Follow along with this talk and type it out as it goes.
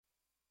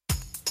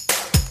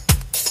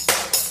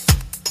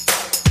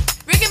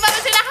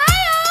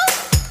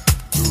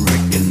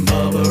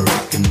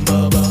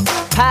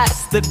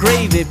the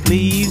gravy,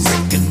 please.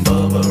 Rick and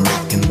Bubba,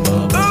 Rick and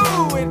Bubba.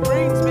 Ooh, it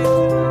brings me.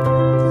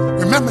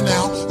 Remember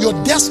now, your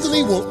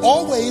destiny will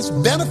always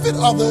benefit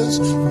others,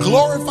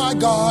 glorify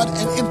God,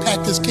 and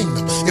impact His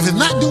kingdom. If it's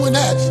not doing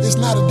that, it's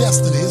not a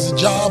destiny. It's a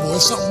job or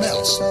it's something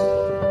else.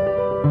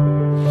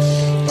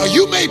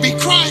 You may be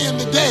crying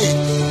today,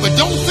 but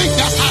don't think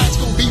that's how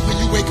it's going to be when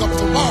you wake up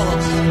tomorrow.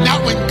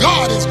 Not when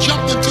God has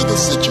jumped into the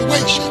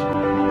situation.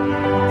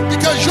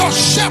 Because your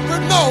shepherd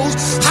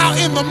knows how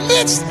in the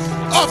midst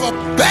of a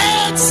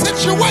bad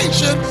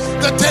situation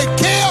to take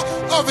care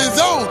of his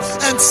own.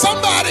 And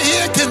somebody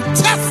here can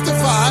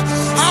testify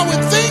how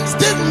when things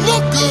didn't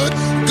look good,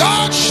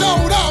 God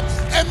showed up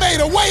and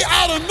made a way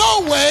out of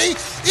no way,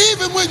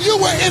 even when you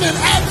were in an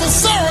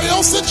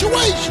adversarial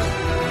situation.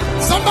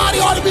 Somebody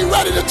ought to be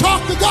ready to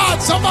talk to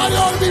God. Somebody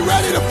ought to be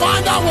ready to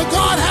find out what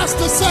God has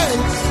to say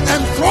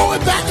and throw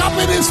it back up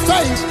in his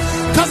face.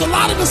 Because a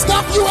lot of the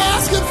stuff you're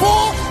asking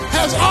for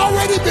has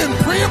already been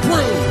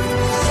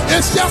pre-approved.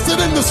 It's just that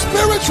in the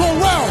spiritual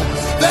realm,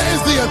 there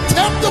is the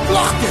attempt to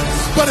block it.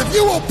 But if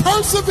you will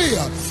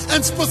persevere and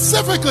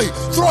specifically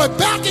throw it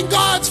back in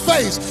God's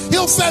face,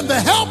 he'll send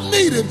the help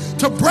needed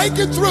to break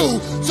it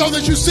through so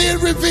that you see it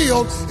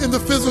revealed in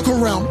the physical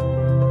realm.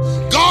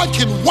 God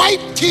can wipe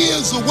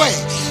tears away.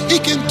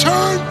 He can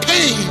turn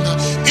pain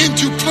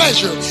into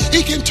pleasure.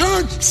 He can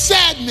turn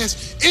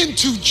sadness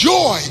into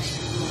joy.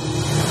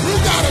 You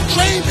got a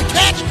train to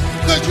catch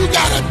because you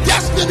got a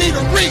destiny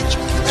to reach.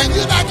 And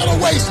you're not going to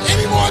waste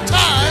any more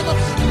time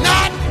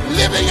not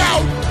living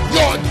out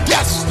your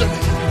destiny.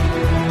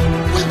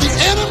 When the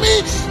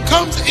enemy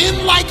comes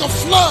in like a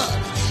flood,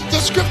 the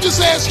scripture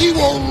says he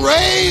will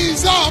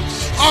raise up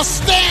a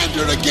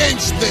standard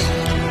against them.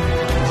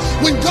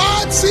 When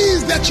God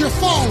sees that you're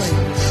falling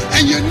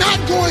and you're not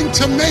going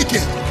to make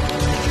it,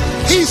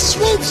 he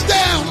swoops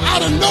down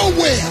out of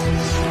nowhere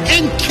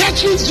and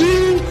catches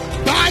you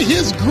by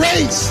his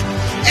grace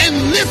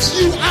and lifts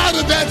you out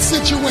of that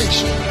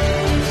situation.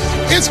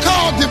 It's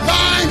called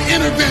divine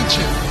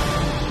intervention.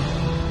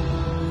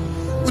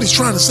 What he's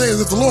trying to say is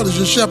if the Lord is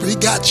your shepherd, he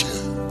got you.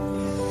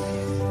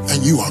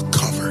 And you are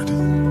covered.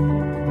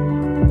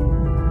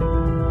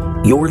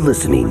 You're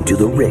listening to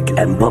The Rick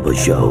and Bubba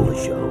Show.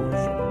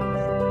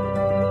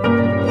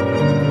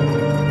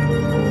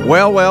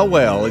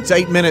 Well, it's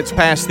 8 minutes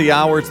past the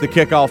hour. It's the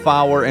kickoff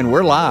hour, and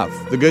we're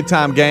live. The Good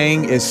Time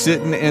Gang is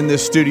sitting in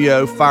this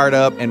studio, fired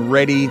up and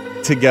ready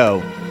to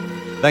go.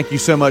 Thank you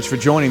so much for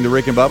joining the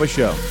Rick and Bubba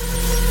Show.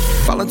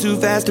 Too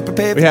fast to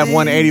prepare. We have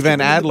one Eddie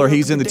Van Adler.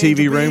 He's in the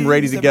TV room,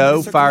 ready to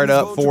go, fired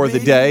up for the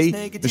day.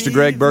 Mr.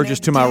 Greg Burgess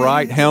to my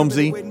right,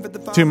 Helmsy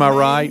to my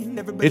right.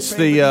 It's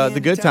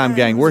the Good Time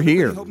Gang. We're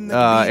here.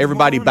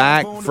 Everybody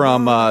back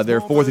from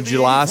their 4th of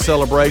July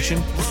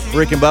celebration.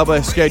 Rick and Bubba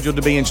is scheduled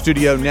to be in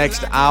studio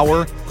next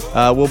hour.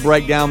 We'll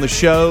break down the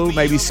show,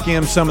 maybe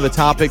skim some of the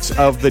topics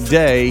of the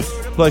day.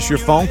 Plus, your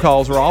phone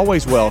calls are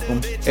always welcome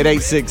at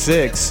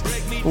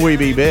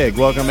 866-WE-BE-BIG.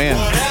 Welcome in.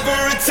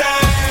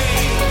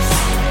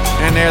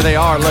 And there they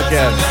are. Look at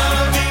them.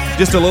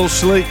 Just a little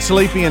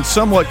sleepy and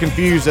somewhat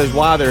confused as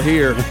why they're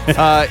here.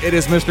 It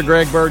is Mr.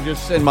 Greg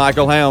Burgess and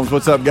Michael Helms.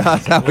 What's up,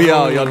 guys? How are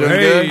y'all? Y'all doing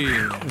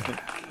good?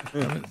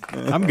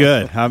 I'm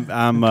good.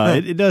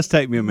 It does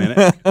take me a minute.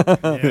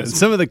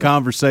 Some of the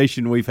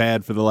conversation we've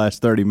had for the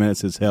last 30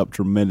 minutes has helped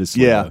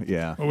tremendously.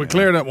 Yeah. Well, we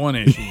cleared up one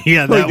issue.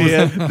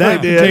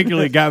 That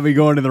particularly got me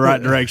going in the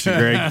right direction,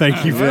 Greg.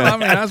 Thank you for that. I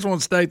mean, I just want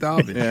to state the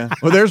obvious. Yeah.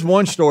 Well, there's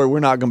one story we're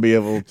not going to be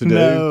able to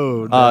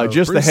do. No.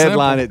 Just Pretty the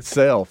headline simple.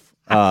 itself.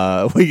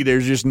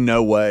 There's just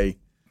no way.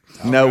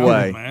 No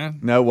way. Man.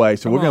 No way.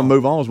 So we're going to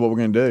move on is what we're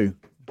going to do.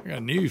 I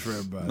got news for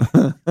everybody.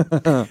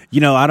 I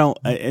don't,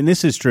 and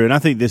this is true, and I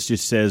think this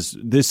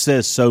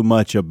says so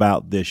much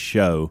about this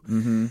show.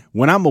 Mm-hmm.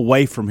 When I'm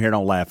away from here, I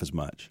don't laugh as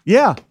much.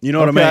 Yeah. You know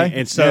what I mean?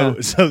 And so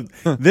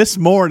this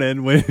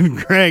morning when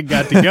Greg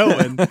got to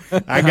going,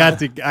 I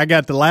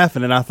got to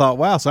laughing, and I thought,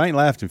 wow, so I ain't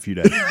laughed in a few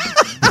days.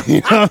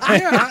 Yeah, now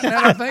that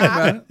I think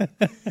about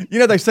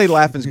it. They say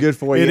laughing's good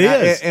for you. It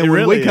is. And It when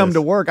really we come is.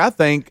 to work, I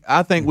think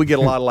we get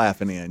a lot of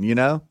laughing in,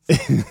 Why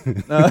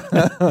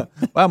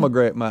my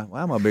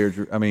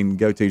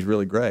goatee's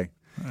really gray.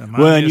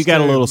 Well, and you got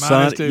a little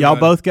sun. Y'all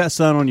buddy. both got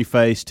sun on your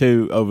face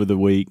too over the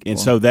week, and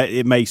so that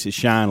it makes it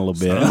shine a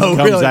little bit. It comes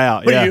really?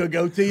 out. What, Yeah. are you a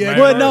goatee?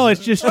 Well, no,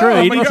 it's just true.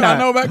 I Anytime,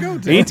 know about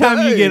goatee.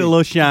 anytime you get a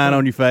little shine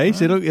on your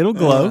face, it'll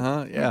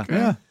glow. Yeah.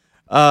 Yeah.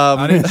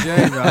 I didn't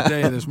shave. I'll tell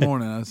you this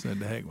morning. I said,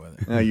 "The heck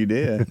with it." No, you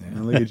did.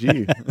 Look at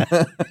you.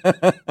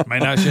 May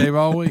not shave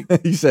all week.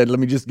 You said, "Let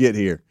me just get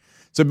here."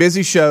 So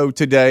busy show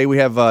today. We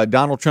have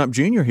Donald Trump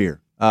Jr. here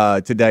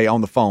today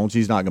on the phones.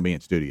 He's not going to be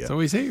in studio. So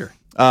he's here.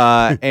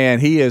 And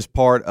he is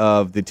part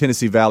of the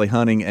Tennessee Valley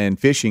Hunting and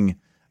Fishing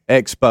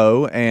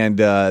Expo, and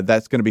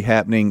that's going to be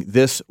happening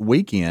this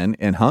weekend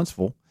in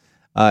Huntsville.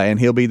 And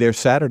he'll be there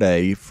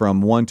Saturday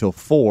from 1 till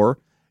 4.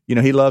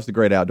 He loves the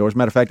great outdoors.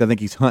 Matter of fact, I think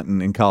he's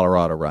hunting in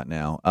Colorado right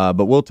now.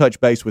 But we'll touch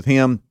base with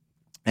him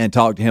and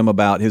talk to him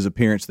about his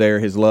appearance there,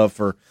 his love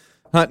for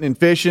hunting and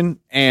fishing,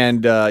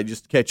 and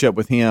just catch up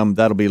with him.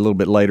 That'll be a little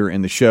bit later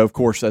in the show. Of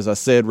course, as I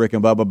said, Rick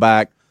and Bubba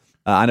back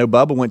I know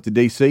Bubba went to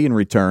D.C. and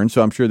returned,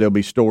 so I'm sure there'll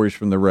be stories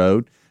from the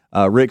road.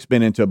 Rick's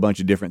been into a bunch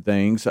of different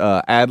things.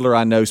 Adler,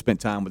 I know, spent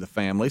time with the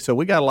family, so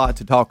we got a lot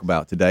to talk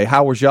about today.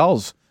 How was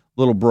y'all's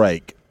little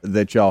break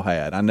that y'all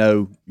had? I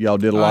know y'all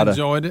did I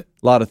enjoyed it.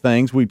 A lot of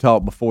things. We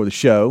talked before the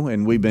show,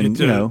 and we've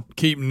been,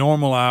 keep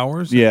normal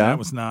hours. Yeah, that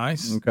was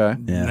nice. Okay,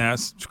 yeah. Now I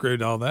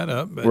screwed all that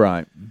up, but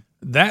right.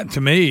 That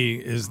to me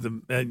is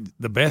the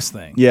best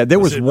thing. Yeah, there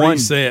was one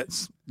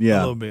resets. A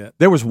little bit.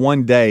 There was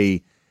one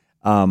day,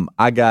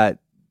 I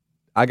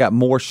got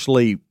more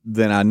sleep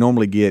than I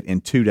normally get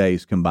in 2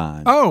 days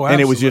combined. Oh, absolutely.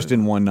 And it was just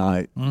in one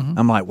night. Mm-hmm.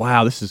 I'm like,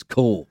 wow, this is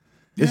cool.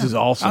 This is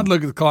awesome. I'd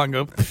look at the clock and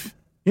go,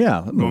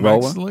 yeah,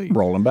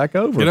 rolling back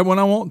over. Get up when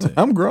I want to.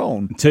 I'm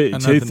grown.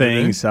 Two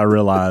things I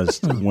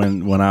realized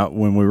when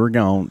we were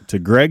gone. To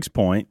Greg's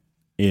point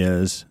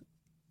is,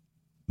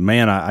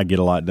 man, I get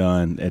a lot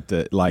done at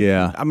the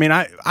Yeah. I mean,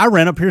 I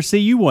ran up here to see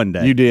you one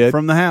day. You did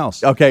from the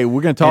house. Okay,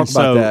 we're going to talk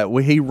about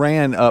that. He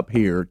ran up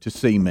here to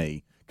see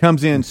me.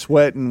 Comes in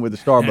sweating with a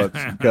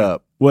Starbucks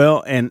cup.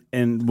 Well, and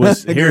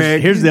was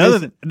here's the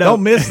other.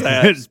 Don't miss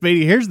that,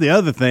 Speedy. Here's the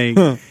other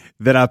thing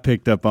that I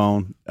picked up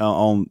on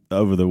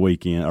over the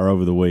weekend or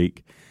over the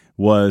week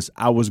was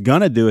I was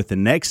gonna do it the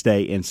next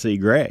day and see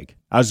Greg.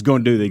 I was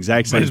going to do the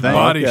exact same thing. His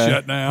body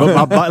shut down. But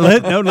my body,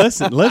 no,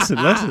 listen.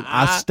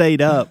 I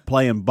stayed up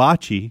playing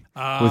bocce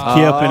with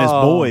Kip and his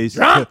boys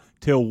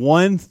till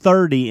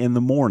 1:30 in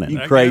the morning. You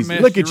crazy!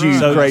 Look at you,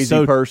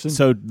 crazy person.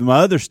 So my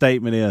other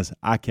statement is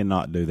I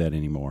cannot do that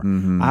anymore.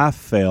 Mm-hmm. I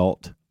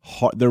felt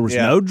there was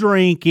no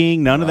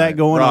drinking, none of that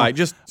going on. Right,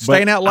 just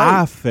staying out late.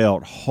 I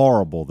felt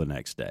horrible the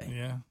next day.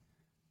 Yeah,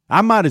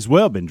 I might as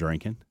well have been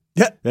drinking.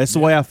 Yeah, that's the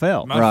way I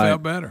felt. I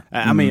felt better.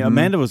 I mean,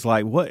 Amanda was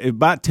like, "What?"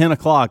 About 10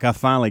 o'clock, I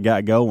finally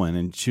got going,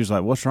 and she was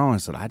like, "What's wrong?" I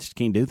said, "I just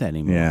can't do that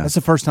anymore." Yeah. That's the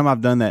first time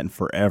I've done that in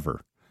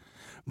forever.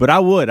 But I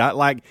would.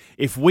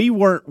 If we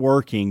weren't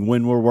working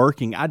when we're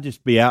working, I'd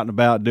just be out and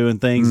about doing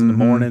things in the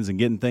mornings and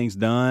getting things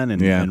done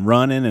and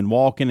running and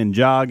walking and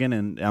jogging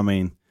and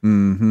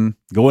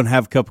go and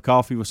have a cup of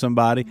coffee with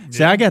somebody. Yeah.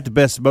 See, I got the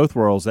best of both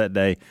worlds that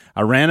day.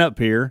 I ran up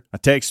here. I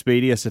texted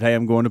Speedy. I said, "Hey,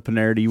 I'm going to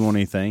Panera. Do you want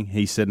anything?"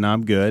 He said, "No,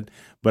 I'm good."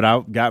 But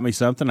I got me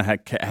something. I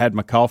had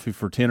my coffee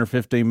for 10 or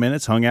 15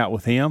 minutes, hung out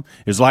with him.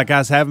 It was like I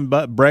was having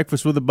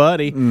breakfast with a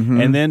buddy,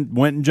 and then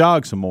went and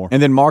jogged some more.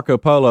 And then Marco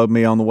Polo'd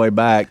me on the way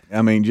back.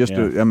 I mean,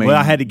 well,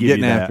 I had to give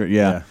you that.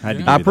 After,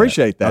 I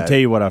appreciate that. I'll tell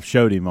you what I've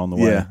showed him on the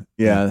way.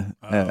 Yeah.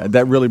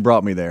 That really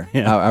brought me there.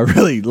 Yeah. I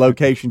really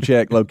location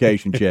check.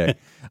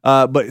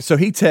 But so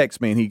he texts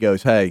me and he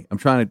goes, "Hey, I'm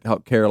trying to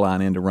talk Caroline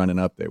into running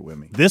up there with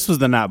me." This was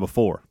the night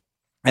before,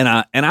 and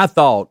I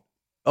thought,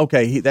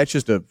 okay, that's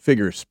just a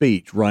figure of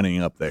speech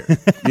running up there.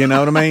 You know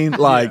what I mean?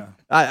 Like,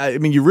 I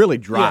mean, you're really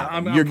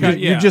driving.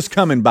 You're just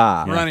coming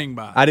by. Running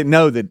by. I didn't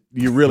know that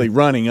you're really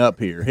running up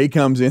here. He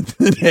comes in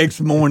the next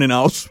morning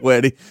all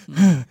sweaty.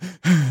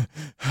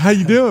 "How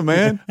you doing,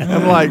 man?"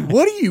 I'm like,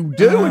 "What are you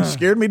doing?"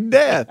 Scared me to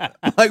death.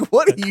 I'm like,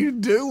 "What are you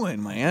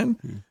doing, man?"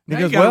 He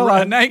goes,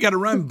 now you got to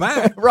run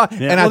back. Right.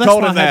 Yeah. And I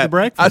told him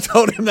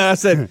that. I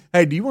said,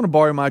 "Hey, do you want to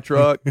borrow my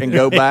truck and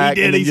go back?"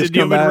 He did. And He said, "Do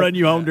you want me to run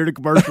you home during the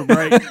commercial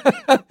break?"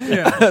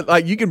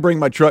 Like, you can bring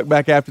my truck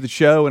back after the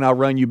show and I'll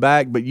run you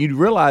back, but you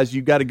realize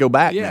you got to go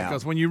back now. Yeah,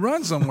 because when you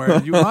run somewhere, a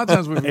lot of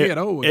times we forget,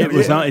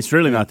 it's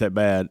really not that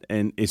bad.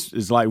 And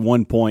it's like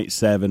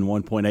 1.7,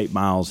 1.8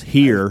 miles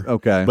here.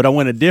 Okay. But I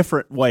went a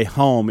different way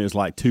home. It was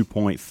like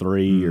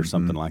 2.3 or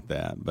something like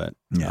that. But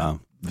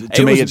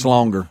to me, it's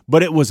longer.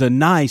 But it was a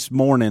nice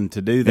morning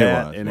to do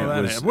that. And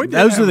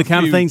those are the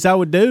kind of things I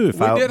would do if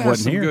I wasn't here. We did have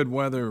some good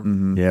weather.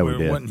 Yeah, we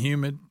did. It wasn't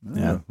humid.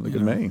 Yeah, look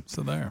at me.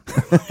 So there.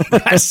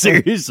 I'm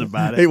serious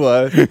about it. He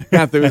was. Kind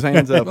of threw his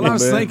hands up. Well, I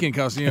was thinking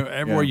because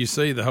everywhere you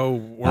see, the whole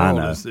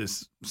world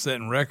is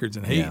setting records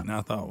in heat, and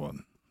I thought, well,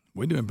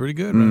 we're doing pretty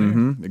good right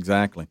here.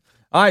 Exactly.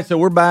 All right, so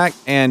we're back,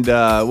 and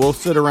we'll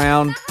sit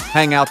around,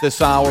 hang out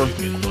this hour,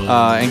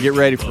 and get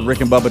ready for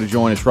Rick and Bubba to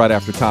join us right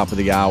after top of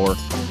the hour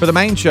for the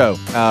main show.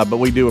 But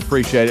we do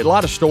appreciate it. A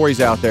lot of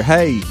stories out there.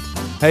 Hey,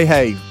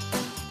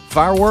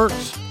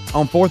 fireworks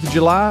on 4th of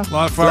July? A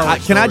lot of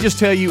fireworks. Can I just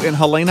tell you, in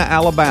Helena,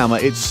 Alabama,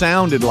 it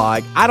sounded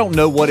like, I don't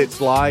know what it's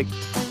like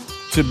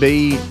to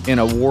be in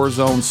a war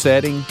zone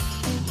setting,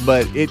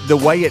 but the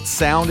way it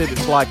sounded,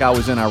 it's like I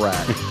was in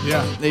Iraq.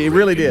 Yeah. It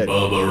really did.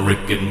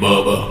 Rick and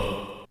Bubba.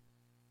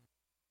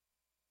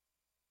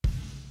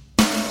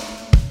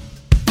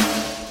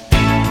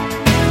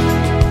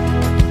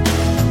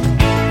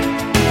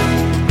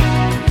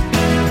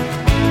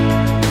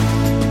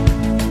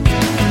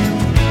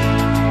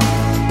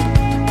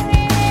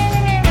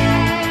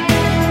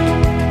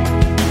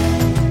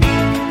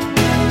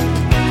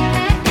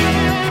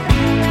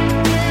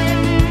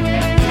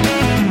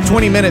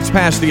 20 minutes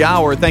past the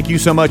hour. Thank you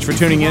so much for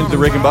tuning in to the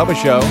Rick and Bubba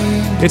Show.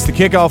 It's the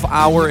kickoff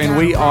hour, and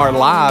we are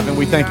live, and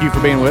we thank you for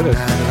being with us.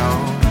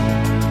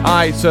 All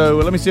right, so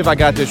let me see if I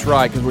got this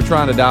right, because we're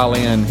trying to dial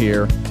in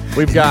here.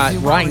 We've got,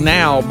 right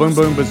now, Boom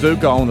Boom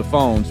Bazooka on the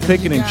phones,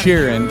 picking and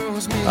cheering,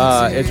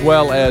 as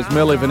well as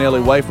Millie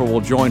Vanilli Wafer will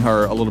join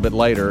her a little bit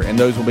later, and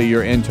those will be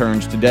your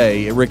interns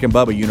today at Rick and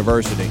Bubba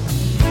University.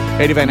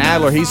 Eddie Van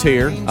Adler, he's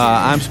here.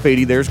 I'm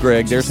Speedy. There's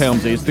Greg. There's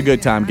Helmsy. It's the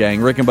Good Time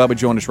Gang. Rick and Bubba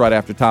joined us right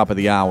after top of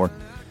the hour.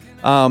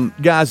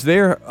 Guys,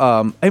 hey,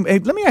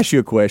 let me ask you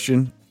a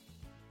question,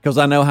 because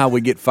I know how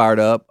we get fired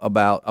up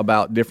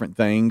about different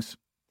things.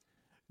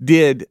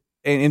 And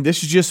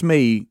this is just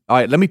me. All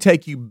right, let me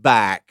take you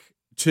back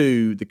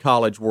to the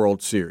College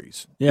World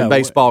Series, the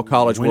baseball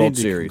College World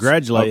Series.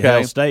 Congratulate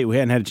Hell State. We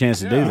hadn't had a chance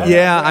to do that.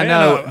 Yeah, I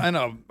know. I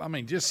know. I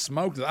mean, just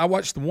smoked it. I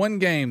watched one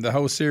game, the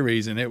whole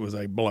series, and it was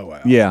a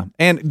blowout. Yeah,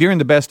 and during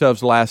the best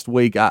ofs last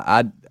week,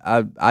 I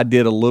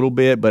did a little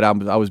bit, but I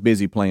was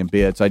busy playing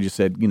bits. I just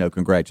said,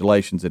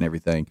 congratulations and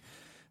everything.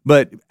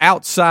 But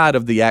outside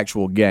of the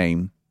actual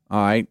game, all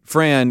right,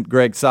 friend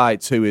Greg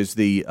Seitz, who is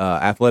the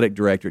athletic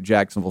director at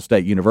Jacksonville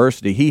State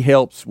University, he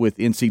helps with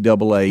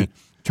NCAA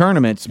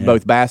tournaments,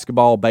 both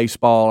basketball,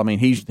 baseball. I mean,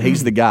 he's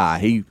the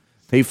guy.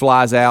 He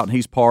flies out and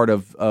he's part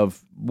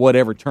of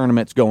whatever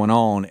tournament's going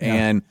on.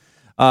 Yeah.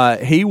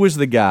 And he was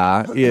the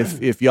guy,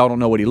 if y'all don't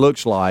know what he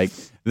looks like,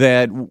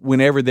 that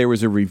whenever there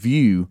was a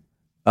review,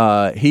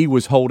 he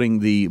was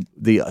holding the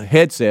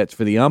headsets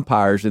for the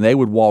umpires, and they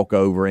would walk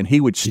over and he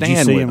would stand with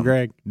them. Did you see him,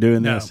 Greg,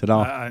 doing this at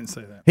all? I didn't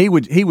say that.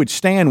 He would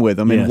stand with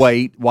them and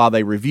wait while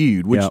they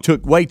reviewed, which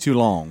took way too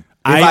long.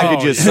 I could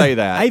just say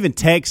that. I even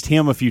texted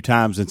him a few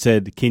times and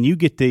said, can you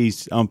get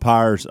these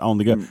umpires on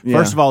the go? Yeah.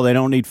 First of all, they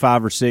don't need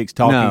 5 or 6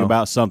 talking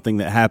about something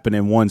that happened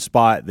in one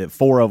spot that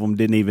 4 of them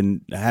didn't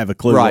even have a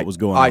clue what was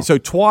going on. All right, so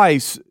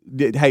twice,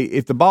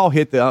 if the ball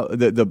hit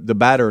the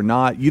batter or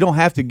not, you don't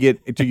have to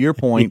get, to your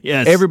point,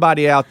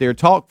 everybody out there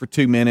talk for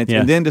 2 minutes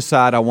and then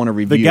decide I want to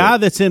review the guy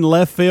that's in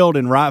left field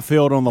and right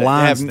field on the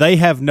lines, they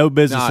have no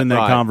business in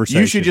that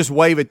conversation. You should just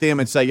wave at them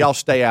and say, y'all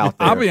stay out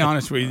there. I'll be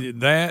honest with you,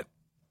 that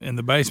in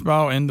the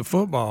baseball and the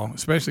football,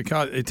 especially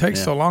college, it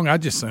takes so long, I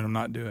just sooner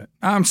not do it.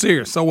 I'm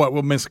serious. So what?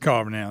 We'll miss a call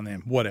every now and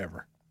then.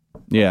 Whatever.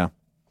 Yeah.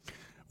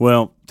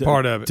 Well,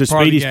 part of it. To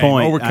Speedy's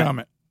point, overcome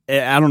it.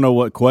 I don't know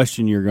what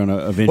question you're going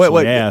to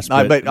eventually ask.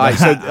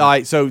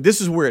 So this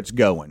is where it's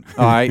going.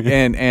 All right,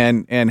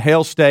 and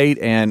Hell State,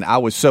 and I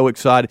was so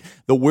excited.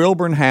 The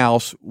Wilburn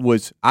House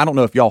was, I don't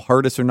know if y'all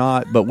heard us or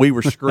not, but we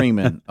were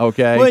screaming.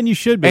 Okay, well, and you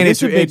should be. And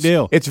it's a big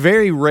deal. It's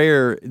very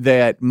rare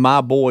that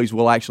my boys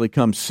will actually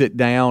come sit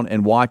down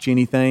and watch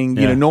anything.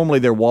 You know, normally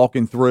they're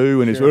walking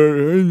through, and it's.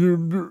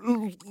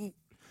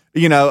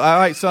 All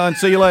right, son.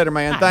 See you later,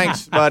 man.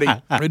 Thanks, buddy.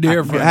 Good to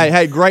hear from you.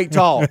 Hey, great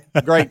talk.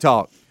 Great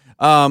talk.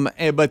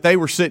 But they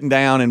were sitting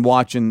down and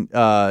watching,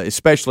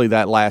 especially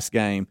that last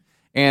game,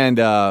 and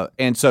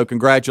so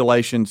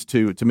congratulations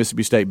to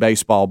Mississippi State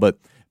baseball. But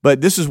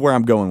this is where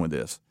I'm going with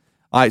this.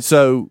 All right,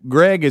 so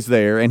Greg is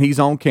there and he's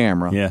on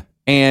camera. Yeah.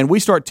 And we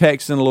start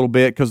texting a little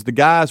bit because the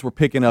guys were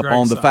picking up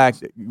on the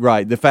fact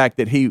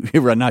that he,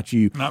 not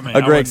you, not me,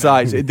 Greg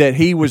Seitz, that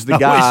he was the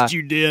guy. I wish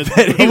you did.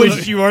 I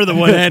wish you were the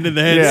one handing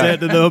the headset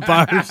to the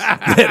umpires.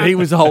 That he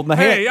was holding the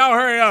head. Hey, y'all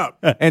hurry up.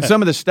 And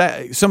some of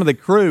the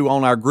crew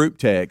on our group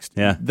text,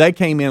 they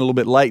came in a little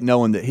bit late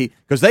knowing that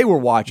because they were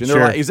watching.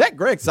 They're like, is that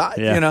Greg Seitz?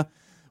 Yeah.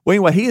 Well,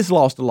 anyway, he has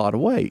lost a lot of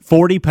weight.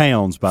 40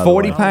 pounds, by the way.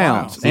 40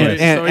 pounds. Oh, wow.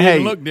 And hey,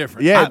 he look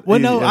different. Yeah.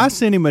 I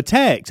sent him a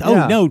text.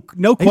 Oh, no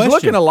question. He's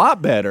looking a lot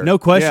better. No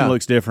question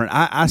looks different.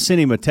 I sent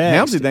him a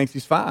text. Helmsy thinks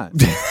he's fine.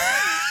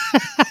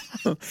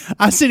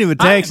 I sent him a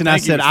text and I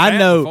said, I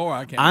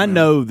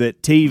know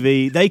that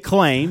TV, they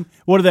claim,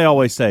 what do they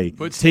always say?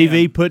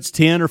 TV puts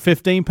 10 or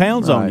 15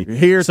 pounds on you.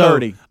 Here, so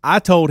 30. I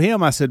told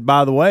him, I said,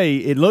 by the way,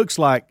 it looks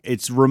like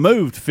it's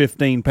removed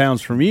 15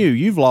 pounds from you.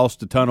 You've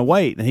lost a ton of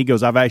weight. And he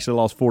goes, I've actually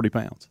lost 40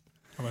 pounds.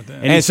 How about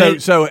that? And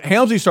so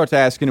Helmsy starts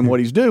asking him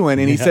what he's doing,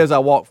 and he says, I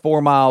walk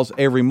 4 miles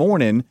every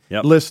morning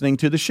listening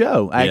to the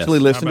show,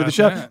 listening to the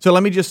show. That? So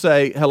let me just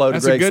say hello to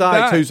Greg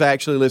Seitz, who's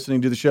actually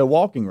listening to the show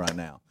walking right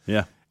now.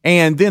 Yeah.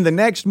 And then the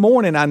next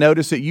morning, I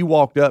noticed that you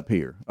walked up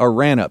here or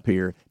ran up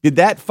here. Did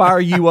that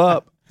fire you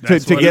up to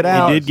get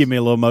out? It did give me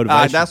a little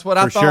motivation. That's what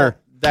I thought. Sure.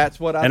 That's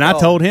what I thought. And I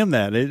told him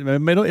that.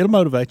 It'll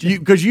motivate you.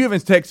 Because you even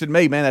texted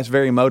me, man, that's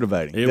very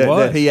motivating. It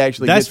was. That he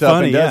actually gets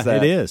up and does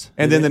that. It is.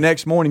 And then the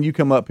next morning, you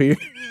come up here.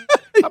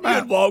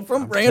 ran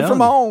from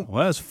home.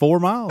 Well, it's 4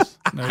 miles.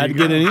 Had to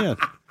get it in.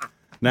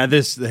 Now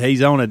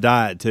he's on a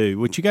diet too,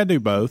 which you got to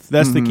do both.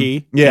 That's the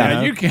key.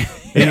 Yeah, you can.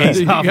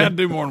 You got to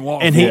do more than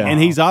walk.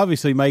 And he's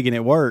obviously making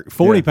it work.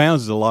 40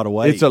 pounds is a lot of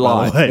weight. It's a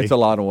lot. It's a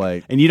lot of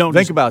weight. And you don't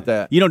think about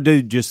that. You don't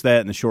do just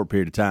that in a short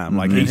period of time.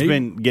 Like he's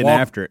been getting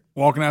after it.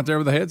 Walking out there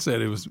with a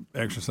headset, it was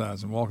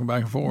exercising, walking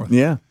back and forth.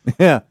 Yeah,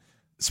 yeah.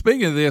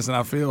 Speaking of this, and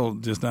I feel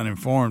just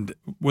uninformed,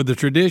 with the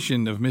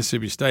tradition of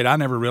Mississippi State, I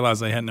never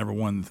realized they had never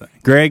won the thing.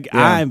 Greg,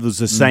 I was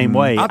the same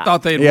way. I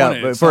thought they had won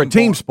it. But for a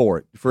team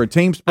sport. For a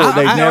team sport,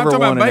 they've never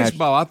won about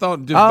baseball. I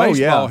thought just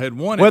baseball had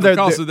won it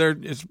because of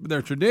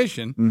their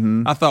tradition.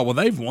 Mm-hmm. I thought, well,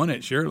 they've won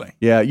it, surely.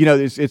 Yeah,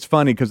 it's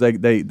funny because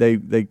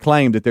they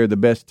claim that they're the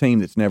best team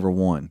that's never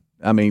won.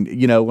 I mean,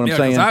 you know what I'm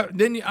saying?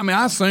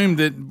 I assumed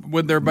that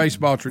with their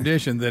baseball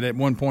tradition that at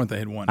one point they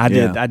had won. I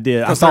did.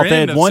 I thought they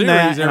had won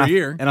that every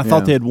year, and I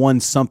thought they had won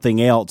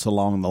something else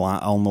along the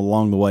line,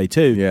 along the way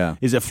too. Yeah.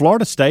 Is it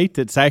Florida State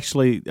that's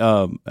actually?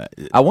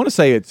 I want to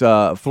say it's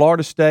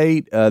Florida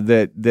State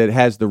that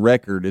has the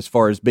record as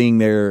far as being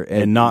there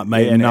and not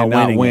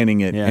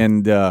winning it.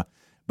 Yeah.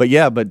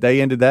 But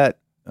they ended that.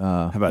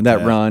 How about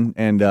that run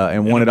and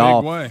won it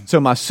all. Way. So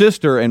my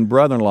sister and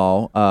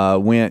brother-in-law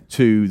went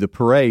to the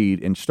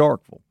parade in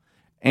Starkville,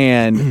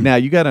 and now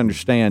you got to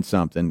understand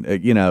something.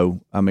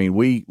 I mean,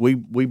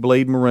 we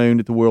bleed maroon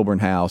at the Wilburn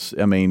House.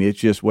 I mean, it's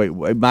just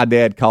my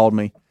dad called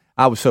me.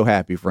 I was so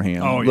happy for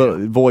him. Oh,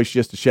 yeah. Voice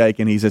just a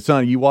shaking. He said,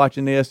 "Son, are you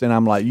watching this?" And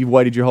I'm like, "You've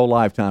waited your whole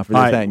lifetime for this."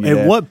 Right. Haven't you,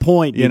 Dad?" At what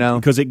point,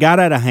 because it got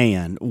out of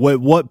hand?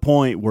 What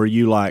point were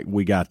you like,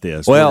 "We got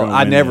this"? Well,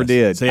 I never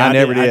did. See, I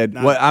never did.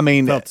 felt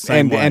the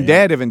same way, and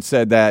Dad even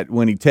said that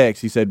when he texted.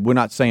 He said, "We're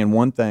not saying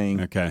one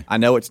thing. Okay. I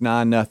know it's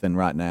 9-0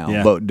 right now,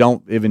 Yeah. but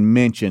don't even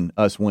mention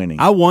us winning."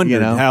 I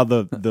wondered how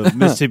the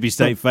Mississippi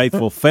State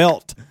faithful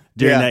felt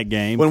during that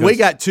game. When we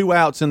got 2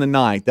 outs in the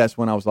ninth, that's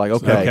when I was like,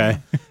 okay.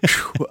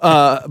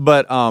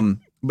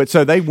 But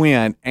so they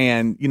went,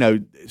 and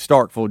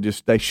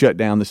Starkville they shut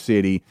down the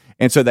city,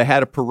 and so they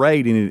had a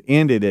parade, and it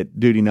ended at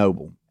Dudy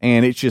Noble,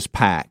 and it's just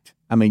packed.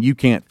 I mean, you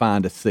can't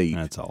find a seat.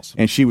 That's awesome.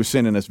 And she was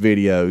sending us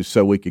videos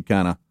so we could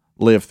kind of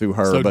live through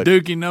her. So but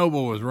Dookie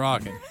Noble was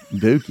rocking.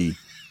 Dudy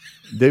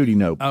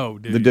Noble. Oh,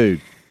 dude. The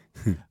dude.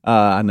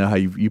 I know how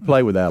you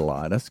play with that a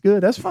lot. That's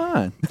good. That's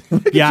fine.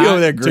 Yeah, you over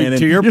there grinning.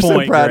 to your You're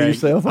point, so proud Greg, of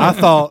yourself. I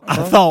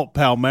thought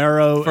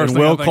Palmero First and thing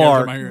I Will think of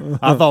Clark. in my ear.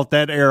 I thought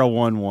that era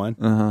won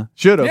one.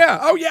 Should have. Yeah.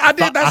 Oh, yeah. I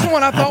did. That's the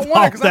one I thought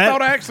won because I that-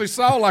 thought I actually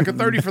saw like a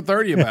 30 for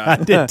 30 I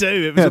about it. did too.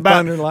 It was about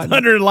Thunder and Lightning.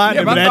 Thunder and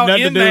Lightning, Yeah, but but it I had thought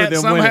nothing to in do with that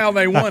them somehow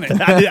winning. they won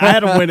it. I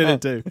had them winning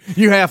it too.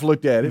 You half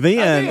looked at it.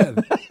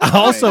 Then I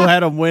also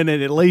had them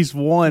winning at least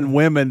one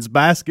women's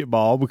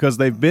basketball because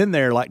they've been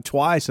there like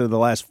twice in the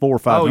last 4 or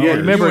 5 Oh years. yeah,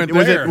 remember? went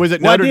Was there. it was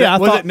it Well, Notre yeah, I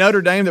Dame? Was thought- it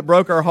Notre Dame that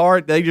broke our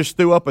heart? They just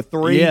threw up a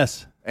 3.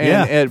 Yes.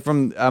 And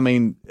from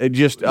it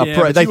just Yeah,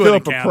 but they you threw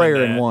wouldn't up a have prayer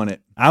counted and that. won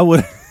it.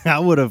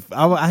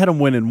 I had them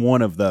winning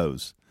one of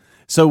those.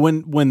 So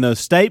when the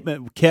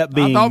statement kept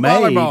being I thought made,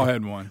 volleyball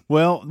had one.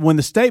 well, when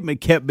the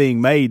statement kept being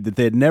made that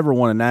they had never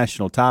won a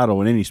national title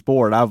in any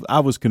sport, I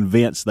was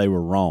convinced they were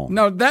wrong.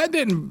 No, that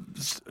didn't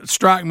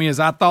strike me as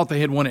I thought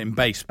they had won it in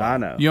baseball. I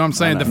know. You know what I'm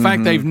saying? The Mm-hmm.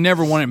 fact they've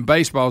never won it in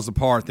baseball is the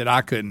part that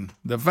I couldn't.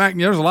 The fact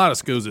there's a lot of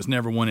schools that's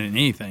never won it in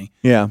anything.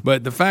 Yeah.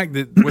 But the fact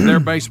that with their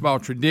baseball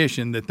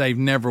tradition that they've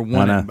never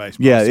won it in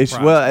baseball. Yeah, is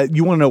surprising.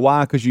 you want to know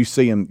why? Because you've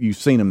seen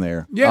them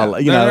there. Yeah,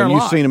 you they're there a you've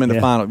lot. seen them in the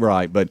final,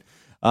 right? But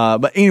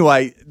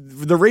anyway,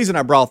 the reason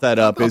I brought that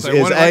up is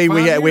they won it like 5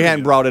 we years hadn't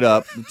ago. brought it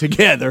up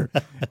together,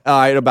 all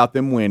right, about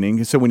them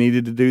winning, so we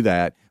needed to do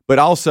that. But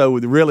also,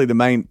 really,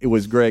 it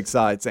was Greg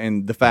Seitz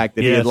and the fact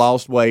that he had Yes.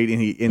 lost weight, and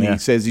he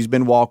says he's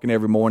been walking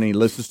every morning. He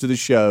listens to the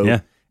show. Yeah.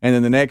 And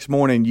then the next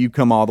morning, you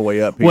come all the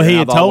way up here. Well, he and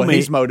had I thought, told me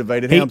he's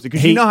motivated he- him because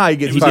he- you know how he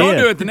gets he He's going did.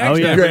 to do it the next Oh,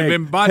 yeah. day. We've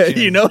been botching.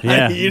 you know,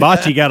 Yeah,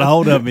 Bocce got a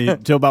hold of me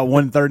until about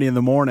 1:30 in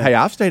the morning. Hey,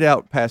 I've stayed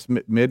out past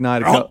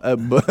midnight,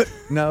 but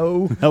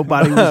no,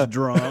 Nobody was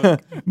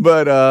drunk.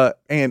 but I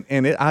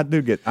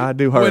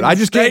do hurt. When I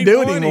just can't State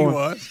do it won, anymore.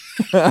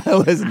 He was. I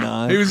was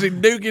not He was at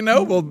Dookie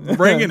Noble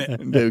bringing it.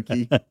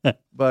 Dookie,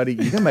 buddy.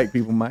 You can make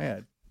people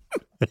mad.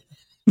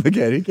 Look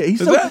at him.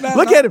 that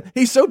Look at him.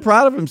 He's so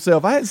proud of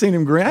himself. I hadn't seen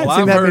him grin. I hadn't Well,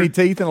 seen I've that many heard-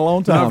 teeth in a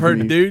long time. I've heard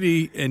from you.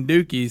 Duty and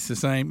Dookie is the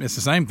same. It's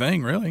the same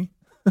thing, really.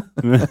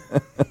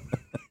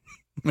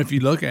 If you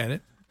look at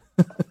it.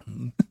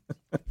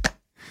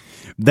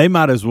 They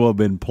might as well have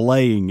been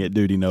playing at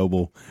Duty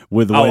Noble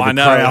with the way the I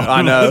know. crowd.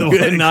 I know. the way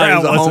the Good night. crowd It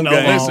was a wasn't home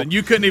game. along. Listen,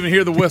 you couldn't even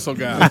hear the whistle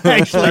guy.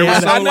 Actually, They were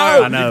so I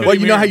loud, I know. couldn't Well, you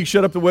even know hear how it. you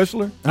shut up the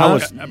whistler?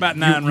 About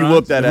 9 You runs.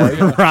 whooped that egg.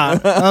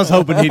 Right. I was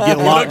hoping he'd get He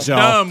looks lockjaw.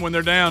 dumb when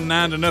they're down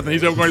 9-0.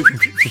 He's over going.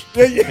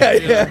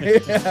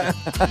 yeah.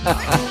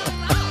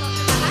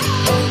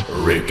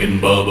 Rick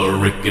and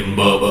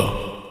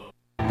Bubba.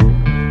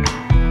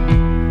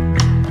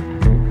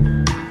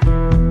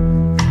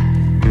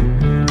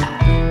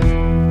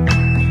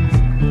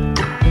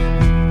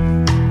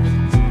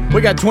 We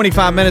got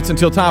 25 minutes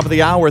until top of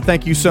the hour.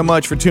 Thank you so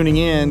much for tuning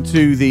in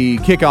to the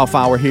kickoff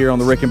hour here on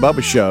the Rick and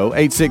Bubba Show.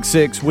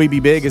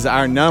 866-WE-BE-BIG is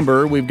our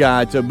number. We've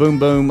got Boom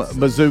Boom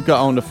Bazooka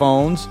on the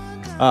phones.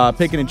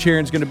 Picking and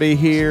Cheering is going to be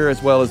here,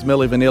 as well as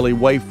Millie Vanilli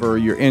Wafer,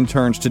 your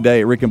interns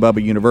today at Rick and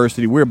Bubba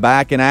University. We're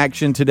back in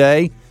action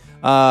today,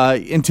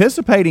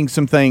 anticipating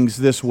some things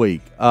this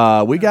week.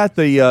 We got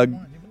the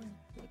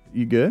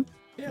you good?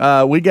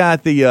 We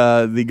got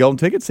the golden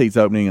ticket seats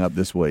opening up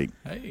this week.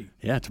 Hey,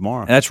 Yeah,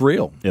 tomorrow. That's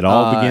real. It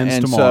all begins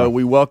and tomorrow. So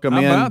we welcome How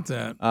in about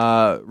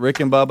that? Rick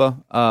and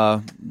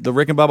Bubba, the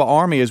Rick and Bubba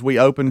Army as we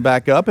open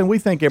back up, and we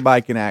think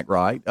everybody can act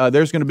right.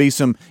 There's going to be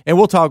some, and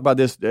we'll talk about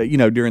this,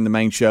 during the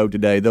main show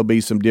today. There'll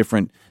be some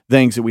different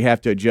things that we have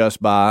to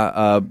adjust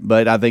by,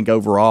 but I think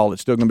overall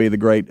it's still going to be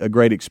a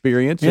great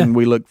experience, and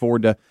we look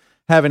forward to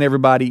having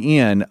everybody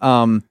in.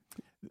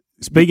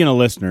 Speaking of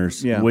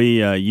listeners, Yeah.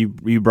 we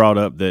you brought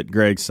up that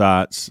Greg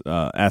Seitz,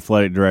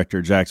 athletic director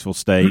at Jacksonville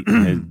State,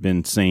 has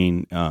been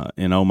seen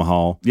in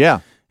Omaha. Yeah.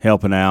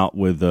 Helping out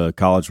with the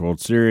College World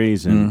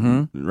Series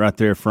and right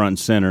there front and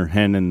center,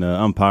 handing the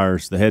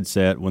umpires the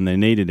headset when they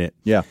needed it.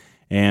 Yeah.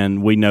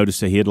 And we noticed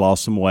that he had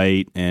lost some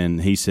weight,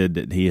 and he said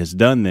that he has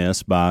done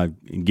this by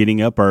getting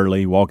up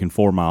early, walking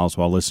 4 miles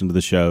while listening to the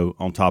show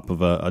on top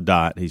of a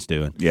diet he's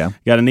doing. Yeah.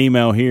 Got an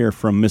email here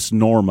from Miss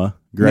Norma,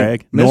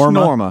 Greg. Miss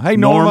Norma. Hey,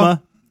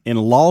 Norma. In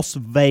Las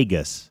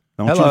Vegas.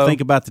 I want you Hello. to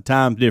think about the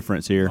time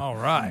difference here. All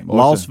right.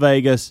 Las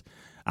Vegas.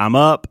 I'm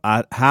up.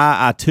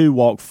 I too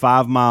walk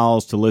 5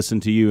 miles to listen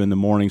to you in the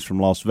mornings from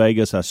Las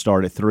Vegas. I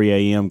start at 3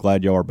 a.m.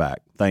 Glad you are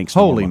back. Thanks,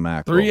 Holy Norma.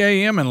 mackerel. 3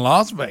 a.m. in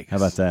Las Vegas. How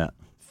about that?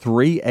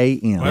 3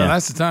 a.m. Well,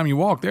 that's the time you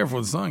walk there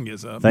before the sun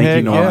gets up. Thank you,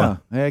 Heck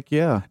Norma. yeah. Heck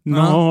yeah.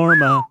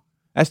 Norma.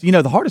 That's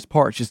the hardest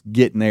part is just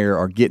getting there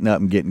or getting up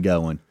and getting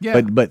going.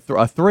 Yeah. But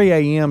a 3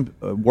 a.m.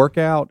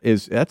 Workout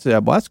that's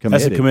committed.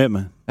 That's a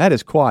commitment. That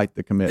is quite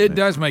the commitment. It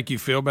does make you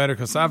feel better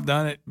because I've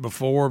done it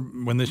before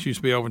when this used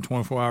to be open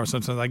 24 hours.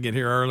 Sometimes I get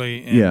here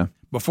early. And Yeah.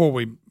 Before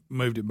we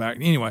moved it back.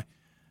 Anyway,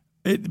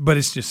 but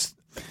it's just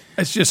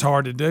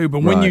hard to do.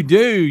 But when Right. you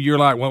do, you're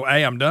like, well,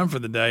 A, I'm done for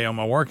the day on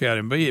my workout,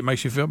 and B, it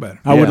makes you feel better.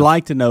 I would Yeah.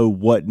 like to know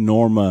what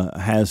Norma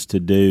has to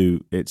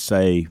do at,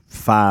 say,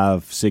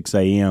 5, 6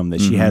 a.m.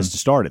 that she has to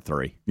start at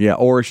 3. Yeah,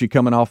 or is she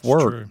coming off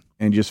work true.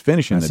 and just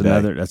finishing That's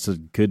the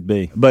day? could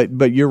be.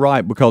 But you're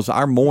right, because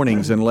our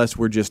mornings, unless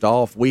we're just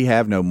off, we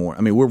have no more.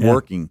 I mean, we're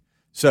working,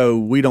 so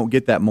we don't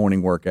get that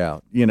morning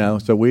workout.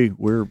 So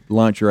we're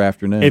lunch or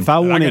afternoon. If I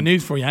I got wanted,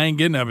 news for you. I ain't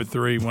getting up at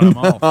 3 when I'm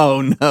off.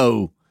 oh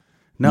no,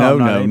 No, I'm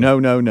not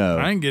either. no.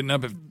 I ain't getting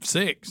up at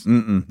 6.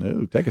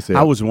 No, take a sip.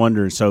 I was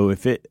wondering. So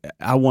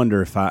I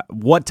wonder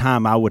what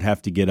time I would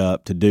have to get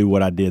up to do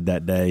what I did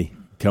that day.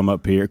 Come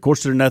up here. Of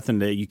course, there's nothing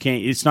that you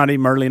can't. It's not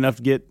even early enough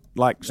to get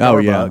like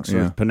Starbucks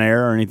or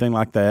Panera or anything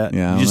like that.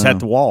 Yeah, I you don't just know. have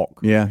to walk,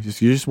 Yeah, you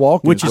just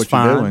walk, which is what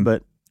you're fine. doing.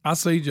 But I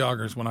see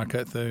joggers when I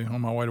cut through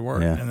on my way to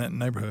work Yeah. in that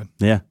neighborhood.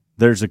 yeah,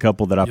 there's a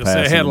couple that I You'll pass. see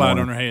a in the headlight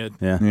morning. on their head.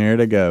 Yeah, there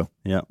they go.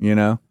 yeah. Hey,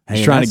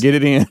 Just trying to that's- get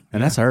it in.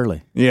 And that's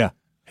early. Yeah,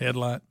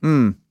 Headlight.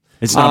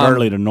 It's not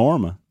early to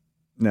Norma.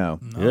 no.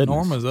 Goodness.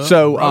 Norma's up.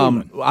 So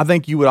rolling. I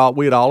think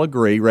we'd all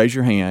agree, raise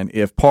your hand,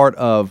 if part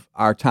of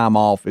our time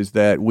off is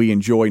that we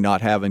enjoy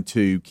not having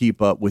to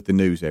keep up with the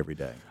news every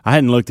day. I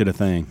hadn't looked at a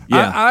thing.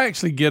 Yeah. I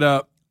actually get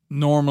up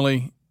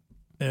normally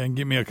and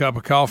get me a cup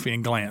of coffee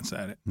and glance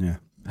at it. Yeah,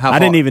 How I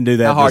didn't even do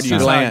that How hard this do you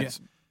time.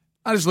 glance?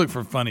 I just look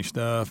for funny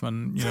stuff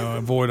and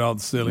avoid all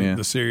the silly, Yeah.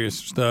 the serious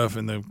stuff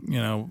and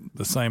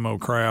the same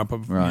old crap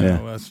of Right.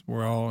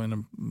 we're all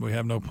we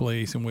have no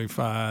police and we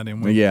fight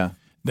and we Yeah,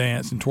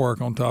 dance and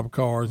twerk on top of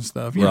cars and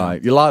stuff. you know.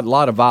 right. A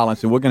lot of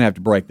violence, and we're going to have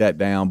to break that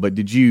down. But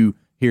did you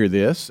hear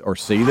this or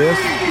see this?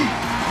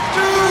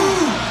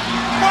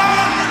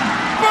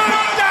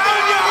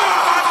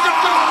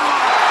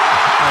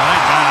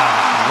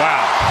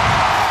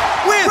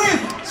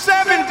 With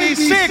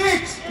 76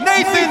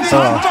 Nathan's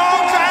Hot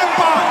Dogs and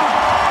Bun.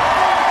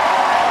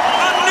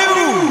 A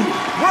new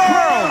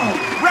world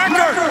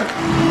record.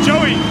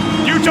 Joey,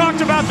 you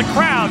talked about the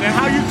crowd and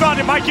how you thought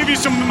it might give you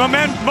some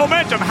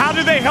momentum. How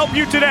did they help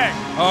you today?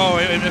 Oh,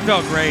 it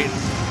felt great.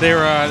 They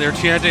were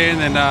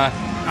chanting, and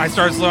I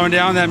started slowing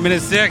down that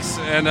minute 6,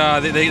 and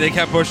they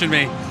kept pushing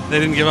me. They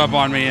didn't give up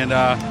on me, and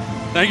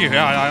thank you.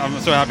 Yeah, I'm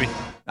so happy.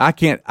 I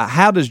can't.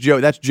 How does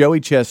Joey? That's Joey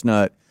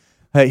Chestnut.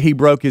 Hey, he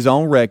broke his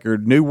own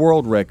record, new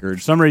world record.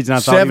 For some reason, I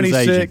thought he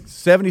was aging.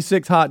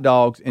 76 hot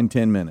dogs in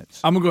 10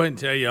 minutes. I'm gonna go ahead and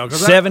tell y'all 'cause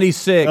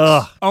 76.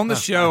 on the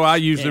show I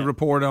usually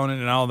report on it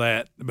and all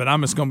that, but I'm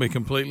just gonna be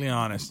completely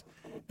honest.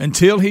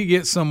 Until he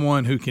gets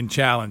someone who can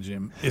challenge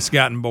him, it's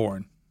gotten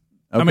boring.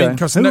 I mean,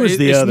 because Who was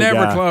the it's other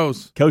never guy?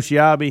 close.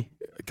 Koshiabi.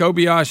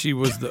 Kobayashi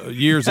was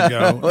years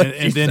ago,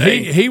 and then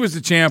he was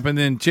the champ, and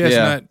then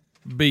Chestnut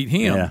beat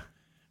him. Yeah.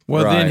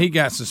 Well, Right. then he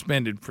got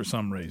suspended for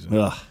some reason.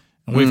 Ugh.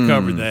 And we've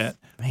covered that.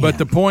 But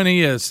the point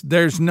is,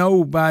 there's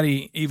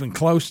nobody even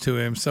close to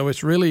him. So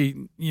it's really,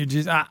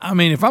 I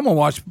mean, if I'm going to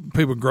watch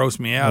people gross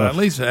me out, at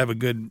least have a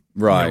good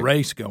Right.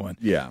 race going.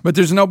 Yeah. But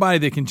there's nobody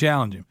that can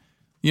challenge him.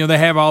 They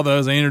have all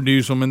those, they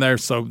introduce them, and they're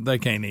so they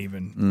can't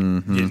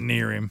even get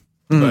near him.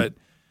 But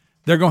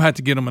they're going to have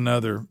to get him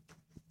another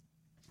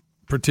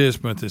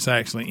participant that's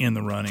actually in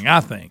the running,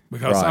 I think.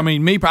 Because, Right. I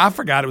mean, I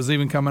forgot it was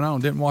even coming on.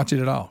 Didn't watch it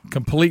at all.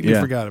 Completely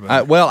forgot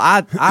about it. Well,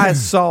 I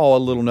saw a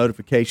little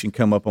notification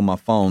come up on my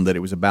phone that it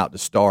was about to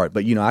start,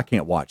 but I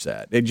can't watch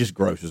that. It just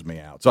grosses me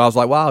out. So I was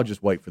like, well, I'll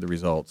just wait for the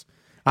results.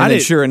 And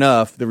then sure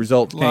enough, the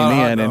results came lot of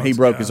hot in, and he dogs,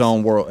 broke guys. his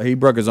own He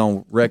broke his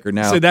own record.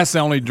 Now, See, that's the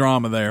only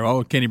drama there.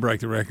 Oh, can he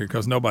break the record?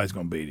 Because nobody's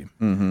going to beat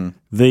him.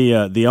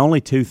 The only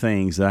two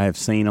things that I have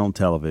seen on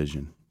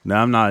television.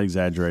 Now, I'm not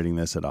exaggerating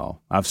this at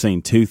all. I've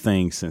seen two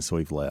things since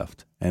we've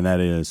left, and that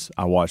is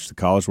I watched the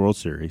College World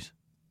Series,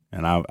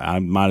 and I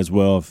might as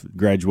well have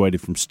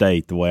graduated from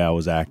state the way I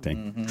was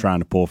acting, trying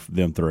to pull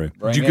them through.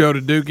 Did you go to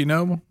Dookie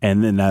Noble?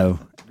 And then no,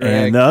 Greg.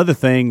 and the other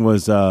thing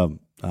was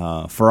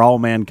For All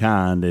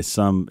Mankind. It's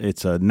a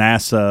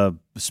NASA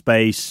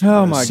Space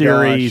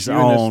series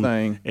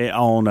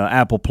on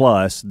Apple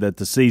Plus that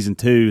the season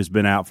 2 has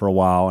been out for a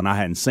while, and I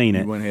hadn't seen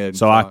it.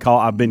 So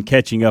I've been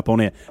catching up on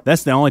it.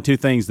 That's the only 2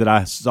 things that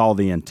I saw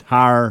the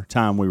entire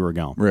time we were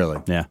gone.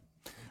 Really? Yeah.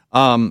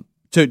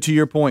 To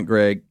your point,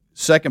 Greg,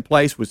 second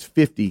place was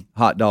 50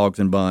 hot dogs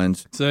and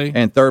buns. See?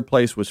 And third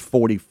place was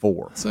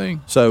 44. See?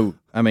 So,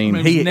 I mean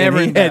he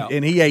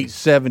ate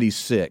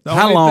 76. The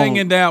only thing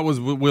in doubt was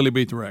will he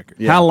beat the record?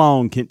 Yeah. How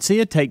long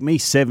it'd take me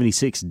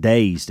 76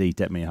 days to eat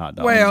that many hot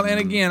dogs. Well, and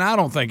again, I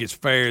don't think it's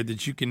fair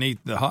that you can eat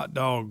the hot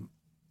dog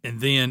and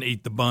then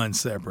eat the bun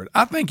separate.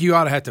 I think you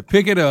ought to have to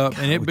pick it up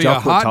and it be a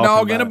hot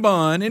dog and a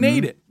bun and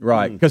eat it.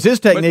 Right, because his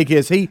technique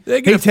is he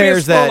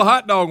tears that full of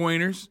hot dog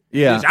wieners.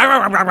 Yeah,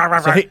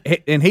 so he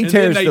tears.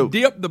 Then they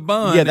dip the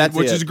bun,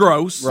 which is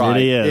gross. Right,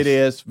 it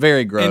is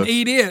very gross. And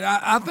eat it.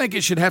 I think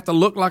it should have to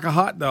look like a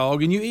hot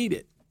dog, and you eat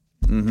it.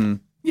 Mm-hmm.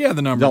 Yeah,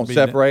 the number. Don't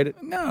separate it.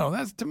 No,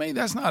 to me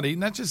that's not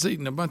eating. That's just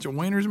eating a bunch of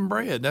wieners and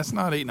bread. That's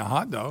not eating a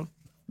hot dog.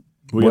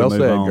 Well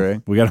said,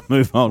 Greg. We got to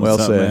move on to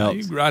something else.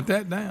 You can write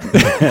that down.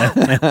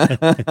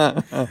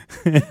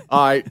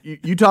 All right,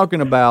 you talking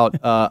about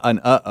an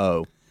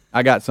uh-oh.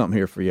 I got something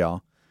here for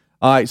y'all.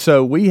 All right,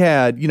 so we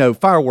had,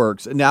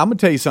 fireworks. Now, I'm going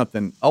to tell you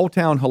something. Old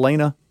Town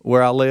Helena,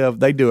 where I live,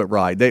 they do it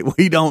right.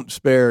 We don't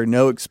spare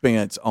no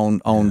expense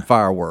on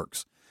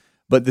fireworks.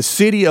 But the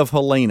city of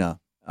Helena,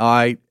 all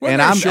right.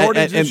 And I'm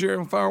shortage this year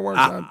on fireworks.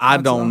 I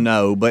don't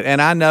know, and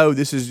I know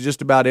this is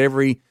just about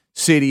every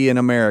city in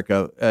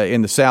America,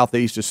 in the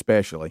Southeast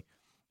especially.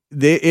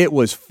 It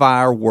was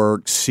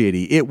fireworks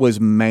city. It was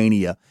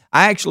mania.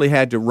 I actually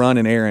had to run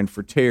an errand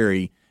for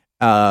Terry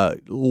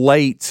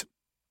late.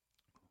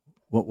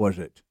 What was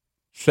it?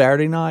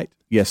 Saturday night?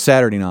 Yes,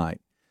 Saturday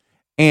night.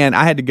 And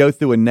I had to go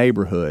through a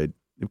neighborhood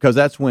because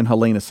that's when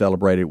Helena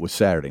celebrated. It was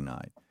Saturday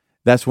night.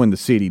 That's when the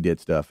city did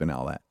stuff and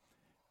all that.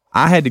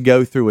 I had to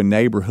go through a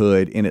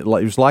neighborhood, and it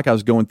was like I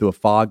was going through a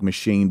fog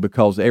machine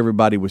because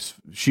everybody was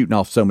shooting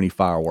off so many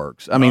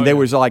fireworks. I mean, they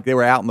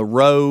were out on the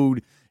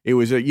road. It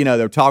was, they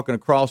were talking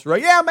across the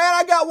road. Yeah, man,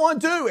 I got one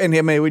too. And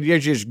I mean, they're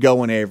just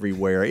going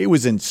everywhere. It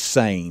was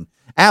insane,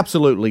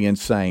 absolutely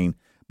insane.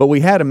 But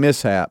we had a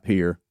mishap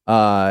here,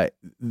 and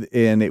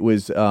it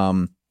was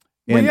in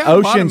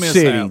Ocean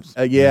City.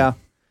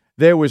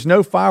 There was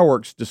no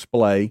fireworks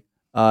display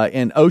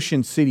in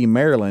Ocean City,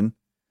 Maryland,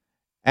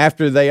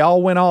 after they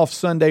all went off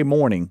Sunday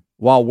morning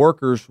while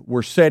workers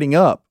were setting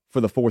up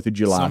for the 4th of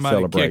July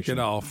celebration. Somebody kicked it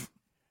off.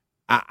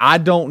 I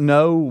don't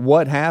know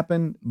what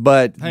happened,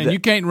 but... Hey, you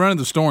can't run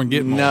to the store and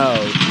get more. No.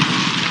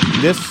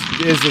 This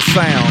is the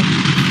sound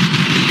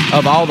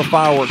of all the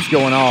fireworks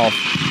going off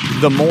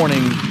the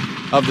morning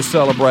of the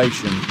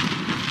celebration.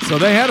 So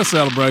they had a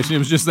celebration. It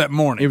was just that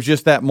morning. It was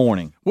just that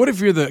morning. What if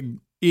you're the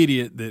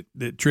idiot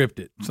that tripped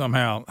it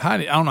somehow? I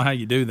don't know how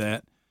you do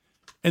that.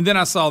 And then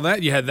I saw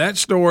that. You had that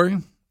story.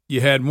 You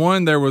had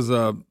one, there was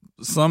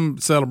some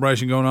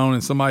celebration going on,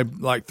 and somebody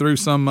threw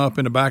some up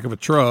in the back of a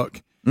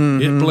truck.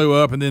 Mm-hmm. It blew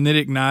up, and then it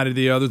ignited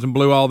the others and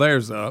blew all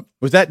theirs up.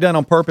 Was that done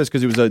on purpose?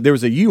 Because there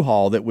was a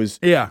U-Haul that was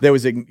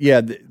was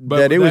ignited,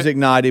 but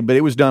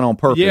it was done on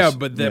purpose. Yeah,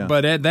 but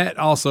that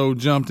also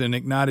jumped and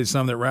ignited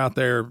some that were out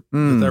there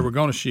that they were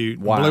going to shoot.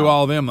 Wow. Blew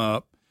all them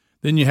up.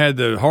 Then you had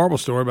the horrible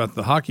story about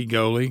the hockey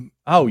goalie.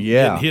 Oh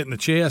yeah, hitting the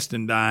chest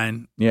and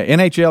dying. Yeah,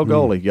 NHL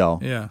goalie,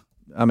 y'all. Yeah,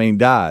 I mean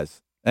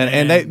dies.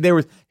 And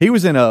he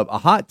was in a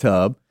hot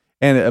tub,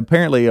 and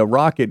apparently a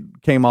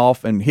rocket came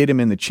off and hit him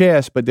in the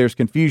chest, but there's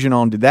confusion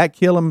on did that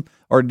kill him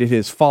or did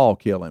his fall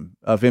kill him,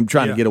 of him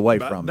trying to get away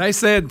from it. They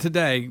said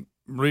today,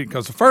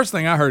 because the first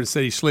thing I heard, it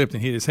said he slipped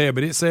and hit his head,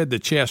 but it said the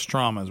chest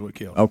trauma is what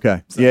killed him.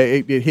 Okay. So, yeah,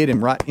 it hit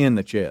him right in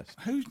the chest.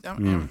 I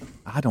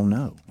don't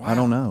know. Wow. I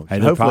don't know. Hey,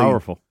 they're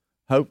powerful.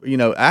 I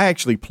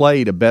actually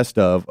played a best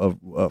of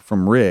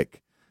from Rick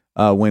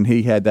when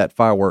he had that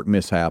firework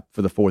mishap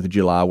for the 4th of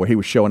July, where he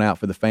was showing out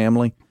for the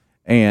family,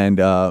 and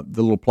the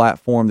little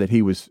platform that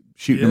he was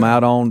shooting them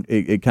out on,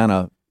 it kind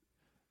of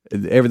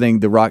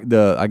everything.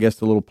 I guess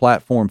the little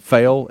platform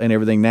fell, and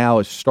everything now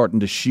is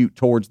starting to shoot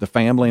towards the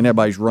family, and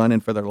everybody's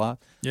running for their life.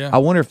 Yeah, I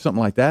wonder if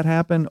something like that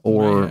happened,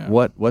 or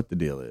what the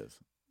deal is.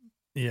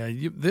 Yeah,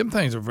 them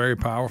things are very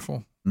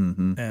powerful.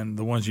 Mm-hmm. And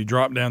the ones you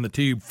drop down the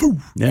tube,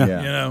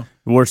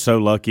 we're so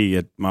lucky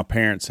at my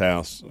parents'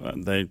 house.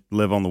 They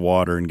live on the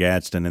water in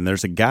Gadsden, and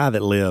there's a guy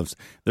that lives.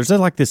 There's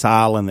like this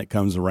island that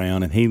comes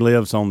around, and he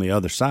lives on the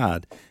other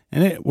side.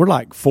 And we're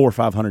like 400 or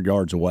 500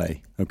 yards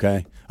away,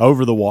 okay,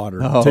 over the water.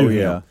 Oh,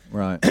 yeah,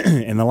 right.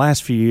 In the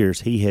last few years,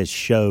 he has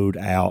showed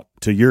out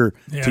to your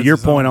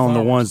point on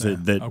the ones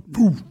that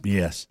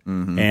yes.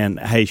 Mm-hmm. And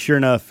hey, sure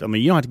enough, I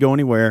mean, you don't have to go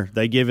anywhere.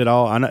 They give it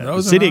all. I know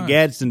the city of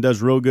Gadsden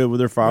does real good with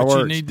their fireworks.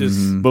 But you need this,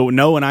 but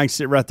knowing I can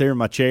sit right there in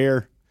my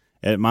chair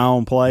at my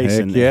own place,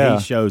 and he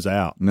shows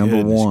out.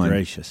 Number one,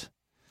 gracious.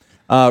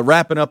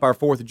 Wrapping up our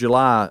 4th of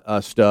July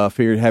stuff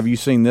here. Have you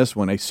seen this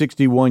one? A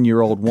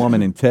 61-year-old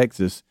woman in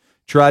Texas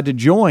tried to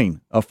join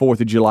a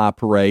 4th of July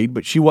parade,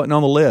 but she wasn't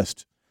on the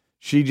list.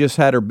 She just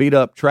had her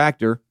beat-up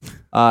tractor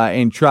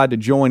and tried to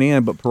join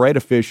in, but parade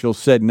officials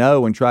said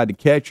no and tried to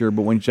catch her.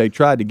 But when they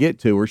tried to get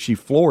to her, she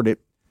floored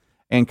it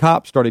and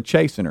cops started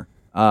chasing her.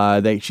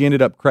 She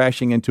ended up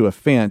crashing into a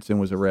fence and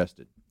was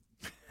arrested.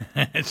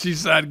 She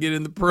decided to get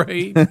in the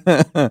parade.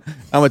 I'm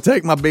going to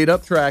take my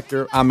beat-up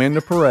tractor. I'm in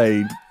the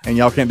parade, and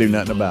y'all can't do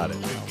nothing about it.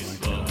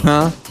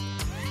 Huh?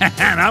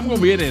 And I'm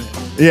going to get in it.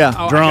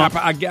 Yeah. Drunk.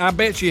 I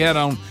bet she had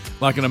on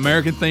like an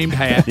American-themed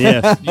hat.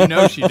 Yes. You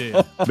know she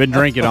did. Been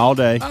drinking all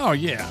day. Oh,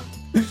 yeah.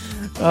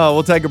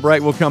 We'll take a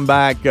break. We'll come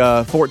back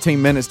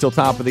 14 minutes till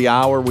top of the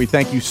hour. We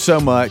thank you so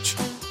much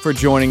for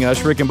joining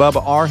us. Rick and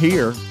Bubba are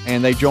here,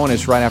 and they join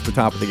us right after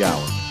top of the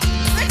hour.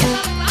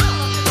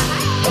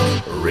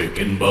 Rick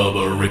and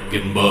Bubba, Rick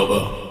and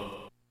Bubba.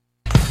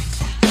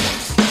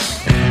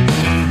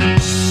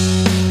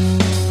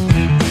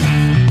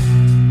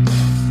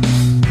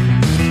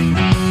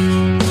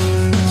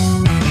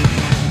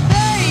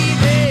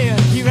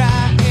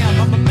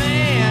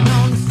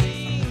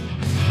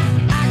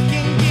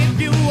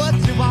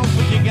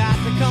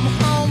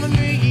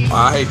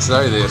 I hate to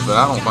say this, but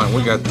I don't think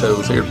we got the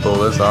tools here to pull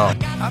this off.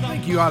 I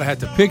think you ought to have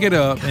to pick it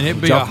up and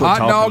it be a hot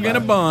dog in a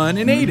bun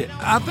and eat it.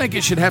 I think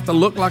it should have to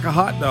look like a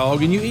hot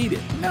dog and you eat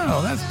it.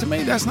 No, to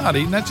me, that's not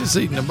eating. That's just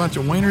eating a bunch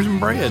of wieners and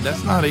bread.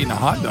 That's not eating a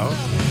hot dog.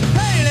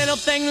 Hey, little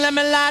thing, let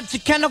me light your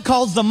candle,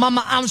 cause the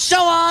mama I'm sure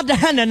all the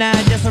hand and I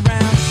just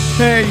around.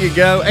 There you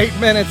go. 8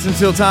 minutes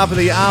until top of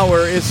the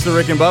hour. It's the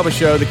Rick and Bubba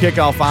Show. The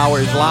kickoff hour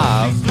is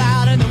live.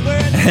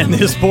 And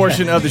this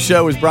portion of the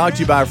show is brought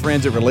to you by our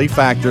friends at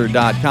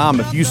ReliefFactor.com.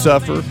 If you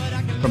suffer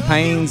from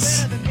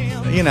pains,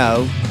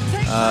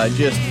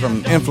 just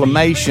from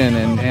inflammation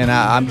and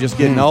I'm just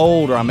getting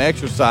old or I'm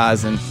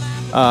exercising,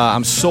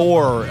 I'm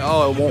sore, it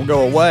won't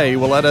go away,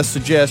 well, let us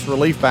suggest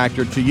Relief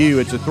Factor to you.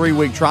 It's a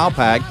 3-week trial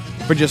pack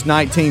for just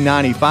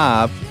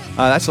 $19.95.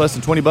 That's less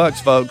than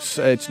 $20, folks.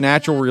 It's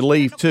natural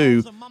relief,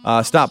 too.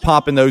 Stop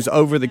popping those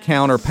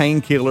over-the-counter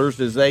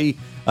painkillers as they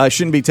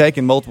shouldn't be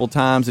taken multiple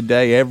times a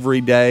day,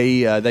 every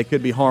day. They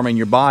could be harming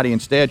your body.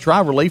 Instead,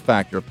 try Relief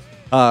Factor.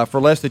 For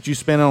less that you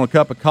spend on a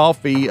cup of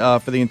coffee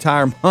for the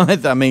entire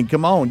month. I mean,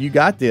 come on. You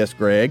got this,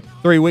 Greg.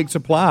 3-week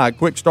supply,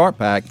 quick start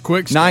pack.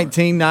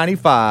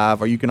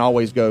 $19.95. Or you can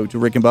always go to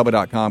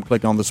rickandbubba.com,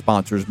 click on the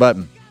sponsors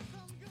button.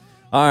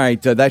 All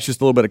right, that's just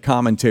a little bit of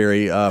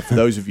commentary for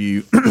those of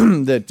you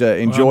that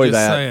enjoy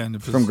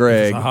that from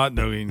Greg. It's a hot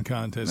dog eating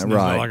contest. And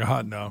right. It's not like a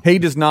hot dog. He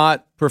does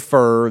not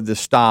prefer the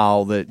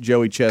style that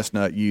Joey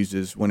Chestnut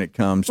uses when it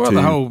comes to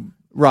the whole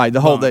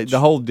the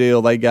whole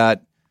deal. They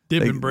got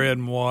dipping bread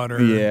in water,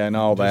 and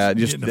all that.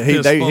 Just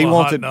he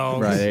wants it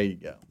right. There you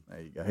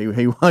go.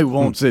 He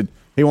wants it.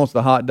 He wants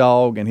the hot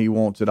dog, and he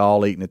wants it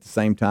all eaten at the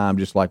same time,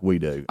 just like we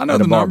do. I know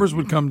the numbers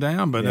would come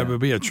down, but that would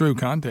be a true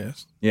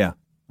contest. Yeah,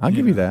 I'll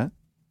give you that.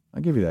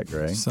 I'll give you that,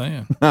 Greg. Just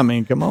saying. I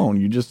mean, come on.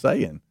 You're just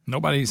saying.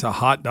 Nobody eats a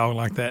hot dog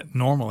like that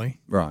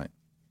normally. Right.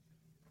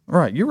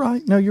 Right. You're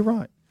right. No, you're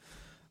right.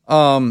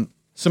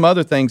 Some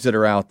other things that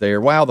are out there.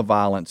 Wow, the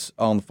violence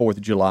on the 4th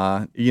of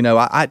July.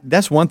 I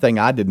that's one thing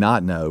I did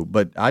not know,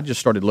 but I just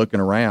started looking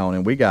around,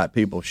 and we got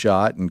people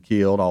shot and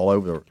killed all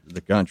over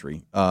the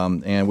country.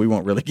 And we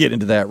won't really get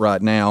into that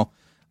right now,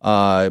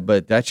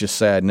 but that's just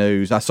sad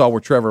news. I saw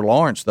where Trevor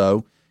Lawrence,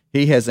 though,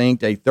 he has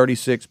inked a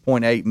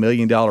 $36.8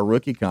 million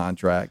rookie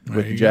contract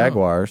with the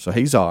Jaguars, so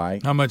he's all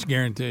right. How much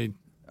guaranteed?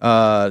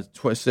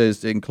 It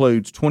says it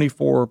includes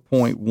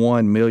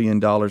 $24.1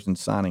 million in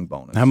signing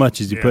bonus. How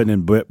much is he putting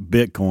in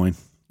Bitcoin?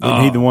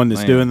 Isn't he the one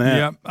that's doing that?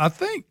 Yeah, I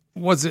think,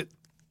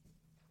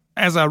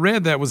 as I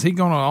read that, was he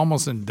going to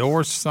almost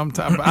endorse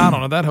sometime? I don't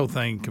know. That whole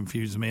thing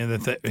confused me.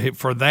 And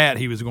for that,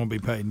 he was going to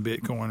be paid in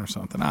Bitcoin or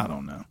something. I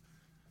don't know.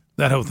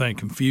 That whole thing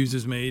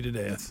confuses me to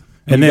death.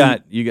 And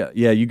you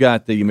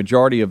got the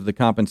majority of the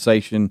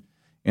compensation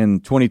in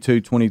 22,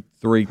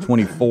 23,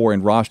 24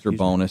 in roster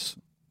bonus.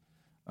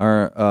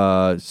 It's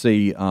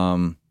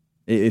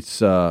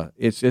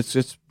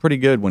pretty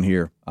good one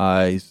here.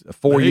 It's a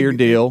 4-year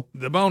deal.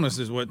 The bonus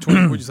is what?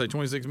 20? Would you say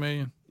 26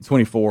 million?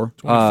 24.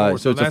 24.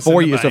 So it's a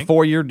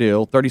 4-year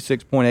deal,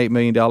 $36.8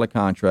 million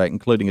contract,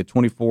 including a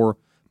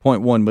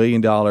 $24.1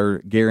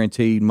 million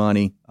guaranteed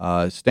money,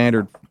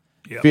 standard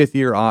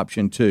 5th-year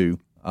option too.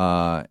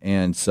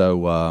 And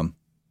so,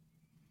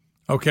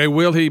 okay,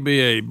 will he be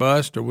a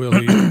bust or will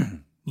he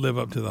live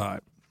up to the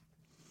hype?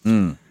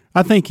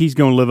 I think he's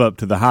going to live up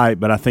to the hype,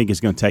 but I think it's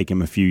going to take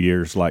him a few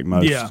years, like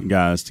most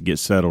guys, to get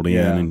settled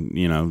in,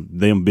 and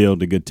them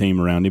build a good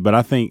team around him. But I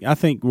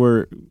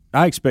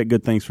expect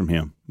good things from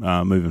him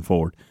moving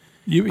forward.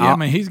 I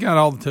mean, he's got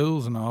all the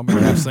tools and all,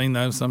 but I've seen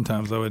those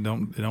sometimes though it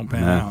don't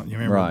pan out. You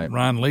remember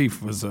Ryan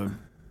Leaf was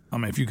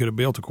if you could have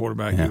built a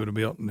quarterback, he would have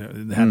built.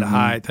 Had the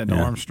height, had the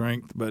arm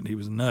strength, but he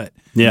was a nut.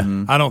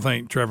 Yeah, I don't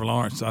think Trevor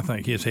Lawrence. I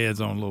think his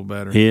head's on a little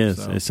better. He is.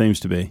 So. It seems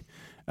to be.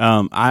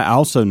 I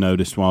also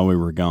noticed while we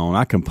were gone,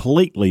 I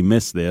completely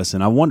missed this,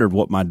 and I wondered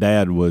what my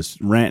dad was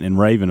ranting and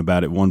raving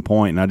about at one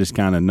point, and I just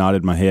kind of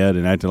nodded my head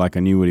and acted like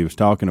I knew what he was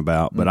talking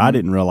about. But I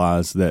didn't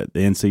realize that the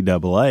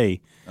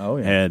NCAA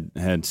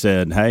had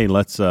said, "Hey,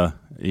 let's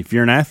if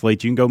you're an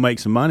athlete, you can go make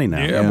some money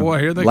now." Boy,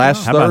 here they go.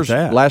 How about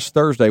that? Last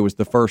Thursday was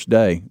the first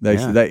day.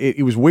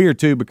 It was weird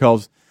too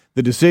because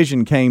the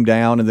decision came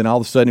down, and then all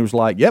of a sudden it was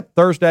like, yep,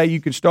 Thursday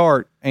you could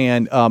start.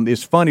 And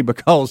it's funny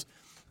because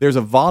there's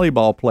a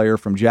volleyball player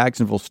from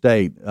Jacksonville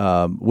State,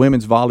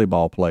 women's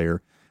volleyball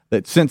player,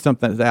 that sent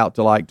something out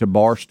to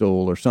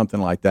Barstool or something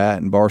like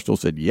that, and Barstool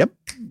said, "Yep,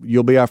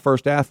 you'll be our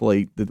first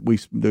athlete that we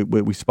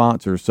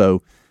sponsor."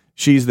 So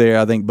she's there.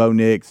 I think Bo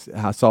Nix.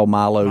 I saw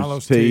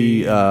Milo's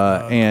T,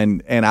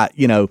 and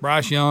I,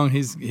 Bryce Young.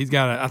 I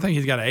think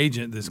he's got an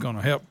agent that's going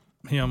to help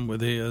him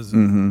with his.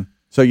 Mm-hmm.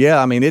 So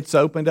yeah, I mean, it's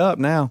opened up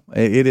now.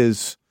 It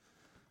is.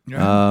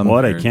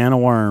 What a can of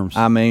worms.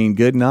 I mean,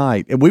 good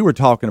night. And we were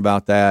talking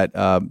about that.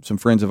 Some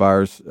friends of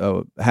ours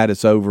had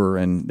us over,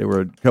 and there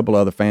were a couple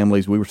other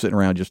families. We were sitting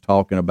around just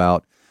talking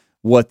about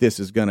what this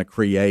is going to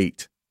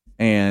create.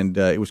 And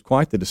it was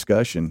quite the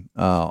discussion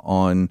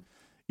on,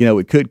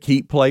 it could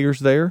keep players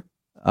there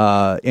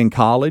in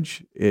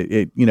college.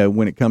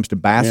 When it comes to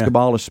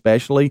basketball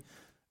especially,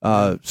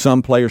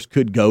 some players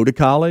could go to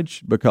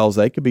college because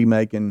they could be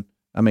making,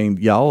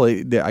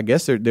 I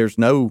guess there's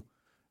no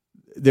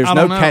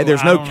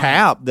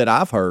cap that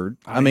I've heard.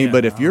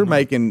 But if you're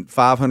making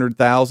 $500,000,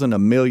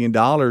 $1 million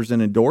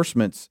in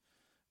endorsements,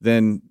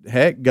 then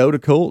heck, go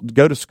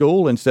to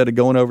school instead of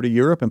going over to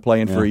Europe and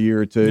playing for a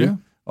year or two,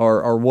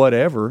 or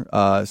whatever.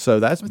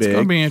 So that's big.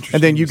 Gonna be interesting.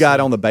 And then you got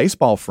on the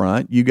baseball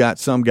front, you got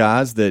some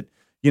guys that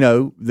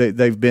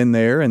they've been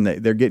there and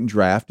they're getting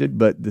drafted,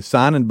 but the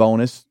signing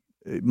bonus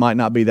might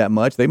not be that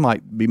much. They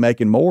might be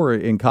making more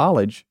in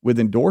college with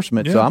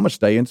endorsements. So I'm gonna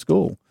stay in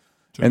school.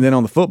 Sure. And then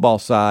on the football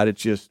side,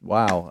 it's just,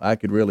 wow, I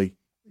could really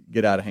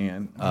get out of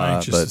hand. I'm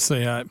anxious to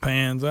see how it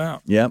pans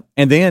out. Yep.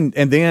 And then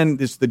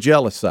it's the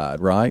jealous side,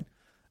 right?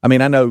 I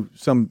mean, I know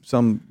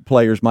some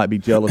players might be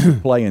jealous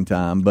of playing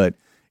time, but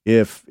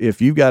if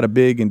you've got a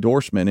big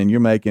endorsement and you're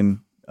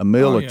making $1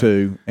 million or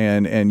 $2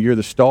 million and you're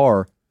the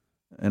star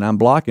and I'm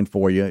blocking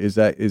for you,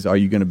 are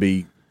you going to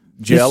be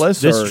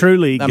jealous? This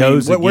truly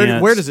goes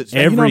against where does it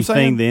stand?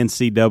 Everything the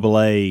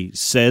NCAA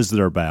says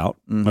they're about,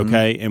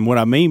 okay? And what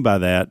I mean by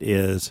that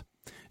is,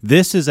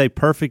 this is a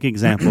perfect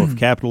example of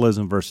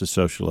capitalism versus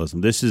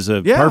socialism. This is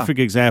a perfect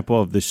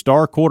example of the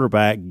star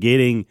quarterback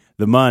getting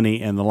the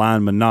money and the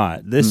lineman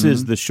not. This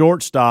is the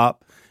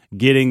shortstop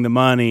getting the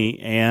money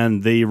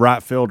and the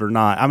right fielder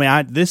not. I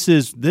mean, this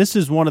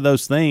is one of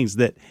those things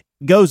that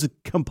goes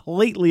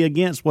completely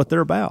against what they're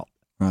about.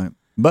 Right.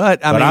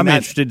 But I'm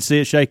interested to see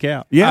it shake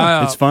out.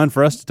 Yeah, it's fun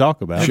for us to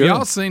talk about. Have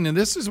y'all seen? And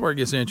this is where it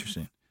gets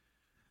interesting.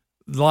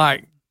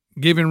 Like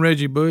giving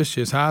Reggie Bush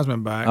his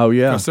Heisman back. Oh,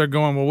 yeah. Because they're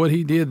going, well, what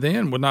he did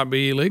then would not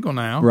be illegal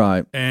now.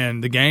 Right.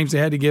 And the games they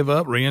had to give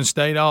up,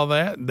 reinstate all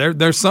that.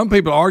 There's some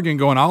people arguing,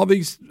 going, all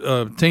these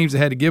teams that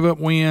had to give up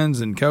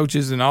wins and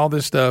coaches and all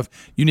this stuff,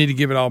 you need to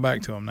give it all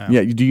back to them now.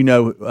 Yeah. Do you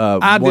know?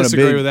 I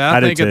disagree with that.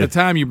 I think at the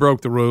time you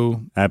broke the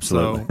rule.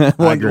 Absolutely. So.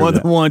 one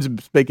of the ones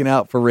speaking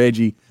out for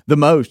Reggie the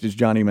most is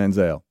Johnny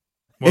Manziel.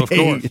 Well, of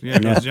course. Yeah,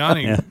 because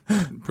Johnny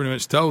pretty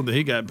much told that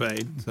he got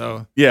paid.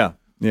 So yeah.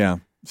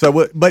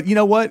 So, but you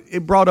know what?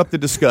 It brought up the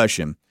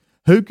discussion.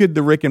 Who could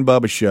the Rick and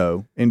Bubba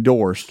Show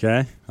endorse?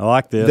 Okay, I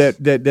like this.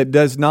 That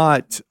does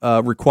not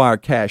require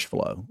cash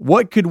flow.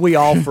 What could we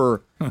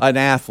offer an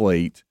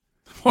athlete?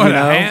 A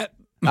hat?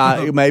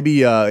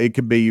 Maybe it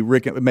could be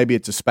Rick. Maybe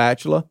it's a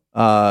spatula.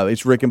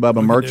 It's Rick and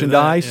Bubba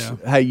merchandise.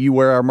 Hey, you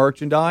wear our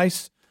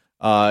merchandise.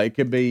 It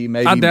could be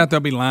maybe. I doubt they'll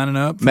be lining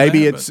up.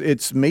 Maybe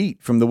it's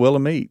meat from the Will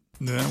of Meat.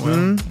 Yeah,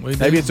 well,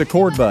 maybe it's a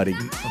cord buddy.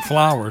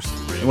 Flowers.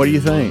 What do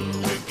you think?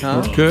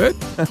 Huh? Could.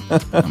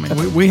 I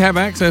mean, we have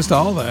access to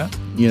all that.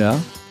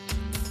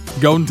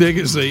 Golden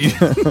ticket seat.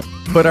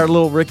 Put our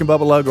little Rick and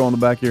Bubba logo on the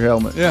back of your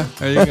helmet. Yeah,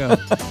 there you go.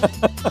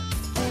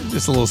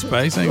 Just a little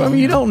space.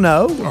 You don't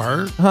know.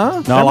 Hurt.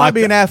 Huh? No, there might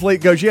be an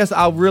athlete goes, yes,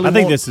 I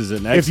think this is an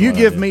excellent if you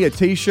give idea. me a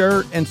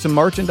T-shirt and some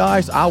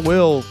merchandise, I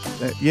will,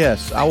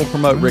 yes, I will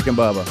promote Rick and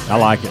Bubba. I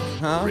like it.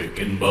 Huh? Rick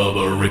and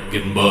Bubba, Rick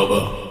and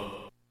Bubba.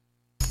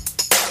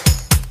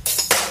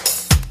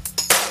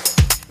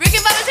 Rick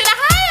and Bubba's in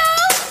Ohio!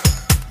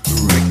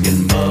 Rick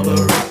and Bubba,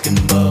 Rick and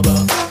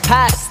Bubba.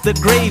 Pass the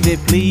gravy,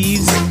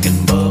 please. Rick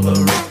and Bubba,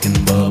 Rick and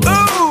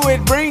Bubba. Ooh,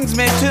 it brings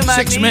me to my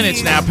 6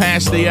 minutes now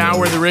past the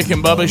hour of the Rick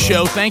and Bubba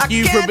Show. Thank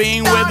you for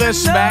being with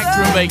us back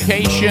from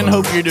vacation.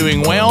 Hope you're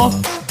doing well.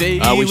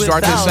 We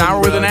start this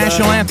hour with the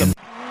national anthem.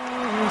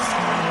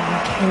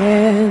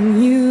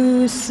 Can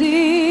you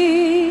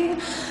see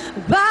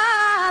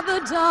by the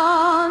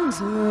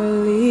dawn's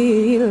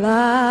early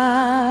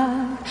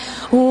light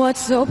what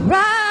so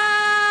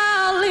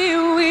proudly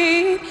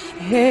we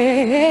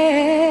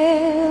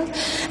hailed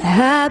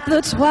at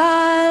the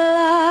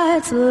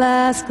twilight's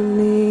last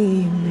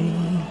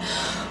gleaming,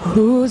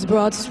 whose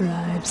broad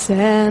stripes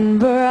and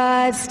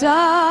bright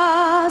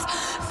stars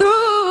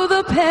through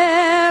the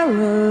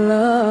perilous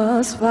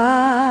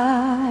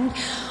fight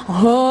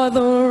o'er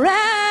the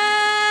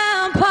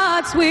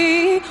ramparts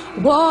we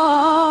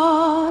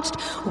watched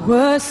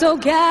were so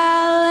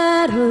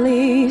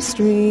gallantly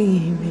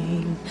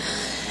streaming,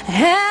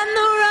 and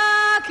the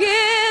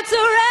rockets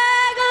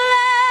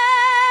regular,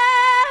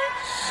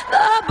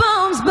 the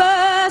bombs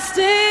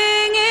bursting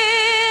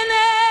in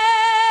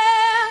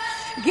air,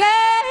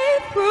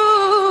 gave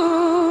proof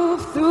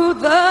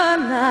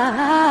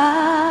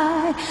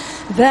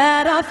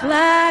that our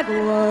flag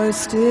was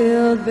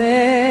still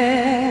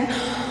there.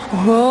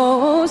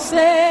 Oh,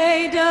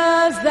 say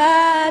does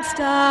that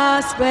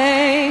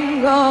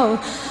star-spangled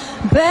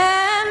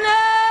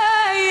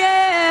banner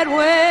yet wave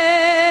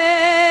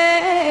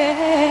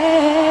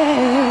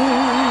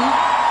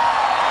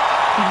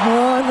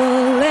o'er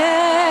the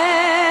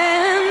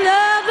land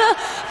of the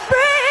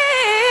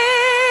free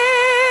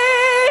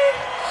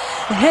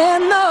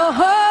and the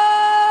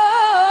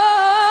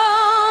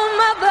home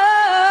of the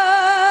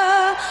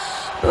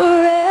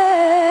brave.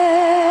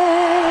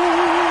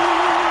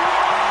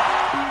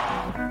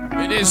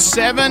 It is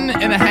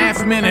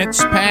 7.5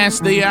 minutes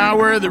past the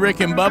hour of the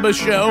Rick and Bubba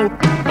Show.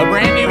 A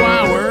brand new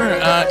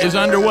hour is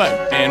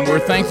underway, and we're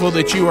thankful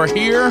that you are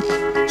here.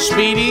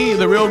 Speedy,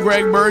 the real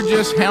Greg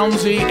Burgess,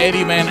 Helmsy,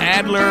 Eddie Van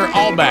Adler,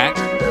 all back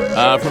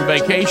from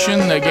vacation.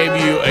 They gave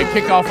you a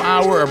kickoff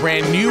hour, a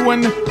brand new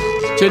one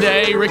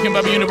today. Rick and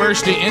Bubba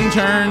University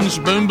interns,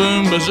 Boom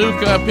Boom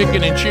Bazooka,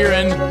 Pickin' and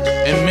Cheerin',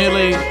 and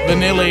Millie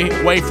Vanilli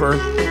Wafer,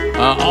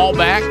 all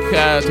back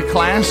to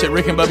class at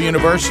Rick and Bubba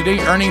University,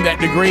 earning that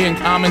degree in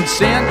common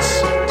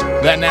sense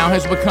that now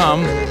has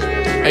become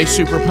a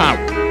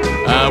superpower.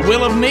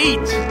 Wheel of Meat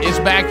is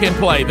back in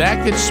play.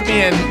 That could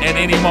spin at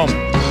any moment.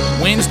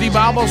 Wednesday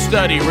Bible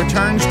study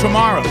returns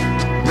tomorrow.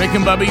 Rick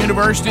and Bubba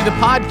University, the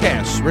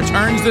podcast,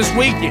 returns this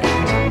weekend.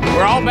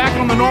 We're all back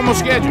on the normal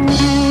schedule.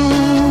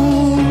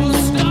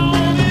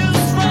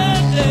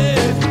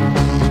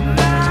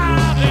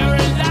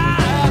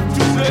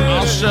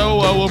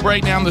 Also, we'll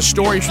break down the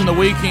stories from the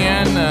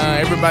weekend.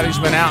 Everybody's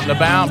been out and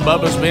about.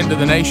 Bubba's been to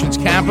the nation's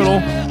capital.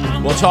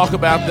 We'll talk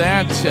about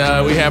that.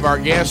 We have our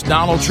guest,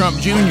 Donald Trump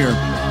Jr.,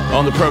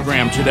 on the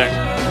program today.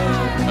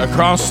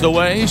 Across the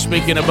way,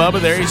 speaking of Bubba,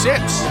 there he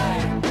sits.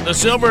 The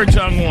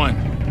silver-tongued one.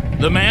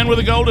 The man with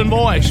a golden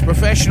voice.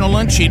 Professional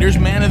lunch eaters,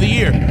 man of the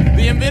year.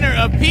 The inventor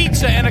of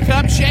pizza and a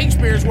cup,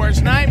 Shakespeare's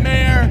worst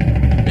nightmare.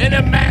 And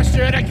the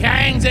master of the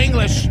King's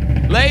English.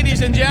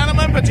 Ladies and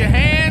gentlemen, put your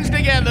hands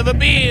together for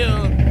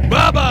Bill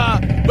Bubba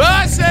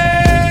Bussey!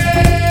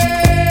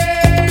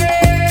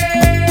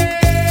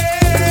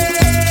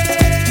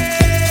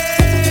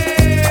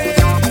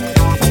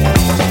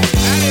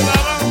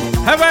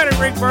 How about it,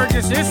 Rick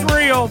Burgess? It's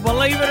real,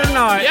 believe it or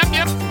not. Yep.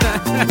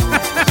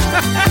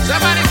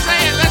 Somebody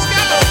say it. Let's go.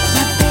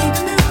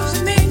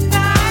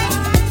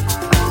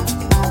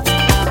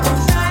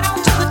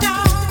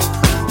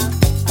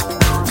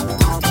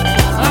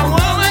 My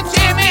woman,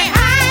 give me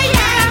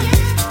higher.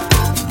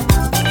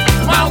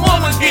 My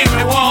woman, give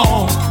me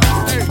warm.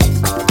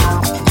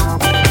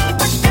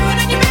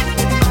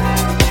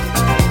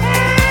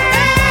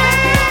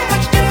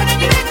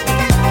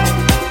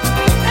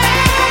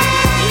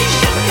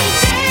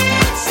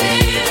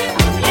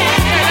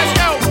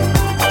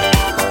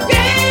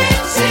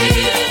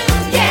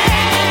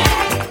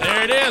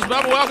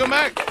 Welcome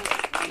back.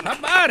 How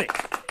about it?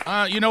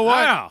 You know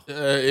what? Wow.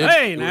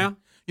 Hey, now.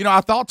 You know,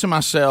 I thought to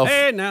myself,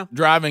 hey, now.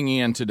 Driving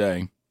in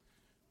today,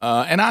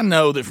 and I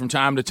know that from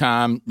time to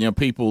time, you know,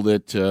 people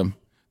that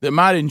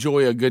might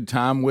enjoy a good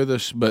time with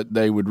us, but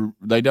they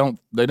don't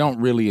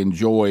really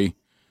enjoy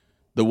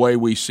the way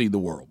we see the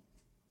world.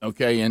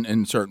 Okay,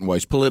 in certain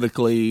ways,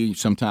 politically,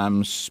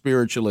 sometimes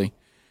spiritually,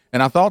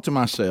 and I thought to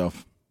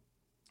myself,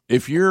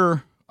 if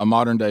you're a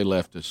modern day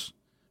leftist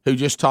who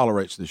just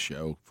tolerates this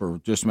show for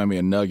just maybe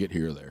a nugget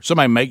here or there.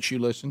 Somebody makes you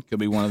listen, could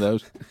be one of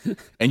those.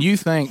 And you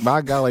think,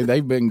 by golly,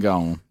 they've been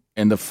gone,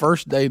 and the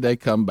first day they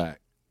come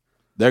back,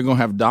 they're going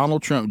to have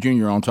Donald Trump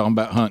Jr. on talking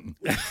about hunting.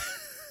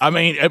 I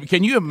mean,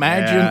 can you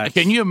imagine? Yeah,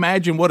 can you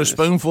imagine what a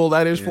spoonful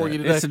that is for you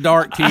today? It's a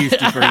dark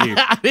Tuesday for you.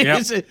 I mean,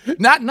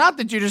 not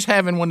that you're just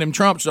having one of them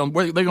Trumps on.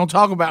 They're going to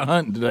talk about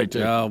hunting today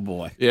too. Oh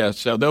boy, yeah.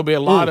 So there'll be a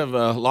lot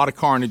of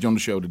carnage on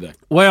the show today.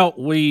 Well,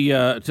 we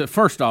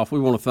first off, we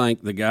want to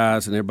thank the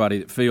guys and everybody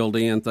that filled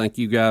in. Thank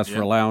you guys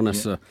for allowing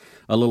us a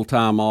little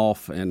time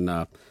off, and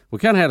we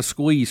kind of had a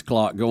squeeze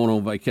clock going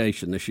on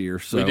vacation this year.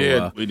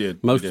 So we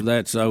did. Most of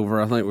that's over.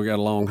 I think we got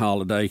a long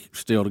holiday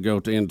still to go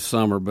to the end of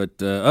summer.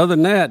 But other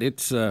than that,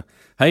 it's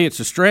it's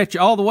a stretch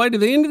all the way to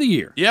the end of the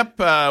year.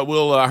 Yep.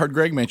 I heard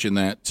Greg mention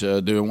that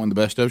doing one of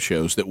the best of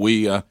shows that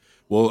we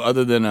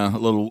other than a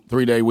little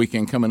 3-day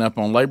weekend coming up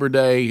on Labor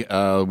Day,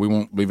 we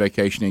won't be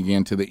vacationing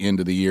again to the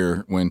end of the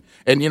year.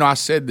 I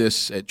said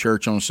this at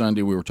church on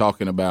Sunday. We were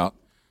talking about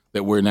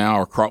that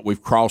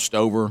we've crossed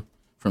over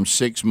from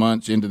 6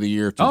 months into the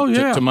year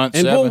to month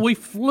 7. And boy, we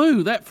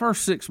flew. That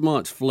first 6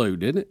 months flew,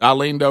 didn't it? I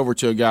leaned over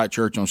to a guy at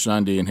church on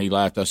Sunday, and he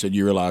laughed. I said,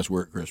 "You realize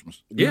we're at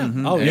Christmas?" Yeah.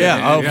 Mm-hmm. Oh,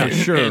 yeah. For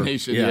sure. And he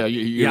said,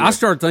 I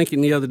started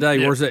thinking the other day,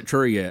 where's that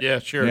tree at? Yeah,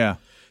 sure. Yeah.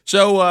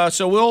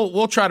 So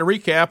we'll try to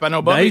recap. I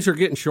know days are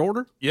getting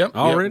shorter. Yep,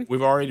 already. Yep.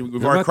 We've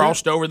already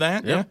crossed over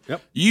that. Yep. Yeah.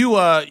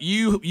 Yep.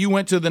 You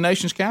went to the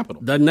nation's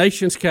capital. The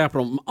nation's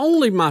capital.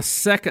 Only my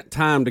second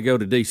time to go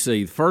to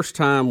D.C. The first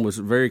time was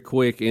very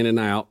quick in and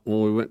out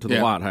when we went to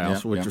the White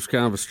House, which was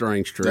kind of a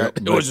strange trip.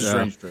 It was a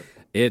strange trip.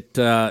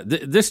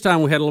 This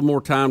time we had a little more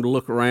time to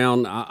look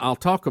around. I'll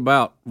talk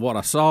about what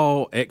I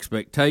saw,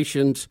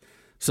 expectations,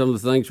 some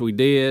of the things we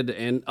did,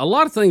 and a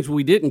lot of things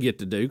we didn't get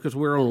to do because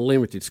we're on a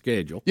limited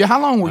schedule. Yeah,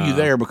 how long were you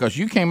there? Because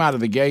you came out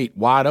of the gate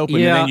wide open,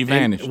 and then you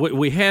vanished.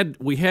 We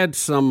had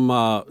some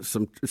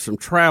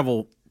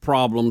travel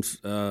problems,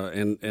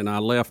 and I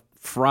left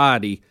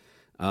Friday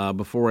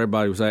before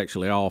everybody was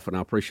actually off, and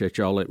I appreciate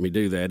y'all letting me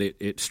do that.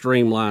 It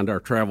streamlined our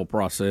travel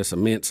process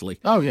immensely.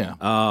 Oh yeah.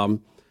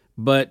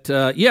 But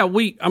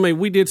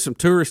we did some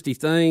touristy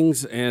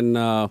things, and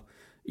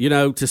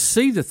to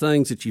see the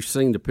things that you've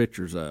seen the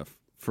pictures of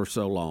for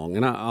so long,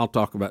 and I'll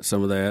talk about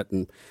some of that.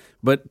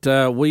 But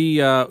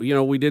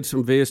we did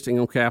some visiting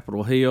on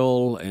Capitol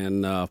Hill,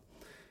 and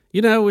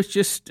it's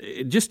just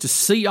to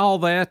see all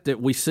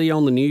that we see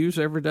on the news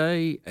every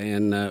day,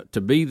 and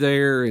to be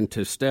there and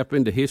to step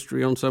into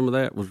history on some of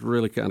that was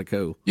really kind of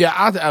cool. Yeah,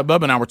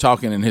 Bubba and I were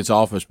talking in his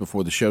office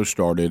before the show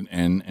started,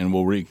 and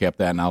we'll recap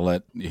that, and I'll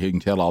let he can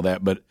tell all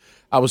that. But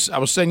I was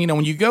saying,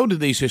 when you go to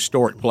these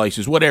historic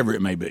places, whatever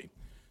it may be,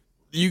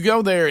 you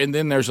go there, and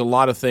then there's a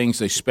lot of things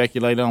they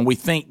speculate on. We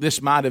think this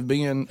might have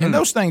been, and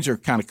those things are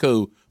kind of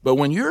cool. But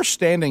when you're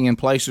standing in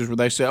places where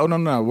they say, "Oh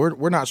no,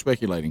 we're not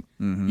speculating,"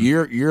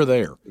 you're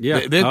there.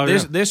 Yeah,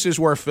 this is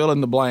where fill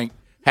in the blank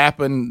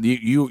happened.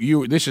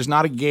 You this is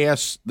not a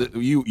guess. That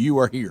you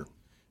are here,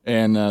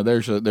 and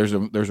there's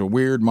a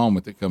weird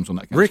moment that comes on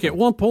that. Rick, at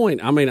one point,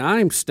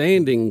 I'm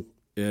standing.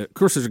 Of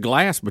course, there's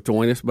glass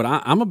between us, but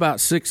I'm about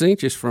 6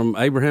 inches from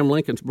Abraham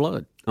Lincoln's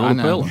blood on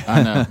the pillow.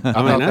 I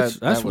know.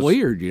 That's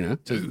weird,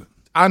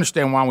 I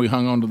understand why we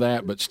hung on to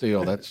that, but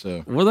still, that's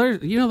well.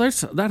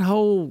 There's that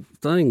whole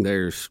thing.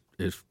 Is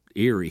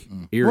eerie,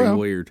 and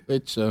weird.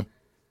 It's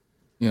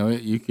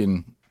you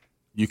can.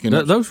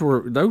 Those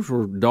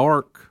were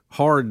dark,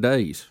 hard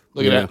days.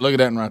 Look at that! Look at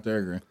that one right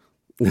there, Grant.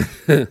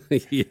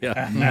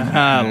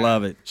 Yeah, I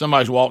love it.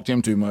 Somebody's walked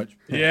him too much.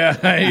 Yeah.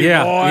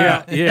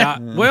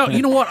 Well,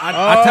 you know what?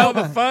 I told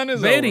the fun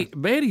is Betty. over.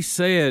 Betty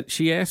said,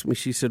 she asked me.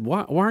 She said,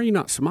 "Why are you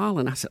not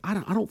smiling?" I said, "I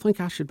don't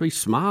think I should be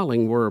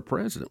smiling where a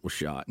president was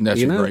shot."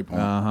 That's a great point.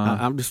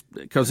 I'm just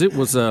because it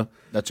was a.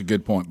 That's a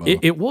good point, Bubba.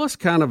 It was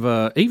kind of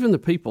a. Even the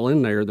people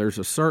in there, there's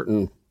a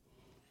certain.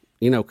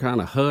 Kind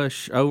of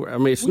hush.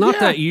 It's not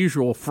that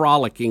usual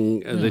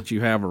frolicking that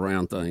you have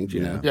around things,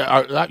 you know.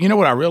 Yeah, you know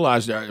what I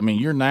realized?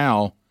 You're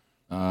now,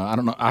 I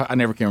don't know, I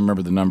never can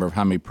remember the number of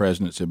how many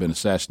presidents have been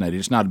assassinated.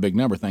 It's not a big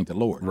number, thank the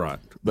Lord. Right.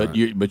 But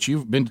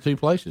you've been to two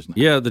places now.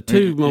 Yeah, the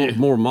two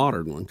more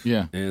modern ones.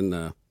 Yeah.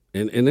 And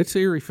it's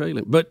an eerie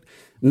feeling. But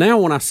now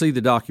when I see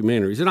the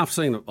documentaries, and I've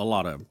seen a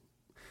lot of them,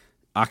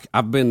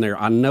 I've been there.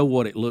 I know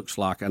what it looks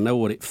like. I know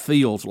what it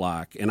feels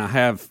like. And I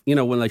have,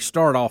 when they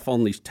start off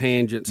on these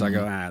tangents, I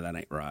go, that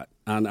ain't right.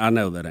 I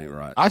know that ain't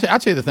right. I tell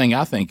you the thing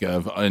I think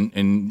of,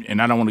 and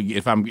I don't want to.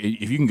 If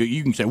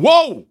you can say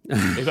whoa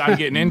if I'm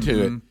getting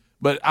into it.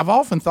 But I've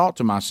often thought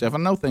to myself, I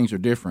know things are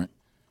different,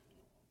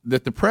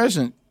 that the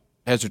president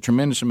has a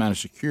tremendous amount of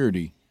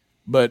security,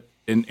 but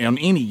on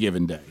any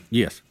given day,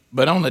 yes.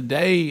 But on the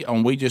day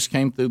we just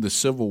came through the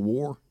Civil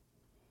War.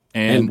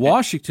 And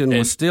Washington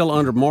was still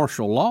under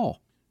martial law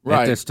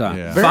at this time.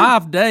 Yeah.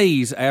 5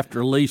 days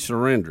after Lee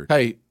surrendered.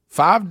 Hey,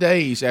 5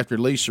 days after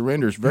Lee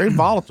surrenders, very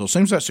volatile.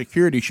 Seems like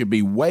security should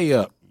be way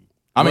up.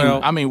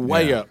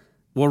 Way up.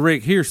 Well,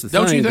 Rick, here's the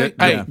thing. Don't you think?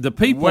 The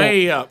people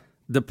way up.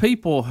 The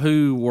people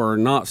who were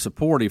not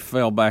supportive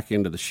fell back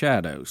into the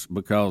shadows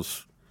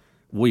because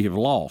we have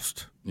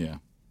lost. Yeah.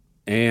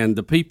 And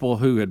the people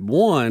who had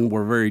won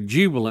were very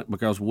jubilant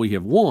because we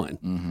have won.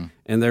 Mm-hmm.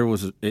 And there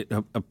was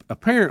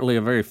apparently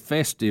a very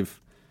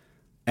festive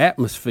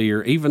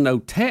atmosphere, even though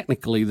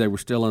technically they were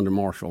still under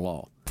martial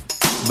law.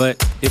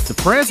 But if the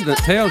president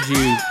tells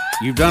you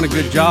you've done a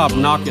good job,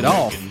 knock it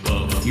off,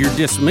 you're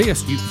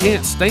dismissed. You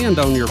can't stand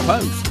on your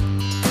post.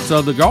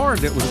 So the guard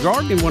that was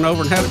guarding him went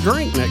over and had a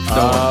drink next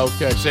door.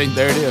 Okay, see,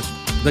 there it is.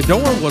 The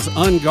door was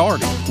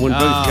unguarded when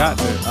Booth got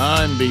there.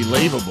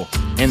 Unbelievable.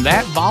 In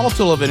that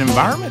volatile of an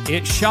environment?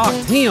 It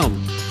shocked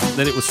him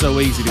that it was so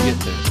easy to get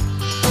there.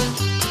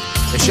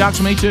 It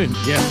shocks me, too.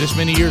 Yeah, this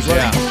many years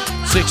later.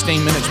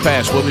 16 minutes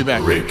past. We'll be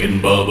back. Rick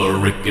and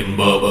Bubba, Rick and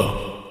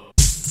Bubba.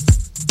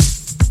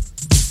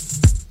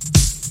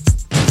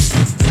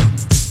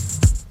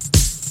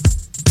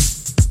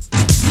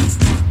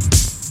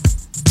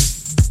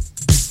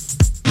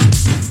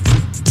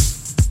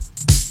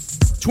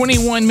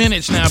 "21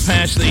 minutes now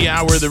past the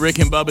hour of the Rick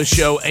and Bubba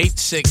Show.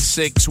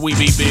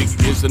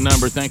 866-WE-BE-BIG is the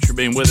number. Thanks for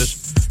being with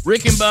us.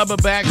 Rick and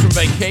Bubba back from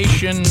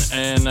vacation,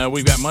 and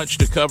we've got much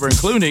to cover,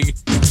 including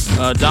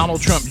Donald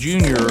Trump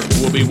Jr.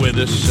 will be with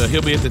us.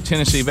 He'll be at the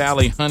Tennessee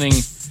Valley Hunting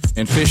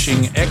and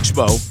Fishing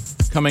Expo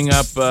coming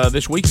up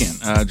this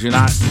weekend,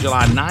 July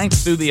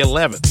 9th through the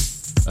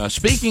 11th.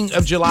 Speaking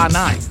of July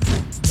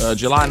 9th,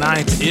 July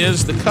 9th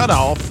is the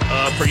cutoff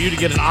for you to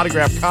get an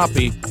autographed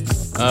copy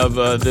of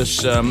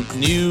this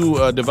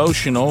new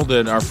devotional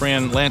that our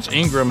friend Lance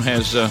Ingram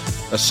has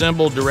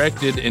assembled,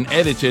 directed, and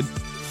edited.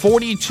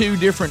 42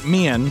 different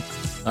men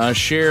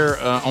share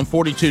on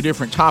 42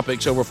 different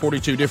topics over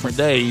 42 different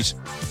days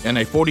in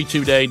a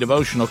 42-day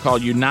devotional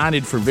called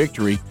United for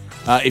Victory.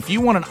 If you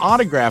want an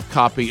autographed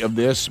copy of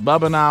this,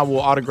 Bubba and I will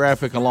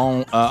autograph it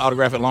along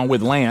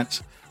with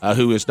Lance.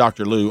 who is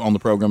Dr. Lou on the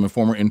program and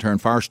former intern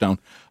Firestone.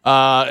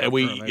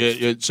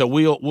 So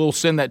we'll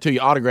send that to you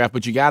autographed,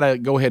 but you got to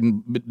go ahead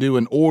and do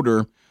an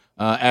order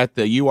at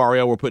the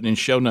URL we're putting in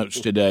show notes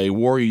today,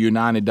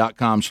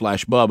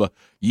 warriorunited.com/Bubba.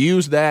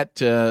 Use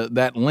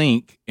that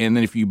link, and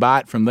then if you buy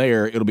it from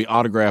there, it'll be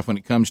autographed when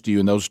it comes to you,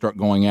 and those start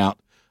going out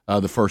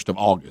the 1st of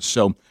August.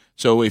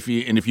 So if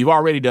you've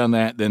already done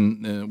that,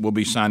 then we'll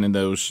be signing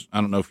those.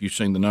 I don't know if you've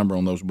seen the number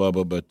on those,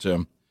 Bubba, but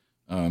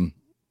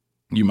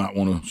you might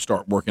want to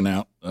start working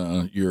out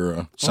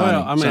your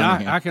signing.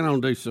 Well, I can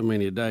only do so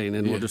many a day, and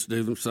then we'll just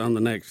do them some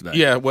the next day.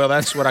 Yeah, well,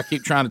 that's what I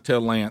keep trying to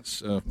tell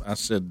Lance. I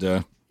said,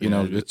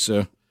 it's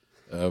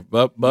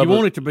Bubba. You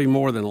want it to be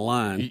more than a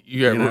line.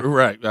 Yeah,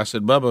 right. I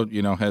said,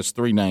 Bubba, has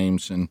 3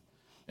 names,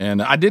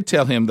 and I did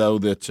tell him though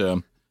that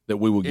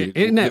we will get.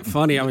 Isn't that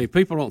funny? I mean,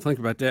 people don't think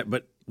about that,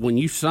 but when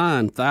you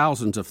sign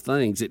thousands of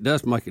things, it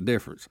does make a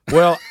difference.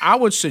 Well, I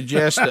would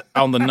suggest that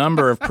on the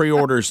number of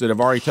pre-orders that have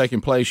already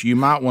taken place, you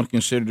might want to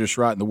consider just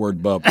writing the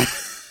word Bubba.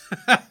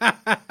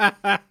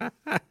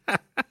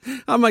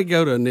 I might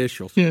go to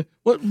initials. Yeah.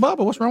 What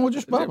Bubba? What's wrong with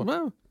just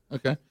Bubba?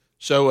 Okay.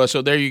 So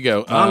there you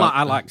go.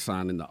 I like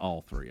signing to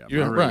all 3 of them.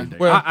 You're really right. Do.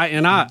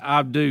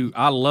 Well,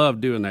 I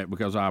love doing that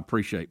because I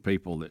appreciate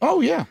people that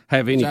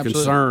have any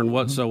concern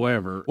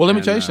whatsoever. Well, let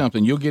me tell you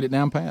something. You'll get it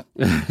down pat.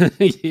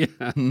 Yeah.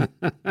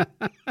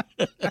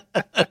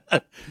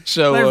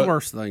 So there's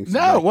worse things.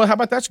 No. Well, how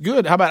about that's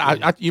good? How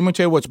about you want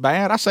to tell you what's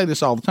bad? I say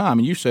this all the time,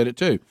 and you said it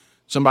too.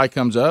 Somebody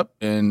comes up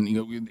and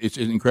it's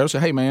incredible.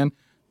 Say, hey man,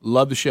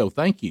 love the show.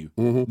 Thank you.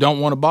 Mm-hmm. Don't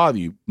want to bother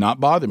you.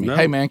 Not bother me. No.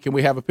 Hey, man, can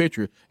we have a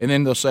picture? And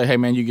then they'll say, hey,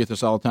 man, you get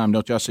this all the time,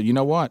 don't you? I said, you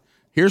know what?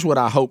 Here's what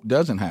I hope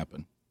doesn't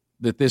happen.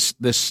 That this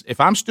if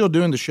I'm still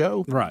doing the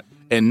show, right,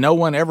 and no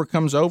one ever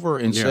comes over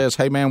and says,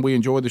 hey, man, we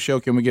enjoyed the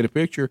show. Can we get a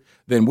picture?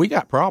 Then we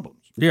got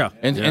problems. Yeah.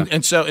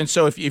 And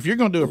so if you're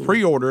going to do a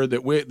pre-order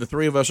that the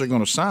 3 of us are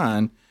going to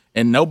sign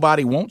and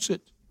nobody wants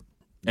it,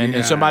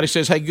 and somebody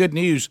says, hey, good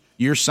news,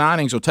 your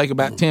signings will take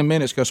about 10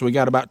 minutes because we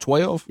got about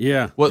 12.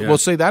 Yeah. Well,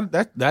 see, that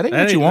ain't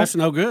what you want. That's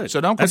no good.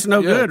 So that's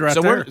no good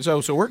right there.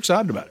 So we're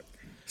excited about it.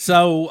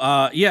 So,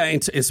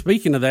 and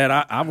speaking of that,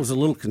 I was a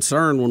little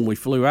concerned when we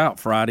flew out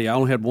Friday. I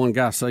only had one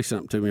guy say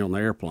something to me on the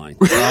airplane.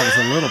 So I was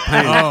a little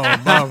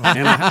panicked.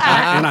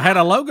 And I had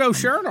a logo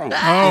shirt on.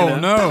 Oh,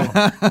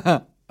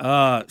 no.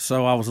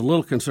 So I was a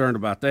little concerned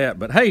about that.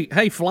 But,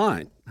 hey,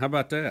 flying. How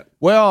about that?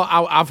 Well,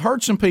 I've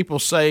heard some people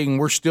saying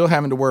we're still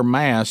having to wear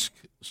masks,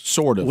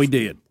 sort of. We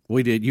did.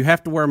 You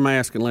have to wear a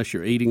mask unless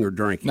you're eating or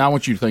drinking. Now, I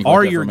want you to think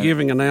or about that you're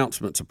giving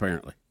announcements,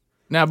 apparently.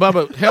 Now,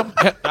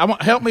 Bubba,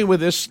 help me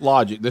with this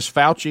logic, this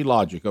Fauci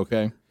logic,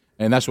 okay?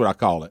 And that's what I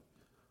call it.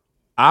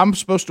 I'm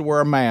supposed to wear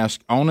a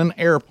mask on an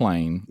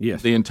airplane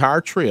the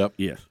entire trip.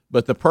 Yes.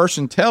 But the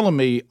person telling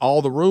me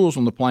all the rules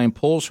on the plane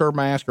pulls her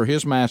mask or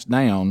his mask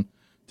down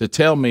to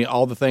tell me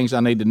all the things I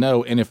need to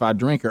know, and if I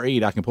drink or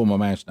eat, I can pull my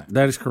mask down.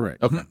 That is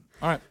correct. Okay.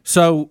 All right.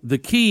 So the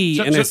key,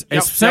 as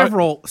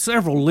several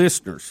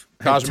listeners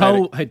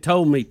had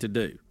told me to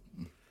do,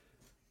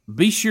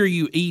 be sure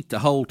you eat the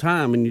whole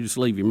time and you just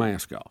leave your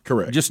mask off.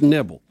 Correct. Just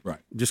nibble. Right.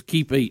 Just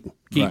keep eating.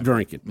 Keep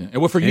drinking. Yeah. And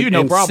well, for you,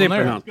 no problem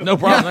there. No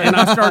problem there. And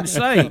I started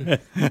saying,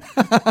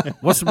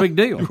 what's the big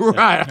deal?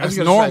 Right. That's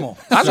normal.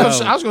 I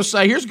was going to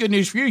say, here's good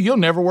news for you. You'll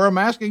never wear a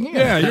mask again.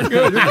 Yeah, you're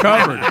good. You're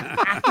covered.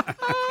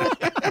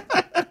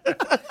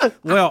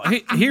 Well,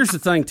 here's the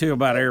thing, too,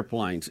 about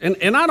airplanes.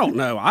 And I don't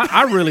know.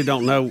 I really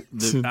don't know.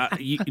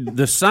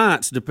 The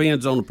science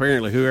depends on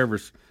apparently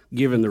whoever's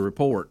giving the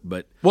report.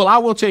 But well, I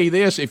will tell you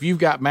this. If you've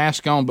got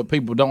masks on but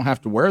people don't have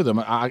to wear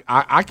them,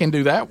 I can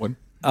do that one.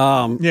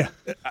 Yeah.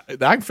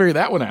 I can figure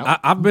that one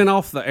out. I've been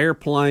off the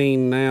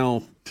airplane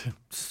now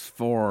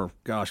for,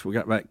 we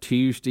got back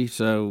Tuesday.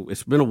 So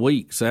it's been a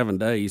week, 7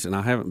 days, and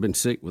I haven't been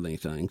sick with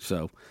anything.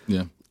 So,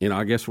 yeah.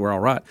 I guess we're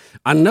all right.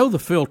 I know the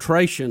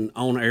filtration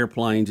on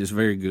airplanes is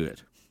very good.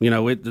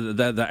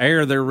 The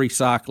air they're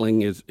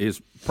recycling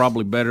is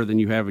probably better than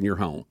you have in your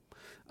home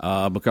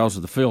because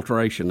of the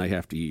filtration they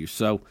have to use.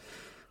 So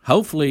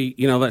hopefully,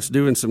 that's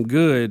doing some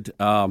good.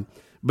 But,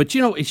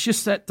 it's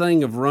just that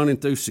thing of running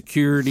through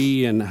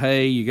security and,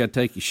 hey, you got to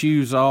take your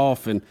shoes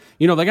off. And,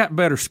 they got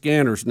better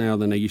scanners now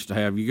than they used to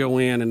have. You go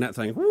in and that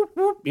thing, whoop,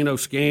 whoop,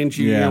 scans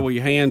you, with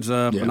your hands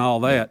up and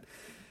all that.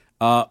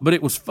 But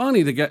it was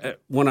funny. The guy,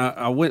 when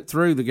I went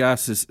through, the guy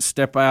says,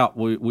 "Step out.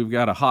 We've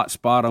got a hot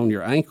spot on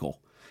your ankle."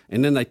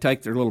 And then they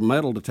take their little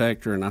metal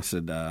detector, and I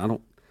said, "I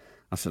don't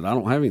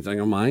have anything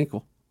on my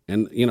ankle."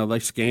 And they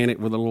scan it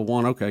with a little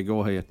one. Okay,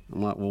 go ahead.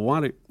 I'm like, well, why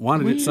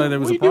did it say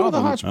there was a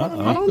problem? I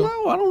don't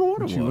know. I don't know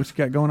what it was. What's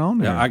got going on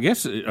there? Yeah, I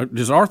guess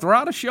does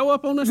arthritis show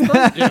up on this thing?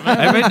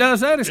 If it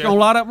does that, it's going to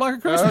light up like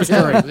a Christmas tree.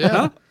 Yeah.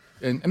 Huh?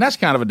 And that's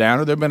kind of a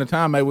downer. There'd been a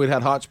time maybe we'd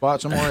had hot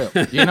spots somewhere else.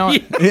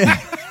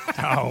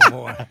 Oh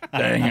boy!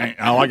 Dang,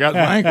 all I got is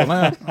my ankle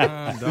now.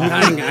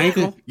 Dang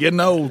ankle, getting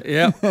old.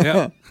 Yeah.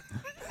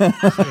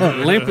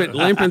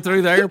 limping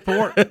through the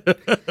airport.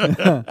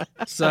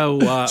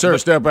 So, sir,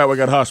 step out. We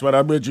got a hot spot.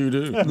 I bet you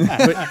do.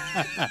 But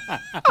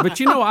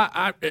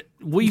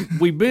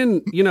we've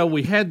been.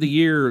 We had the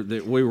year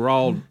that we were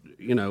all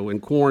in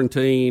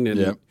quarantine,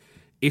 and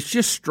it's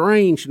just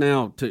strange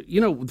now to,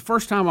 the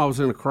first time I was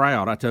in a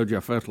crowd, I told you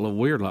I felt a little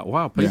weird, like,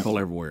 wow, people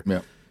everywhere.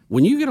 Yeah.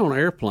 When you get on an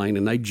airplane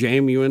and they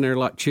jam you in there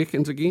like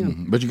chickens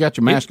again. But you got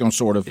your mask on,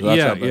 sort of.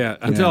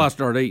 Until I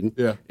start eating.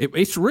 Yeah.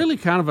 It's really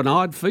kind of an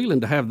odd feeling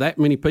to have that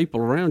many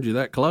people around you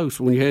that close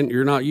when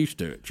you're not used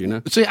to it,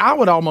 See, I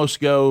would almost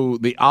go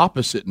the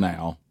opposite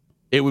now.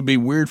 It would be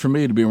weird for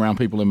me to be around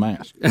people in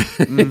masks.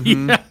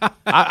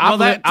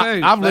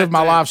 I've lived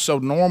my life so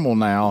normal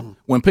now.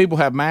 When people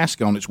have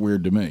masks on, it's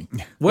weird to me.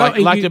 Well,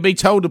 to be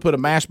told to put a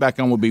mask back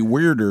on would be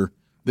weirder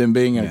than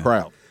being in a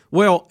crowd.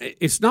 Well,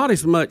 it's not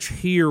as much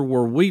here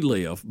where we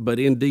live, but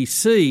in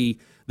D.C.,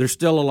 there's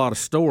still a lot of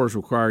stores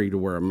require you to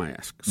wear a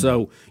mask.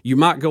 So you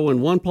might go in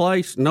one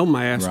place, no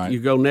mask. Right. You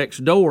go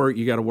next door,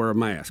 you got to wear a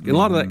mask. And a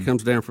lot of that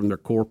comes down from their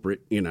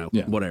corporate,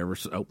 whatever.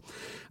 So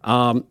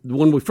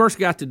when we first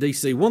got to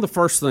D.C., one of the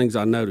first things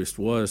I noticed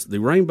was the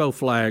rainbow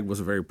flag was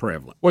very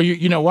prevalent. Well,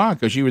 you know why?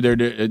 Because you were there.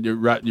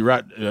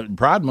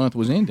 Pride Month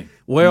was ending.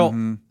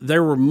 Well,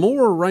 there were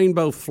more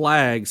rainbow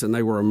flags than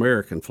they were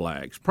American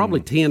flags,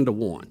 probably 10 to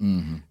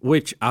 1,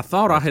 which I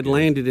thought I had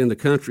landed in the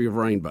country of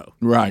rainbow.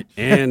 Right.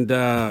 And,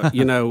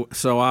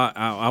 so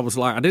I was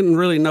like, I didn't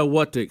really know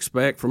what to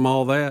expect from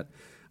all that.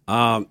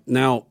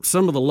 Now,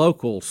 some of the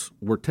locals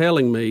were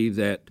telling me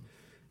that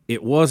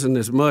it wasn't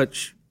as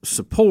much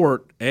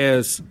support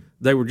as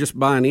they were just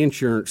buying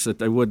insurance that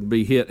they wouldn't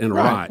be hit in a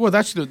riot. Well,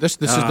 this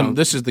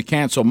is the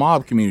cancel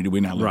mob community we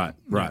now live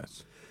in. Right.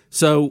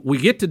 So we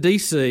get to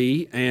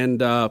D.C.,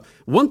 and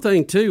one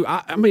thing, too,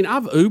 I mean,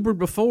 I've Ubered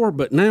before,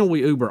 but now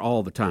we Uber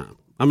all the time.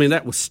 I mean,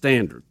 that was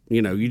standard.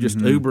 You just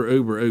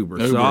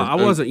Uber. So I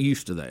wasn't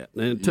used to that,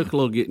 and it took a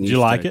little getting used to. Did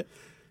you like it?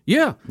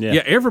 Yeah.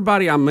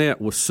 Everybody I met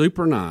was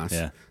super nice.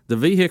 Yeah. The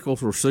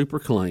vehicles were super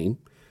clean.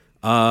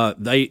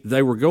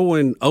 They were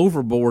going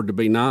overboard to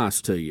be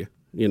nice to you.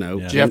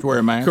 Did you have to wear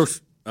a mask? Of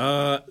course,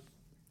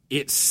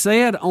 it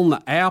said on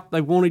the app they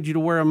wanted you to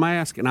wear a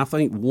mask, and I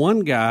think one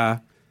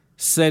guy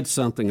said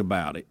something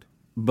about it,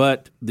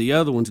 but the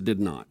other ones did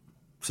not.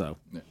 So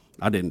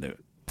I didn't do it.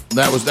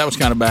 That was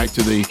kind of back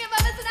to the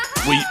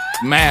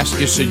mask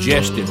is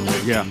suggested.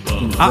 Yeah,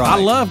 I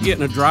love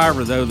getting a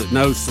driver though that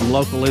knows some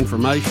local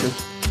information.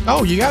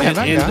 Oh, you got to have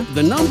that guy.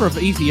 The number of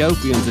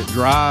Ethiopians that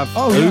drive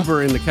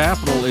Uber in the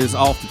capital is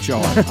off the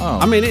chart.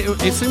 I mean,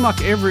 it seemed like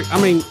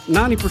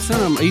 90% of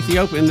them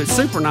Ethiopian. They're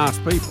super nice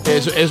people.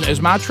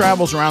 As my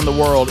travels around the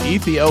world,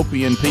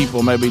 Ethiopian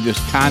people may be the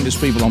kindest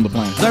people on the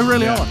planet. They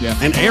really are. Yeah.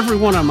 And every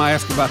one of them I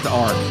ask about the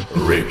art.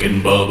 Rick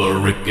and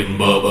Bubba.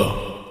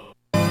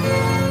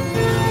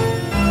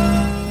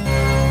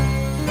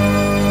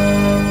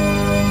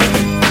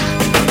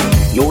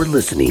 You're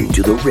listening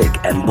to The Rick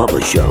and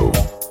Bubba Show.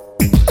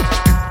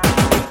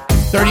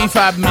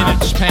 35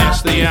 minutes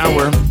past the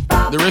hour.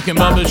 The Rick and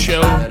Bubba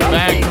Show,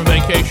 back from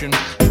vacation.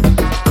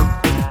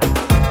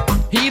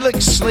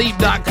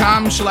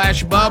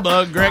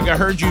 HelixSleep.com/Bubba. Greg, I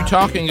heard you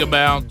talking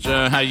about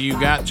how you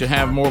got to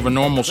have more of a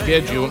normal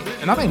schedule.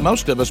 And I think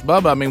most of us,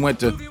 Bubba, went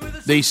to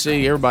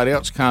D.C. Everybody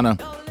else kind of,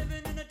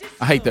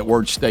 I hate that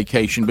word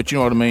staycation, but you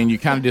know what I mean? You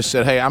kind of just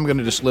said, hey, I'm going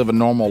to just live a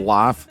normal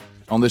life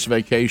on this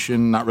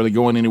vacation, not really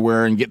going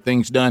anywhere and get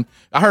things done.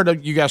 I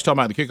heard you guys talking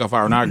about the kickoff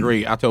hour, and I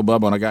agree. I told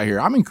Bubba when I got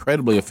here, I'm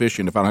incredibly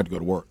efficient if I don't have to go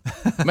to work.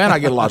 Man, I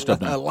get a lot of stuff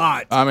done. A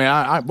lot. I mean,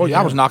 I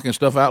was knocking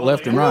stuff out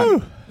left and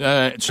right.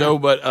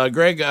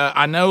 Greg,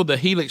 I know the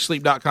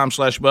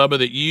HelixSleep.com/Bubba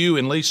that you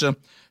and Lisa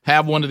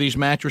have one of these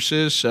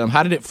mattresses.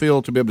 How did it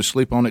feel to be able to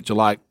sleep on it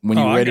to when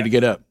you were ready to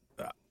get up?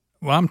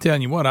 Well, I'm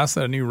telling you what, I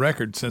set a new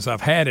record since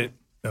I've had it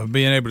of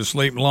being able to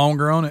sleep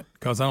longer on it,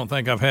 because I don't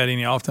think I've had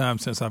any off time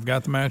since I've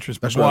got the mattress.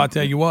 But I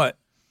tell you what,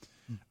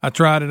 I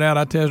tried it out.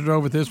 I test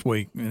drove it this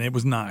week, and it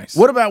was nice.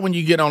 What about when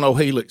you get on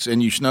Helix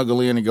and you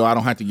snuggle in and go, I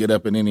don't have to get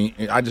up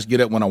I just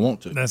get up when I want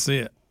to. That's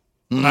it.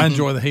 Mm-hmm. I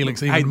enjoy the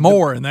Helix even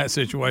more in that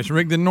situation,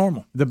 Rick, than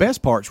normal. The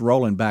best part's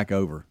rolling back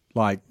over.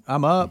 Like,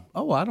 I'm up.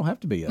 Oh, I don't have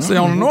to be up. See,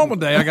 on a normal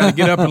day, I got to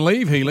get up and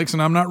leave Helix,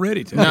 and I'm not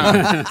ready to.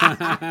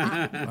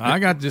 I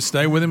got to just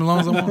stay with him as long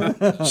as I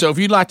want. So if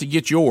you'd like to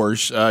get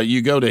yours,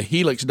 you go to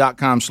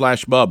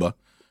Helix.com/Bubba.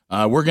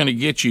 We're going to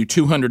get you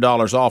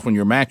 $200 off on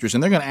your mattress,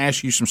 and they're going to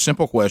ask you some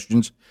simple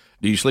questions.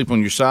 Do you sleep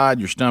on your side,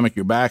 your stomach,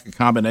 your back, a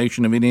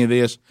combination of any of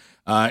this?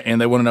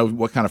 And they want to know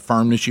what kind of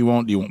firmness you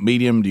want. Do you want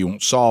medium? Do you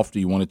want soft? Do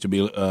you want it to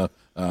be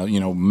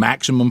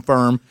maximum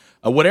firm?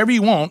 Whatever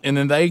you want, and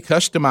then they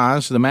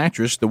customize the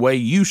mattress the way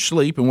you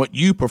sleep and what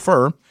you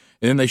prefer, and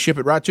then they ship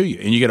it right to you.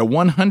 And you get a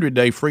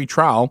 100-day free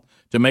trial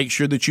to make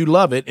sure that you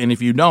love it, and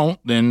if you don't,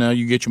 then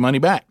you get your money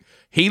back.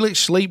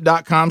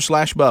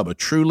 HelixSleep.com/Bubba.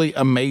 Truly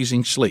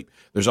amazing sleep.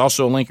 There's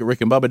also a link at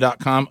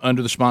rickandbubba.com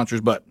under the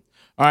sponsors button.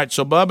 All right,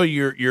 so Bubba,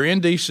 you're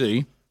in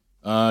D.C.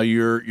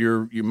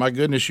 You're my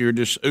goodness, you're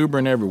just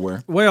Ubering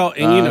everywhere. Well,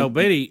 and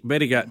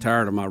Betty got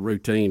tired of my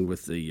routine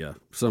with the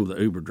some of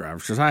the Uber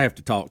drivers because I have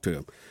to talk to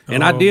them,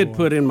 and I did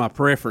put in my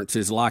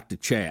preferences like to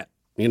chat.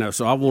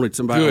 So I wanted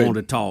somebody who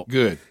wanted to talk.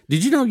 Good.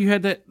 Did you know you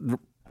had that?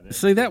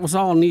 See, that was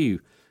all new.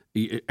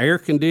 air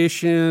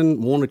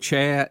conditioned, want to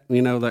chat,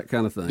 that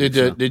kind of thing.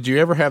 Did you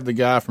ever have the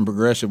guy from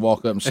Progressive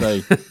walk up and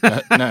say,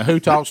 now who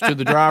talks to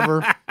the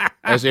driver?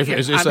 As if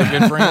is this a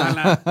good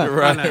friend?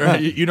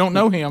 Right. You don't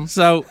know him.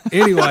 So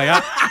anyway,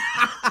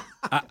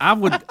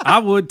 I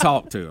would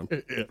talk to him,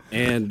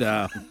 and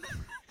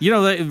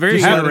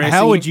very interesting.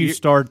 How would you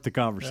start the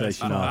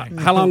conversation off?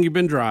 How long you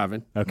been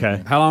driving?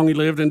 Okay. How long you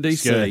lived in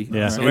D.C.?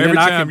 Yeah. So every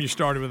time you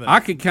started with that, I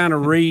could kind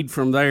of read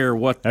from there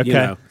what you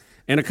know.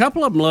 And a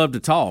couple of them loved to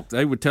talk.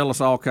 They would tell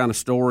us all kind of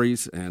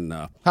stories. And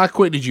how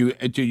quick did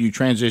you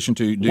transition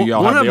to? Do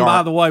y'all one have of them, the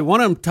by the way, one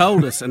of them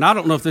told us, and I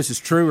don't know if this is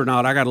true or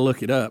not. I got to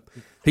look it up.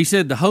 He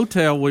said the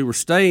hotel we were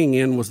staying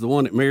in was the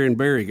one that Marion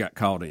Barry got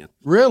caught in.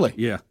 Really?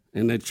 Yeah.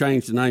 And they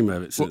changed the name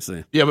of it since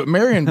then. Yeah, but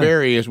Marion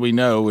Barry, as we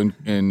know,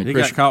 and he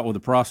got caught with the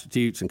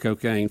prostitutes and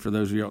cocaine. For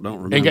those of you that don't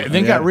remember,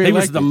 then got reelected. He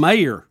was the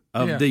mayor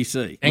of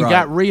D.C. and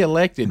got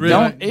reelected.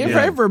 Don't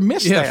ever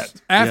miss that.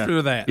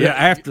 After that,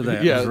 after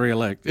that, was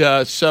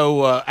reelected.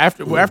 So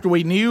after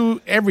we knew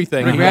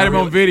everything, we had him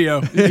on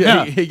video.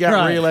 He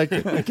got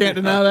reelected. I can't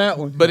deny that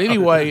one. But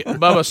anyway,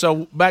 Bubba.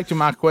 So back to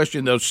my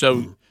question though.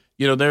 So.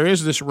 There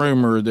is this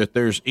rumor that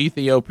there's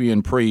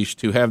Ethiopian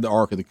priests who have the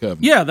Ark of the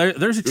Covenant. Yeah,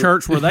 there's a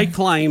church where they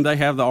claim they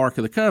have the Ark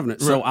of the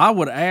Covenant. So I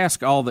would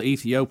ask all the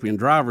Ethiopian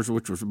drivers,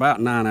 which was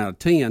about 9 out of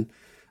 10,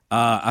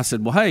 I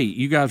said, well, hey,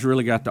 you guys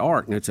really got the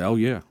Ark? And they'd say, oh,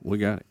 yeah, we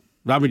got it.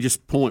 I mean,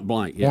 just point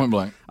blank. Yeah. Point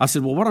blank. I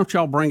said, well, why don't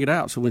y'all bring it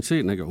out so we can see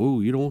it? And they go,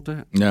 ooh, you don't want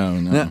that?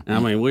 No. I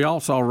mean, we all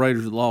saw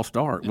Raiders of the Lost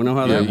Ark. We know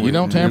how that went. You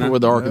don't tamper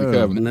with the Ark of the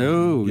Covenant.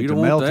 No, you don't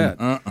want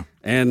that.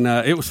 And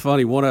it was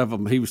funny. One of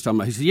them, he was talking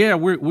about. He said, "Yeah,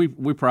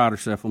 we pride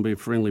ourselves on being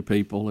friendly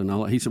people." And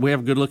all. He said, "We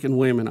have good-looking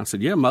women." I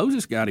said, "Yeah,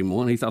 Moses got him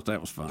one." He thought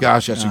that was fun.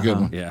 Gosh, that's a good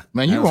one. Yeah,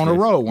 man, you were on a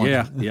roll.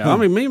 Yeah. I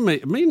mean, me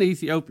and the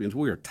Ethiopians,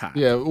 we are tight.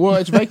 Yeah, well,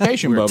 it's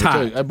vacation,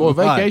 Bubba. Too. Boy,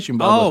 vacation,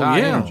 Bubba. Oh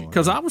yeah,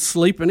 because I was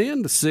sleeping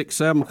in to 6,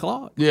 7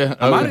 o'clock. Yeah,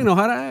 I didn't know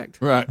how to act.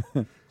 Right.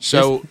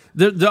 So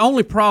the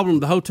only problem,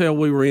 the hotel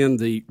we were in,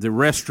 the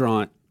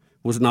restaurant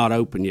was not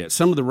open yet.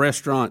 Some of the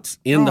restaurants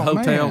in the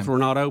hotels were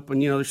not open.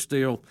 They're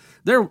still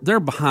they're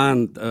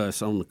behind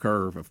us on the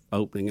curve of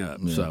opening up.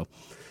 Yeah. So,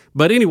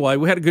 but anyway,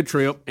 we had a good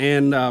trip,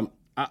 and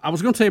I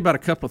was going to tell you about a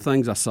couple of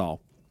things I saw.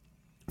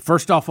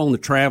 First off, on the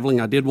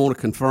traveling, I did want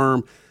to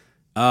confirm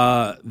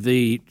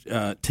the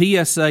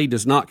TSA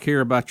does not care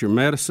about your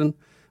medicine,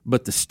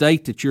 but the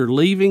state that you're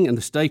leaving and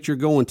the state you're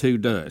going to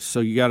does.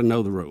 So you got to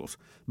know the rules.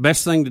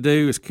 Best thing to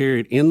do is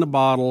carry it in the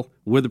bottle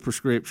with a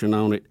prescription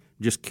on it.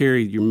 Just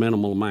carry your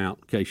minimal amount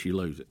in case you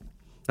lose it.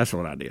 That's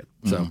what I did.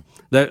 So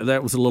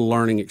that was a little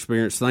learning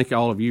experience. Thank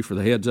all of you for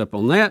the heads up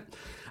on that.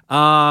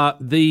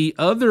 The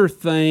other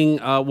thing,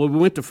 we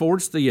went to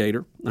Ford's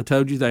Theater. I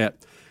told you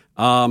that.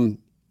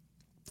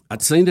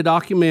 I'd seen the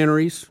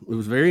documentaries. It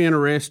was very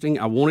interesting.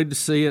 I wanted to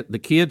see it. The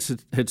kids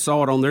had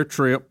saw it on their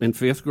trip in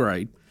 5th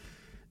grade.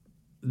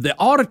 The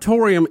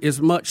auditorium is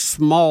much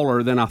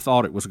smaller than I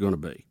thought it was going to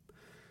be.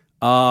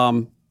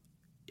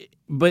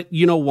 But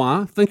you know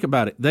why? Think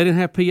about it. They didn't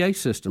have PA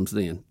systems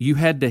then. You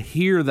had to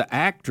hear the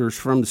actors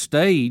from the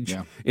stage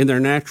in their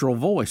natural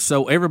voice.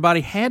 So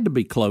everybody had to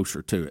be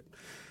closer to it.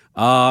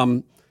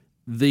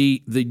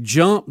 The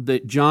jump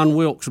that John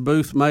Wilkes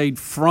Booth made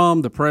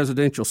from the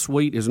presidential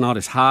suite is not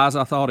as high as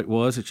I thought it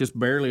was. It's just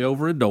barely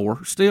over a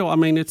door. Still, I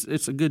mean,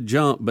 it's a good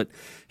jump, but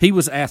he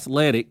was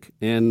athletic,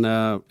 and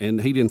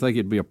he didn't think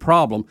it'd be a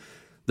problem.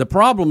 The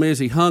problem is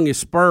he hung his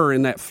spur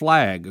in that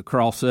flag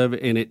across of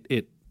it, and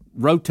it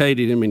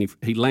rotated him, and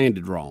he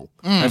landed wrong.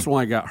 That's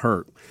why he got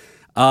hurt.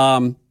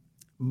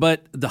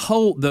 But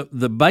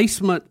the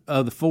basement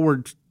of the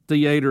Ford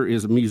Theater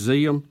is a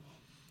museum,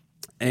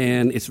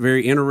 and it's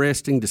very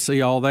interesting to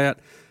see all that.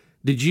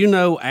 Did you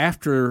know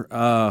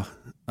after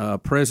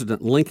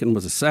President Lincoln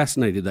was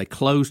assassinated, they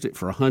closed it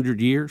for 100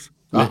 years?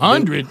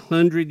 100?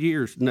 100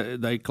 years.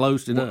 They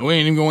closed it up. We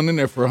ain't even going in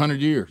there for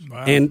 100 years.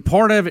 Wow. And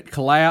part of it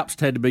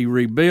collapsed, had to be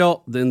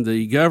rebuilt. Then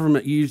the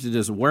government used it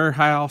as a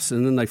warehouse,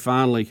 and then they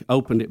finally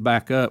opened it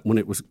back up when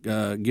it was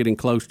getting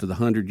close to the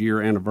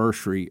 100-year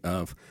anniversary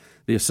of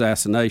the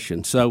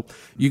assassination. So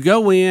you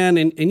go in,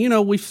 and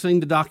we've seen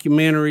the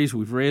documentaries,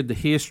 we've read the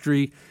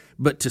history,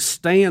 but to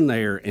stand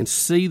there and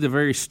see the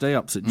very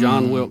steps that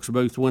John Wilkes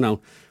Booth went on,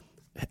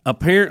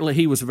 apparently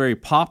he was very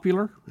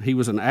popular. He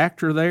was an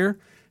actor there.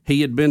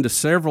 He had been to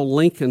several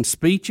Lincoln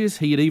speeches.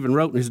 He had even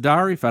wrote in his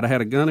diary, if I'd had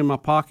a gun in my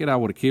pocket, I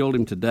would have killed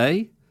him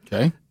today.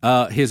 Okay.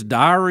 His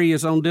diary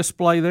is on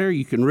display there.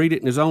 You can read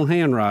it in his own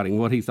handwriting,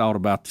 what he thought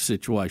about the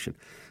situation.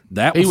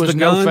 He was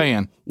no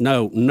fan.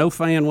 No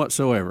fan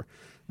whatsoever.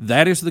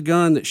 That is the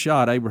gun that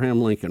shot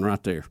Abraham Lincoln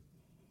right there.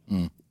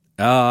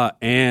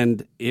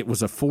 And it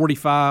was a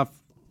 .45,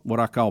 what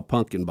I call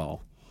pumpkin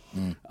ball.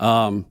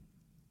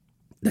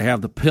 They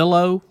have the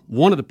pillow,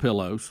 one of the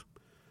pillows,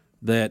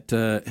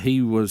 that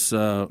he was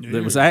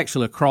that was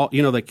actually across.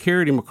 They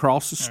carried him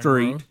across the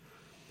street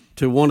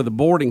to one of the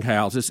boarding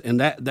houses,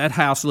 and that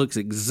house looks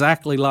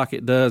exactly like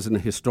it does in the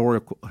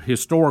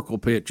historical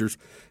pictures.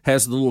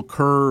 Has the little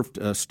curved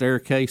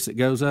staircase that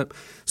goes up.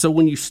 So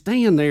when you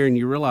stand there and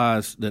you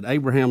realize that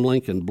Abraham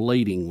Lincoln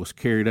bleeding was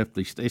carried up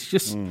these, it's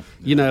just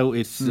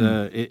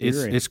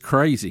it's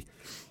crazy.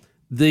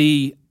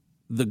 The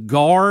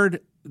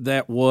guard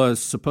that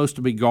was supposed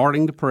to be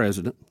guarding the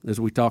president, as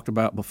we talked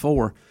about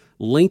before,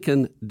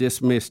 Lincoln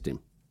dismissed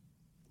him.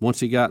 Once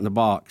he got in the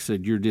box,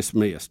 said, "You're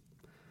dismissed."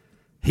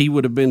 He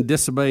would have been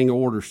disobeying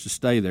orders to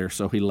stay there,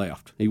 so he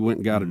left. He went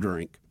and got a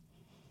drink.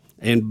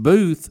 And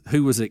Booth,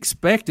 who was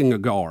expecting a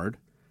guard,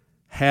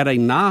 had a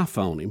knife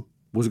on him,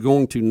 was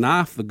going to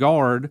knife the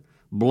guard,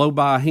 blow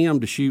by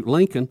him to shoot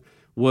Lincoln,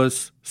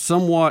 was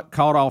somewhat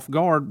caught off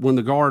guard when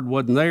the guard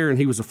wasn't there, and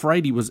he was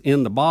afraid he was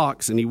in the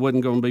box, and he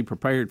wasn't going to be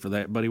prepared for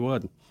that, but he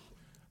wasn't.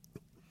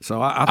 So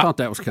I thought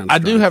that was kind of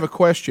strange. I do have a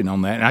question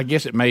on that, and I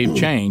guess it may have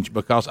changed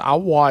because I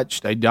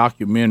watched a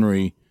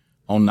documentary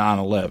on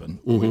 9/11.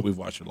 Mm-hmm. We've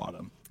watched a lot of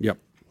them. Yep.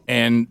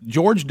 And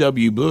George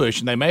W. Bush,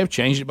 and they may have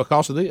changed it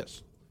because of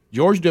this.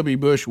 George W.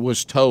 Bush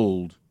was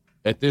told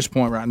at this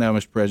point right now,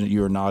 Mr. President,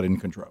 you are not in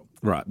control.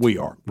 Right. We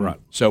are. Right.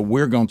 So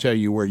we're going to tell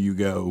you where you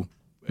go,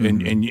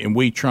 and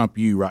we trump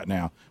you right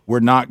now. We're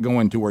not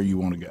going to where you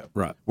want to go.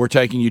 Right. We're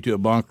taking you to a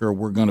bunker.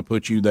 We're going to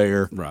put you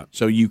there. Right.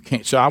 So you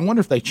can't. So I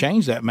wonder if they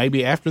changed that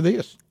maybe after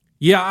this.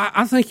 Yeah,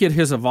 I think it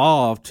has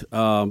evolved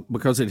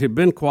because it had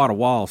been quite a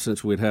while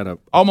since we'd had a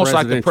almost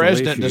like the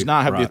president issue. does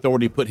not have Right. the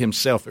authority to put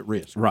himself at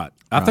risk. Right.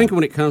 I think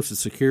when it comes to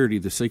security,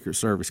 the Secret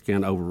Service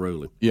can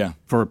overrule him. Yeah.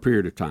 For a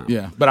period of time.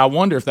 Yeah, but I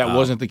wonder if that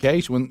wasn't the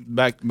case when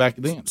back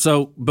then.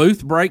 So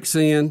Booth breaks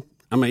in.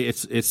 I mean,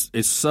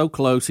 it's so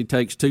close. He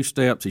takes 2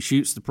 steps. He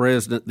shoots the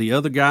president. The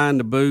other guy in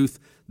the booth,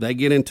 they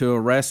get into a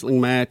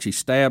wrestling match. He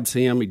stabs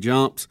him. He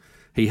jumps.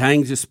 He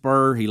hangs his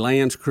spur. He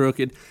lands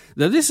crooked.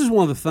 Now, this is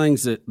one of the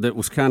things that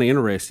was kind of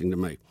interesting to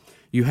me.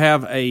 You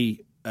have a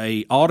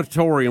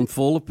auditorium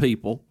full of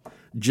people.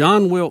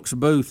 John Wilkes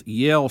Booth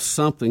yells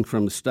something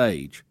from the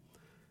stage,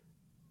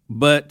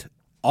 but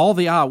all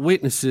the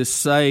eyewitnesses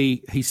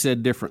say he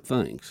said different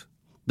things.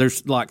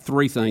 There's like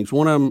 3 things.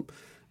 One of them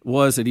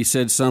was that he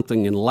said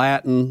something in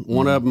Latin.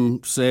 One of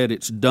them said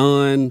it's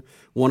done.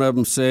 One of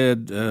them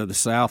said the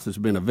South has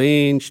been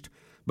avenged.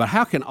 But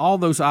how can all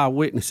those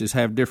eyewitnesses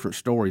have different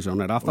stories on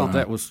that? I thought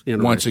that was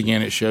interesting. Once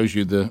again, it shows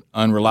you the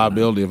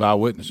unreliability of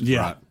eyewitnesses.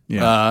 Yeah.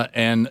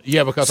 Right?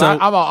 Yeah. Because So-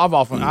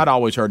 I'd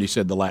always heard he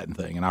said the Latin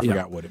thing, and I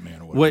forgot what it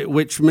meant. Or whatever.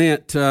 Which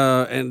meant,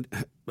 and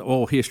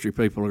history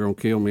people are going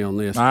to kill me on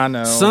this. I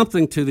know.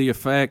 Something to the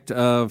effect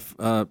of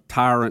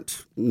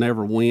tyrants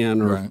never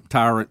win, or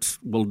tyrants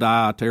will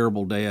die a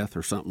terrible death,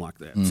 or something like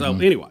that. So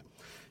anyway,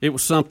 it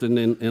was something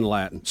in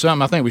Latin.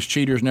 Something I think was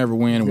cheaters never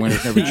win and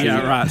winners never cheat.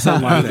 Yeah, right,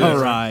 something like that.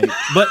 Right.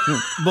 But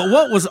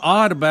what was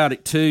odd about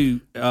it too,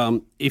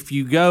 if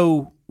you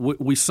go,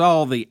 we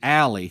saw the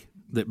alley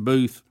that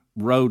Booth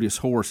rode his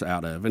horse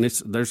out of, and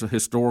there's a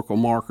historical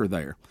marker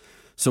there.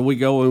 So we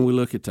go and we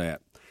look at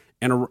that,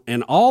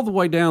 and all the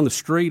way down the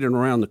street and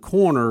around the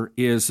corner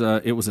is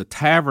it was a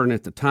tavern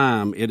at the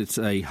time. It's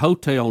a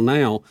hotel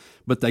now,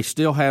 but they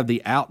still have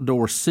the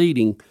outdoor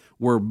seating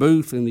where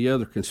Booth and the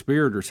other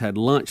conspirators had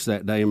lunch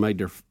that day and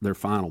made their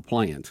final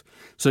plans.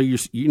 So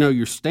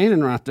you're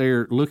standing right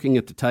there looking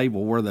at the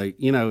table where they,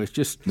 it's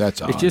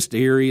just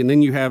eerie. And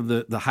then you have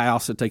the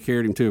house that they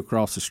carried him to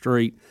across the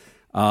street.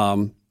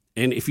 And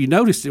if you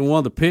noticed in one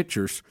of the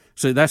pictures,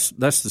 so that's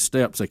the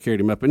steps they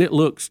carried him up, and it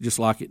looks just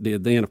like it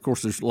did then. Of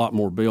course, there's a lot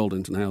more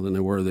buildings now than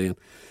there were then,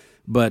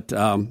 but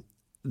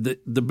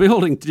the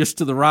building just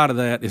to the right of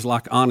that is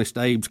like Honest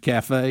Abe's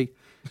Cafe,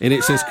 and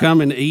it says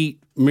 "Come and eat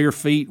mere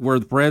feet where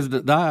the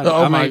president died."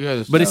 My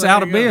goodness! But it's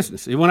out of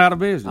business. It went out of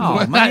business.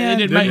 Oh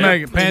man, it didn't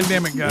make it.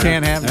 Pandemic guy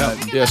Can't have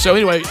that. Yeah. So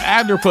anyway,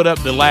 Adler put up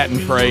the Latin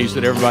phrase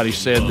that everybody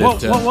said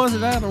that. What was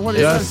it, Adler? What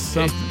is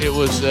it? It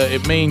was.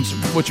 It means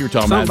what you were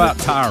talking Something about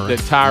that,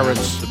 tyrants. That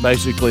tyrants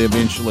basically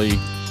eventually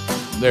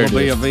Will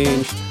be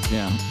avenged.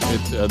 Yeah.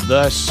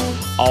 Thus,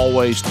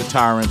 always to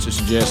tyrants, it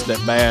suggests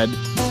that bad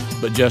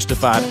but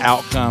justified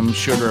outcomes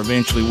should or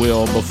eventually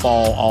will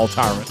befall all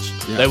tyrants.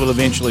 Yeah. They will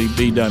eventually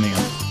be done in.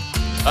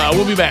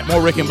 We'll be back.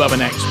 More Rick and Bubba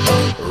next.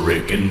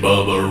 Rick and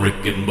Bubba,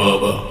 Rick and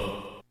Bubba.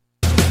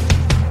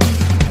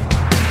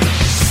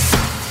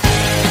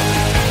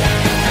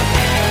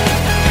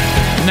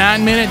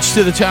 Nine minutes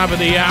to the top of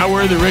the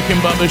hour, the Rick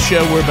and Bubba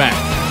Show. We're back.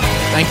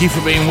 Thank you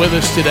for being with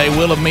us today.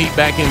 Will of Meat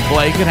back in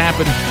play. Could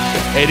happen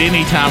at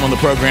any time on the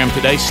program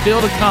today.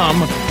 Still to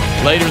come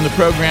later in the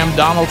program,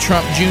 Donald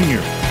Trump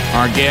Jr.,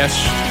 our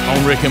guest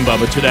on Rick and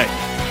Bubba today.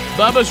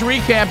 Bubba's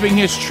recapping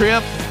his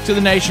trip to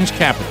the nation's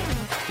capital.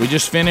 We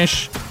just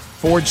finished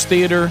Ford's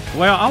Theater.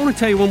 Well, I want to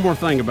tell you one more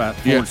thing about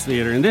Ford's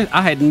Theater, and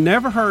I had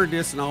never heard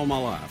this in all my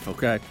life.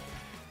 Okay,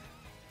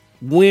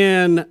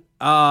 when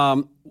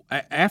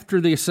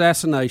after the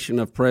assassination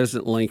of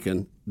President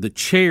Lincoln, the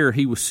chair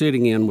he was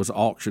sitting in was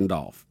auctioned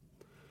off.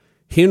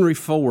 Henry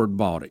Ford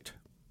bought it,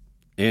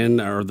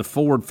 or the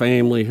Ford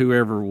family,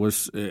 whoever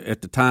was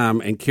at the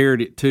time, and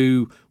carried it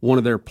to one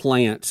of their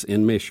plants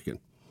in Michigan.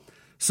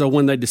 So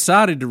when they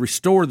decided to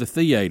restore the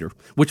theater,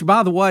 which,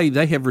 by the way,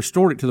 they have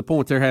restored it to the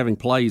point they're having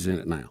plays in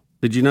it now.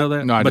 Did you know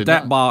that? No, I But did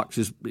that not. box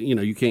is,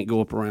 you can't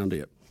go up around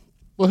it.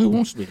 Well, who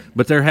wants to be there?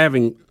 But they're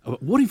having.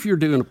 What if you're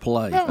doing a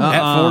play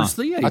at Ford's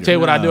Theater? I tell you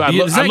what I do. I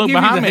Does that look give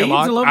you behind the me a heaves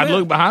lot. little I bit?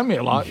 look behind me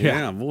a lot.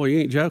 Yeah, boy, you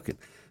ain't joking.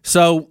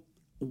 So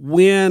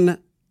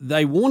when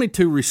they wanted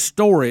to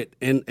restore it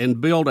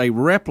and build a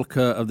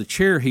replica of the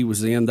chair he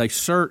was in, they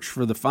searched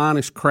for the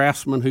finest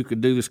craftsman who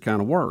could do this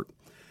kind of work.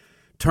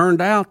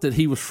 Turned out that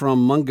he was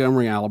from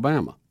Montgomery,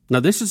 Alabama. Now,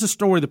 this is a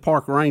story the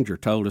park ranger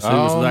told us who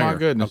was there. Oh, my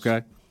goodness.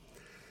 Okay.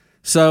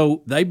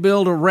 So they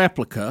build a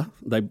replica.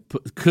 They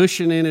put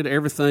cushion in it,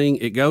 everything.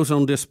 It goes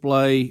on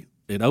display.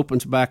 It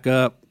opens back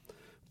up.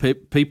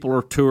 People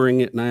are touring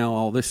it now,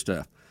 all this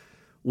stuff.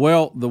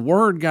 Well, the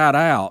word got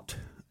out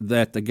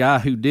that the guy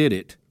who did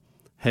it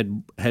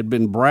had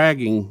been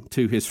bragging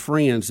to his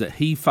friends that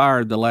he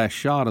fired the last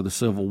shot of the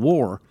Civil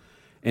War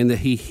and that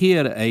he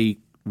hid a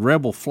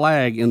rebel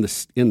flag in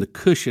the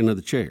cushion of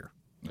the chair.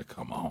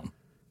 Come on.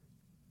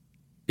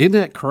 Isn't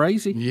that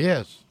crazy?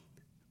 Yes.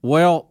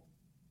 Well,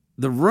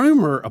 the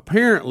rumor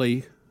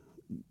apparently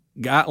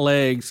got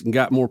legs and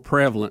got more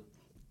prevalent,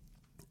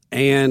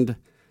 and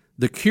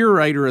the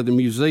curator of the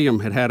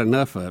museum had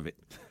enough of it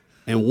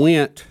and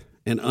went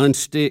and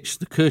unstitched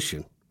the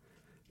cushion,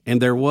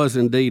 and there was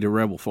indeed a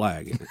rebel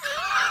flag in it.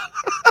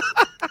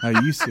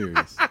 Are you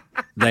serious?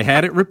 They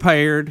had it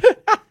repaired.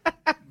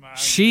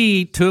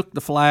 She took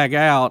the flag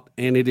out,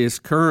 and it is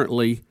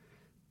currently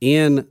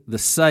in the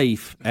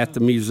safe at the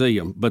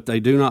museum, but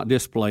they do not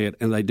display it,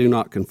 and they do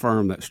not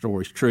confirm that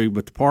story is true.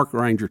 But the park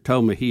ranger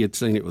told me he had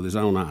seen it with his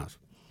own eyes.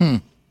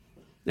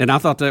 And I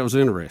thought that was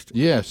interesting.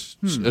 Yes.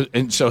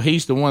 And so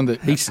he's the one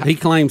that... He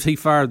claims he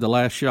fired the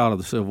last shot of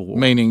the Civil War.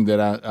 Meaning that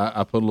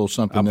I put a little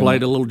something in I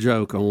played there. a little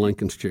joke on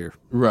Lincoln's chair.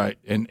 Right.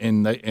 And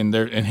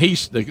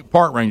he's the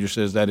park ranger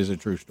says that is a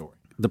true story.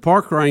 The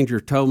park ranger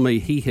told me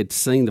he had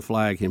seen the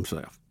flag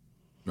himself.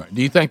 Right.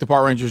 Do you think the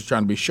park ranger is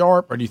trying to be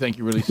sharp, or do you think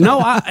he really? No,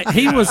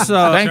 he was.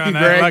 Thank you,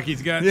 Greg. Like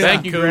he's got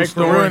Thank you, cool Greg,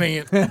 story. for ruining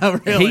it.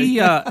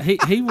 Really?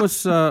 He was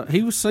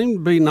seemed to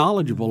be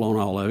knowledgeable on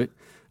all of it.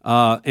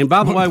 And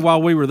by the way,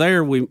 while we were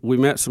there, we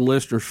met some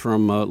listeners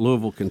from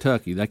Louisville,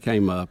 Kentucky. They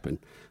came up and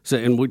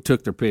we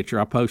took their picture.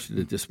 I posted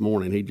it this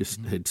morning. He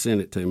just had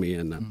sent it to me,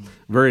 and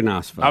very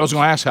nice folks. I was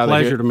going to ask how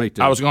pleasure to meet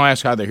them. I was going to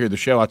ask how they hear the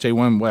show. I'll tell you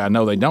one way I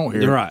know they don't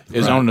hear it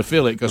is on an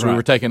affiliate because we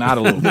were taken out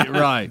a little bit.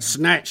 Right,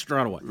 snatched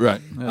right away.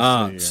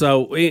 Right.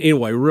 So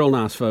anyway, real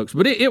nice folks.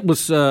 But it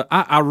was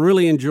I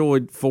really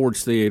enjoyed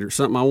Ford's Theater.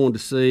 Something I wanted to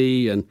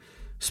see and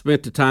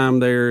spent the time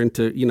there and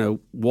to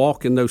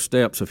walk in those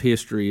steps of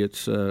history.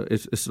 It's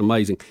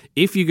amazing.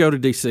 If you go to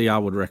D.C., I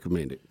would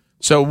recommend it.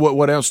 So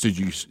what else did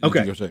you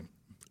go see?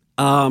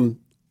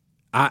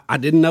 I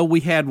didn't know we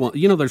had one.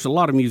 There's a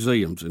lot of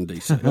museums in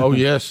D.C. Oh,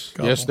 yes.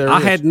 Yes, there is.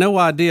 I had no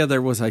idea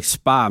there was a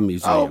spy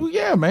museum. Oh,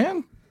 yeah,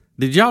 man.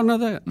 Did y'all know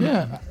that?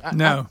 Yeah.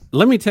 No.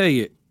 Let me tell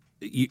you,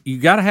 you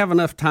got to have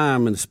enough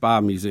time in the spy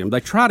museum. They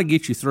try to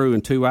get you through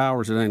in 2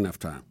 hours. It ain't enough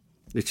time.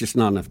 It's just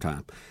not enough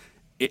time.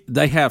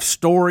 They have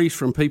stories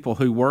from people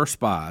who were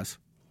spies,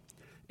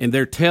 and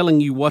they're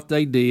telling you what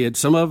they did.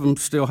 Some of them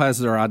still has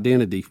their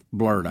identity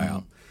blurred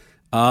out.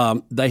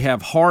 They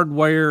have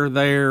hardware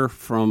there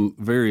from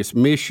various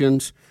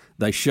missions.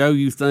 They show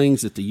you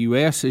things that the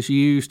U.S. has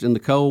used in the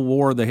Cold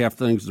War. They have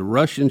things the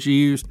Russians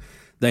used.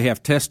 They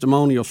have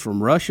testimonials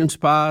from Russian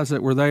spies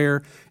that were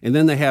there. And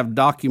then they have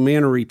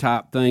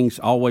documentary-type things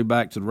all the way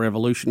back to the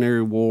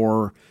Revolutionary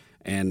War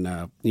and,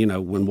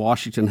 when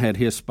Washington had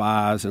his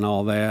spies and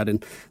all that.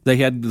 And they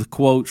had the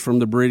quotes from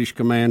the British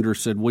commander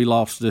said, we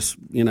lost this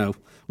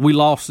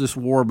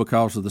war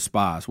because of the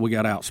spies. We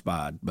got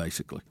outspied,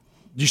 basically.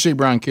 Did you see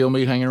Brian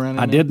Kilmeade hanging around?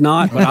 I did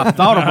not, but I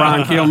thought of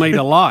Brian Kilmeade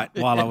a lot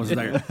while I was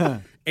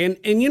there. And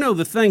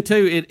the thing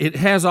too, it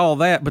has all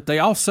that, but they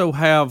also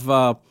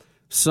have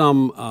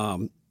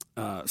some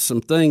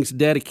things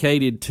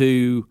dedicated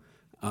to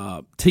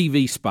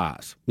TV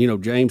spies.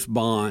 James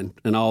Bond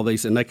and all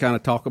these, and they kind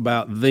of talk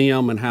about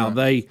them and how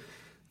they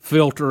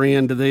filter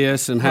into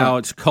this and how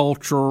it's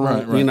cultural.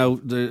 Right.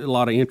 There's a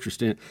lot of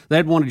interest in it. They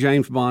had one of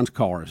James Bond's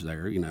cars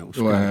there. It was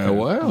kinda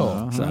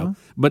cool. So,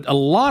 but a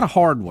lot of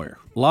hardware.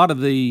 A lot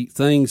of the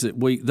things that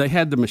they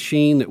had the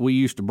machine that we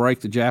used to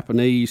break the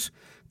Japanese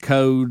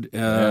code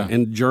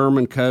and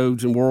German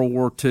codes in World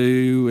War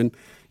II,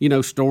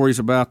 and stories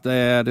about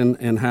that,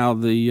 and how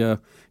the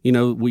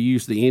we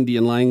used the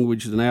Indian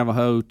language, the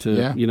Navajo, to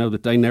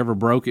that they never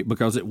broke it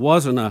because it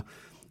wasn't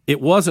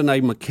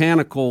a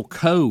mechanical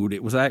code.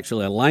 It was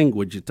actually a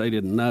language that they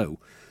didn't know.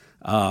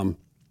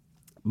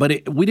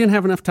 But we didn't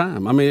have enough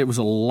time. I mean, it was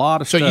a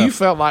lot of stuff. So you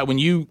felt like when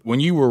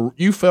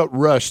you felt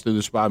rushed through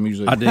the spy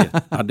museum. I did.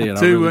 I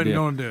Two wasn't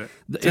going to do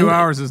it. 2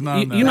 hours is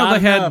not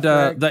enough.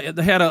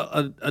 They had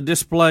a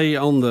display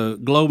on the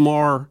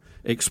Glomar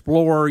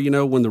Explorer.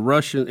 When the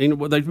Russian,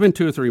 there's been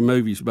 2 or 3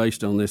 movies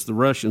based on this. The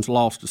Russians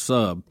lost a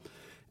sub,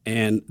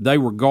 and they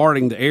were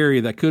guarding the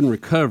area. They couldn't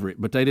recover it,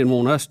 but they didn't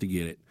want us to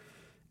get it.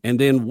 And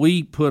then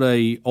we put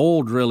a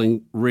oil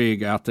drilling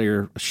rig out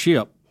there, a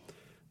ship,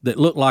 that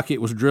looked like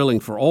it was drilling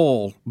for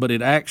oil, but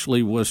it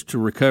actually was to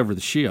recover the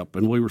ship.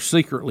 And we were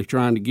secretly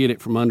trying to get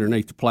it from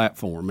underneath the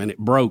platform, and it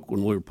broke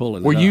when we were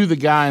pulling it Were up. you the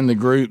guy in the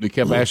group that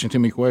kept asking too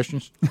many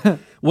questions?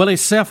 Well,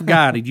 it's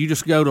self-guided. You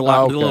just go to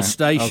like the little Okay.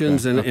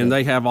 stations, Okay. and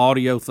they have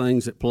audio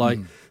things that play.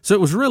 So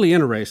it was really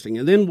interesting.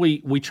 And then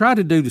we tried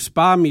to do the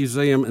Spy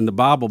Museum and the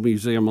Bible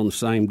Museum on the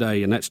same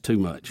day, and that's too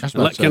much. That's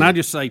what I Can said. I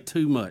just say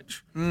too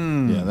much?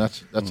 Yeah,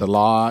 that's a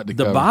lot to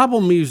The cover.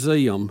 Bible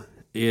Museum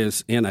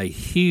is in a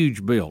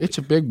huge building. It's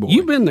a big boy.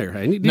 You've been there,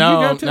 haven't you? Did no,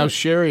 you go to no. it?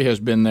 Sherry has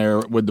been there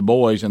with the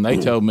boys, and they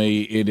told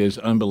me it is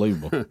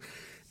unbelievable.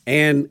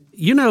 And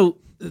you know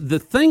the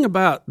thing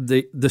about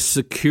the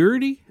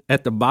security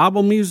at the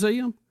Bible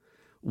Museum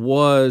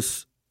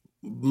was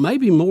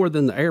maybe more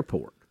than the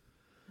airport.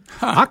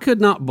 I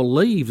could not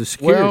believe the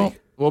security.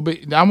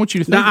 I want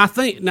you to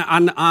think. Now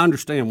I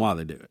understand why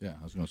they do it. Yeah,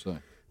 I was going to say.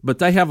 But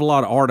they have a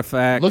lot of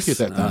artifacts. Look at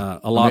that thing.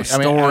 A lot of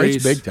stories. I mean,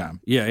 it's big time.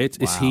 Yeah, it's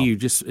Wow.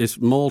 huge. It's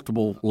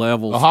multiple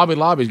levels. The Hobby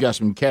Lobby's got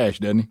some cash,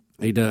 doesn't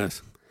he? He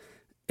does,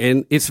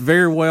 and it's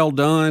very well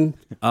done.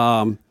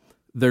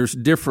 There's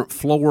different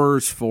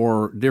floors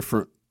for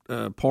different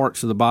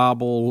parts of the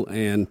Bible,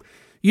 and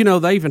you know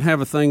they even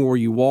have a thing where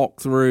you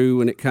walk through,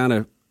 and it kind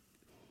of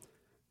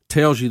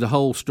tells you the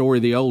whole story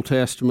of the Old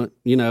Testament.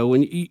 You know,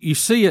 and you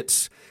see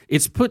it's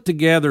put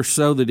together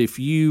so that if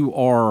you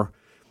are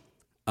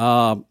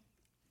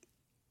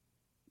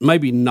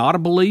maybe not a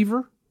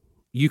believer,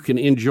 you can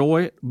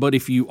enjoy it. But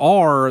if you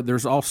are,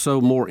 there's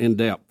also more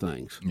in-depth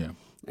things. Yeah.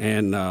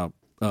 And a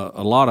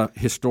lot of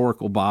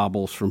historical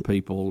Bibles from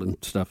people and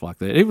stuff like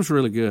that. It was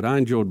really good. I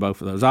enjoyed both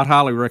of those. I'd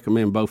highly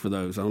recommend both of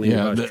those on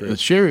anybody's trip. The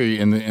Sherry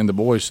and the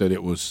boys said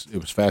it was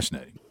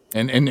fascinating,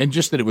 and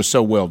just that it was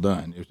so well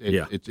done.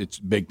 It's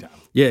big time.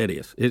 Yeah, it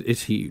is.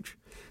 It's huge.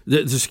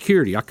 The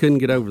security, I couldn't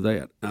get over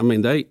that. I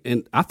mean,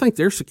 I think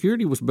their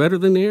security was better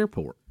than the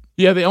airport.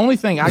 Yeah, the only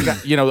thing I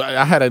got,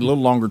 I had a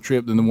little longer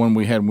trip than the one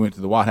we had when we went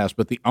to the White House,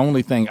 but the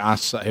only thing I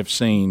have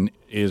seen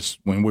is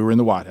when we were in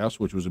the White House,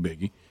 which was a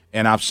biggie,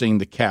 and I've seen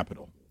the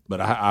Capitol. But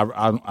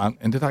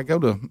and did I go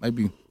to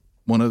maybe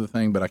one other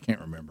thing, but I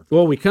can't remember.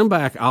 Well, when we come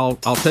back, I'll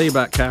tell you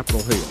about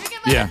Capitol Hill.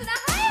 Yeah,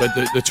 but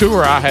the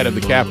tour I had of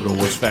the Capitol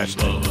was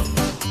fascinating.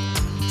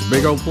 It's a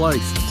big old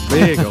place.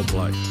 Big old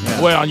place.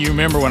 Yeah. Well, you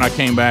remember when I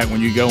came back, when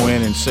you go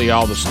in and see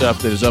all the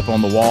stuff that is up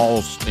on the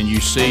walls, and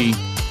you see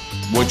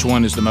which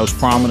one is the most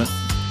prominent,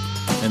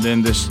 and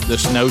then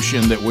this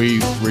notion that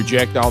we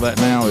reject all that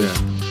now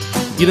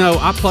is. You know,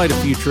 I played a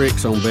few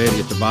tricks on Betty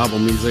at the Bible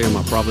Museum.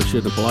 I probably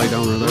shouldn't have played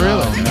on her there.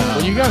 Really?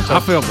 Well, you got to. I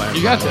feel bad.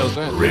 You got to tell us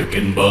that. Rick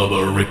and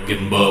Bubba, Rick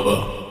and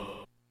Bubba.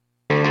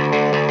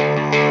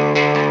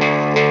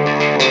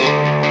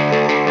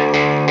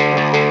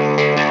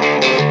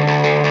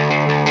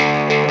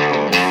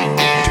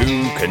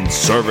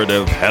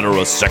 Conservative,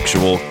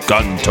 heterosexual,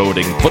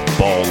 gun-toting,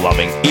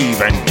 football-loving,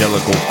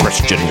 evangelical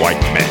Christian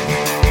white men.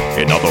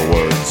 In other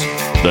words,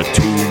 the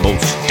two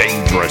most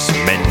dangerous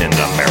men in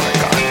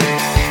America.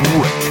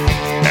 Rick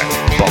and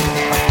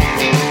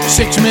Bubba.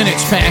 6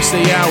 minutes past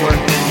the hour.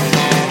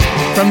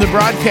 From the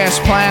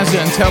Broadcast Plaza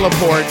and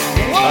Teleport,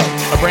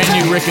 a brand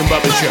new Rick and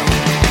Bubba show.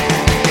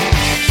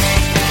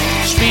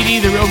 Speedy,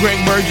 the real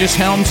Greg Burgess,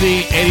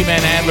 Helmsy, Eddie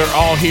Van Adler,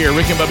 all here.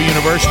 Rick and Bubba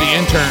University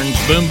interns,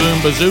 Boom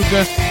Boom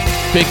Bazooka,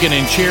 Pickin'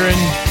 and Cheerin',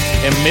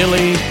 and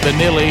Millie the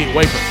Nilly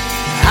Wafer.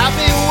 I've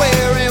been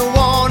wearing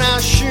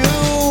worn-out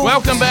shoes.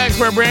 Welcome back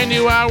for a brand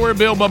new hour,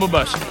 Bill Bubba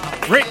Bussey.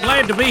 Rick,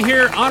 glad to be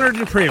here. Honored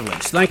and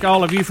privileged. Thank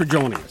all of you for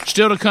joining us.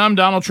 Still to come,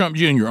 Donald Trump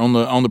Jr.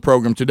 on the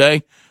program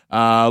today.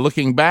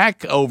 Looking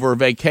back over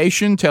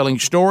vacation, telling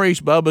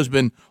stories. Bubba's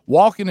been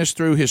walking us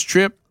through his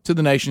trip to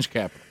the nation's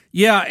capital.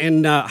 Yeah,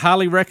 and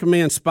highly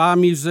recommend Spy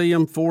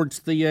Museum, Ford's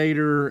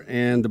Theater,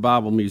 and the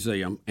Bible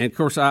Museum. And of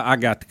course, I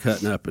got to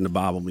cutting up in the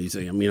Bible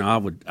Museum. You know,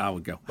 I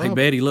would go, hey,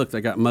 Betty, look,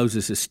 they got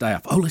Moses'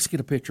 staff. Oh, let's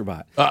get a picture by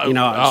it.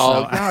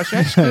 Gosh,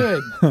 that's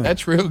good.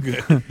 That's real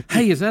good.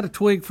 Hey, is that a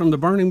twig from the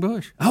burning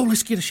bush? Oh,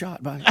 let's get a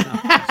shot by it.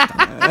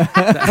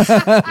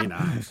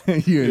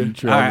 You're in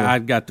trouble. I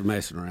got to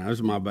messing around. It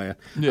was my bad.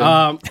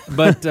 Yeah.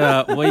 But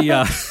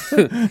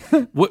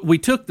we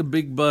took the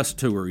big bus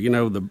tour. You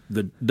know,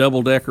 the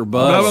double-decker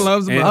bus. Bubba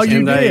loves the bus.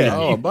 You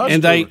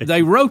did.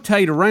 They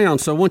rotate around,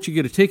 so once you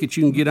get a ticket,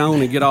 you can get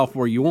on and get off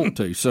where you want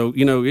to. So,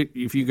 you know,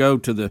 if you go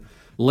to the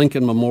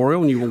Lincoln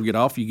Memorial and you want to get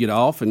off, you get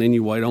off, and then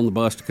you wait on the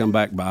bus to come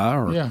back by.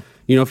 Or,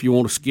 you know, if you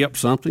want to skip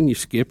something, you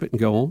skip it and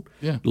go on.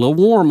 Yeah. A little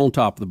warm on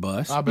top of the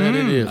bus. I bet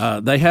it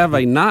is. They have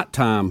a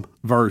nighttime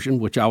version,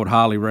 which I would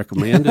highly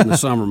recommend in the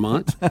summer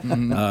months.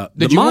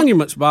 The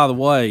monuments, by the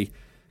way,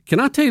 can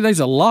I tell you,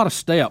 there's a lot of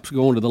steps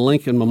going to the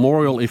Lincoln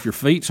Memorial if your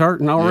feet's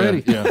hurting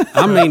already. Yeah.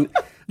 I mean,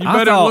 you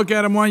better look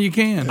at them while you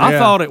can. I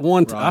thought at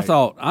one time, I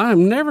thought,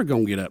 I'm never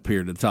going to get up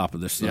here to the top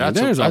of this thing. Yeah,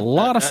 there's a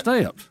lot of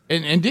steps.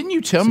 And didn't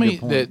you tell me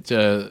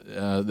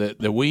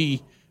that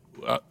we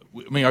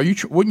I mean,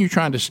 weren't you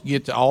trying to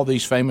get to all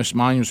these famous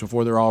monuments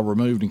before they're all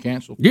removed and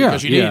canceled? Yeah,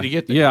 because you needed to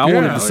get there. Yeah, I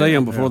wanted to see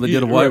them before they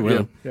did away with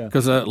them. Yeah.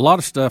 Because a lot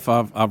of stuff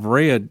I've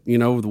read,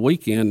 over the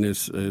weekend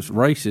is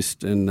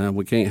racist, and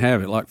we can't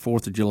have it. Like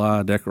 4th of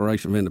July,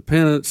 Declaration of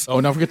Independence.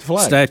 Oh, don't forget the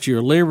flag. Statue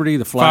of Liberty,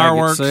 the flag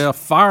Fireworks. itself,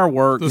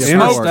 fireworks, The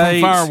smoke from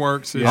interstates,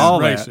 fireworks is all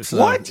racist. that. So,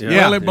 What? yeah.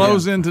 Well, it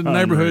blows into the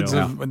Unreal. neighborhoods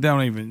of.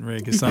 Don't even,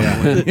 Rick. It's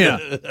something.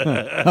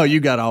 Yeah. Oh, you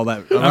got all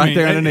that right I mean,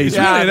 there underneath.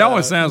 It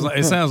always sounds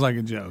like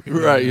a joke.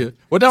 Right. Yeah.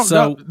 Well,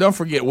 don't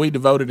forget we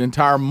devoted an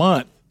entire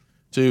month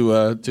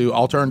to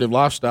alternative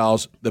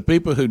lifestyles. The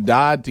people who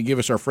died to give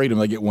us our freedom,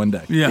 they get one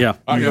day. Yeah.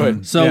 All right, go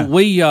ahead. So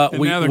we got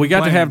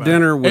to have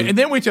dinner with, and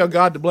then we tell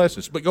God to bless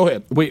us. But go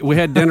ahead. We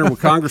had dinner with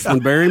Congressman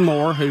Barry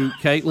Moore, who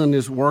Caitlin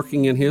is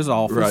working in his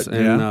office, Right.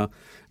 and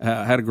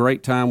had a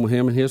great time with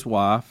him and his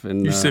wife.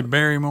 And You said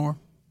Barrymore?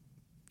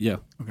 Yeah.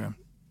 Okay.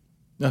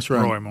 That's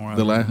right. Roy Moore.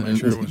 The last Make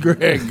sure it was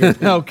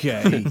Greg.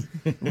 Okay.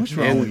 What's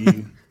wrong with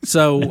you?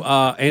 So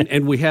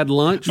and we had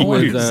lunch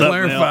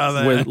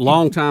with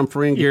longtime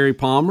friend Gary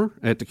Palmer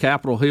at the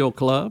Capitol Hill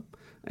Club,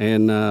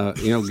 and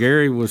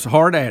Gary was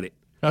hard at it.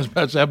 I was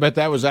about to say, I bet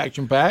that was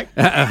action packed.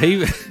 He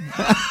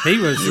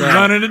was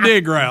running a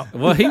dig route.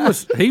 Well, he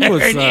was. There you go.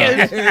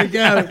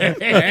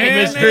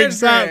 Mr.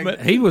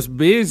 Excitement. He was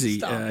busy.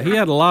 He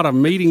had a lot of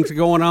meetings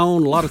going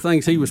on, a lot of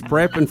things he was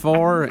prepping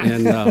for,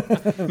 and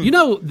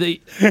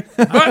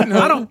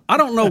I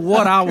don't know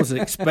what I was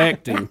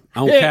expecting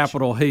on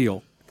Capitol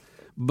Hill.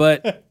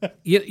 But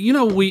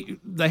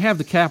they have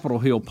the Capitol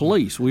Hill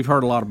Police. We've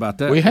heard a lot about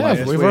that. We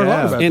have. We've heard a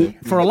lot about that. And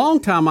for a long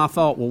time, I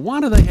thought, well, why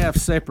do they have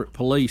separate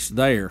police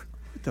there?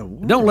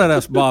 Don't let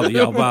us bother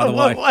y'all. By the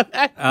way,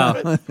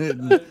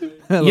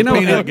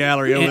 peanut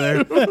gallery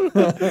over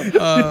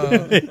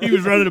there. He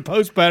was running a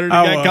post pattern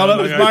and got caught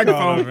up with his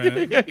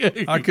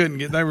microphone. I couldn't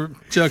get. They were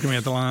chucking me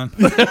at the line.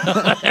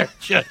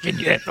 Chucking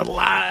you at the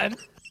line.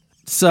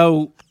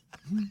 So.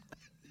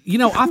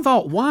 I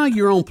thought, why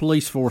you're on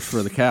police force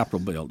for the Capitol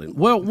building?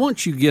 Well,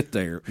 once you get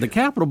there, the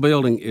Capitol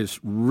building is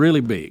really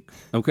big,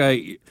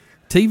 okay?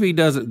 TV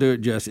doesn't do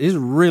it justice. It's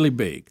really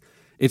big.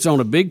 It's on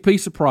a big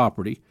piece of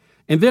property.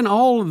 And then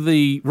all of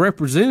the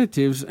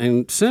representatives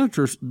and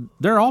senators,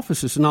 their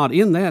offices are not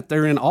in that.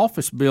 They're in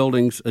office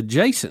buildings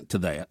adjacent to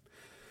that.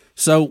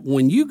 So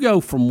when you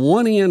go from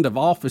one end of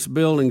office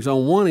buildings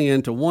on one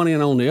end to one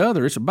end on the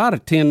other, it's about a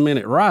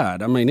 10-minute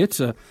ride. I mean, it's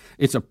a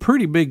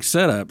pretty big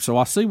setup. So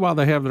I see why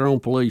they have their own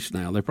police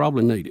now. They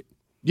probably need it.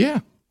 Yeah.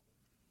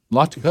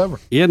 Lot to cover.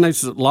 Yeah, and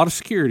there's a lot of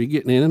security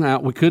getting in and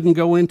out. We couldn't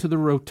go into the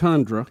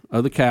rotunda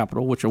of the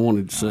Capitol, which I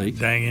wanted to see.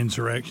 Dang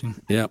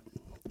insurrection. Yep.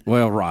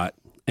 Well, right.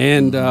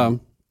 And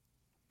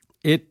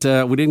we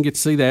didn't get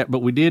to see that, but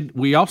we did.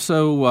 We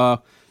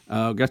also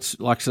got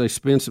to, like I say,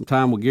 spend some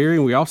time with Gary,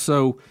 and we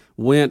also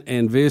went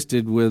and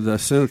visited with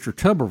Senator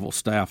Tuberville's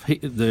staff.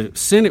 The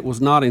Senate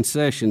was not in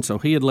session, so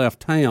he had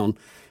left town,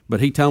 but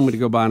he told me to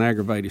go by and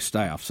aggravate his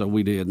staff, so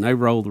we did, and they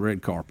rolled the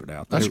red carpet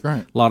out. That's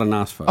great. A lot of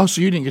nice folks. Oh,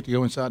 so you didn't get to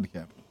go inside the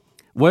Capitol?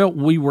 Well,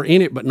 we were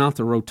in it, but not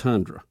the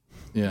rotunda.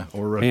 Yeah.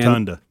 Or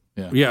rotunda.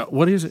 Yeah,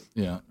 what is it?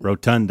 Yeah.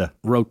 Rotunda.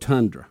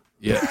 Rotunda.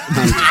 Yeah.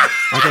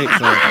 I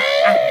can't say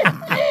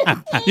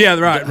it. Yeah,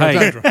 right.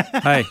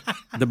 Hey,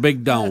 the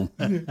big dome.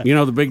 You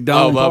know the big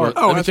dome part?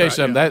 Let me tell you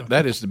something.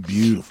 That is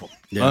beautiful.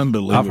 Yeah,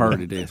 Unbelievable. I've heard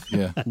it is.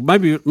 Yeah.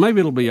 Maybe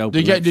it'll be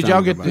open. Did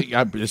y'all get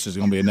this is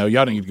going to be a no.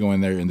 Y'all didn't get to go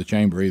in there in the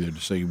chamber either to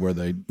see where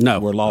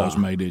where laws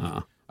made, did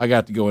you? I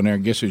got to go in there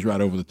and guess who's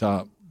right over the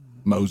top?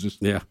 Moses.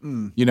 Yeah.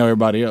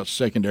 Everybody else,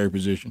 secondary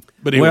position.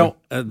 But anyway.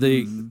 Well,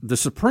 the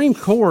Supreme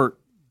Court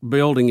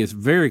building is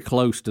very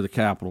close to the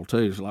Capitol, too.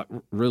 It's like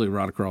really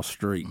right across the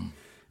street.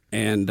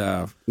 And,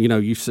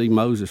 you see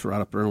Moses right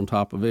up there on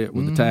top of it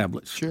with the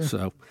tablets. Sure.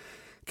 So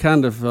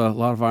kind of a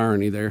lot of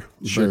irony there.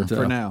 Sure. But,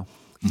 for now.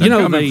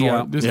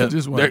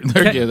 Just wait.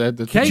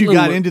 You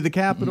got into the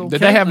Capitol?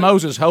 Did they have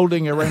Moses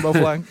holding a rainbow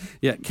flag?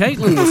 Yeah,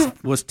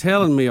 Caitlin was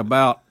telling me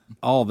about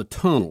all the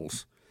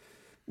tunnels.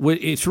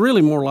 It's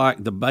really more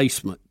like the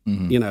basement,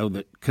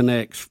 that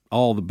connects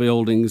all the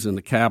buildings and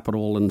the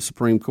Capitol and the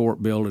Supreme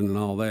Court building and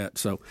all that.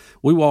 So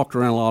we walked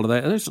around a lot of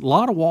that. There's a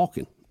lot of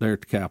walking there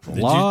at the Capitol.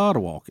 A lot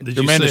of walking. Did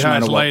you see how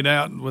it's laid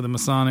out with the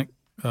Masonic?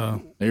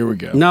 Here we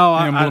go. No,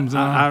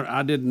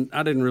 I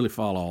didn't really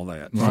follow all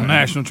that. Right.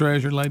 National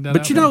Treasure laid that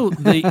out.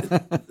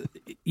 But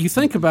you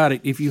think about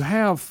it, if you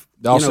have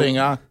all-seeing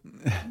eye,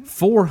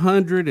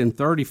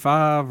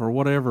 435 or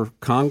whatever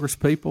Congress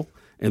people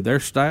and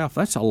their staff,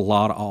 that's a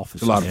lot of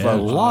offices. A lot of folks.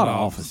 A lot of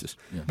offices.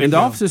 Yeah. And the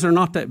offices are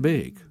not that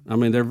big. I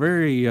mean, they're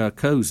very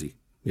cozy,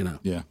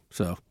 Yeah.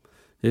 So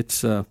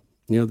it's, they're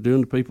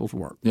doing the people's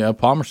work. Yeah,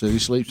 Palmer said he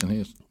sleeps in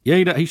his.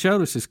 Yeah, he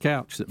showed us his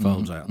couch that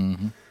folds out.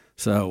 Mm-hmm.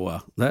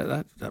 So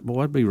that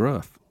boy, that'd be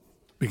rough.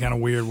 Be kind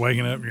of weird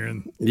waking up. You're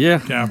in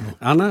Capitol.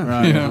 I know.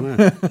 Right. I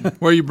know.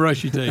 Where you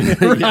brush your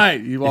teeth. Right.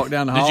 You walk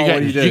down the hall. What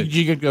do you do? Did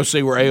you get to go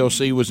see where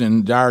AOC was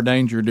in dire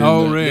danger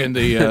during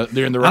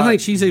the riot? I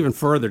think she's even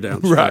further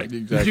down the street. Right,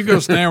 exactly. Did you go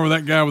stand where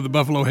that guy with the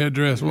buffalo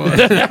headdress was?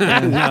 No,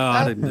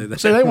 I didn't do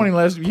that. See, they won't even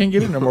let us. You can't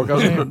get in no more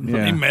because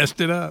He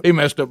messed it up. He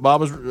messed up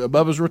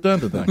Bubba's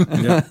Rotunda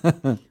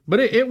thing.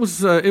 But it was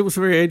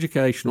very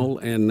educational,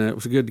 and it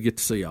was good to get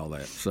to see all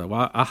that. So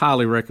I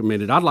highly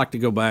recommend it. I'd like to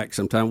go back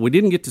sometime. We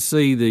didn't get to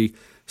see the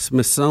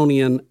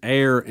Smithsonian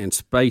Air and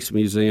Space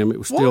Museum. It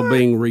was still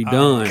being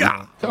redone. Oh,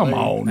 God. Come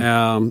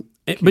on.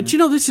 But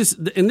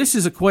this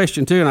is a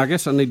question too, and I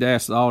guess I need to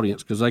ask the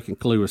audience because they can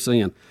clue us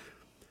in.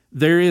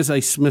 There is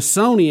a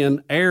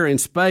Smithsonian Air and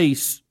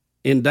Space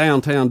in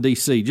downtown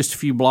D.C., just a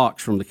few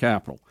blocks from the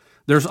Capitol.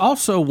 There's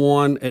also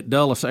one at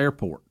Dulles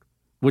Airport,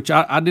 which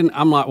I didn't.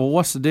 I'm like, well,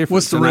 what's the difference?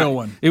 What's the real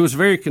one? It was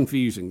very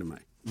confusing to me.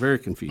 Very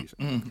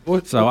confusing.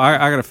 So I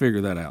got to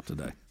figure that out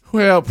today.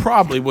 Well,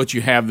 probably what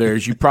you have there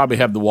is you probably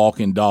have the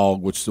walking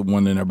dog, which is the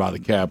one in there by the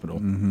Capitol,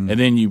 and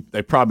then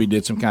they probably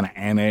did some kind of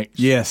annex.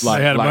 Yes,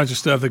 they had a bunch of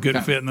stuff that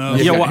couldn't fit in the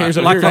other. Yeah, well,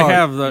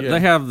 they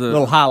have the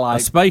little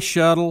highlight space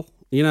shuttle,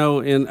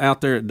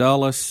 out there at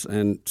Dulles,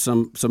 and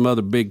some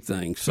other big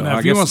things. So now,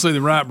 if you want to see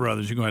the Wright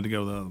brothers, you're going to have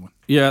to go to the other one.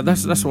 Yeah,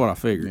 that's what I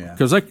figured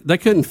because they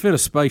couldn't fit a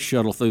space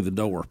shuttle through the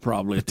door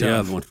probably at the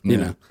other one.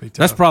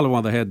 That's probably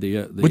why they had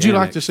the. Would you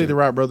like to see the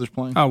Wright brothers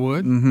plane? I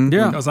would.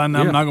 Yeah, because I'm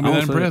not going to be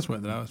that impressed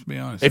with it. Let's be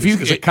honest.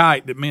 It's a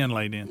kite that men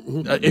laid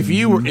in. If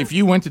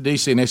you went to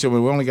DC and they said,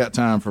 "Well, we only got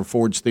time for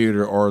Ford's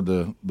Theater or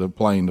the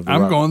plane,"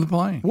 I'm going the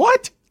plane.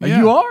 What? Yeah.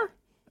 You are?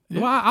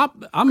 Yeah. Well,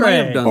 I may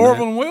have done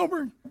Orville that. and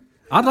Wilbur.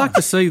 I'd like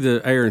to see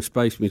the Air and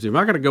Space Museum.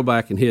 I got to go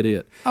back and hit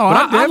it. Oh,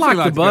 but I like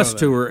the to bus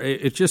tour.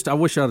 It's just I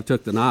wish I'd have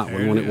took the night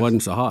one when it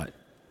wasn't so hot.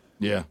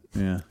 Yeah.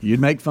 You'd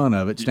make fun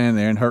of it, stand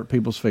there and hurt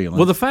people's feelings.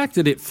 Well, the fact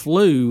that it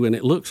flew and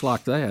it looks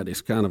like that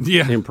is kind of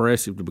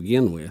impressive to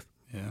begin with.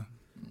 Yeah.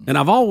 And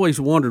I've always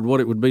wondered what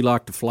it would be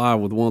like to fly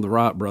with one of the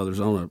Wright brothers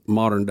on a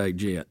modern day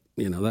jet.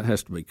 That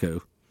has to be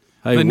cool.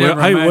 Hey,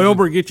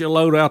 Wilbur, get your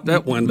load out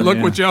that window. Look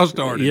what y'all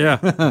started. Yeah.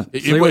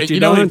 See what he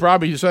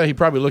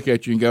probably look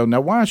at you and go, "Now,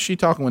 why is she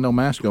talking with no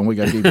mask on? We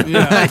got to keep it."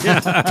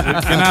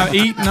 Can I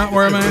eat and not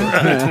wear a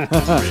mask?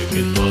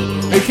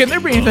 Hey, can there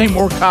be anything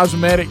more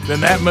cosmetic than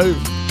that move?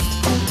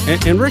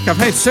 And Rick, I've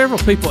had several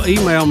people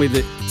email me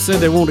that said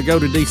they want to go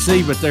to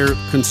D.C., but they're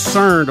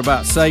concerned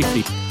about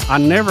safety. I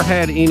never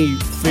had any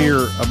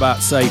fear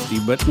about safety,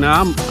 but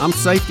now I'm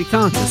safety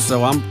conscious,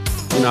 so I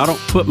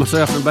don't put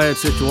myself in a bad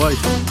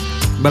situation.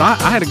 But I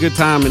had a good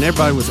time, and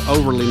everybody was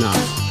overly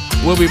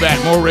nice. We'll be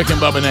back. More Rick and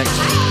Bubba next.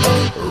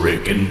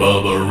 Rick and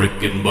Bubba,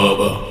 Rick and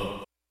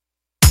Bubba.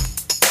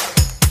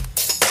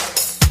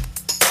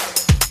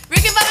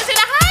 Rick and Bubba's in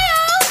Ohio.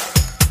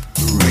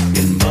 Rick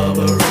and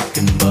Bubba, Rick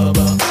and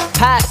Bubba.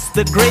 Pass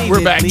the gravy.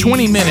 We're back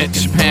 20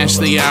 minutes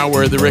past the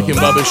hour of the Rick and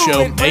Bubba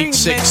Show.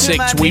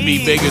 866 We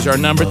Be Big is our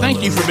number.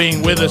 Thank you for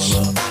being with us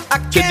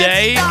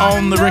today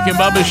on the Rick and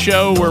Bubba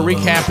Show. We're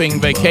recapping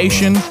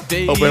vacation.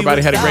 Hope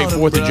everybody had a great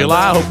 4th of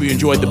July. Hope you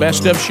enjoyed the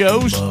best of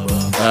shows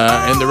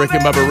and the Rick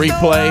and Bubba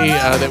replay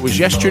that was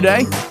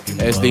yesterday,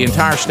 as the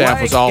entire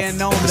staff was off at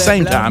the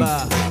same time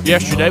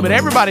yesterday. But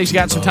everybody's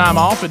got some time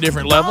off at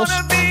different levels.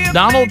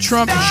 Donald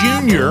Trump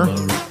Jr.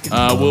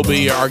 Will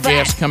be our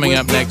guest coming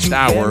up next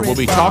hour. We'll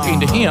be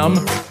talking to him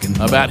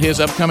about his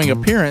upcoming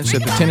appearance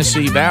at the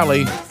Tennessee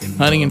Valley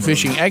Hunting and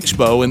Fishing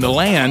Expo in the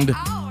land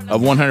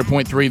of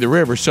 100.3 The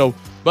River. So,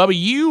 Bubba,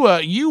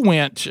 you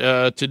went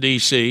to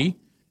D.C.,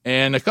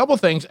 and a couple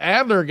of things.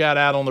 Adler got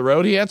out on the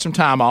road. He had some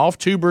time off.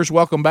 Tubers,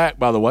 welcome back,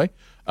 by the way.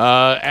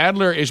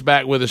 Adler is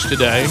back with us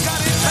today.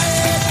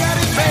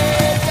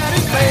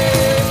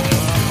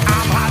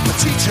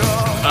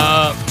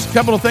 A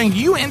couple of things.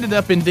 You ended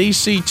up in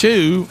D.C.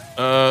 too.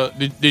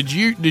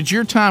 Did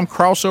your time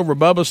cross over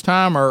Bubba's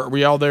time, or were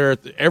y'all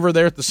ever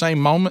there at the same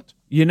moment?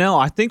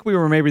 I think we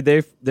were maybe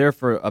there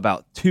for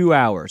about 2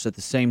 hours at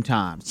the same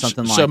time,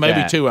 something like that. So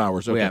maybe 2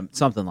 hours. Okay. Yeah,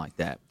 something like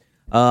that.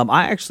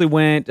 I actually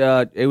went.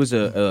 It was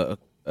a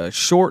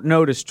short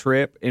notice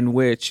trip in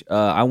which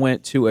I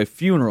went to a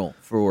funeral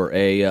for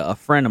a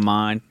friend of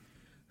mine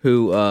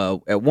who,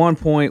 at one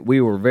point,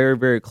 we were very,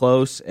 very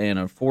close, and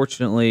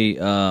unfortunately,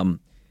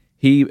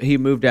 he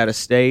moved out of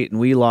state, and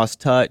we lost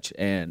touch,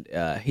 and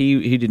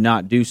he did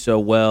not do so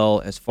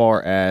well as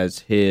far as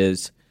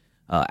his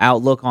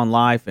outlook on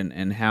life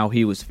and how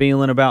he was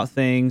feeling about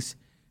things,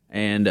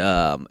 and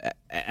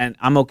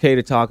I'm okay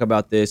to talk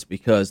about this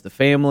because the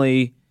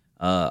family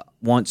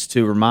wants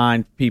to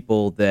remind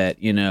people that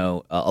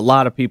a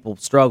lot of people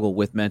struggle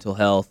with mental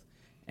health,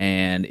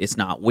 and it's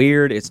not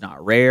weird, it's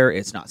not rare,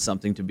 it's not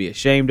something to be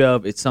ashamed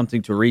of. It's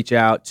something to reach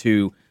out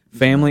to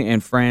family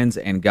and friends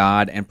and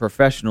God and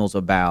professionals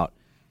about.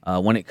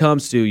 When it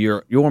comes to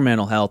your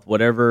mental health,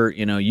 whatever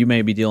you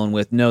may be dealing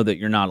with, know that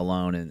you're not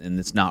alone, and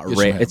it's not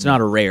rare. It's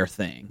not a rare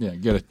thing. Yeah,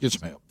 get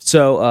some help.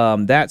 So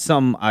that's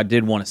something I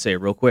did want to say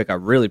real quick. I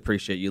really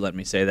appreciate you letting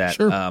me say that.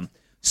 Sure.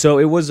 So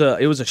it was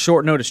a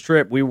short notice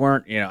trip. We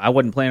weren't, I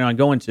wasn't planning on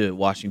going to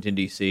Washington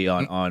D.C.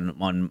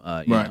 on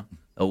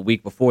a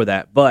week before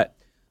that. But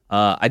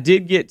I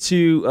did get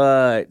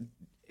to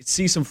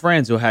see some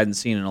friends who I hadn't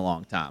seen in a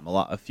long time.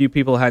 A few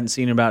people I hadn't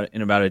seen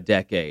in about a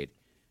decade,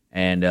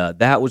 and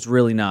that was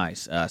really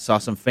nice. Saw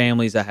some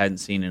families I hadn't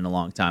seen in a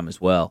long time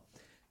as well.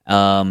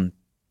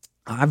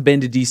 I've been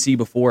to D.C.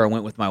 before. I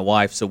went with my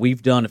wife, so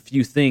we've done a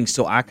few things.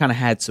 So I kind of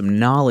had some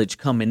knowledge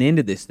coming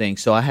into this thing.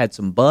 So I had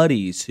some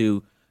buddies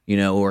who,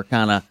 were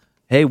kind of,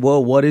 hey,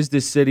 well, what is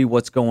this city?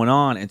 What's going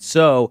on? And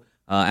so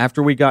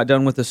after we got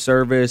done with the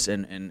service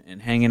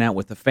and hanging out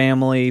with the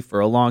family for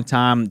a long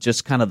time,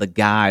 just kind of the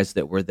guys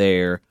that were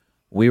there,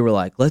 we were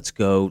like, let's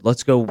go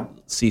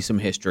see some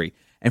history.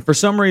 And for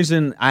some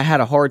reason, I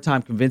had a hard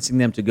time convincing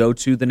them to go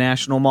to the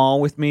National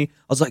Mall with me.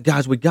 I was like,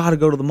 guys, we got to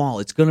go to the mall.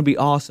 It's going to be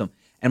awesome.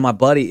 And my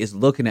buddy is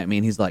looking at me,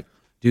 and he's like,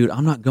 dude,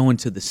 I'm not going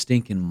to the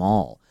stinking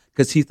mall.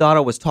 Because he thought I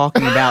was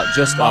talking about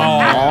just a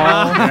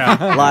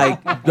mall,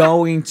 like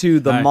going to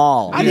the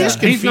mall.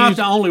 He's not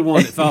the only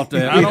one that thought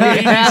that. I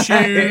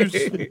don't need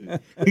shoes.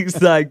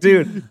 He's like,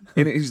 dude.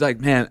 And he's like,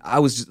 man,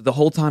 the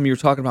whole time you were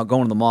talking about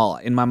going to the mall,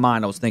 in my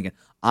mind I was thinking,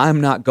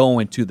 I'm not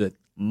going to the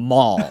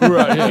mall.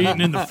 Right,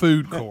 eating in the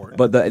food court.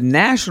 But the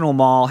National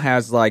Mall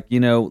has like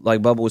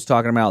Bubba was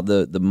talking about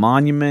the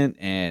monument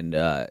and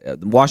the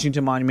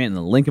Washington Monument and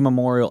the Lincoln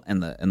Memorial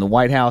and the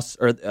White House.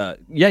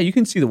 You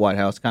can see the White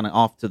House kind of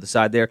off to the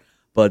side there.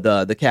 But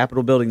the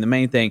Capitol building, the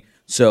main thing.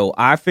 So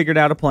I figured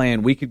out a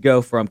plan. We could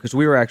go because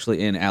we were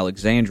actually in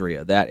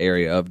Alexandria, that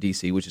area of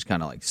D.C., which is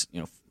kind of like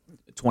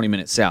 20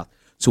 minutes south.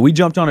 So we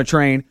jumped on a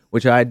train,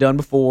 which I had done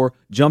before,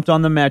 jumped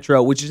on the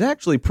Metro, which is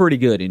actually pretty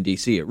good in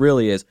D.C. It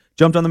really is.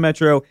 Jumped on the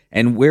Metro,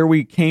 and where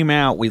we came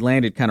out, we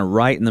landed kind of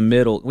right in the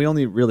middle. We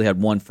only really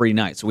had one free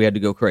night, so we had to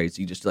go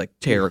crazy, just like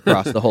tear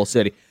across the whole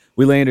city.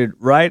 We landed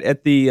right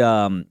at the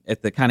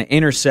kind of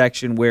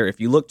intersection where if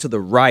you look to the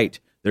right,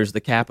 there's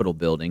the Capitol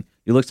building.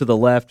 You look to the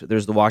left,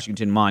 there's the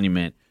Washington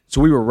Monument.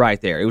 So we were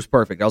right there. It was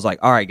perfect. I was like,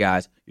 all right,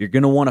 guys, you're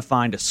going to want to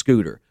find a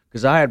scooter.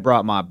 Because I had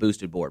brought my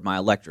boosted board, my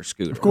electric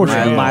scooter. Of course,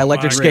 my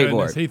electric skateboard.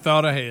 Goodness, he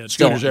thought ahead.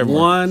 Scooters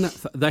everywhere.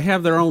 They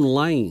have their own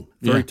lane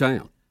through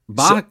town.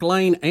 Bike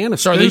lane and a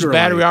scooter So are these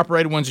battery lane.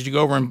 operated ones that you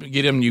go over and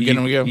get them? You get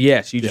them to go?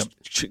 Yes,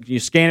 you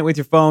scan it with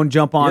your phone,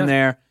 jump on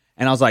there.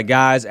 And I was like,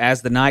 guys,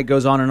 as the night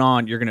goes on and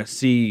on, you're going to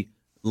see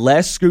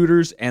less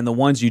scooters, and the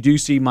ones you do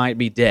see might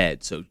be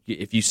dead. So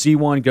if you see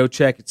one, go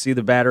check it, see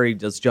the battery,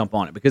 just jump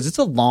on it because it's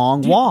a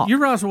long walk. You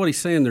realize what he's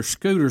saying? There's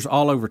scooters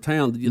all over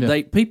town.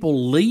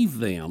 People leave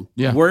them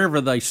wherever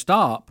they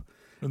stop.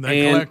 And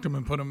they collect them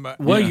and put them back.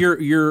 Well,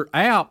 your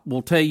app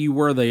will tell you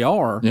where they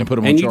are, put them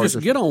on and you chargers.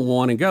 just get on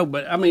one and go.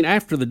 But, I mean,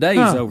 after the day's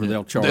over,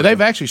 they'll charge They've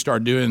them. actually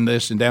started doing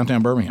this in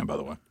downtown Birmingham, by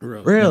the way.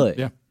 Really?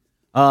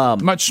 Yeah.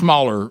 Much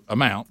smaller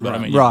amount. But I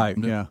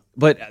mean, yeah.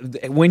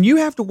 But when you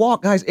have to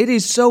walk, guys, it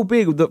is so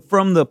big.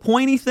 From the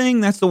pointy thing,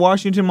 that's the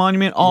Washington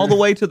Monument, all the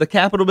way to the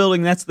Capitol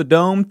building, that's the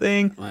dome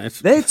thing.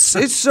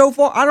 It's so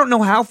far. I don't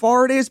know how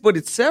far it is, but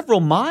it's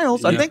several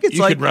miles. I think it's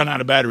you could run out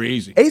of battery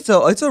easy. It's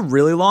a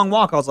really long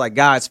walk. I was like,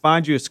 guys,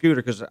 find you a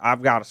scooter because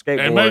I've got a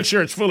skateboard. And make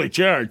sure it's fully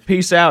charged.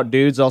 Peace out,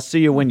 dudes. I'll see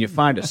you when you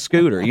find a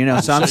scooter.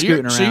 So I'm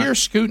scooting around. So you're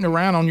scooting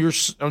around on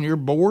your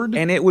board,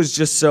 and it was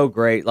just so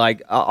great.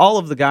 Like all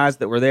of the guys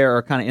that were there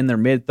are kind of in their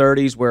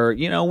mid-30s, where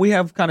we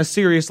have kind of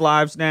serious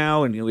lives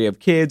now, and we have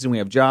kids and we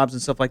have jobs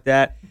and stuff like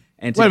that.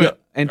 And wait a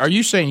minute. And are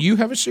you saying you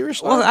have a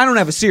serious life? Well, I don't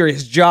have a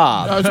serious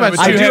job. No,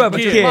 I do have a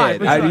kid.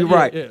 You're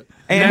right. Yeah.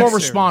 And you're more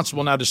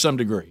responsible now to some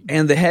degree.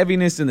 And the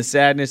heaviness and the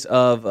sadness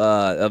of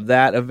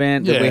that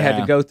event that we had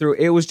to go through,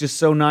 it was just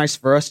so nice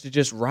for us to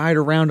just ride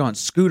around on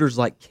scooters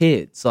like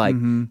kids. Like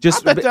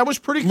just I bet that was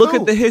pretty look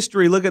cool. at the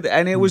history,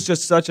 and it was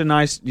just such a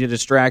nice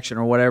distraction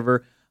or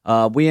whatever.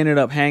 We ended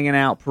up hanging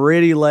out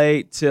pretty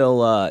late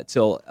till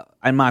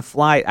on my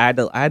flight. I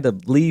had to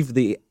leave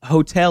the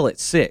hotel at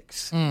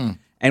 6.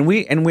 And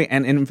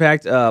in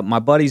fact, my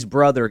buddy's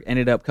brother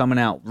ended up coming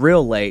out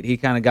real late. He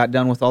kind of got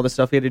done with all the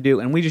stuff he had to do,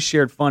 and we just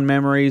shared fun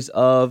memories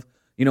of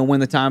when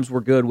the times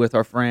were good with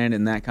our friend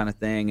and that kind of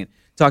thing, and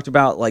talked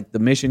about like the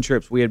mission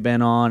trips we had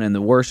been on and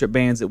the worship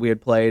bands that we had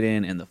played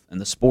in and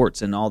the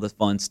sports and all the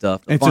fun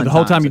stuff. And so the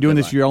whole time you're doing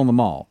this, you're on the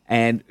mall,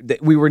 and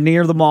we were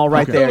near the mall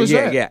right there.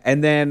 Yeah.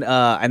 And then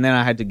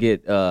I had to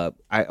get. I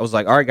was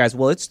like, all right, guys.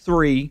 Well, it's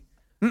 3.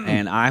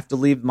 And I have to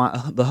leave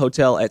the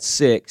hotel at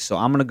 6, so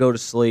I'm going to go to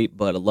sleep,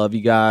 but I love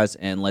you guys,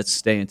 and let's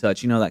stay in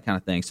touch, that kind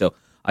of thing. So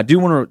I do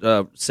want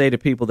to say to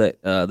people that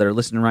are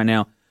listening right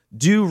now,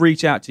 do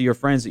reach out to your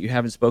friends that you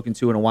haven't spoken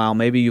to in a while.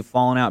 Maybe you've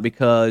fallen out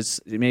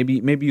because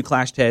maybe you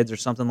clashed heads or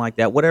something like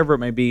that. Whatever it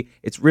may be,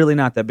 it's really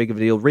not that big of a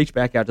deal. Reach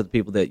back out to the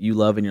people that you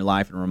love in your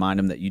life and remind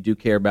them that you do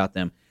care about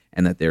them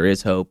and that there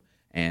is hope,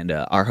 and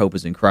our hope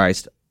is in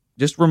Christ.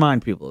 Just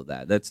remind people of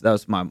that.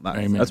 That's my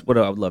that's what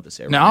I would love to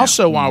say. Now,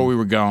 also while we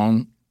were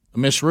gone,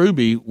 Miss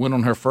Ruby went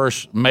on her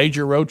first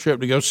major road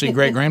trip to go see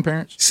great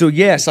grandparents. So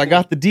yes, I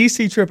got the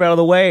DC trip out of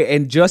the way,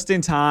 and just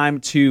in time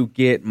to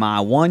get my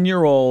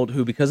 1-year-old,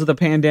 who because of the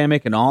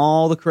pandemic and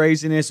all the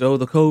craziness, the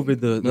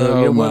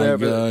COVID,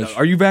 whatever. Gosh.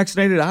 Are you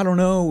vaccinated? I don't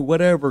know.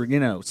 Whatever,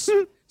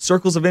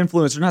 circles of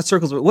influence, or not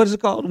circles. What is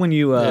it called when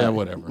you?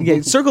 Whatever.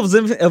 Yeah, circles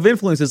of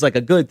influence is like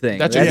a good thing.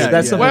 That's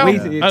something well,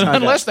 we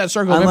unless that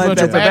circle of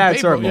influence are that's a bad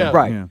people, circle, yeah.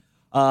 right?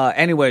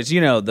 Anyways,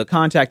 the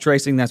contact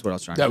tracing. That's what I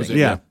was trying to say.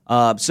 Yeah.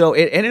 So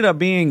it ended up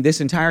being this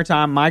entire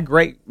time. My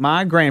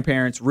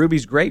grandparents,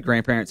 Ruby's great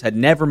grandparents, had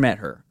never met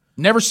her.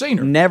 Never seen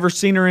her. Never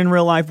seen her in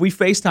real life. We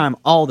FaceTime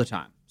all the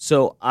time.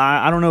 So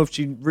I don't know if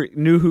she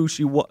knew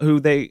who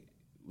they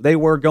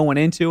were going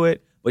into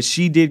it, but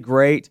she did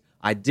great.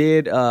 I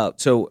did.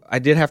 So I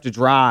did have to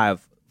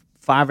drive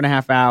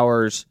 5.5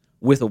 hours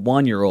with a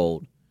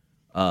 1-year-old,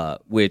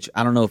 which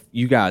I don't know if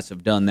you guys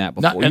have done that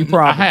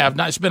before. I have.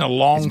 It's been a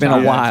long time. It's been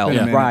a while,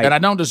 right? And I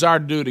don't desire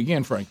to do it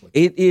again, frankly.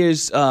 It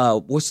is.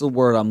 What's the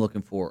word I'm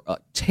looking for?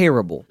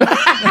 Terrible.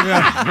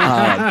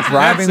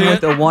 Driving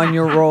with a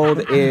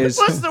 1-year-old is.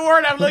 What's the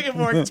word I'm looking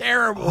for?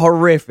 Terrible.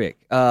 Horrific.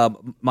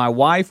 My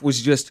wife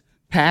was just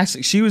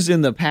passing. She was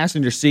in the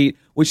passenger seat,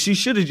 which she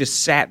should have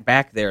just sat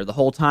back there the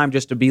whole time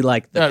just to be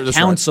like the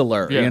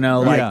counselor,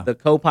 right. the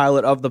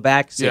co-pilot of the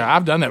back seat. Yeah,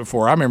 I've done that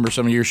before. I remember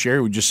some years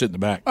Sherry would just sit in the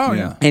back. Oh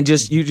yeah, and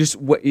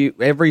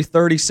every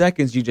 30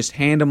 seconds you just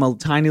hand them a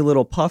tiny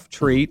little puff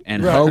treat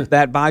and hope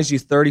that buys you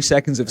 30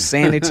 seconds of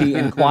sanity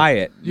and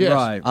quiet. Yes.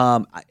 Right.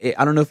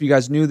 I don't know if you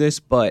guys knew this,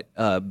 but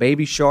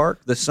Baby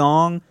Shark, the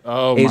song,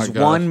 is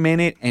 1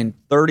 minute and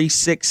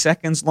 36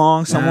 seconds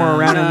long, somewhere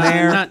around in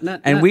there,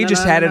 and we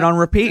just had it on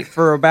repeat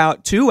for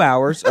about 2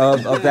 hours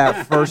of that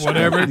first.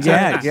 Whatever.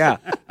 Yeah.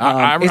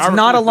 It's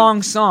not a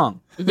long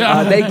song.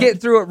 They get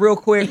through it real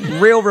quick,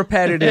 real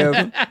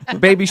repetitive.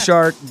 Baby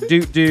Shark,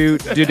 doot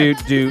doot doot doot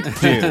doot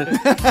doot.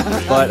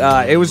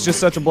 But it was just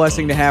such a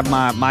blessing to have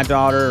my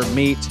daughter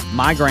meet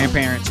my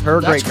grandparents,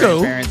 her great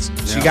grandparents.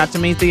 Cool. She got to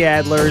meet the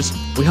Adlers.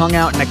 We hung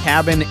out in a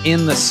cabin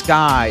in the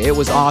sky. It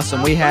was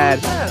awesome. We had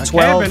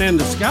 12 cabin in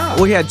the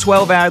sky. We had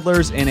 12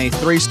 Adlers in a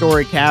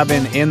 3-story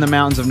cabin in the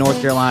mountains of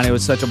North Carolina. It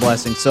was such a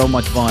blessing, so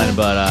much fun.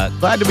 But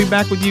glad to be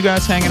back with you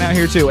guys, hanging out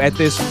here too at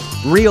this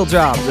real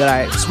job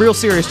real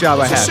serious job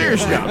I have.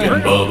 Serious job. Rick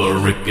and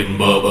Bubba, Rick and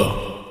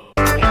Bubba.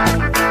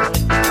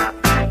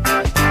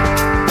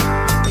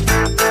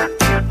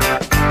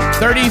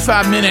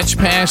 35 minutes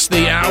past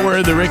the hour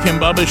of the Rick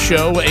and Bubba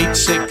Show,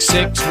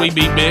 866 We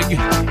Be Big.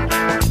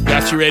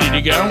 Got you ready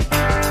to go.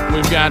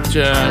 We've got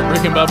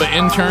Rick and Bubba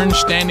intern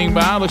standing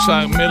by. Looks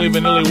like Millie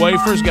Vanilli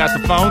Wafers got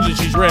the phones and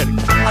she's ready.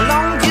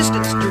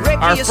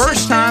 Our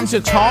first time to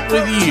talk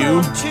with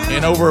you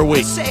in over a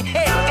week.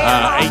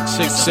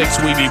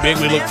 866 We Be Big.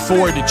 We look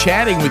forward to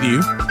chatting with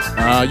you.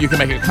 You can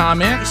make a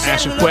comment,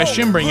 ask a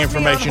question, bring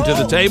information to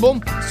the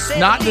table.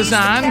 Not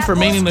designed for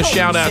meaningless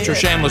shout-outs or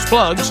shameless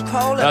plugs.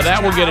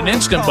 That will get an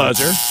instant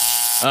buzzer.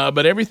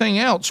 But everything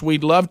else,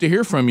 we'd love to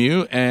hear from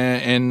you,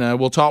 and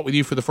we'll talk with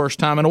you for the first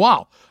time in a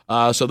while.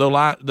 So the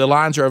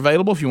lines are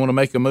available. If you want to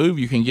make a move,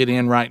 you can get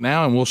in right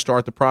now, and we'll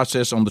start the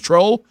process on the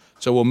troll.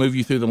 So we'll move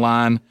you through the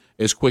line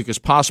as quick as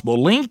possible.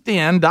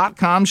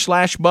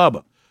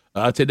 LinkedIn.com/Bubba.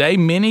 Today,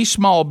 many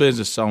small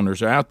business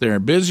owners are out there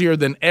busier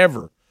than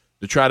ever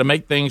to try to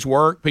make things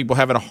work. People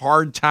having a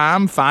hard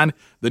time.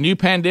 The new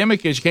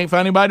pandemic is you can't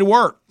find anybody to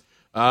work.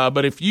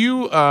 But if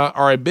you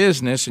are a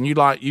business and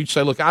you'd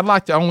say, look, I'd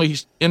like to only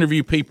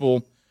interview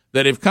people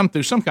that have come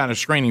through some kind of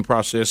screening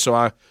process,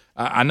 so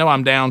I know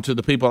I'm down to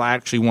the people I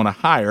actually want to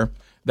hire.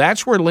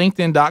 That's where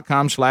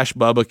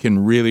LinkedIn.com/Bubba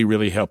can really,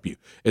 really help you.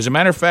 As a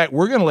matter of fact,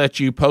 we're going to let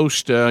you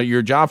post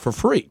your job for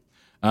free.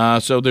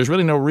 So there's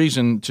really no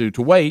reason to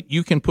wait.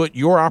 You can put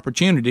your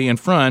opportunity in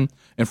front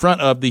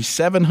of the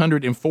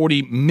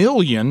 740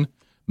 million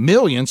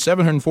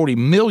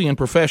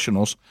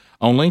professionals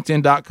on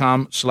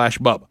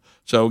LinkedIn.com/Bubba.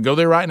 So go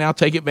there right now.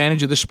 Take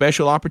advantage of this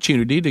special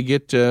opportunity to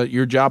get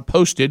your job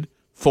posted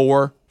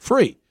for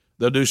free.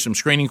 They'll do some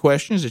screening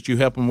questions that you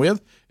help them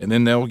with, and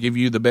then they'll give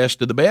you the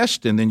best of the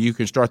best, and then you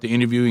can start the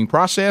interviewing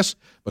process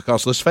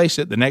because, let's face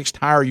it, the next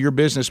hire your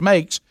business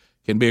makes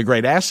can be a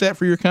great asset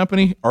for your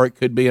company, or it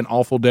could be an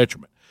awful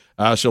detriment.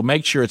 So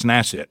make sure it's an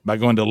asset by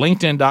going to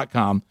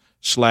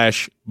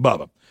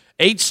LinkedIn.com/Bubba.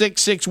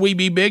 866 We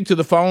Be Big. To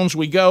the phones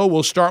we go.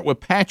 We'll start with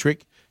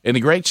Patrick in the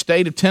great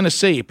state of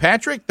Tennessee.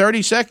 Patrick,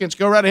 30 seconds.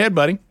 Go right ahead,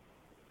 buddy.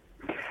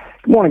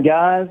 Good morning,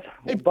 guys.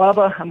 Well,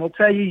 Bubba, I'm going to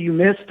tell you, you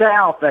missed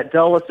out. That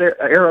Dulles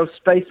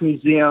Aerospace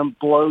Museum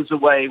blows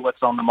away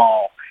what's on the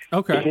mall.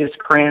 Okay. It is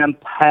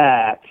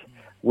cram-packed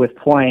with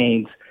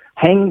planes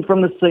hanging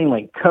from the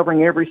ceiling,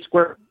 covering every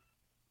square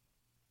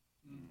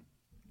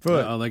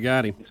foot. Oh, they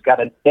got him. It's got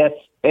an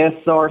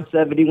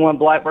SR-71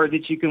 Blackbird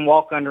that you can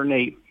walk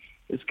underneath.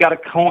 It's got a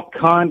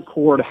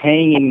Concorde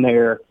hanging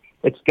there.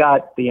 It's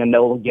got the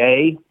Enola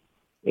Gay.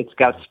 It's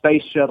got a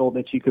space shuttle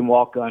that you can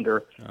walk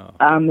under. Oh.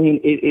 I mean,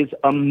 it is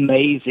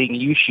amazing.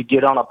 You should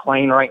get on a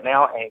plane right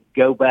now and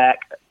go back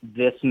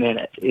this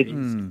minute. It's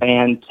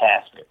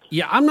fantastic.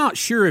 Yeah, I'm not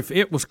sure if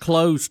it was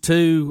closed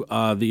too.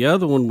 The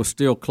other one was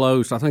still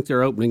closed. I think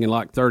they're opening in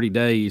like 30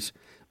 days.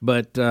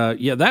 But,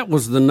 yeah, that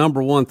was the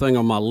number one thing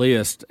on my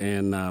list,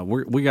 and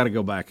we got to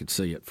go back and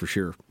see it for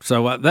sure.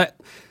 So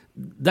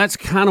that's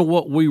kind of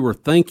what we were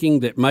thinking,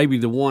 that maybe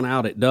the one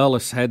out at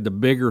Dulles had the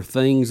bigger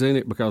things in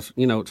it because,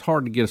 it's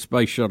hard to get a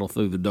space shuttle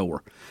through the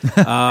door.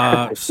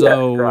 How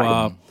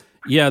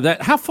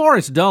far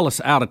is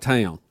Dulles out of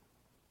town?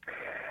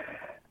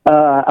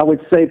 I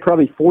would say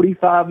probably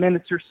 45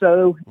 minutes or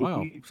so.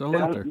 Wow, if you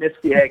don't miss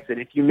the exit.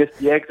 If you miss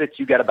the exit,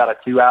 you got about a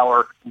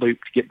 2-hour loop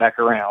to get back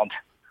around.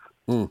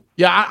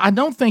 Yeah, I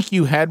don't think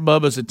you had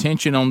Bubba's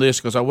attention on this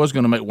because I was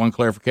going to make one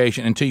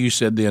clarification until you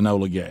said the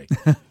Enola Gay,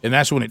 and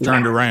that's when it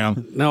turned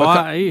around.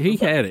 No, he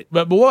had it.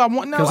 But what I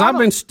want because I've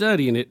been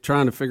studying it,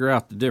 trying to figure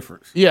out the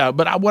difference. Yeah,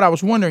 but what I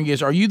was wondering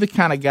is, are you the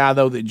kind of guy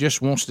though that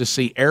just wants to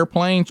see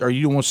airplanes, or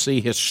you want to see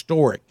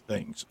historic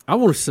things? I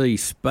want to see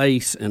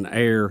space and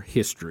air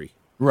history.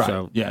 Right.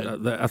 So,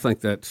 I think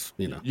that's,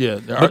 Yeah.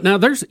 But now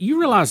you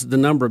realize the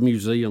number of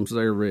museums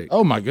there, Rick.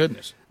 Oh, my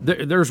goodness.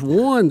 There's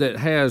one that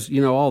has,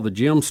 all the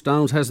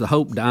gemstones, has the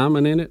Hope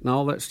Diamond in it and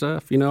all that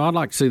stuff. I'd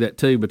like to see that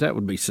too, but that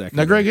would be second.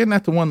 Now, Greg, isn't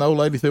that the one the old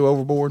lady threw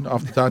overboard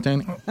off the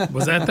Titanic?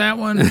 Was that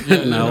one?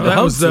 No,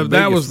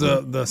 that was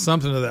the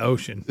something of the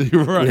ocean.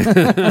 You're right.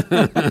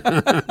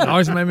 It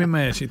always made me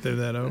mad she threw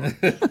that over.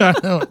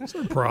 What's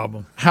the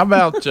problem? How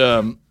about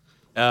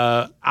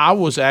I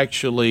was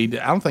actually,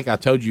 I don't think I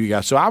told you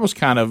guys, so I was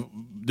kind of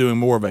doing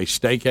more of a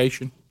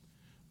staycation,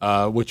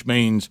 which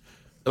means,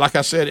 like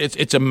I said,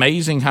 it's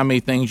amazing how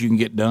many things you can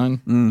get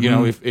done.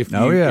 Mm-hmm.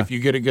 If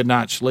you get a good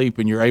night's sleep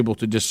and you're able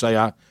to just say,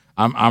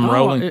 I'm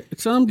rolling.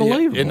 It's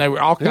unbelievable. And there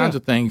were all kinds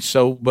of things.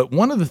 So, but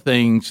one of the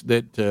things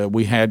that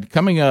we had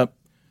coming up,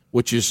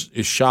 which is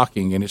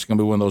shocking, and it's going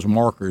to be one of those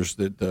markers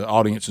that the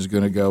audience is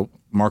going to go,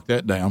 mark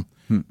that down,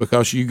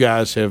 because you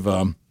guys have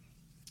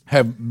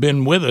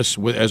been with us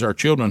as our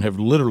children have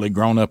literally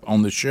grown up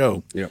on the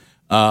show. Yep.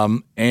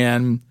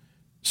 And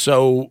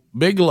so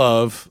Big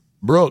Love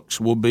Brooks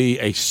will be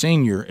a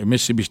senior at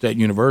Mississippi State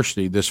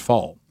University this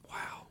fall.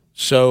 Wow.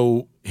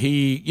 So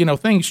he,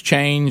 things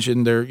change,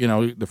 and they're,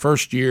 the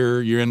first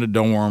year you're in the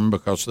dorm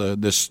because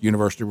this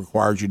university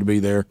requires you to be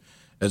there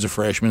as a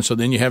freshman. So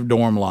then you have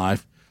dorm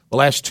life. The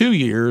last 2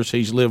 years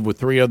he's lived with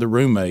 3 other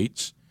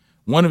roommates.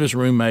 One of his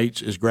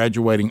roommates is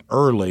graduating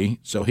early,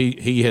 so he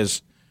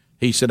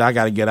said, I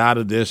got to get out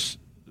of this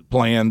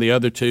plan. The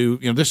other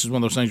 2, this is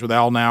one of those things where they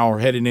all now are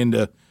heading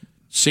into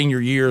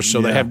senior years,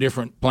 so they have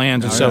different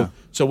plans. And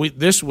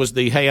this was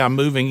hey, I'm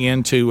moving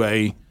into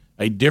a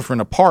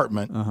different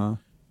apartment. Uh-huh.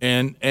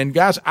 And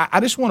guys, I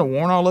just want to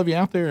warn all of you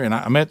out there, and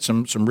I met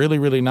some really,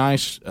 really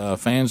nice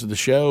fans of the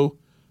show.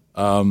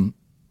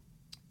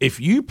 If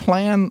you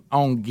plan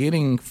on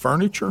getting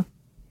furniture,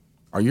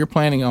 or you're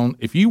planning on,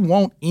 if you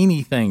want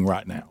anything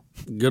right now,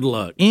 good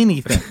luck.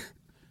 Anything.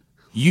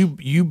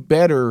 You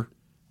better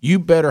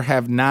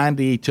have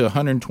 90 to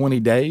 120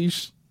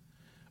 days.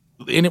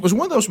 And it was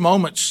one of those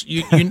moments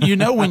when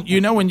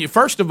you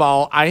first of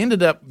all, I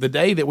ended up the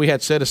day that we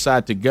had set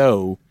aside to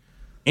go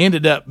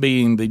ended up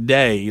being the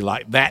day,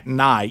 like that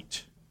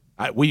night.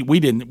 We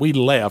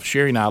left,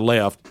 Sherry and I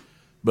left,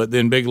 but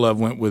then Big Love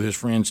went with his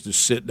friends to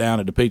sit down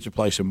at the pizza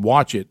place and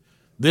watch it.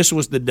 This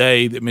was the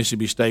day that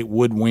Mississippi State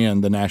would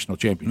win the national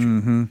championship.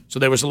 Mm-hmm. So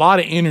there was a lot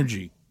of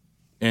energy.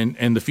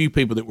 And the few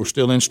people that were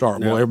still in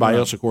Starkville, everybody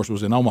else, of course,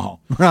 was in Omaha.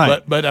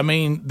 Right. But I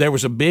mean, there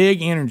was a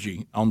big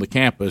energy on the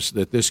campus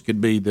that this could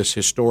be this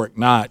historic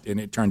night, and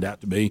it turned out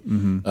to be.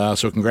 Mm-hmm.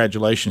 So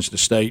congratulations to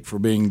State for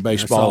being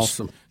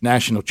baseball's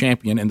national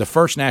champion and the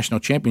first national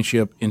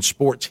championship in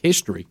sports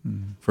history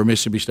for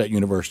Mississippi State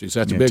University.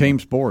 So that's a big team one.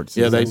 sports.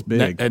 Yeah, that's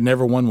big. Had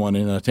never won one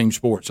in team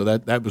sports. So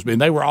that was big.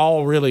 And they were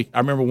all really. I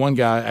remember one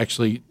guy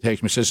actually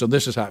texted me and said, "So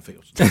this is how it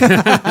feels."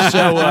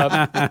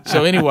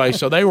 So anyway,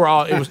 so they were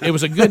all. It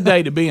was a good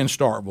day to be in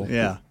Starkville.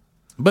 Yeah.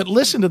 But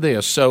listen to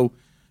this. So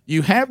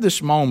you have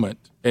this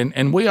moment,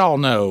 and we all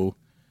know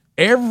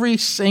every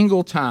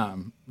single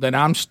time that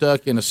I'm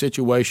stuck in a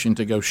situation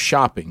to go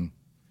shopping,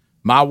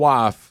 my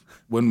wife,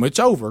 when it's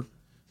over,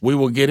 we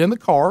will get in the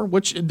car,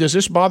 which, does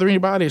this bother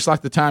anybody? It's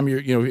like the time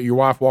your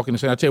wife walking and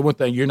saying, I tell you one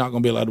thing, you're not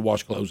going to be allowed to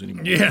wash clothes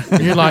anymore. Yeah.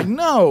 And you're like,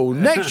 no,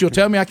 next you'll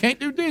tell me I can't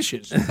do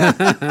dishes,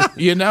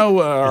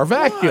 or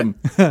vacuum.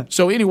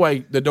 So anyway,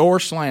 the door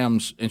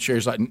slams, and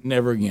Sherry's like,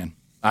 never again.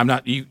 I'm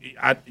not.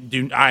 I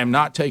am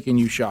not taking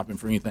you shopping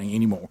for anything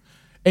anymore.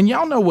 And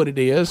y'all know what it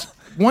is.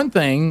 One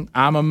thing,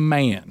 I'm a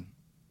man.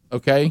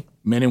 Okay,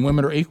 men and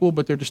women are equal,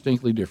 but they're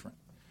distinctly different.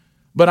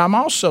 But I'm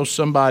also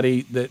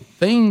somebody that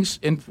things,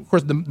 and of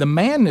course, the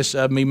manness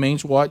of me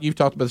means what you've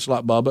talked about this a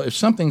lot, Bubba. If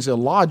something's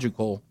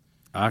illogical,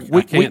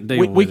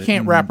 we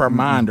can't wrap our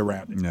mind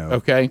around it. No.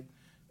 Okay.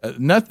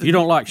 Nothing. You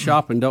don't like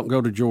shopping, don't go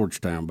to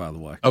Georgetown, by the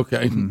way.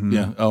 Okay. Mm-hmm.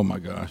 Yeah. Oh, my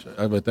gosh.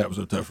 I bet that was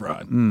a tough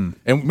ride. And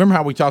remember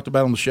how we talked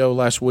about on the show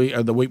last week,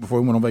 or the week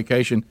before we went on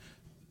vacation,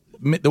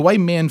 the way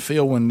men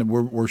feel when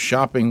we're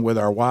shopping with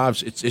our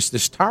wives, it's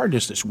this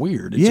tiredness that's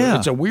weird.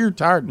 It's a weird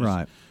tiredness.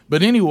 Right.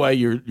 But anyway,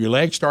 your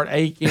legs start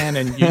aching,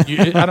 and you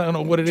I don't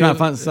know what it is. Trying to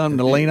find something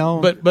to lean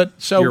on.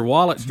 But so your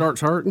wallet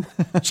starts hurting.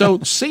 So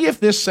see if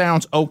this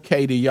sounds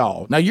okay to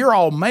y'all. Now, you're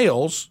all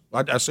males.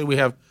 I see we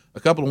have a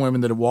couple of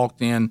women that have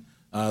walked in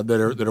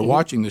that are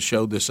watching the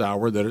show this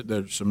hour.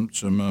 There's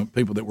some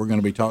people that we're going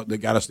to be talking that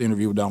got us the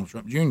interview with Donald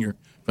Trump Jr.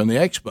 from the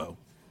Expo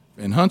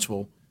in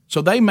Huntsville.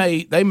 So they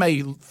may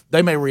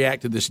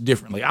react to this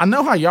differently. I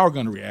know how y'all are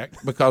going to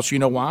react because you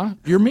know why?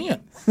 You're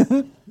men.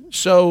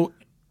 So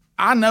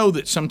I know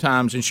that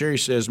sometimes, and Sherry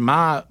says,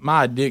 my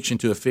addiction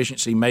to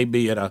efficiency may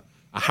be at a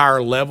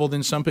higher level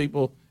than some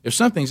people. If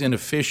something's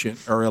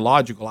inefficient or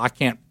illogical, I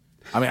can't.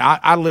 I mean,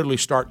 I literally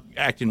start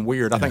acting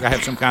weird. I think I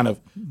have some kind of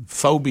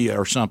phobia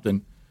or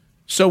something.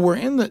 So we're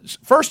in the.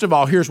 First of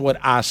all, here's what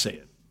I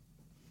said: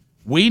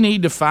 we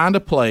need to find a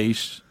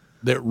place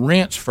that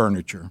rents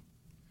furniture,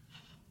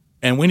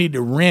 and we need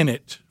to rent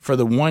it for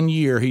the 1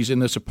 year he's in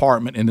this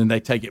apartment, and then they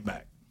take it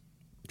back.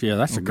 Yeah,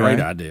 that's a great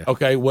idea.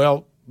 Okay,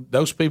 well,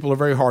 those people are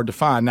very hard to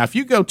find. Now, if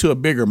you go to a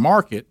bigger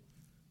market,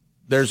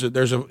 there's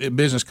a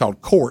business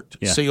called Cort,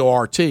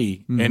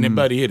 C-O-R-T, and then,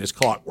 buddy, it is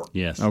clockwork.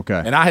 Yes.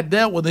 Okay. And I had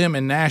dealt with them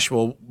in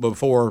Nashville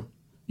before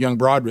young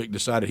Broderick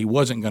decided he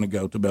wasn't going to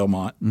go to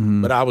Belmont,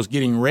 but I was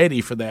getting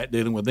ready for that,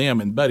 dealing with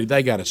them, and, buddy,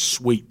 they got a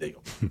sweet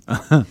deal.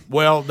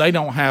 Well, they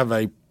don't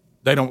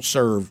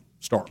serve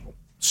Starkville.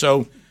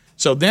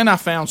 So then I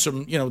found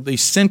some,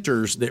 these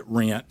centers that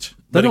rent.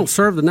 They don't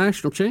serve the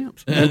national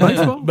champs in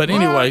baseball. But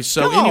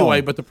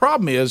anyway, but the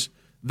problem is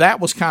that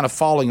was kind of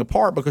falling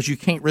apart because you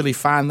can't really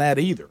find that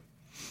either.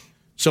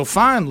 So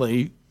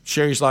finally,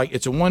 Sherry's like,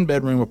 it's a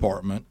 1-bedroom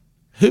apartment.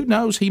 Who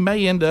knows? He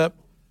may end up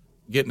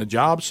getting a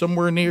job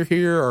somewhere near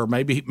here, or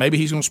maybe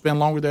he's going to spend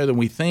longer there than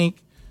we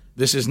think.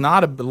 This is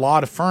not a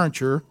lot of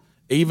furniture.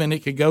 Even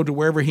it could go to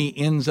wherever he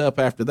ends up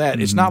after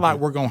that. It's not like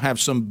we're going to have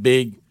some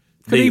big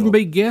Could even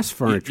be guest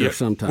furniture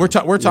sometimes.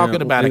 We're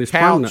talking about a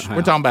couch.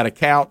 We're talking about a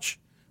couch.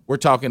 We're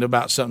talking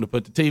about something to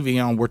put the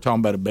TV on. We're talking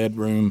about a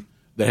bedroom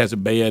that has a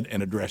bed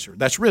and a dresser.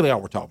 That's really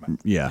all we're talking about.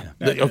 Yeah.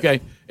 Okay.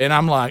 And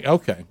I'm like,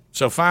 okay.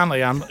 So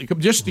finally, and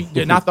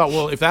I thought,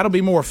 well, if that'll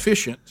be more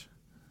efficient,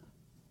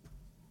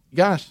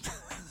 guys,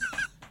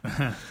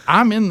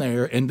 I'm in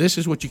there, and this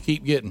is what you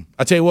keep getting.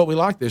 I tell you what, we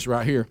like this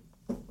right here.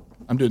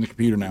 I'm doing the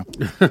computer now.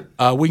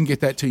 We can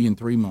get that to you in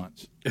 3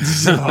 months.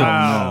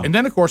 Wow. And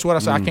then, of course, what I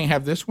say, I can't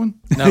have this one?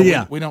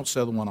 No, we don't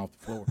sell the one off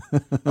the floor.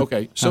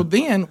 Okay, so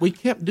then we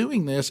kept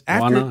doing this.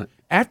 After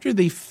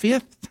the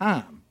 5th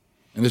time,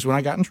 and this is when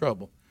I got in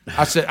trouble,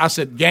 I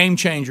said, game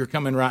changer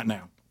coming right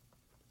now.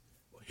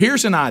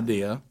 Here's an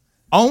idea.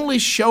 Only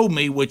show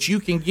me what you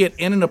can get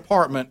in an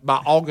apartment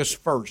by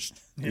August 1st.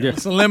 Yeah.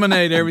 Let's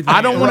eliminate everything.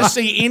 I don't want to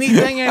see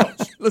anything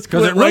else.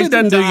 Because it really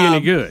doesn't do you any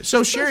good.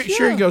 So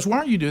Sherry goes, why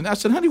are you doing that? I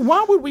said, honey,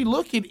 why would we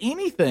look at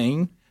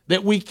anything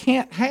that we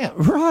can't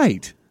have?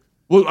 Right.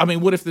 Well, I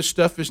mean, what if this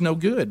stuff is no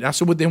good? And I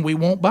said, well, then we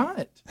won't buy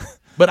it.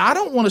 But I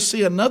don't want to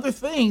see another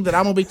thing that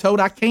I'm going to be told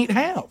I can't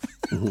have.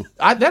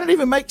 That doesn't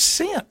even make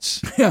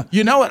sense. Yeah.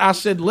 You know what? I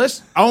said,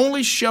 let's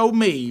only show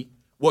me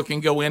what can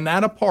go in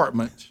that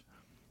apartment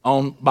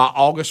by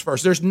August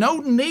 1st. There's no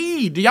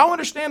need. Do y'all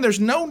understand? There's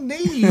no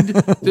need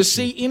to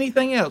see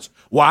anything else.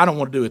 Well, I don't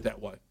want to do it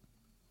that way.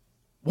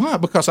 Why?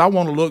 Because I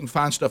want to look and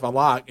find stuff I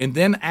like and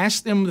then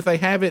ask them if they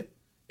have it,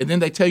 and then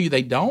they tell you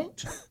they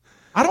don't.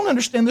 I don't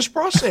understand this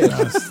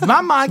process.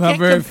 My mind can't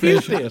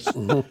compute this.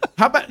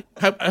 How about,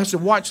 I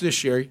said, watch this,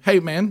 Sherry. Hey,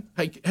 man.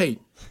 Hey,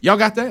 y'all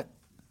got that?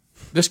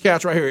 This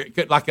couch right here.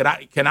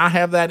 Can I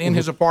have that in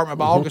his apartment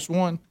by August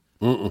 1?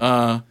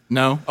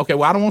 No. Okay.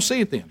 Well, I don't want to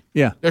see it then.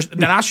 Yeah.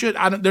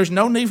 There's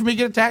no need for me to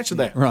get attached to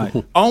that. Right.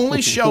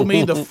 Only show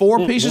me the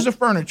 4 pieces of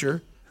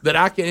furniture that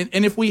I can.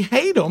 And if we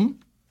hate them,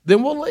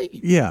 then we'll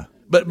leave. Yeah.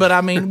 But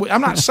I mean, I'm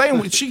not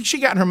saying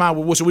she got in her mind.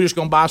 Well, so we're just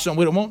going to buy something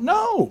we don't want.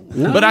 No.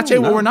 But I tell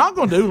you what, we're not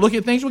going to do. Look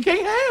at things we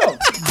can't have.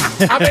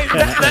 I mean,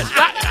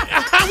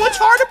 what's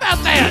hard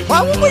about that?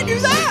 Why would we do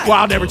that? Well,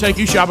 I'll never take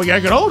you shopping. I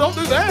go, oh, don't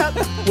do that.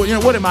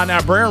 Well, what am I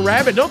now, Brer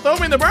Rabbit? Don't throw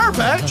me in the Brer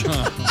Patch.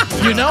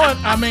 You know what?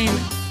 I mean.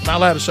 Am I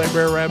allowed to say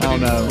Brer Rabbit? Oh,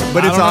 no.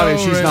 But it's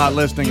obvious she's not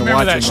listening and watching.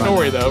 You remember that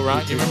story, though,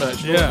 right? You remember that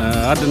story?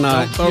 Yeah. I did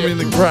not. Throw me in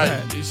the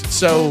right.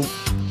 So,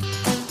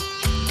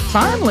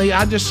 finally,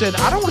 I just said,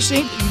 I don't want to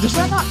see anything.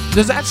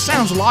 Does that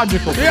sound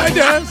logical? Yeah, it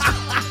does.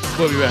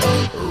 We'll be back.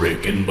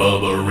 Rick and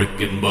Bubba, Rick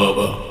and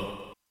Bubba.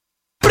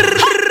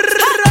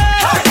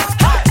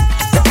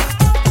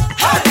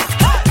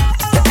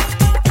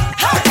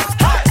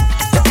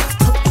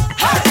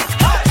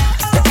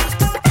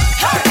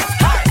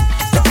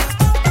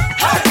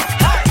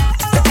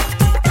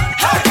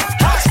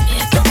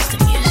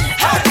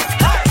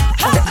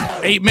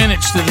 8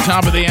 minutes to the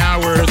top of the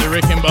hour, the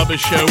Rick and Bubba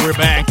Show. We're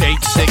back.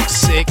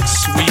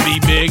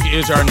 866-WE-BE-BIG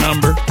is our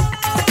number.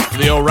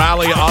 The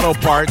O'Reilly Auto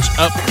Parts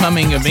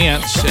upcoming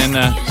events, and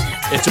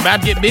it's about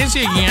to get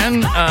busy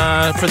again.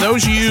 For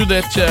those of you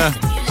that,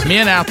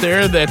 men out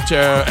there that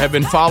have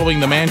been following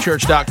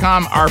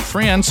themanchurch.com, our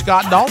friend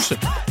Scott Dawson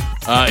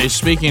is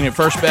speaking at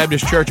First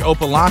Baptist Church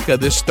Opelika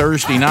this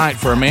Thursday night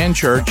for a man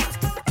church.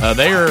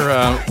 They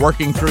are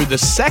working through the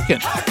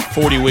second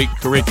 40-week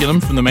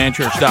curriculum from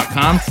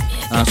themanchurch.com.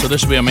 So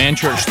this will be a man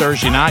church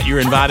Thursday night.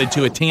 You're invited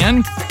to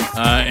attend,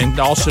 and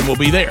Dawson will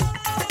be there.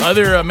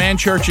 Other man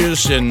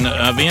churches and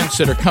events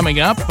that are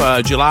coming up,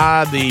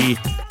 July the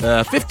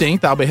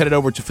 15th, I'll be headed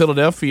over to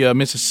Philadelphia,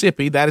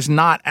 Mississippi. That is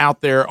not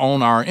out there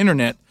on our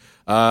internet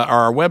or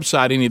our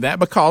website, any of that,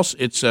 because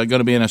it's going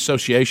to be an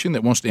association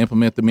that wants to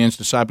implement the men's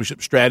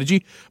discipleship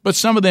strategy. But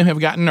some of them have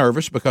gotten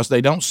nervous because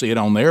they don't see it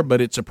on there,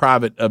 but it's a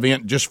private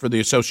event just for the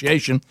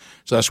association,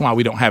 so that's why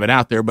we don't have it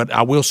out there. But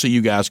I will see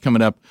you guys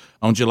coming up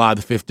on July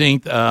the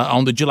 15th.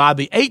 On the July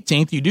the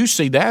 18th, you do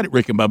see that at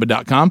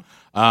rickandbubba.com.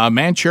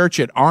 Man Church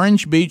at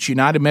Orange Beach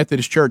United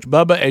Methodist Church.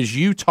 Bubba, as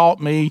you taught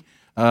me,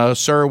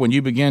 sir, when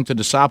you began to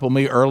disciple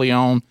me early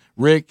on,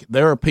 Rick,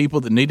 there are people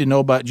that need to know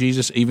about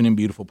Jesus even in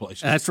beautiful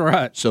places. That's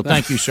right. So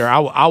thank you, sir.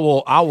 I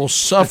will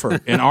suffer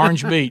in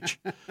Orange Beach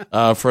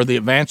for the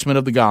advancement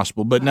of the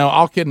gospel. But no,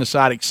 all kidding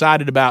aside,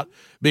 excited about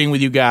being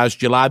with you guys.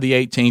 July the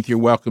 18th, you're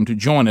welcome to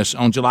join us.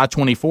 On July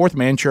 24th,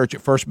 Man Church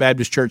at First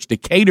Baptist Church,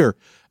 Decatur,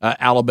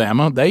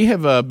 Alabama. They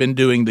have been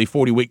doing the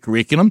 40-week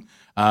curriculum.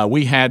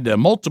 We had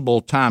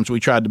multiple times we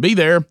tried to be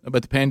there,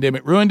 but the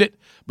pandemic ruined it.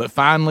 But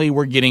finally,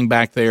 we're getting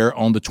back there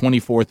on the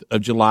 24th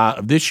of July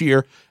of this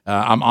year.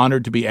 I'm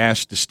honored to be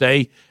asked to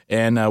stay,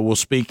 and we'll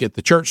speak at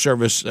the church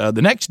service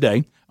the next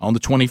day on the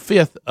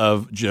 25th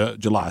of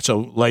July. So,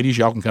 ladies,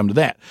 y'all can come to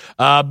that.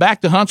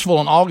 Back to Huntsville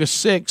on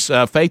August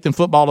 6th, faith and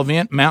football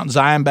event, Mount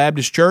Zion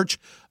Baptist Church,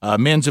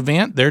 men's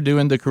event. They're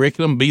doing the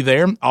curriculum. Be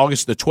there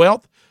August the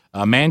 12th.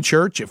 Man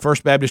Church at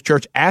First Baptist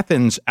Church,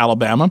 Athens,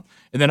 Alabama.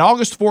 And then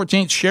August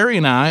 14th, Sherry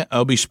and I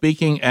will be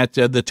speaking at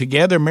the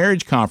Together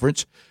Marriage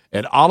Conference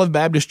at Olive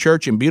Baptist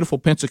Church in beautiful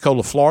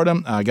Pensacola, Florida.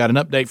 I got an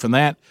update from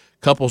that.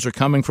 Couples are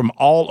coming from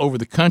all over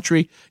the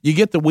country. You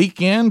get the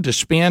weekend to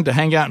spend to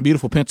hang out in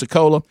beautiful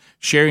Pensacola.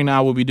 Sherry and I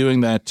will be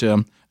doing that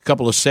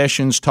couple of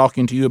sessions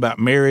talking to you about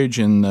marriage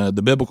and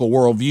the biblical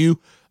worldview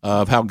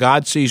of how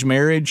God sees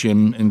marriage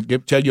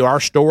and tell you our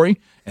story.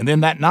 And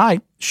then that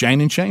night, Shane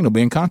and Shane will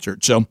be in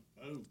concert. So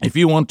if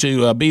you want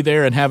to be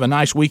there and have a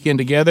nice weekend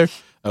together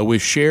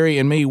with Sherry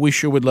and me, we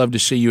sure would love to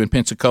see you in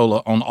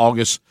Pensacola on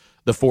August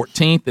the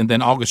 14th. And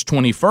then August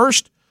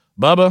 21st,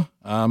 Bubba,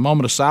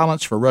 moment of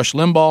silence for Rush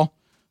Limbaugh.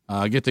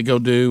 Get to go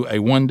do a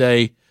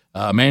one-day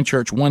Man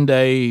Church one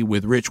day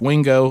with Rich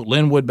Wingo,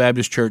 Linwood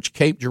Baptist Church,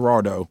 Cape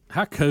Girardeau,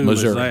 How cool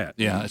Missouri. is that?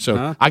 Yeah, so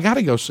Huh? I got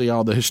to go see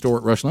all the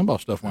historic Rush Limbaugh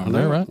stuff while I'm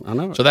there, right? I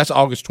know it. So that's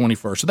August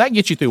 21st. So that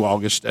gets you through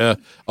August.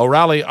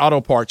 O'Reilly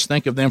Auto Parts,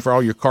 think of them for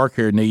all your car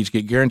care needs.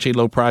 Get guaranteed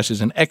low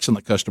prices and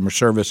excellent customer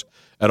service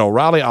at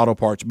O'Reilly Auto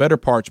Parts. Better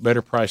parts,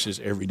 better prices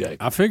every day.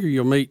 I figure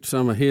you'll meet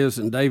some of his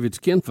and David's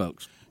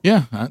kinfolks.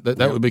 Yeah,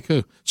 that would be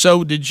cool.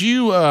 So did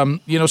you,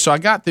 so I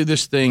got through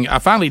this thing. I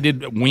finally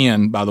did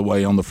win, by the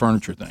way, on the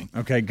furniture thing.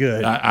 Okay,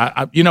 good.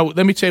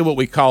 Let me tell you what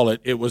we call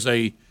it. It was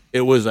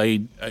a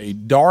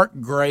dark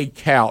gray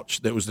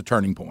couch that was the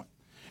turning point.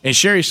 And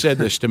Sherry said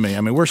this to me.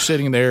 I mean, we're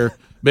sitting there.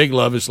 Big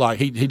Love is like,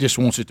 he just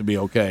wants it to be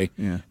okay.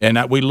 Yeah.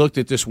 And we looked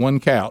at this one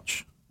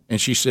couch,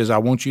 and she says, I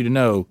want you to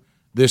know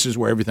this is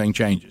where everything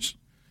changes.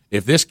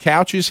 If this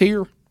couch is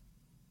here,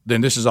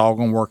 then this is all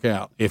going to work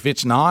out. If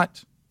it's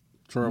not,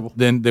 trouble.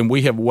 Then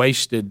we have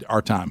wasted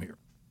our time here.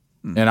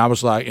 And I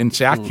was like,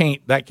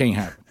 that can't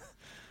happen.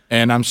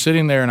 And I'm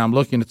sitting there and I'm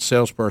looking at the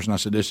salesperson. I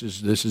said, this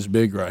is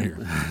big right here.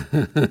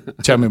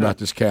 Tell me about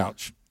this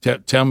couch.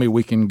 Tell me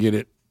we can get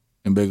it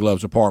in Big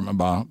Love's apartment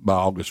by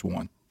August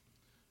 1.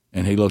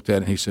 And he looked at it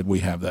and he said,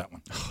 we have that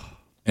one.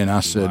 And I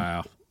said,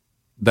 Wow.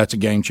 That's a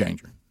game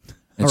changer.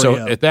 And Hurry so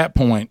up. at that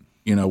point,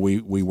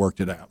 we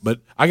worked it out. But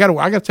I got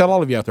to tell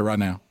all of you out there right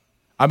now,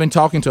 I've been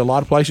talking to a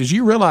lot of places.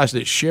 You realize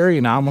that Sherry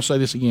and I, I'm going to say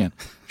this again,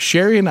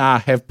 Sherry and I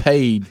have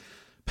paid.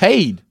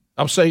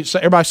 I'll say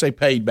everybody say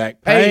paid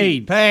back.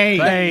 Paid.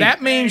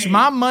 That means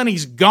my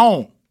money's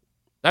gone.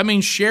 That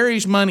means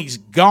Sherry's money's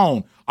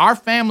gone. Our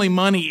family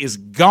money is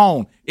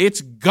gone.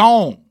 It's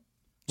gone.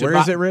 Where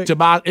is it, Rick?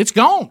 It's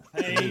gone.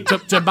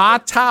 To buy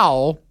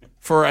tile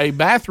for a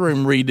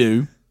bathroom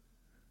redo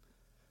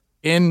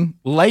in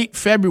late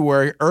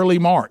February, early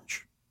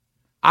March.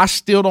 I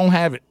still don't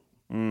have it.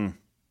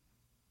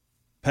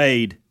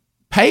 Paid.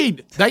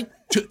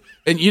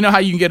 And you know how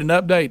you can get an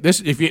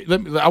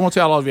update? I want to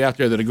tell all of you out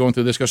there that are going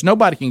through this, because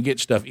nobody can get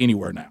stuff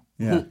anywhere now.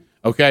 Yeah.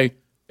 Okay?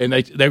 And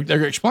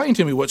they're explaining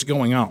to me what's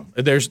going on.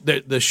 There's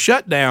the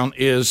shutdown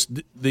is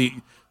the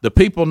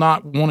people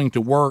not wanting to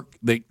work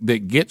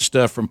that get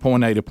stuff from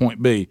point A to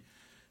point B.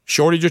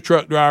 Shortage of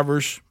truck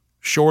drivers,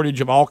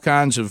 shortage of all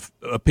kinds of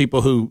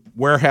people who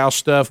warehouse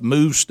stuff,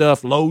 move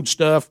stuff, load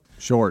stuff.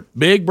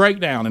 Big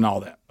breakdown and all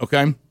that,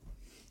 okay?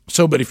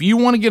 So, but if you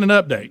want to get an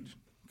update,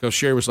 because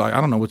Sherry was like,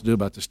 I don't know what to do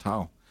about this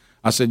tile.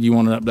 I said, you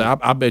want an update?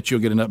 I bet you'll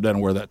get an update on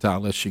where that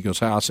tile is. She goes,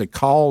 how? I said,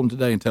 call them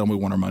today and tell them we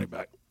want our money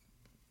back.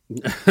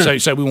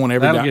 Say we want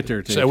every That'll dime. get their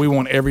attention. Say we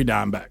want every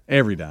dime back.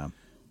 Every dime.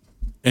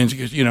 And she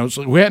goes,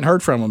 so we hadn't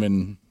heard from them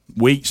in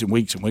weeks and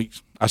weeks and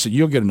weeks. I said,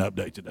 you'll get an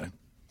update today.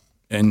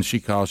 And she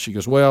calls. She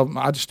goes, well,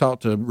 I just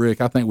talked to Rick.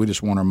 I think we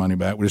just want our money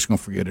back. We're just going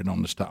to forget it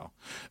on this tile.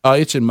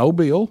 It's in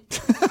Mobile,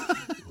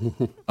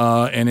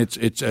 and it's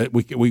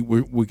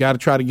we got to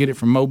try to get it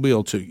from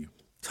Mobile to you.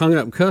 It's hung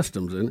up in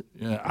customs, isn't it?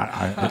 Yeah,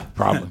 I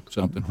probably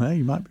something. Well,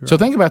 you might be right. So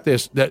think about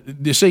this. That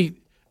you see,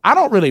 I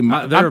don't really.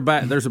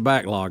 There's a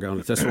backlog on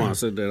it. That's why I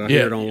said that. I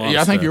hear it on a lot.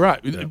 I think you're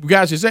right,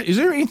 guys. Is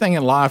there anything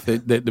in life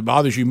that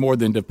bothers you more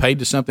than to pay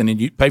to something and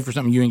you pay for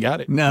something you ain't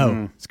got it?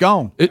 No, it's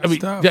gone.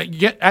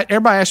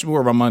 Everybody asks me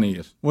where my money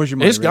is. Where's your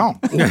money? It's gone.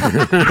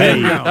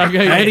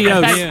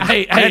 Adios.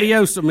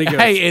 Adios, amigos.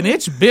 Hey, and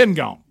it's been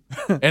gone.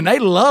 And they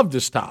love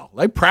this tile.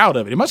 They're proud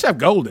of it. It must have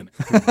gold in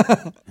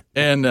it.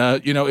 And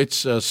it's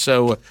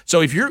so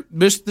if you're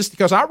this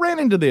because I ran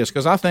into this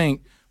because I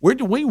think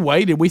we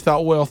waited. We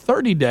thought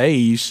 30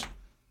 days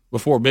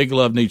before Big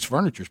Love needs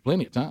furniture is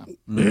plenty of time.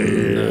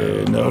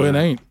 No, it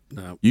ain't.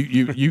 No,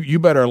 you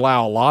better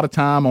allow a lot of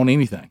time on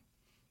anything.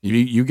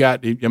 You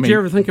got. I mean, do you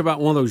ever think about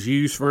one of those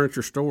used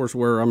furniture stores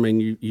where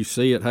you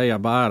see it? Hey, I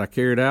buy it, I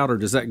carry it out, or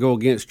does that go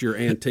against your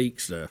antique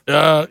stuff?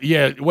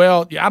 Yeah.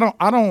 Well, I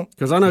don't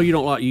because I know you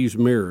don't like used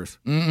mirrors.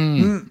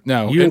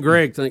 No, you and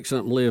Greg think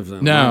something lives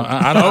in. No,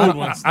 I don't.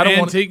 I don't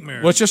antique want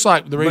mirrors. Well, it's just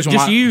like the reason. But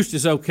just why used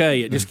is okay.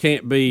 It just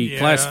can't be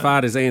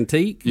classified as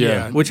antique.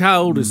 Yeah. Which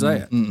how old is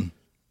that?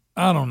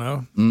 I don't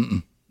know.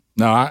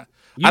 No,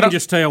 You can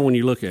just tell when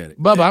you look at it.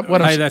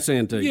 Bubba, that's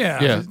antique.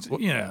 Yeah.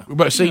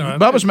 But see,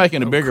 Bubba's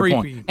making a bigger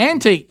point.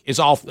 Antique is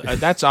off.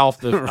 That's off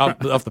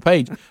the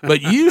page.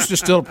 But used is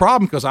still a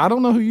problem because I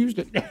don't know who used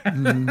it.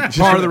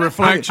 Part of the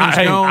reflections.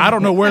 I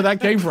don't know where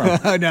that came from.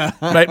 No.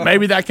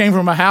 Maybe that came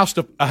from a house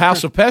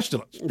of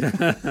pestilence.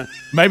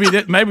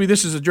 Maybe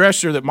this is a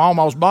dresser that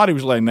Mama's body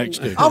was laying next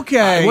to.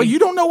 Okay. Well, you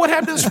don't know what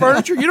happened to this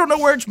furniture. You don't know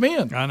where it's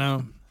been. I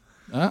know.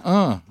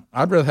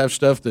 I'd rather have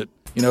stuff that.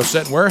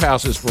 Set in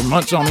warehouses for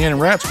months on end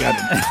and rats got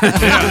it.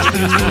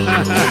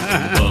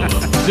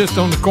 Just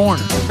on the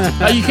corner.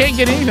 You can't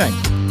get anything.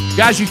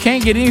 Guys, you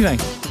can't get anything.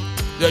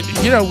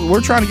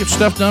 We're trying to get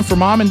stuff done for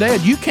Mom and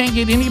Dad. You can't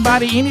get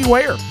anybody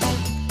anywhere.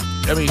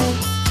 I mean,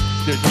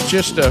 it's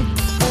just,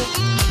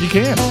 you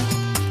can't.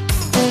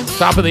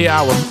 Top of the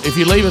hour. If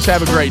you leave us,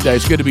 have a great day.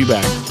 It's good to be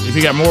back. If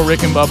you got more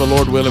Rick and Bubba,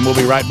 Lord willing, we'll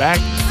be right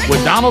back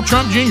with Donald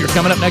Trump Jr.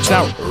 coming up next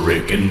hour.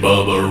 Rick and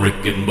Bubba,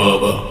 Rick and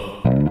Bubba.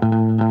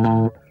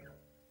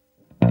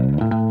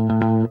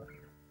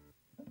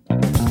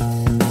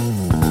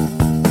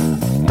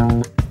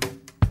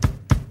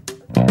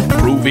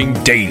 Proving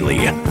daily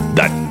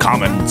that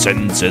common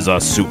sense is a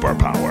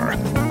superpower.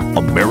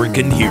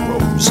 American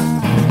heroes,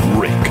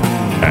 Rick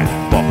and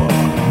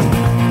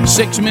Bubba.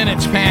 6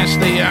 minutes past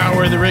the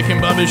hour of the Rick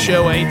and Bubba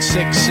Show.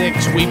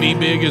 866 We Be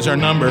Big is our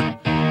number.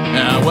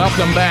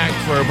 Welcome back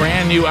for a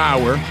brand new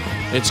hour.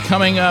 It's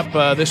coming up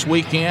this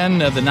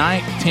weekend, the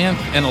 9th, 10th,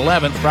 and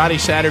 11th, Friday,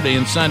 Saturday,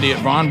 and Sunday at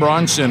Von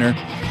Braun Center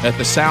at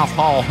the South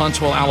Hall,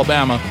 Huntsville,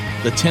 Alabama,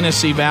 the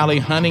Tennessee Valley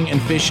Hunting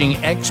and Fishing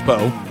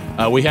Expo.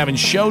 We have in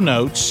show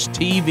notes,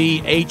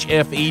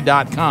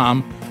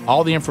 tvhfe.com,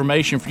 all the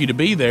information for you to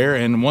be there.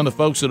 And one of the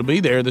folks that will be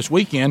there this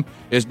weekend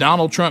is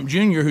Donald Trump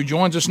Jr., who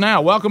joins us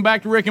now. Welcome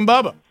back to Rick and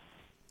Bubba.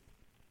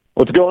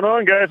 What's going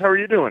on, guys? How are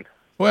you doing?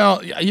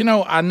 Well,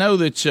 I know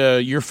that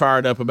you're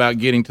fired up about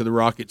getting to the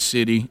Rocket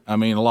City. I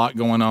mean, a lot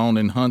going on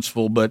in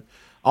Huntsville, but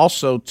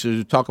also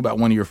to talk about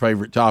one of your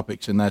favorite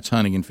topics, and that's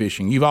hunting and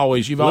fishing. You've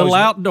always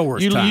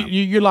outdoors time.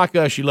 You're like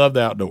us. You love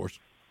the outdoors.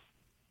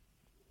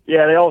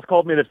 Yeah, they always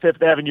called me the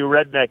Fifth Avenue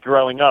redneck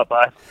growing up.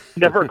 I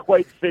never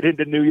quite fit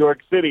into New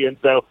York City, and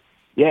so,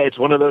 yeah, it's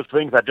one of those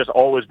things I've just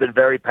always been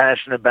very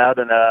passionate about,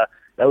 and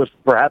that was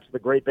perhaps the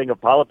great thing of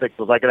politics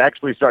was I could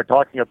actually start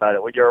talking about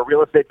it. When you're a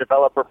real estate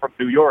developer from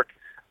New York,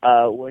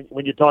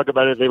 when you talk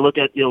about it, they look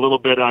at you a little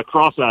bit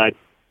cross-eyed.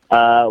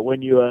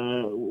 When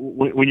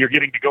you're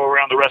getting to go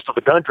around the rest of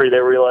the country, they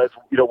realize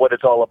what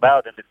it's all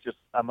about, and it's just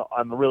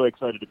I'm really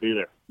excited to be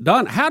there.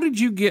 Don, how did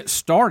you get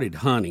started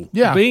hunting?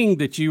 Yeah, being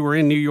that you were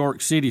in New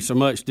York City so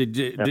much, did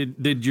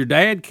your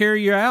dad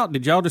carry you out?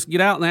 Did y'all just get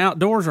out in the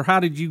outdoors, or how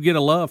did you get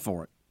a love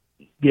for it?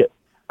 Yeah,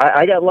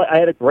 I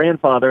had a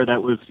grandfather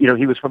that was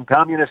he was from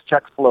communist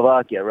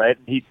Czechoslovakia, right?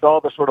 And he saw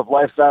the sort of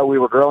lifestyle we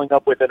were growing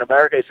up with in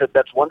America. He said,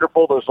 "That's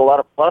wonderful. There's a lot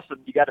of fuss, and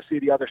you got to see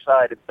the other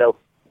side." And so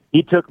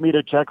he took me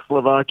to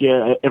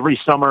Czechoslovakia every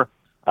summer.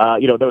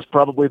 That was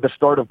probably the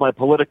start of my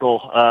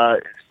political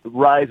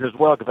rise as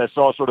well, because I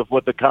saw sort of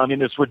what the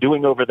communists were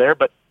doing over there.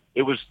 But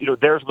it was,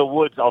 there's the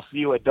woods. I'll see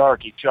you at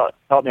dark. He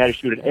taught me how to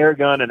shoot an air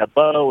gun and a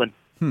bow and,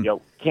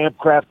 camp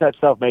craft that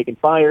stuff, making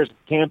fires,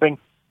 camping.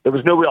 There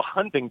was no real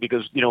hunting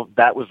because,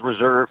 that was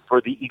reserved for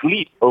the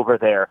elite over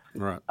there.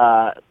 Right.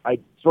 I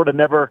sort of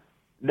never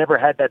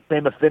had that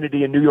same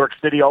affinity in New York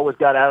City, always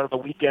got out on the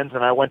weekends,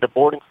 and I went to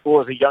boarding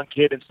school as a young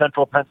kid in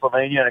central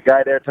Pennsylvania, and a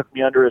guy there took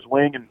me under his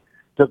wing and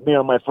took me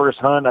on my first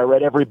hunt. I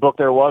read every book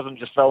there was and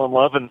just fell in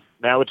love, and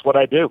now it's what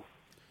I do.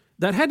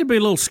 That had to be a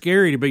little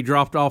scary to be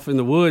dropped off in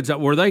the woods.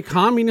 Were they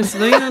communists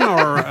then,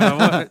 or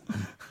what?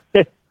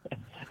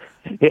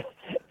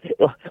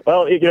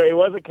 Well, it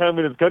was a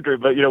communist country,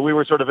 but, we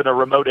were sort of in a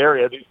remote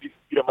area.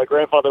 My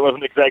grandfather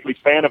wasn't exactly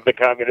a fan of the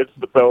communists.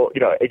 But so,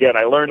 again,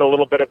 I learned a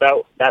little bit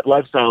about that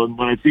lifestyle. And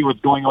when I see what's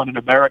going on in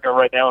America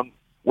right now and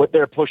what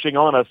they're pushing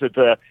on us, it's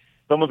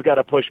someone's got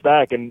to push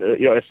back. And,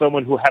 as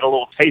someone who had a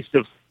little taste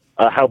of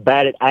how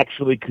bad it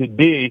actually could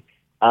be,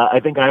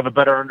 I think I have a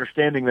better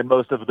understanding than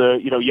most of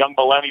the, young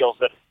millennials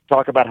that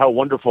talk about how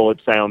wonderful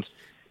it sounds.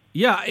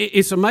 Yeah,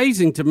 it's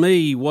amazing to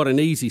me what an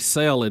easy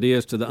sell it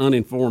is to the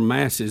uninformed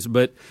masses.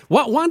 But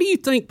why do you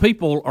think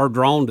people are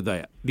drawn to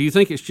that? Do you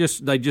think it's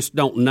just they just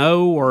don't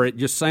know, or it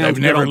just sounds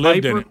good on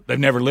paper? They've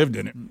never lived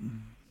in it.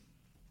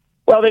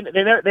 Well,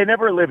 they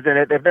never lived in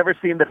it. They've never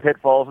seen the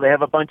pitfalls. They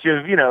have a bunch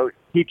of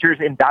teachers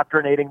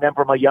indoctrinating them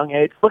from a young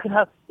age. Look at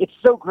how it's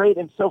so great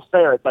and so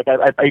fair. It's like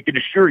I can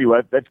assure you,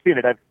 I've seen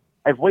it.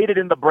 I've waited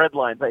in the bread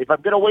lines. If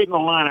I'm going to wait in the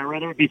line, I'd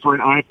rather it be for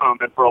an iPhone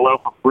than for a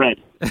loaf of bread.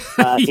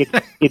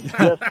 It's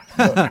just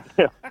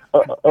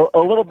a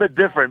little bit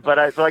different.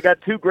 But so I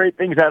got two great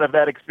things out of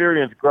that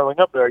experience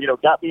growing up there.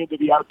 Got me into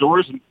the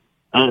outdoors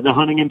and the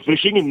hunting and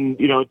fishing, and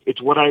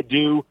it's what I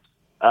do.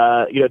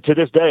 To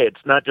this day,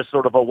 it's not just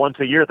sort of a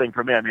once-a-year thing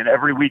for me. I mean,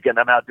 every weekend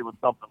I'm out doing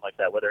something like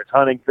that, whether it's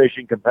hunting,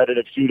 fishing,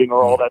 competitive shooting,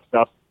 or all that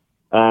stuff.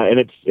 And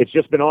it's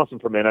just been awesome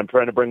for me, and I'm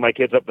trying to bring my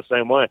kids up the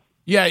same way.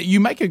 Yeah, you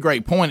make a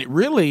great point.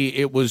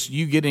 It was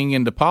you getting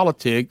into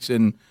politics,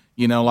 and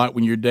like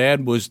when your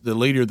dad was the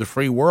leader of the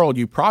free world,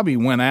 you probably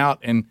went out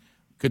and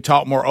could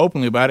talk more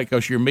openly about it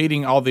because you're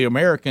meeting all the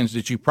Americans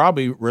that you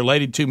probably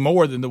related to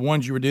more than the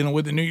ones you were dealing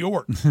with in New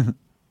York.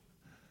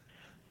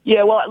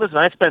 Yeah, well, listen,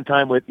 I spent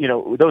time with,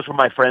 those were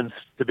my friends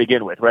to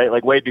begin with, right?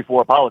 Like way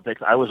before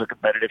politics, I was a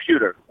competitive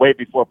shooter. Way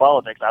before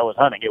politics, I was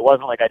hunting. It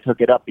wasn't like I took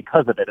it up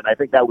because of it, and I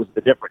think that was the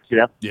difference,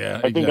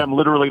 Yeah, I think I'm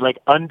literally like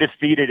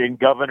undefeated in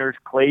governor's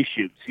clay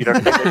shoots. You know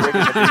what I mean? They bring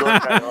in the New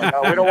York guy, like,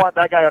 oh, we don't want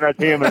that guy on our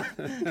team. And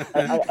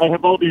I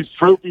have all these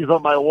trophies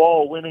on my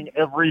wall winning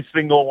every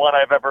single one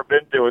I've ever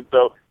been to, and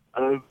so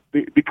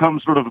become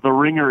sort of the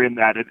ringer in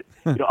that.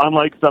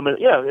 Unlike some,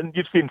 and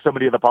you've seen so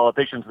many of the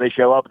politicians, they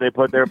show up, they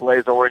put their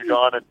blaze orange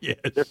on, and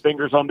their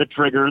fingers on the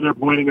trigger, and they're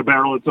pointing a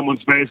barrel at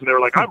someone's face, and they're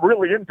like, "I'm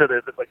really into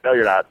this." It's like, no,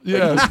 you're not.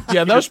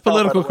 Yeah, those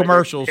political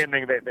commercials.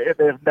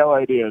 They have no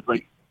idea. It's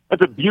like,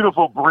 that's a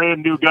beautiful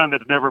brand new gun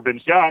that's never been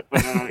shot,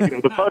 but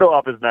the photo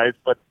op is nice,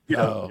 but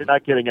you're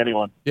not kidding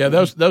anyone. Yeah,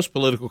 those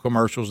political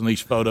commercials and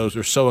these photos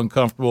are so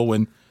uncomfortable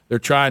when they're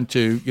trying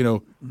to,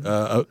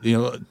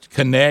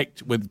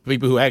 connect with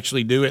people who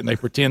actually do it, and they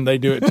pretend they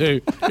do it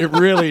too. It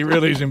really,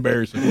 really is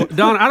embarrassing. Well,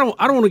 Don, I don't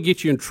want to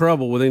get you in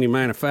trouble with any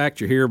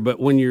manufacturer here, but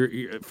when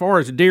as far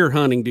as deer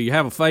hunting, do you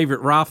have a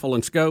favorite rifle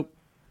and scope?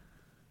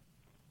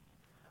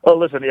 Well,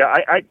 listen,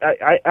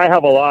 I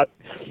have a lot.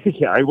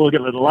 Yeah, I will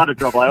get in a lot of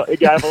trouble. I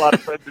have a lot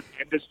of friends in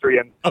the industry,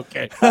 and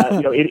okay,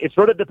 it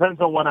sort of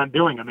depends on what I'm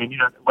doing. I mean,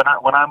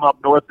 when I'm up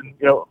north and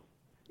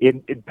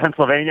in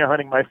Pennsylvania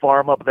hunting my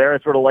farm up there, I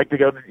sort of like to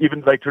go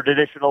even like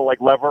traditional like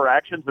lever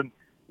actions, and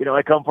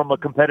I come from a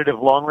competitive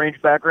long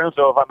range background,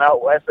 so if I'm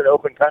out west in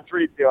open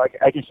country,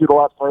 I can shoot a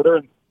lot further,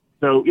 and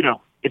so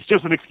it's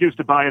just an excuse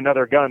to buy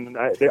another gun.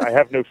 I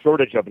have no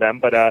shortage of them,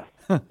 but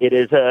it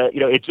is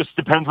it just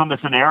depends on the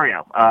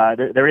scenario.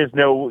 There is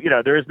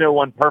no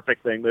one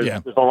perfect thing.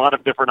 There's a lot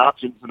of different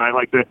options, and I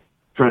like to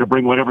try to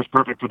bring whatever's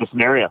perfect for the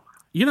scenario.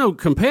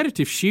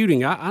 Competitive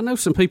shooting, I know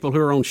some people who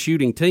are on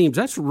shooting teams.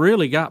 That's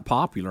really got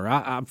popular.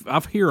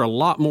 I've hear a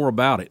lot more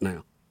about it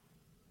now.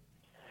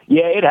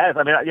 Yeah, it has.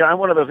 I mean, I'm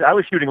one of those. I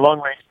was shooting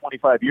long range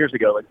 25 years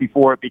ago, like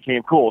before it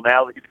became cool.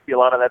 Now you see a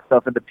lot of that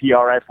stuff in the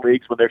PRS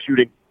leagues when they're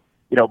shooting,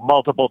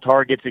 multiple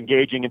targets,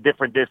 engaging in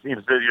different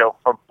distances,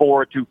 from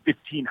 4 to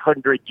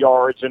 1,500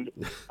 yards. And,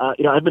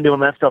 I've been doing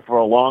that stuff for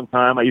a long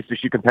time. I used to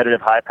shoot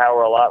competitive high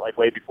power a lot, like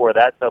way before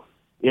that. So,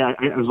 yeah,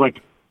 I was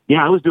like,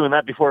 I was doing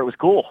that before it was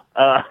cool.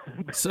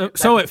 So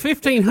at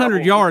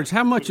 1,500 yards,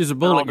 how much is a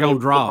bullet going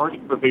to drop?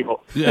 For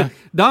people. Yeah,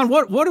 Don,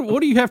 what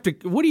do you have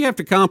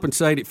to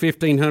compensate at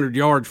 1,500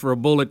 yards for a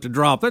bullet to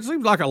drop? That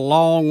seems like a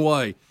long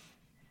way.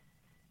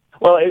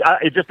 Well,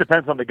 it just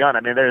depends on the gun.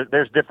 I mean,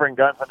 there's different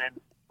guns. I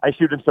mean, I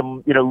shoot in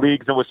some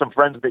leagues and with some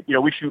friends that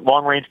we shoot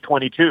long range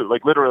 22,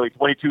 like literally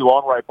 22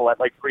 long rifle at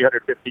like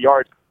 350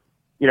 yards.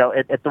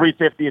 At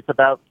 350, it's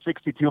about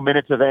 62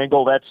 minutes of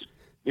angle. That's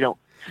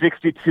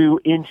 62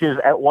 inches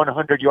at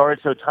 100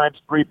 yards, so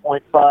times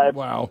 3.5.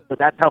 Wow. So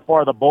that's how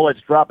far the bullet's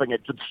dropping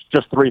at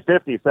just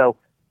 350. So,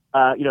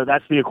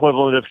 that's the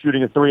equivalent of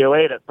shooting a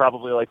 308 at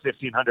probably like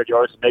 1,500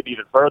 yards, maybe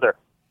even further.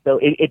 So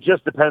it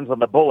just depends on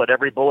the bullet.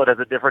 Every bullet has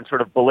a different sort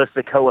of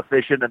ballistic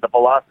coefficient and the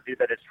velocity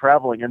that it's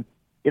traveling. And,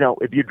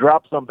 if you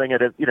drop something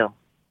at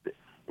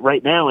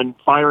right now and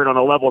fire it on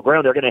a level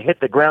ground, they're going to hit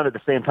the ground at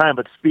the same time,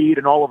 but speed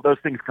and all of those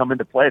things come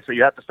into play. So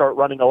you have to start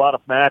running a lot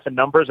of math and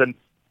numbers, and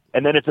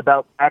then it's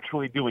about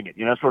actually doing it.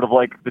 Sort of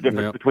like the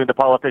difference between the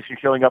politician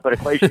showing up at a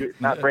clay shoot,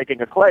 not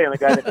breaking a clay, and the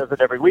guy that does it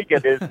every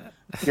weekend is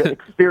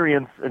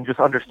experience and just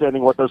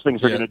understanding what those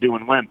things are going to do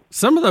and when.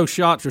 Some of those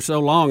shots are so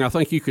long, I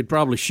think you could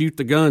probably shoot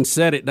the gun,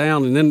 set it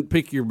down, and then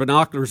pick your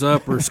binoculars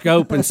up or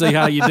scope and see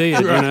how you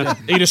did.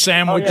 Eat a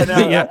sandwich.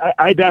 Oh, yeah,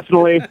 I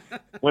definitely,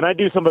 when I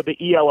do some of the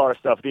ELR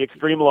stuff, the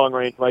extreme long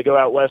range, when I go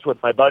out west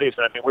with my buddies,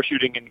 and I mean, we're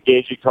shooting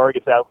engaging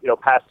targets out,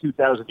 past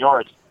 2,000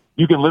 yards.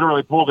 you can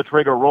literally pull the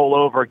trigger, roll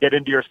over, get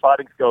into your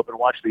spotting scope, and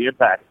watch the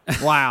impact.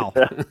 Wow.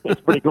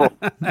 It's pretty cool.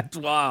 That's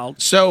wild.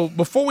 So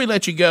before we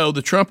let you go,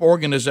 the Trump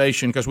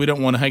Organization, because we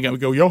don't want to hang out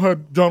and go, y'all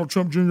had Donald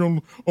Trump Jr.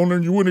 on there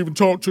and you wouldn't even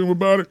talk to him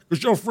about it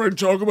because y'all afraid to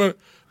talk about it.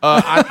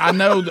 I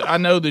know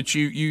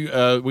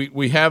that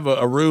we have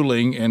a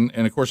ruling, and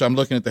of course I'm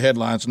looking at the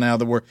headlines now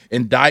that we're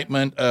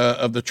indictment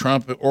of the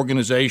Trump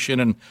Organization,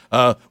 and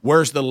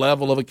where's the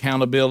level of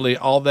accountability,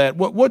 all that.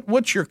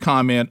 What's your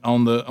comment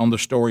on the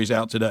stories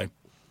out today?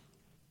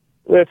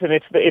 Listen,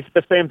 it's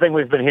the same thing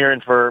we've been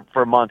hearing for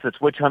months.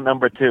 It's witch hunt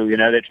number 2. You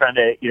know, they're trying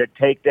to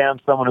take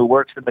down someone who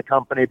works in the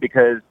company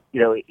because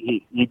they're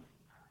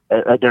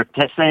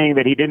saying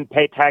that he didn't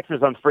pay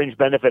taxes on fringe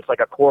benefits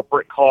like a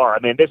corporate car. I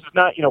mean, this is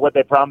not what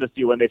they promised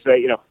you when they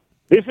say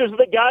this is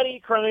the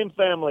Gotti crime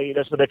family.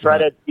 So they try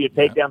to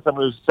take down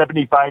someone who's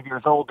 75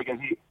 years old because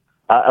he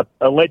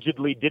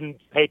allegedly didn't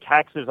pay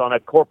taxes on a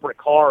corporate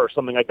car or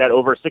something like that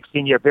over a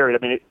 16-year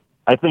period. I mean,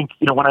 I think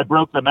when I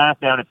broke the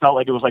math down, it felt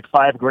like it was like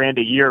 $5,000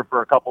 a year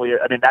for a couple of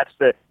years. I mean,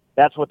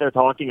 that's what they're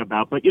talking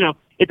about. But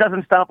it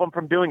doesn't stop them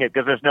from doing it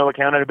because there's no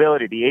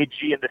accountability. The AG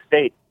in the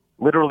state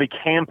literally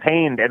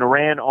campaigned and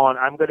ran on,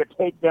 I'm going to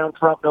take down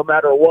Trump no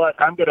matter what.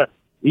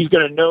 He's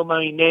going to know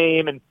my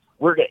name, and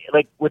we're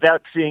gonna,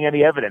 without seeing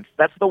any evidence.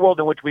 That's the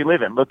world in which we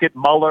live in. Look at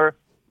Mueller.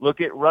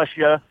 Look at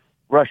Russia.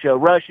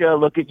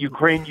 Look at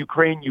Ukraine.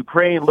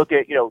 Look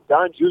at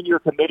Don Jr.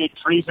 committed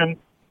treason.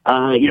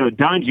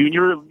 Don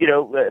Jr.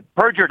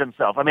 Perjured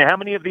himself. I mean, how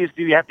many of these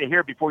do you have to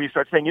hear before you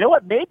start saying, you know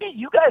what, maybe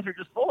you guys are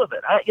just full of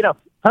it?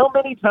 How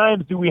many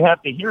times do we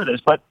have to hear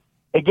this? But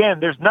again,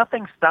 there's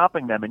nothing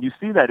stopping them, and you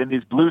see that in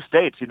these blue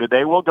states.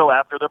 They will go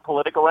after their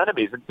political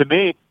enemies, and to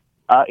me,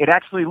 it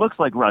actually looks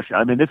like Russia.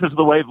 I mean, this is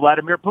the way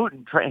Vladimir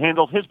Putin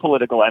handles his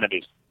political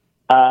enemies.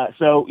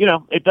 So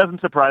it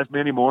doesn't surprise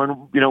me anymore,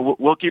 and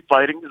we'll keep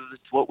fighting because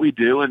it's what we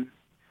do, and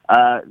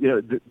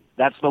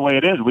that's the way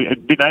it is.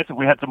 It'd be nice if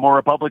we had some more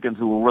Republicans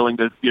who were willing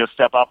to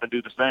step up and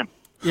do the same.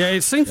 Yeah,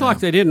 it seems like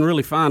they didn't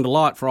really find a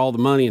lot for all the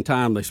money and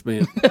time they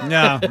spent.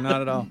 No,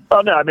 not at all.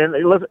 Oh no, I mean,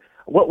 listen,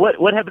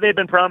 what have they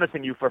been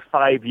promising you for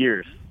 5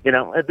 years?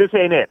 This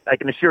ain't it. I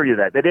can assure you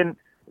that they didn't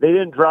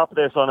drop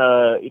this on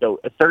a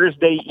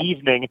Thursday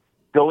evening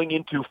going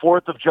into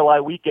 4th of July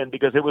weekend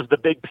because it was the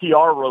big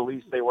PR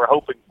release they were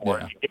hoping for.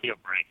 Yeah. Give me a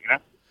break,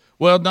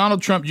 Well,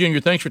 Donald Trump Jr.,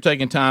 thanks for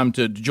taking time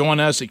to join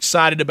us.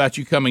 Excited about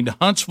you coming to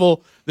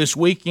Huntsville this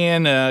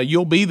weekend.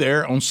 You'll be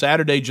there on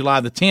Saturday,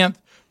 July the 10th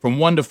from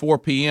 1 to 4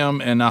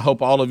 p.m., and I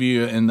hope all of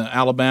you in the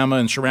Alabama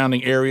and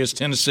surrounding areas,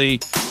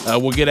 Tennessee,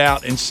 will get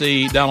out and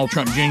see Donald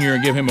Trump Jr.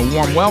 and give him a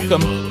warm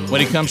welcome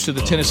when he comes to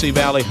the Tennessee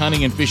Valley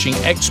Hunting and Fishing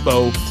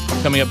Expo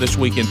coming up this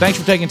weekend. Thanks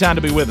for taking time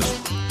to be with us.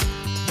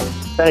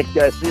 Thanks,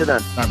 guys. See you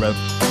then. All right, brother.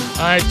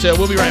 All right,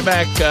 we'll be right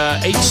back.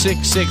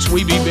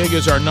 866-WE-BE-BIG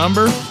is our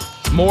number.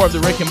 More of the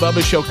Rick and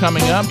Bubba Show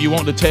coming up. You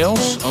want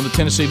details on the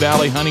Tennessee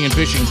Valley Hunting and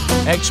Fishing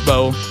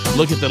Expo?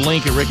 Look at the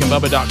link at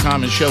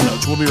rickandbubba.com in show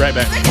notes. We'll be right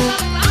back.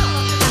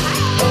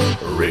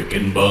 Rick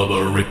and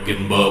Bubba, Rick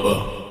and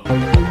Bubba.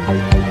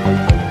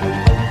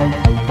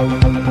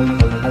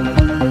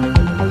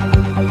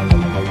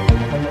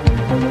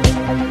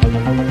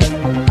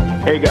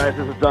 Hey guys,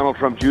 this is Donald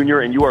Trump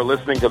Jr., and you are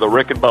listening to the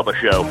Rick and Bubba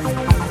Show.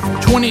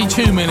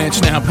 22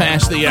 minutes now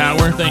past the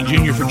hour. Thank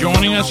Junior for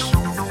joining us.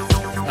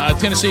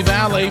 Tennessee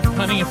Valley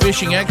Hunting and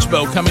Fishing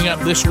Expo coming up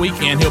this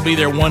weekend. He'll be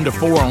there 1 to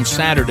 4 on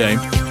Saturday.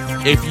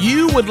 If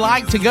you would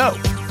like to go,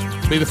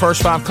 be the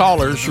first 5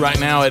 callers right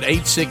now at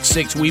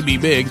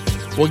 866-WE-BE-BIG.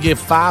 We'll give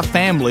 5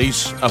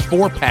 families a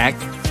 4-pack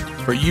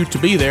for you to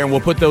be there, and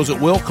we'll put those at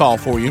will call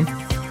for you.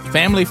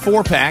 Family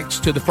 4-packs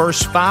to the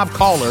first 5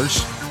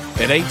 callers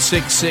at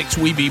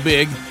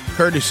 866-WE-BE-BIG,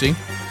 courtesy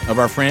of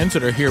our friends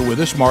that are here with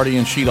us, Marty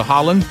and Sheila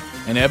Holland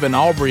and Evan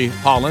Aubrey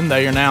Holland.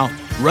 They are now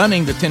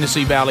running the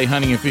Tennessee Valley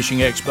Hunting and Fishing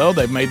Expo.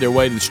 They've made their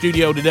way to the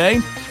studio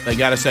today. They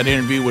got us that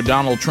interview with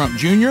Donald Trump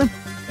Jr.,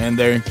 and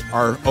they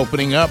are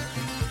opening up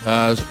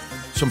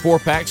some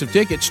 4-packs of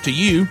tickets to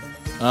you,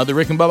 the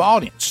Rick and Bubba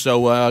audience.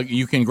 So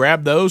you can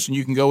grab those and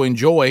you can go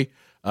enjoy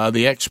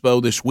the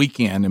expo this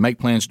weekend and make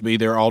plans to be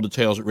there. All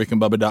details at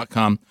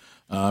rickandbubba.com,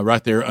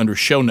 right there under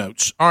show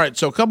notes. All right,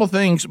 so a couple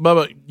things.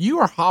 Bubba, you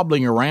are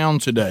hobbling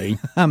around today.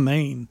 I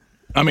mean,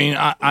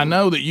 I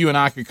know that you and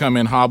I could come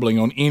in hobbling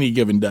on any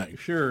given day.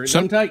 Sure, it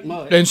doesn't take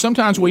much. And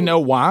sometimes we know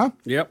why.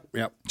 Yep.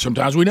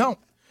 Sometimes we don't.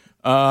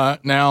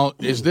 Now,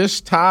 is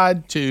this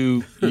tied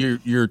to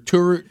your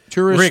tourist?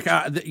 Rick,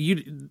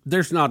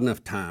 there's not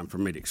enough time for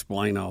me to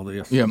explain all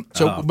this. Yeah.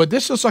 So, but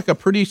this looks like a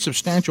pretty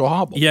substantial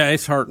hobble. Yeah,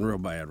 it's hurting real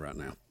bad right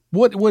now.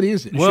 What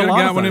is it? You should have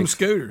got one of them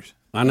scooters.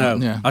 I know.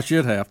 Yeah. I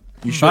should have.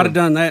 If I'd have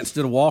done that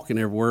instead of walking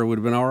everywhere, it would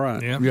have been all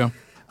right. Yeah.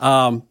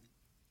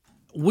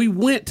 We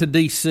went to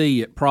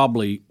D.C. at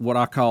probably what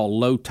I call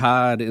low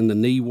tide in the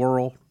knee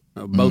world,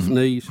 both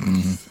knees,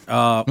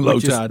 low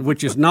tide,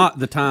 which is not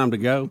the time to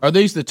go. Are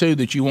these the 2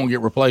 that you won't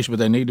get replaced, but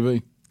they need to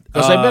be?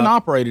 Because they've been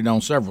operated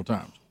on several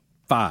times.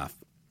 5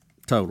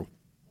 total.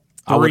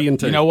 3 and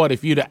 2. You know what?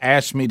 If you'd have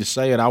asked me to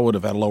say it, I would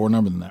have had a lower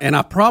number than that. And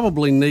I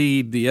probably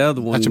need the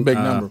other one. That's a big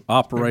number.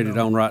 Operated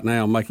on right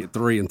now, and make it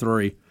 3 and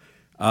 3.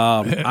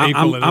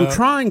 I'm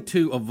trying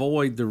to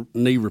avoid the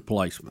knee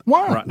replacement.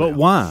 Why? Right But now.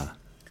 why?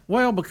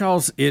 Well,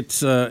 because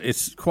it's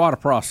quite a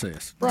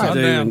process Right.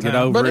 to do and get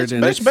over But it.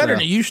 it's better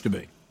than it used to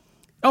be.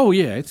 Oh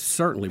yeah, it's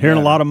certainly Hearing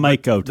better. a lot of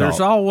Mako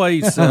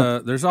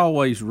talk. There's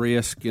always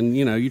risk, and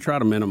you try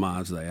to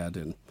minimize that.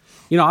 And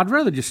I'd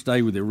rather just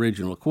stay with the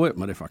original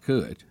equipment if I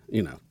could.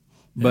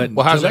 But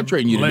well, how's that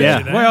treating you today?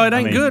 Yeah. Well, it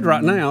ain't good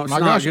right now. It's my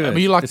not gosh, good. I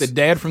mean, you like the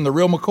dad from the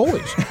real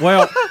McCoys.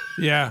 Well,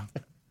 yeah.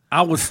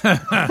 I was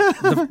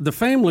the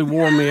family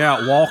wore me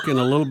out walking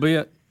a little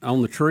bit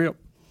on the trip.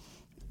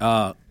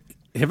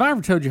 Have I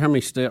ever told you how many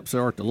steps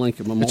there are at the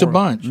Lincoln Memorial? It's a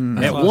bunch.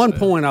 At one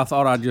point, I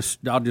thought I'll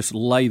just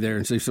lay there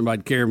and see if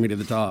somebody carry me to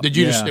the top. Did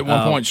you just at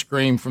one point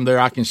scream from there,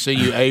 "I can see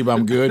you, Abe,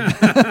 I'm good"?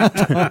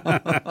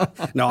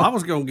 No, I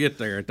was going to get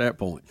there at that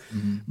point.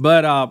 Mm-hmm.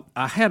 But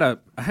I had a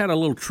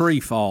little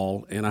tree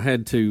fall, and I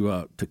had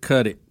to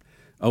cut it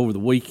over the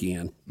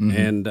weekend. Mm-hmm.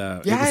 And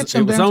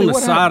it was on the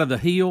side of the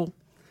hill.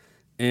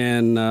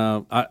 And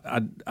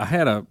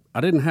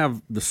I didn't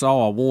have the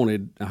saw I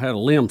wanted. I had a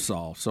limb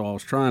saw, so I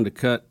was trying to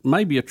cut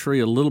maybe a tree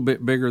a little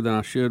bit bigger than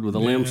I should with a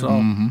limb saw.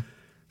 Mm-hmm.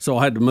 So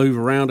I had to move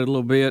around it a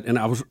little bit, and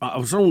I was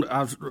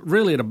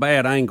really at a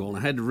bad angle, and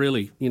I had to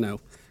really,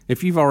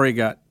 if you've already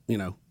got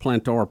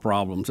plantar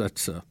problems,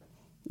 that's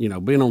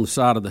being on the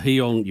side of the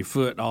hill and your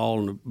foot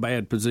all in a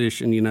bad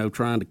position,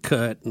 trying to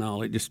cut and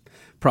all, it just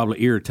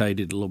probably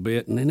irritated a little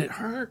bit, and then it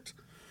hurt.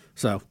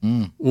 So,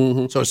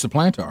 So it's the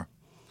plantar.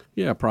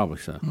 Yeah, probably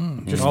so.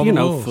 Just,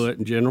 Just foot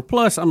in general.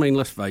 Plus, I mean,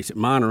 let's face it,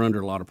 mine are under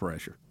a lot of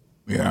pressure.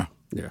 Yeah.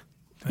 Yeah.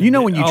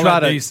 When you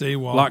try to DC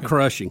walking. Like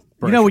crushing.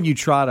 Pressure. When you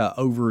try to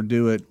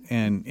overdo it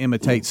and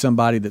imitate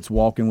somebody that's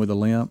walking with a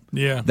limp.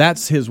 Yeah.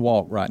 That's his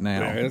walk right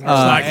now. Yeah, it's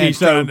like he's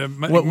trying to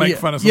make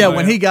fun of somebody. Yeah,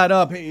 when he got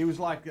up, he was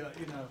like,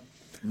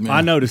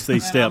 I noticed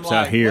these steps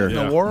out here in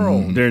the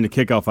world during the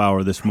kickoff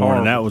hour this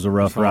morning. That was a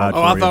rough ride.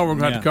 I thought we were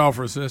going to call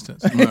for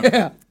assistance.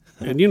 Yeah.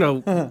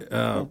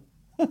 And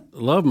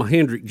love my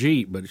Hendrick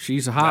Jeep, but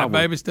she's a high one.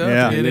 Baby stuff.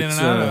 Yeah. Get in and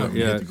out of.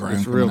 Yeah,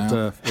 it's real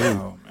tough.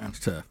 Oh man, it's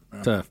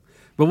tough.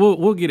 But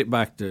we'll get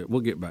back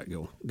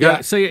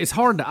going. See, it's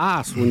hard to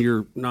ice when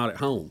you're not at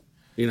home.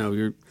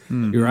 You're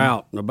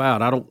out and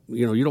about.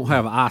 You don't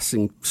have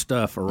icing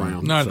stuff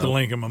around. Not at the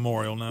Lincoln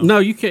Memorial, no. No,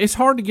 you can't. It's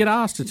hard to get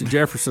iced at the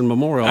Jefferson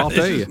Memorial. I'll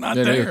tell you, it's not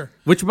there.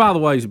 Which, by the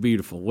way, is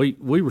beautiful. We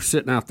were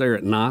sitting out there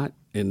at night,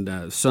 and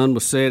the sun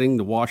was setting.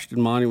 The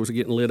Washington Monument was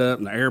getting lit up,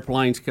 and the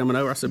airplanes coming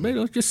over. I said, "Baby,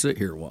 let's just sit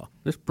here a while.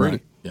 It's pretty."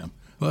 Right. Yeah.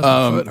 Plus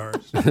my foot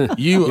hurts.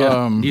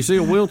 You see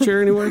a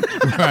wheelchair anywhere?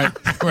 right.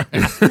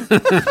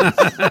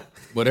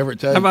 Whatever it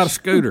takes. How about a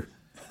scooter?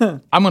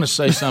 I'm going to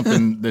say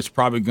something that's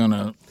probably going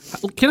to.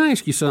 Can I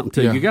ask you something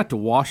too? Yeah. You got the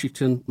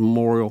Washington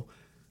Memorial.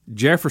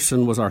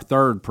 Jefferson was our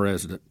third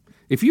president.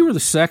 If you were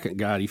the second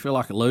guy, do you feel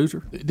like a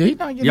loser? Did he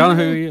not get? Y'all know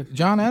who he is?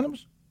 John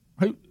Adams.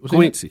 Who was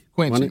Quincy.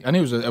 Quincy. I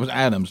knew it was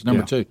Adams,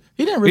 number two.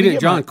 He didn't really.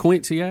 John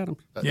Quincy Adams.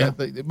 Yeah,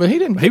 but he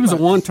didn't. He was a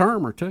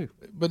one-termer too.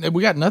 But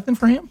we got nothing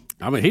for him.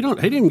 I mean, he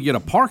didn't even get a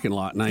parking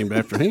lot named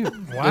after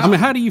him. Wow. I mean,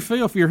 how do you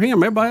feel if you're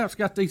him? Everybody else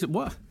got these.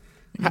 What?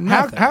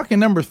 How can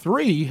number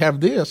 3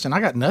 have this and I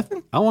got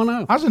nothing? Oh, I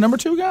know. I was the number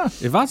 2 guy.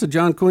 If I was a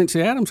John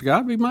Quincy Adams guy,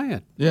 I'd be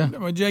mad. Yeah.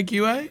 With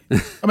JQA?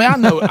 I mean, I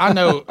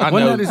know. Wasn't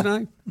that his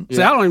name? Yeah.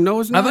 See, I don't even know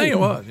his name. I think it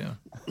was, yeah.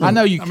 I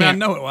know you can't. I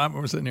know it. Well,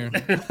 we're sitting here.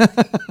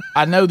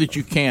 I know that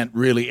you can't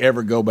really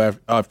ever go back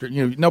after.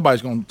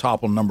 Nobody's going to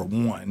topple number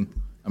 1.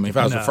 I mean, if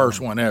I was the first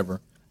one ever.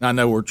 I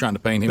know we're trying to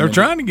paint him. They're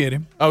trying to get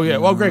him. Oh, yeah.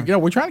 Well, Greg,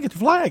 we're trying to get the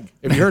flag.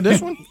 Have you heard this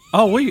one?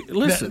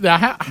 Listen. The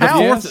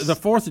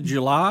 4th of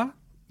July.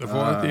 The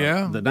 4th,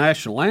 yeah. The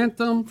national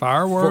anthem.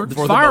 Fireworks.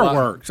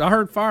 Fireworks. I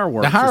heard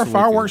fireworks. The higher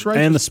fireworks rate.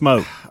 And the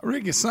smoke.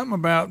 Rick, it's something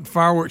about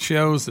fireworks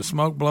shows, the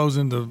smoke blows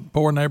into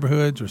poor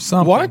neighborhoods or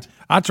something. What?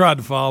 I tried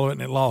to follow it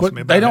and it lost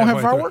me. They don't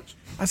have fireworks?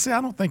 I said, I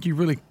don't think you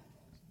really.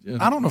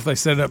 I don't know if they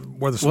set it up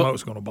where the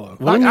smoke's going to blow.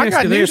 Well, let me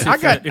ask you this.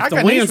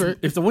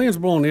 If the wind's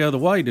blowing the other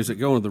way, does it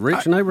go into the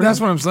rich neighborhood?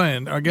 That's what I'm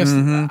saying. I guess,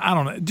 I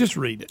don't know. Just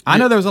read it. I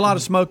know there was a lot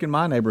of smoke in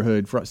my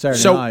neighborhood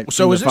Saturday night.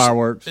 So is this,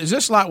 fireworks. Is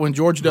this like when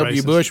George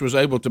W. Bush was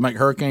able to make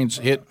hurricanes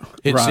hit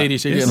right.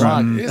 city and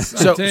right?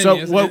 So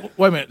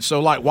wait a minute.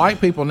 So like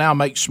white people now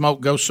make smoke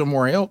go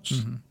somewhere else.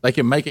 Mm-hmm. They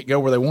can make it go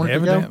where they want it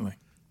to go.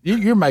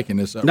 You're making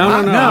this up. No.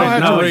 I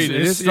have to read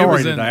it. It's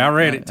story today. I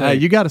read it today.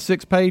 You got a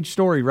 6-page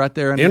story right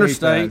there.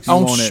 Interstates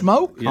on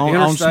smoke.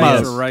 On smoke.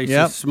 Are racist.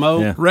 Yep.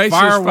 Smoke.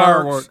 Racist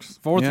fireworks.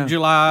 4th of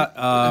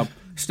July.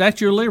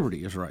 Statue of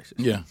Liberty is racist.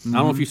 Yeah. I don't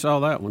know if you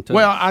saw that one too.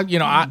 Well,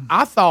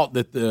 I thought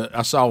that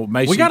I saw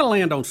Macy. We got to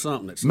land on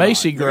something. That's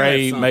Macy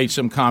Gray made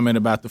some comment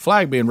about the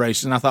flag being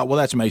racist, and I thought, well,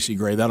 that's Macy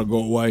Gray. That'll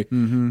go away.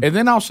 Mm-hmm. And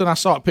then all of a sudden, I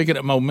saw it picking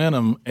up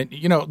momentum, and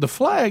the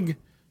flag.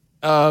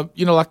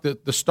 Like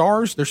the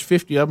stars, there's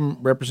 50 of them,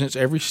 represents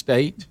every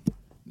state.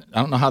 I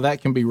don't know how that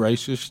can be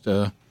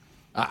racist.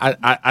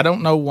 I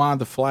don't know why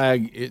the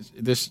flag is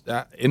this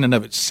in and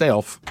of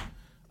itself.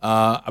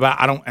 I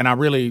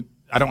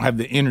I don't have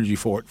the energy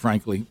for it,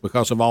 frankly,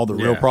 because of all the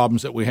real Yeah.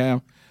 problems that we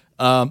have.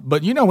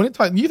 But you know, when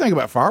you think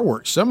about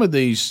fireworks, some of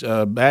these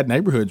bad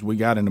neighborhoods we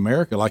got in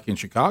America, like in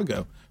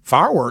Chicago,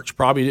 fireworks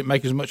probably didn't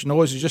make as much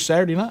noise as just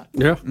Saturday night.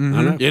 Yeah, I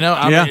know. You know,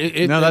 I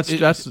mean,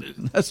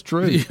 that's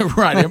true.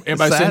 Right.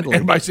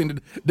 Everybody seen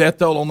the death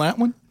toll on that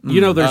one.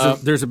 You know,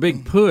 there's a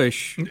big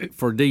push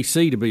for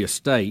D.C. to be a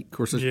state. Of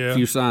course, there's a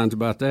few signs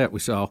about that we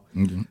saw.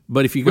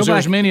 But if you go Was there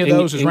back, as many of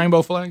those as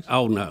rainbow flags?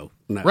 Oh no.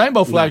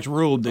 Rainbow flags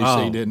ruled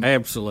D.C., didn't they?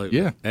 Absolutely.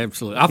 Yeah.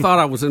 Absolutely. I thought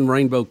I was in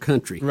rainbow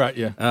country. Right,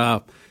 yeah.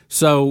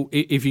 So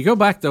if you go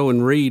back, though,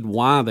 and read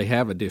why they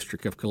have a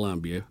District of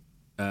Columbia,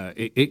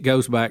 it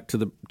goes back to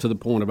the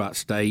point about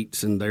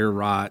states and their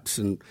rights,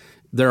 and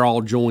they're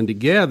all joined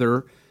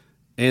together,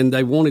 and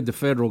they wanted the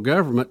federal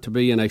government to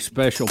be in a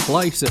special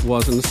place that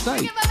wasn't a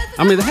state.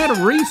 I mean, they had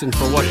a reason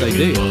for what they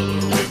did.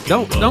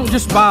 Don't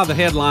just buy the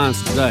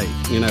headlines today.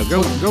 You know,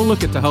 go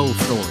look at the whole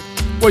story.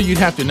 Well, you'd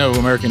have to know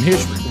American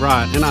history.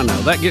 Right, and I know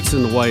that gets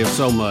in the way of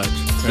so much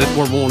that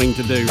we're wanting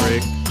to do,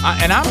 Rick.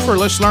 And I'm for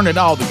let's learn it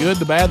all, the good,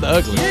 the bad, the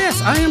ugly.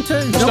 Yes, I am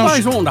too.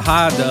 Nobody's wanting to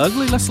hide the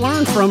ugly. Let's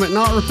learn from it,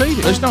 not repeat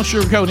it. Let's don't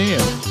sugarcoat any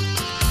of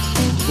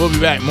it. We'll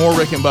be back. More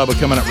Rick and Bubba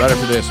coming up right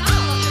after this.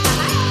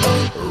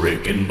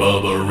 Rick and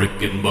Bubba,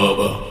 Rick and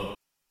Bubba.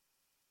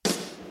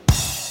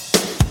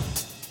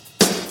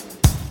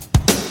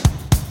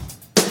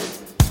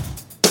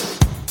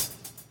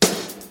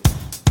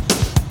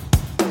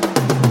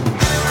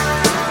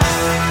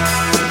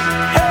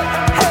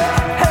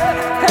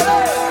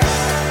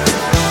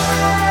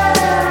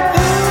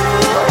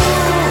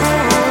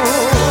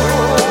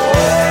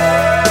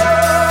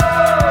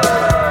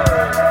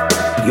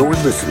 You're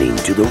listening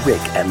to The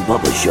Rick and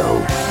Bubba Show,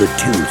 the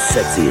two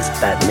sexiest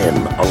fat men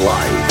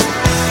alive.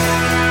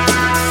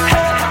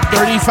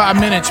 35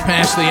 minutes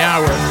past the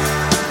hour.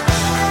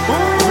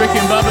 Rick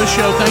and Bubba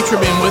Show, thanks for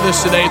being with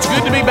us today. It's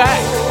good to be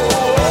back.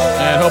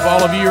 I hope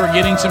all of you are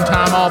getting some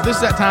time off. This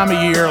is that time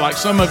of year, like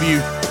some of you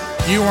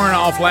weren't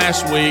off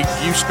last week.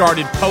 You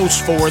started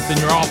post-4th and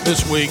you're off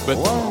this week, but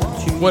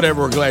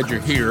whatever, we're glad you're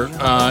here.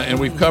 And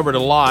we've covered a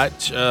lot.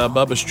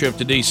 Bubba's trip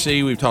to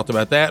D.C., we've talked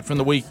about that from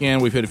the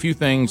weekend. We've hit a few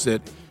things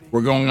that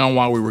were going on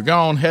while we were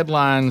gone,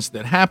 headlines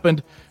that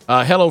happened.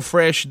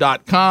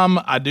 HelloFresh.com,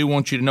 I do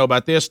want you to know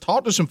about this.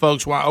 Talked to some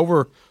folks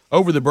while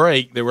over the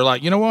break. They were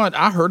like, you know what,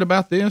 I heard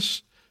about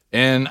this,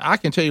 and I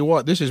can tell you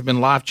what, this has been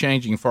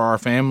life-changing for our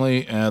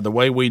family, the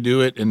way we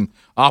do it and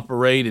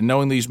operate, and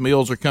knowing these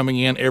meals are coming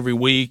in every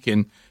week,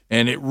 and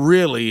it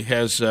really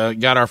has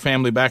got our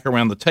family back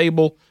around the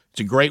table. It's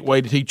a great way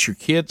to teach your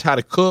kids how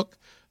to cook.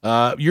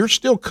 You're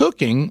still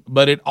cooking,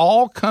 but it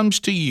all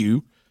comes to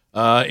you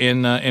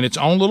in its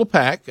own little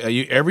pack.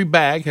 Every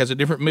bag has a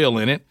different meal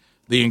in it.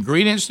 The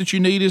ingredients that you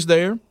need is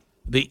there.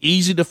 The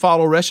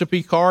easy-to-follow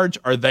recipe cards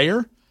are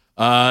there.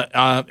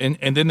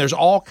 And then there's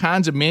all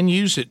kinds of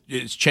menus.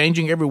 It's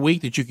changing every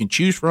week that you can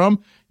choose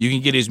from. You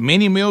can get as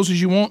many meals as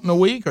you want in a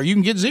week, or you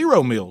can get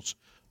 0 meals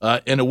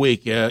in a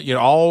week,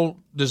 all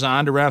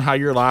designed around how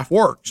your life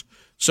works.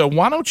 So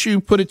why don't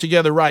you put it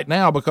together right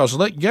now? Because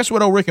guess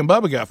what old Rick and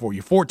Bubba got for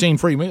you? 14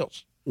 free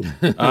meals.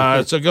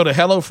 So go to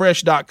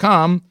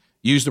HelloFresh.com,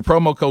 use the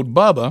promo code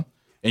Bubba,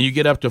 and you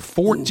get up to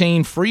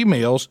 14 free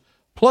meals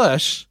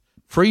plus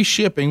free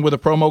shipping with a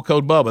promo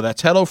code Bubba.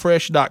 That's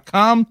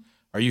HelloFresh.com,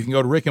 or you can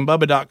go to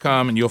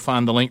RickandBubba.com, and you'll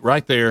find the link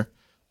right there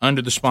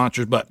under the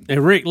sponsors button.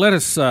 And Rick, let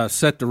us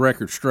set the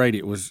record straight.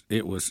 It was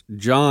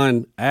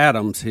John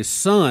Adams. His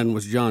son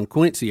was John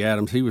Quincy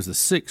Adams. He was the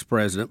 6th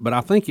president, but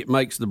I think it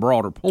makes the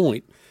broader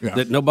point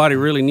that nobody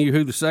really knew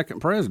who the 2nd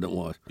president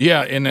was.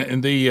 Yeah, and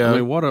the I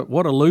mean, what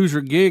a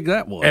loser gig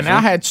that was. And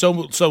I had so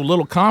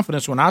little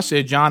confidence when I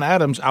said John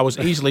Adams, I was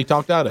easily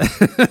talked out of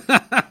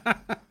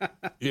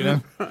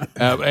it.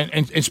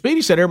 And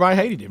Speedy said everybody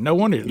hated him. No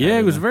wonder. Yeah,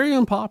 he was very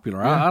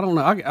unpopular. Yeah. I don't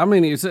know. I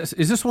mean, is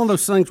this one of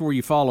those things where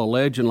you follow a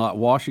legend like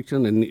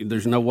Washington and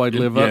there's no way to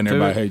live up to it? Yeah, and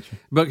everybody hates you.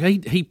 But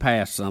he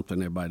passed something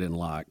everybody didn't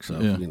like, so,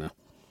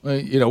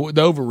 Well,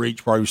 the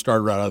overreach probably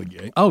started right out of the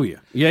gate. Oh, yeah.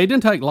 Yeah, it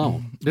didn't take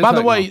long. By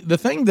the way, the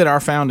thing that our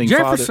founding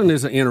Jefferson father...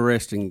 is an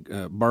interesting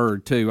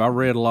bird, too. I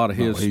read a lot of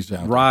his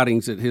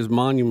writings at his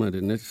monument,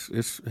 and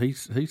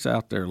he's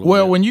out there a little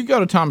bit. When you go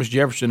to Thomas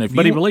Jefferson...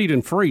 But he believed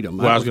in freedom.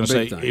 Well, I was going to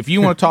say, if you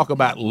want to talk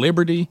about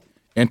liberty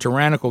and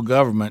tyrannical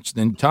governments,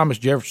 then Thomas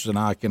Jefferson and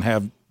I can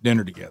have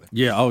dinner together.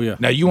 Yeah, oh, yeah.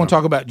 Now, you want to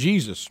talk about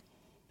Jesus...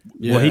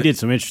 Yeah. Well, he did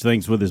some interesting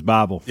things with his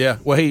Bible. Yeah.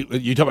 Well,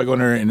 you talk about going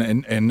there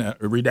and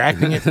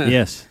redacting it.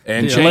 Yes.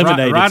 And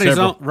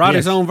write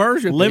his own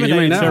version.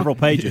 Eliminated several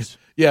pages.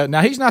 Yeah. Now,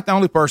 he's not the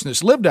only person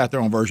that's lived out their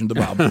own version of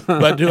the Bible,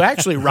 but to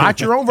actually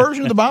write your own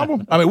version of the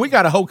Bible. I mean, we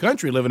got a whole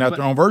country living out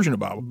their own version of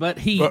the Bible. But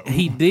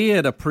he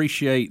did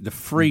appreciate the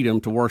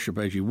freedom to worship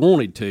as you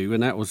wanted to,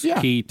 and that was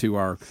key to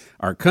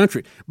our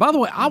country. By the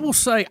way, I will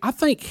say, I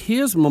think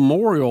his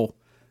memorial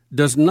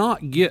does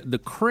not get the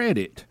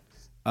credit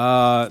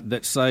that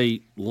say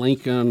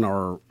Lincoln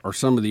or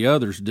some of the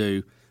others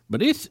do,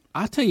 but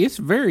I tell you, it's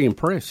very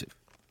impressive.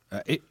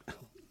 I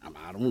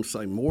don't want to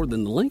say more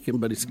than the Lincoln,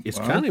 but it's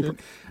kind of.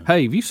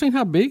 Hey, have you seen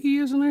how big he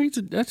is in there?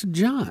 That's a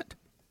giant.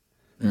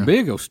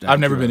 Big old statue. I've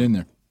never been in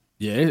there.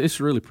 Yeah, it's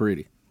really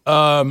pretty.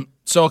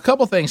 So a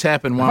couple things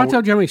happened while Have I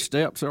told you how many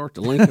steps are at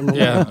the Lincoln Memorial?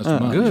 Yeah, that's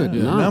much. Good.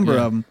 Yeah. night. Number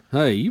of 'em.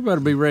 Hey, you better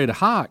be ready to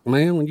hike,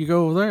 man, when you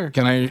go over there.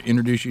 Can I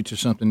introduce you to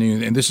something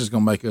new? And this is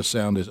going to make us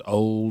sound as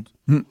old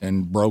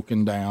and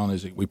broken down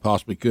as we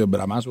possibly could, but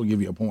I might as well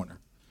give you a pointer.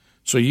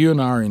 So you and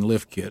I are in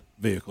lift kit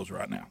vehicles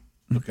right now,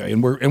 okay?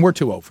 And we're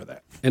too old for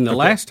that. And the Okay.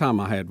 last time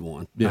I had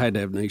one, I had to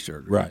have knee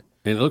surgery. Right.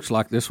 And it looks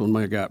like this one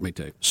may have got me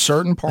too.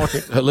 Certain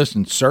parking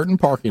certain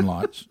parking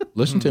lots.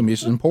 Listen to me.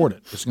 This is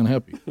important. This is going to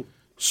help you.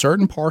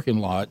 Certain parking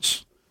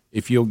lots,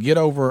 if you'll get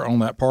over on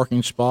that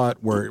parking spot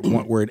where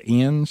it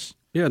ends.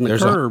 Yeah, and the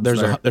there's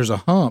curbs there's a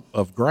hump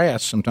of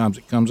grass. Sometimes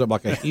it comes up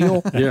like a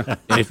hill. Yeah.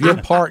 And if you're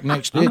parked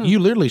next to it, you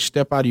literally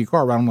step out of your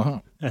car right on the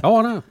hump. Oh,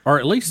 I know. Or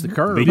at least the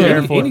curb. Be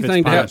careful if it's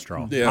Anything to pine help-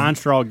 straw. Yeah. Pine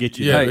straw will get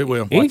you. Yeah, there. it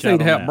will. Watch Anything out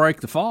to on help that. break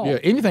the fall. Yeah,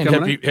 anything to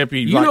coming help in.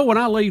 you. You like- know, when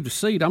I leave the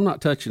seat, I'm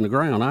not touching the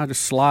ground. I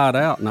just slide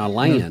out and I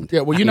land.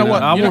 Yeah, well, you know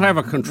what? I You won't know- have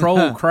a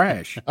controlled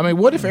crash. I mean,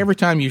 what if every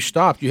time you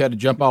stopped, you had to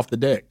jump off the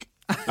deck?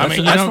 I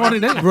mean, That's what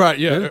it is. Right?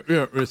 Yeah.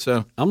 It's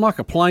I'm like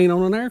a plane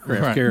on an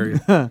aircraft Right. carrier.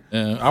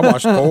 I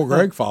watched poor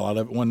Greg fall out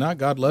of it one night.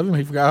 God love him.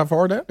 He forgot how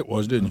far down it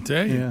was, didn't he?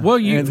 Tell you. Well,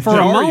 for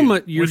a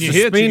moment, you're When you hit,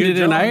 you suspended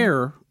get in jarred.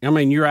 air. I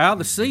mean, you're out of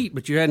the seat,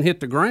 but you hadn't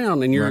hit the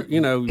ground, and you're,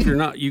 you're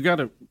not. You got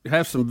to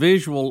have some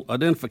visual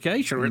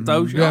identification, or it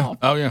throws you off.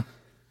 Oh yeah.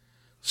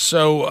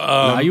 So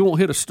Now, you won't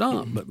hit a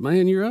stump, but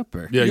man, you're up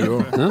there. Yeah, you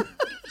are. Huh?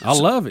 I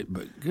love it,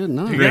 but good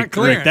night. Rick,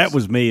 that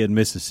was me in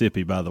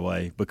Mississippi, by the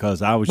way,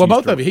 because I was. Well, used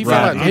both to of you. He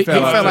riding.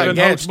 fell out in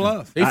Gadsden.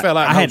 Bluff. He fell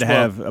out. I in had to Oaks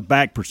have Bluff. a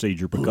back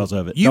procedure because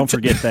of it. Don't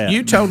forget that.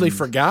 You totally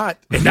forgot.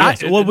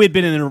 Well, we'd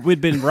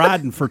been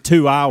riding for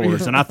 2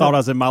 hours, and I thought I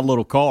was in my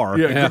little car.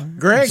 Yeah.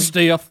 Greg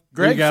stiff.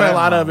 Greg You got fell it.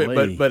 out of it,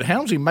 Golly. but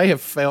Helmsy may have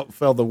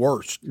fell the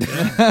worst.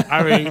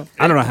 I mean,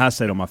 I don't know how I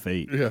stayed on my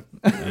feet. Yeah.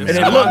 And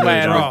it looked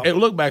bad. It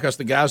looked bad because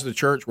the guys at the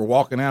church were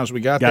walking out as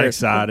we got there.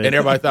 excited. And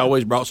everybody thought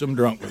we brought some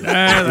drunk with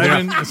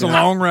us. It's a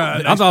long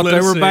ride. I thought they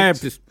were Six.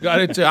 Baptist. I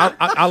did too.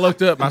 I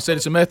looked up and I said,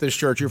 it's a Methodist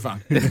church. You're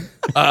fine.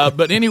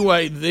 But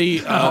anyway,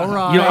 right.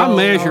 I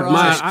measured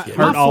mine.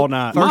 Hurt all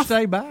night. First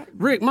day back.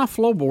 Rick, my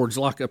floorboard's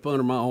like up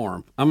under my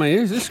arm. I mean,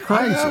 it's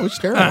crazy. It's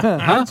terrible.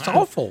 It's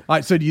awful. All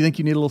right, so do you think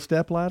you need a little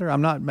step ladder?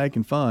 I'm not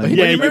making fun.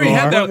 Yeah, you maybe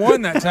had that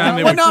one that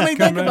time. Well, no, I mean,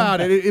 think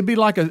about it. It'd be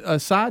like a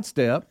side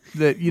step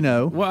that,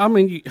 Well, I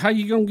mean, how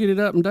you gonna get it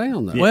up and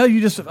down though? Well, you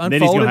just Then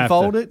he's unfold gonna it, have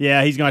fold to, it.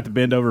 Yeah, he's going to have to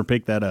bend over and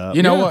pick that up.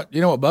 You know what?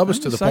 Bubba's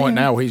to the saying. point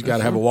now where he's got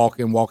to have a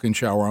walk-in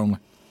shower only.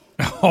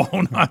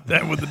 Oh, not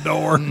that with the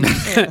door.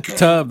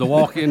 Tub, the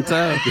walk-in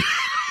tub.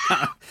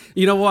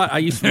 You know what? I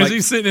used to. Is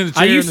he sitting in a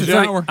chair in the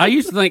shower? I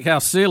used to think how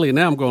silly, and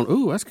now I'm going,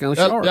 ooh, that's kind of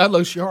sharp. That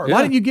looks sharp.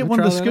 Why didn't you get We'll one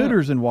of the try that out.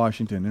 scooters in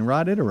Washington and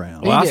ride it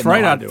around? Well, I was didn't know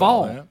afraid how to I'd do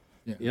all fall.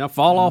 that. Yeah,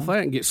 fall off that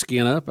and get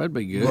skin up. That'd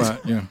be good. Right,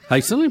 yeah.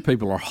 Hey, some of them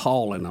people are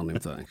hauling on them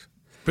things.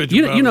 Picture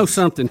You know Bubba's.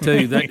 something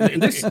too.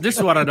 This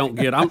is what I don't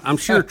get. I'm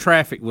sure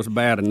traffic was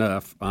bad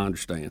enough. I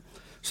understand.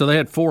 So they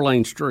had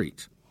 4-lane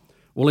streets.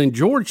 Well, in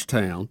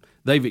Georgetown,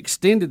 they've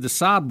extended the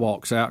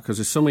sidewalks out because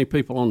there's so many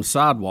people on the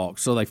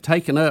sidewalks. So they've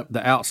taken up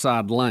the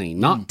outside lane,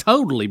 not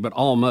totally, but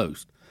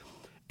almost.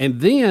 And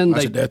then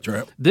That's a death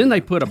trap. Then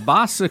they put a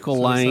bicycle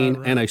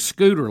lane and a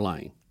scooter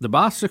lane. The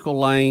bicycle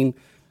lane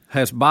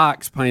has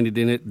bikes painted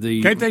in it.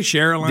 Can't they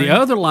share a lane? The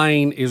other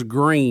lane is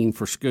green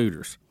for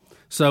scooters.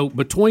 So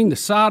between the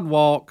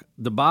sidewalk,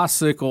 the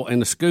bicycle, and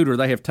the scooter,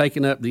 they have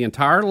taken up the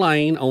entire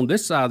lane on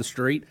this side of the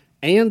street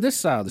and this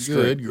side of the street.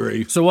 Good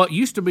grief. So what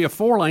used to be a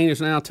 4-lane is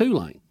now a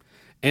 2-lane.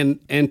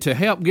 And to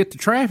help get the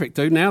traffic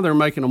through, now they're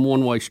making them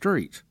one-way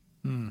streets.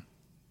 Oh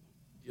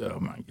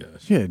my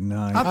gosh. Good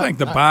night. I think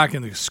the bike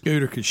and the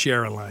scooter could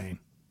share a lane.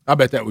 I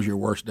bet that was your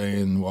worst day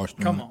in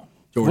Washington. Come on.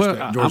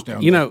 Georgetown.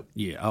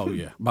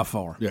 By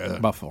far. Yeah,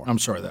 by far. I'm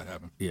sorry that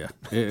happened. Yeah,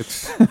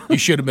 it's You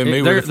should have been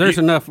me. There's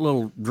enough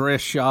little dress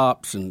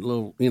shops and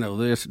little,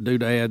 this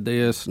doodad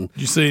this and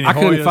you see any I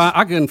couldn't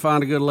Hoyas?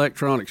 find a good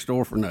electronics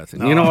store for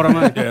nothing. You know what I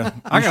mean? Yeah.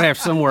 I gotta have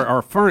somewhere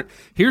or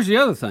Here's the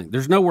other thing: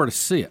 there's nowhere to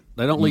sit.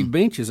 They don't leave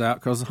benches out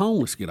because the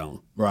homeless get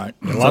on. Right.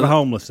 A lot of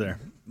homeless there.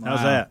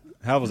 How's that?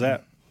 How was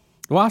that?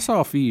 Well, I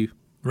saw a few.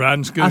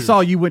 Riding scooters. I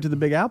saw you went to the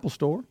Big Apple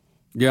store.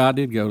 Yeah, I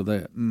did go to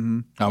that.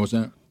 How was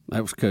that?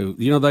 That was cool.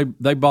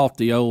 They bought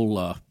the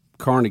old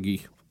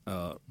Carnegie.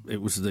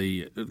 It was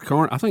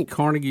I think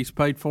Carnegie's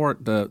paid for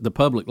it. The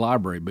public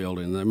library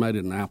building. They made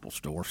it an Apple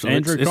store. So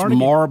Andrew it's Carnegie?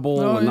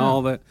 marble and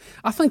all that.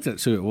 I think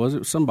that's who it was. It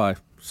was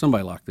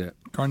somebody like that.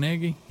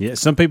 Carnegie. Yeah,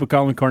 some people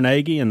call him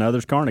Carnegie and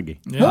others Carnegie.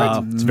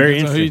 Yeah. It's very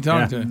So who interesting. you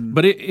talking Yeah. to?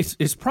 But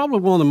it's probably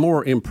one of the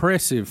more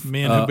impressive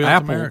Men who built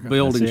Apple America.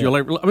 buildings That's it. you'll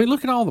ever. I mean,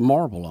 look at all the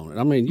marble on it.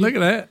 I mean, Look at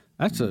that.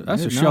 That's a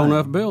Good show night.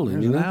 enough building.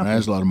 There's You an know, apple.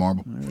 That's a lot of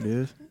marble. There it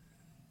is.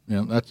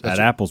 Yeah, that's That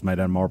apple's made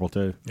out of marble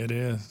too. It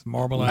is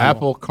marble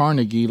Apple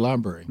Carnegie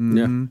Library.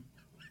 yeah.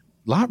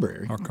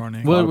 Library. or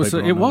Carnegie. Well, of people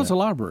don't know a that.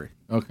 library.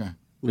 Okay.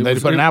 It They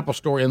was- put an it- Apple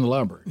store in the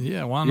library.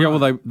 Yeah, why not? Yeah, well,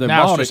 they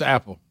Now bought it's just it.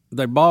 Apple.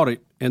 They bought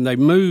it and they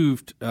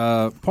moved.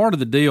 Part of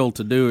the deal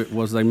to do it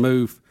was they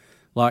moved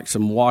like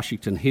some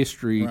Washington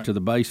history to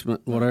the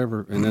basement,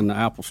 whatever, and then the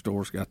Apple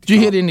Store's got. Did you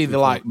hit any of the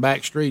like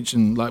back streets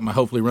and like my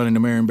hopefully running to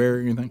Marion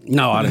Barry or anything?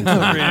 No, I didn't.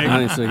 I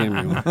didn't see him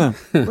anywhere.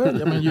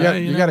 Well, I mean, you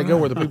got to go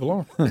where the people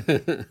are.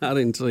 I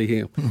didn't see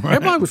him.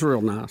 Everybody was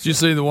real nice. Did you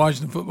see the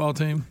Washington football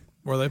team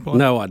where they play?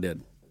 No, I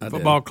didn't.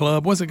 Football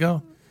club. What's it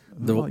called?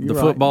 The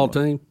football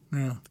team.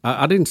 Yeah.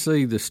 I didn't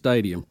see the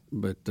stadium,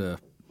 but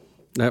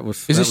that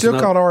was. Is it still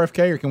called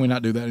RFK, or can we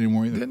not do that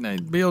anymore either? Didn't they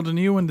build a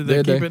new one? Did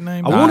they keep it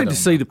named? I wanted to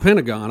see the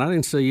Pentagon. I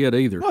didn't see it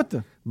either. What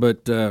the?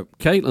 But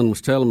Caitlin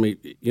was telling me,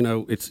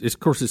 it's of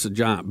course it's a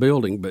giant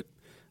building, but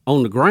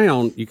on the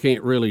ground you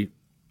can't really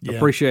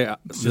appreciate.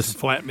 It's just a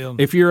flat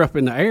building. If you're up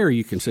in the air,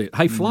 you can see it.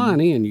 Hey, flying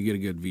in, you get a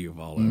good view of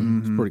all of it.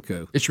 It's pretty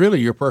cool. It's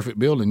really your perfect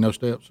building, no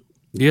steps.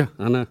 Yeah,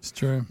 I know. It's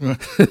true. You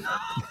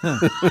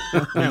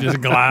just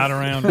glide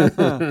around.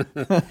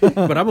 But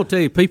I'm gonna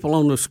tell you, people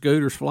on those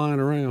scooters flying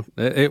around,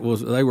 they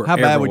were. How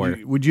bad everywhere.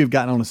 would you have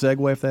gotten on a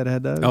Segway if that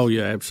had those? Oh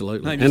yeah,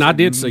 absolutely. And I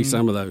did see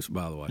some of those,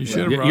 by the way. You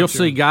should have. You'll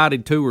see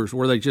guided tours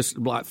where they just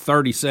like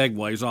 30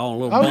 Segways all in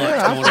a little bunch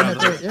going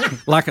around,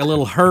 like a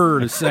little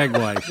herd of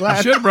Segways.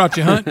 You should have brought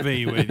your Hunt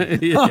V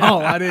with you. Yeah. Oh,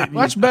 I didn't.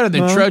 Well, that's better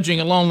than trudging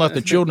along like the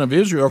children of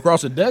Israel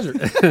across the desert.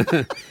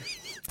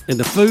 And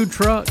the food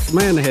trucks,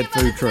 man, they had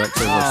food trucks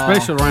there,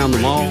 especially around the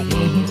mall.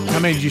 How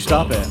many did you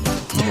stop at? I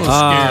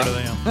was scared of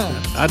them.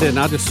 I didn't.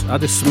 I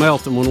just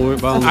smelt them when we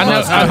went by. On the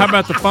bus. How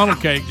about the funnel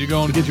cake? Did you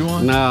go on to get you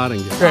one? No, I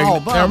didn't get Greg,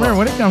 it. now remember,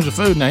 when it comes to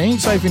food, now you ain't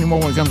safe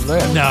anymore when it comes to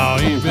that. No,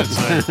 you ain't been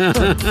safe.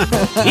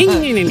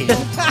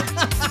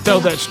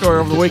 Told that story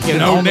over the weekend.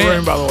 No in the net.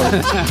 room, by the way.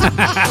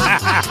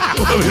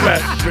 We'll be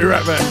back. Be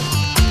right back.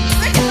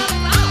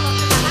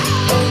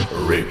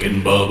 Rick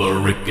and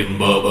Bubba, Rick and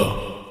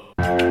Bubba.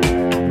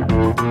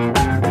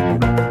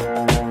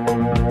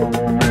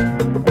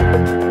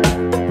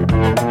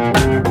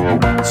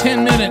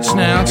 10 minutes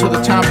now to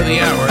the top of the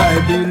hour.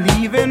 I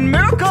believe in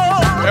miracles.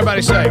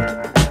 Everybody say,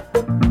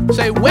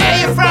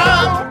 where you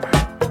from?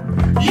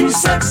 You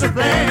sexy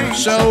thing.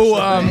 So,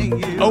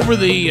 over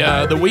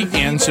the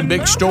weekend, some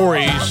big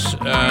stories,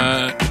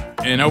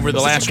 and over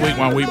the last week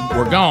while we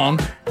were gone,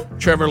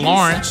 Trevor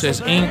Lawrence has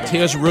inked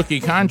his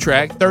rookie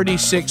contract,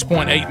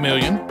 $36.8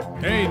 million,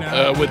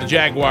 with the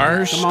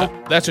Jaguars.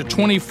 That's a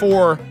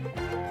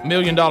 $24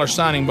 million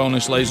signing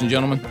bonus, ladies and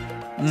gentlemen.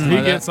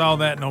 He gets all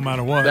that no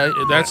matter what.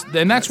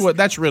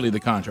 That's really the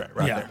contract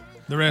right there.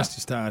 The rest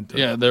is tied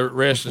to the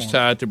rest is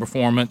tied to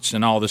performance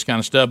and all this kind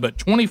of stuff. But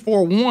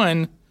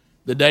 24-1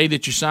 the day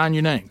that you sign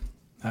your name.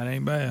 That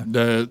ain't bad.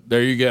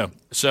 There you go.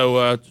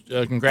 So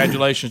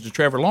congratulations to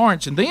Trevor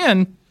Lawrence. And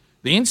then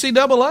the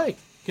NCAA.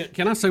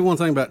 Can I say one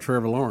thing about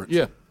Trevor Lawrence?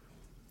 Yeah.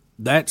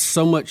 That's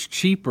so much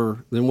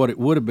cheaper than what it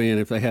would have been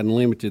if they hadn't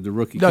limited the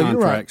rookie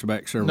contracts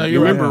back several. No,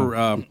 you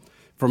remember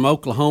from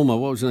Oklahoma,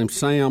 what was his name?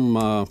 Sam,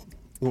 what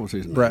was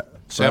his name?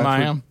 Sam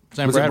Bradford.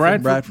 Sam was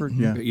Bradford? it Bradford?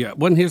 Yeah.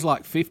 Wasn't his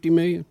like $50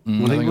 million?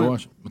 I think it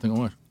was.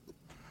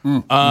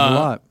 A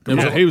lot.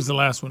 He was the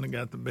last one that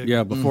got the big.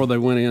 Yeah, before they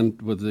went in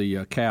with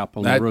the cap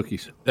on the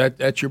rookies.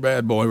 That's your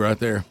bad boy right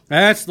there.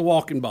 That's the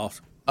walking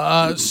boss.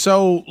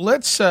 So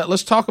let's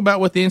talk about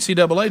what the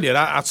NCAA did.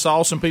 I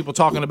saw some people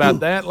talking about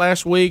that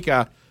last week.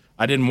 I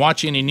didn't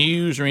watch any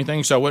news or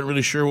anything, so I wasn't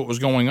really sure what was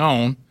going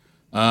on.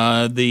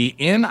 The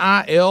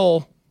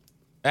NIL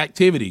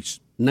activities.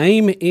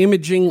 Name,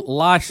 imaging,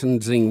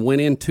 licensing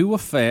went into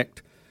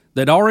effect.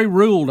 They'd already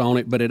ruled on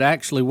it, but it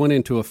actually went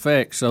into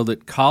effect so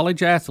that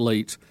college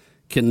athletes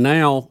can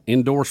now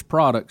endorse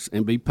products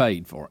and be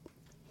paid for it.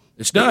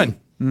 It's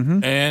done.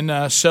 Mm-hmm. And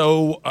I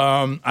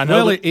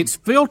know. Well, it's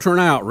filtering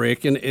out,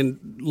 Rick, and a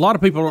lot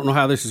of people don't know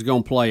how this is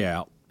going to play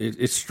out.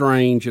 It's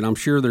strange, and I'm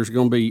sure there's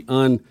going to be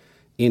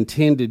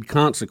unintended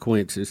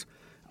consequences.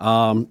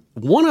 One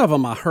of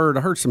them I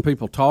heard some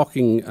people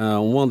talking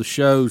on one of the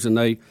shows, and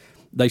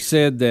they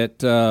said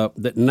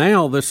that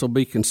now this will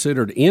be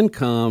considered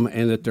income,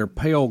 and that their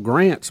Pell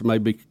Grants may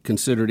be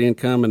considered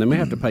income, and they may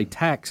have to pay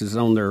taxes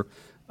on their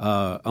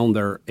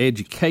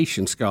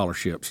education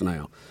scholarships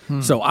now.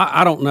 So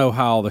I don't know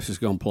how all this is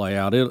going to play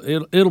out.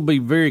 It'll be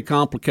very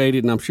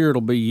complicated, and I'm sure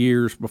it'll be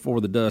years before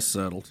the dust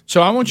settles.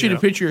 So I want you to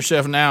picture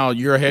yourself now.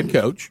 You're a head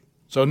coach.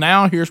 So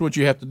now here's what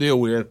you have to deal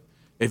with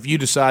if you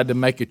decide to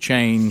make a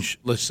change,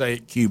 let's say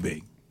at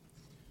QB.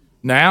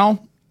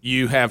 Now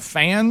you have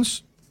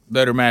fans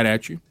that are mad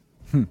at you.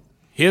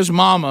 His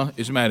mama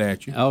is mad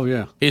at you. Oh,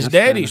 yeah. His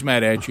daddy's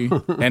mad at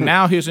you. And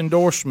now his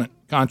endorsement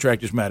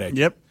contract is mad at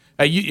you. Yep.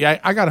 Hey,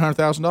 I got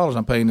 $100,000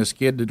 I'm paying this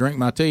kid to drink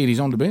my tea, and he's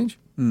on the bench.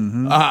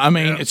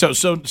 Mm-hmm.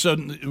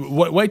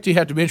 So wait till you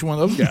have to bench one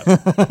of those guys.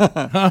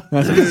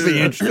 That's going to be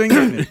interesting,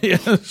 isn't it?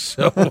 Yeah,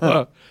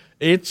 so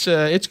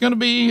it's going to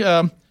be,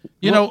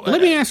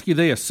 let me ask you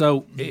this.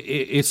 So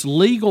it's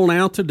legal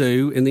now to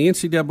do, and the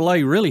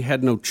NCAA really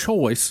had no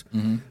choice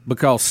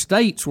because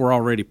states were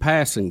already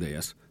passing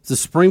this. The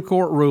Supreme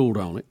Court ruled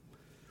on it.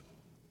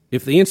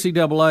 If the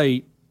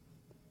NCAA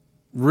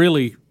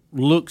really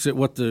looks at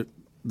what the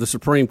the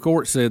Supreme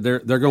Court said they're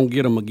going to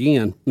get them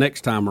again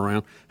next time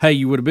around. Hey,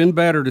 you would have been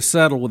better to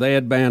settle with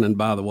Ed Bannon,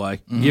 by the way.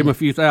 Mm-hmm. Give him a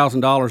few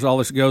 $1,000s, all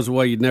this goes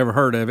away. You'd never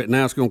heard of it.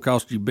 Now it's going to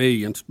cost you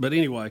billions. But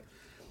anyway,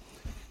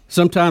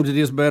 sometimes it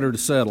is better to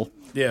settle.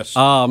 Yes.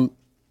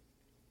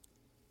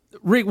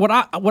 Rick, what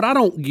I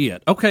don't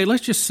get. Okay,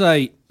 let's just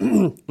say,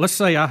 let's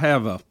say I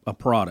have a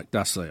product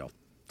I sell.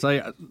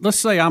 Let's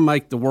say I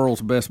make the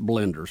world's best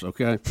blenders.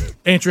 Okay,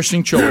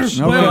 interesting choice.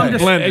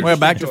 Well,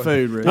 back to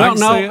food, Rick. Well,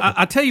 no,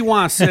 I tell you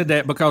why I said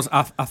that, because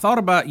I thought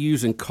about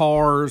using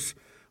cars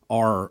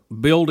or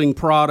building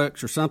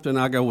products or something.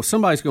 I go, well,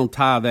 somebody's going to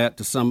tie that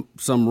to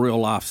some real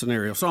life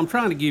scenario. So I'm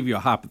trying to give you a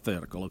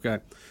hypothetical. Okay.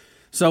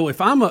 So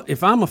if I'm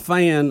a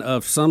fan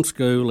of some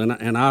school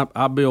and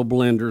I build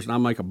blenders and I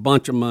make a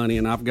bunch of money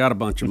and I've got a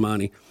bunch of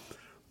money,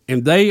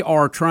 and they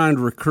are trying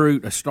to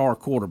recruit a star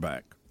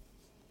quarterback,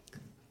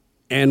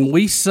 and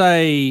we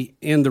say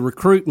in the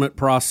recruitment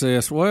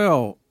process,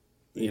 well,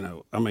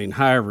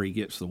 however he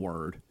gets the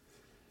word,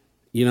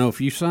 if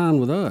you sign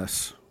with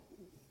us,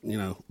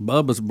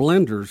 Bubba's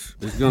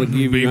Blenders is going to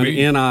give you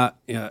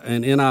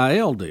an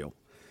NIL deal.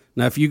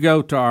 Now, if you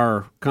go to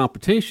our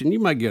competition, you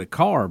might get a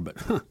car, but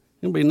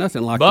it'll be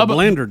nothing like the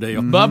blender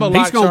deal.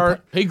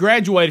 Bubba he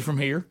graduated from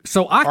here,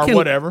 so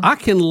whatever. I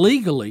can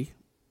legally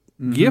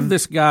give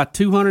this guy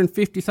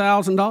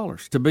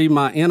 $250,000 to be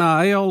my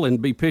NIL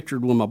and be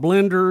pictured with my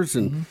blenders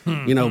and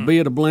be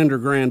at a blender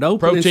grand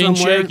opening protein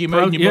somewhere. shake you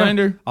made in your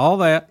blender, all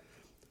that.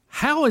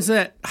 How is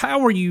that?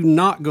 How are you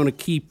not going to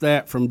keep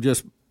that from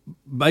just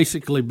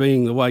basically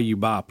being the way you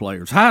buy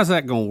players? How is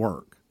that going to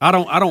work? I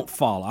don't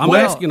follow. I'm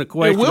asking a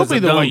question. It will be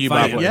the way you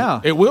buy players. Yeah,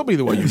 it will be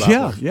the way you buy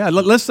players. Yeah.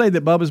 Let's say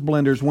that Bubba's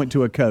Blenders went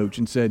to a coach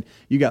and said,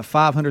 "You got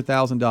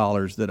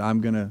 $500,000 that I'm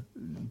going to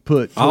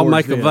put. I'll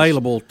make this.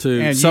 available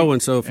to so and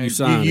so if you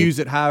sign. You use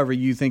it however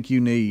you think you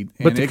need.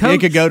 But it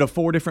could go to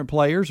 4 different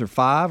players, or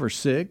 5, or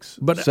 6,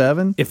 but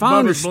 7. If I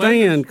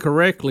understand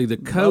correctly, the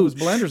coach Bubba's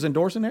Blenders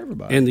endorsing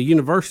everybody, and the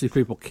university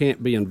people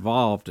can't be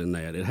involved in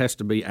that. It has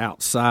to be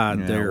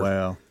outside there.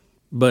 Well,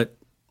 but.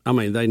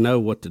 They know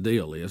what the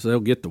deal is. They'll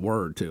get the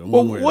word to them.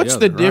 Well, what's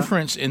the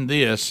difference in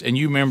this? And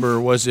you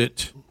remember, was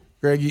it,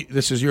 Greg,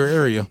 this is your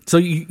area. So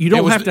you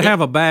don't have to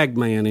have a bag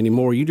man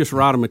anymore. You just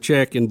write them a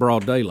check in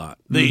broad daylight.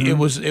 It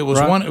was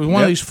right? one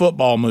of these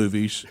football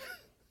movies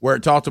where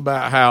it talked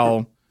about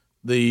how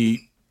the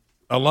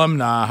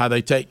alumni, how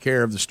they take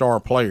care of the star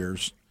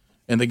players.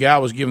 And the guy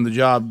was given the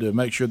job to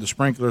make sure the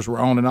sprinklers were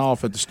on and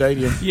off at the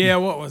stadium. Yeah,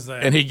 what was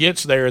that? And he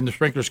gets there, and the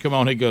sprinklers come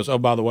on. He goes, "Oh,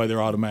 by the way,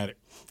 they're automatic."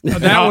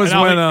 And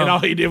all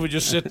he did was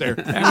just sit there.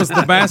 That was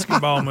the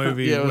basketball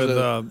movie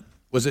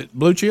was it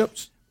Blue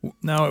Chips?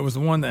 No, it was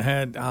the one that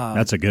had.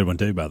 That's a good one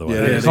too, by the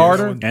way. Yeah,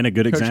 Carter, and a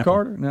good Coach example.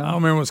 Carter. No. I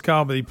don't remember what it's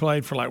called, but he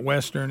played for like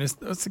Western. It's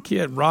the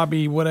kid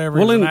Robbie, whatever.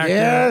 Well,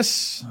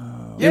 yes,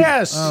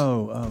 yes.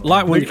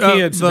 Like when the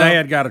kid's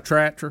dad got a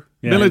tractor.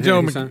 Yeah, Billy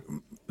Joe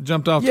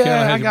jumped off the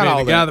couch.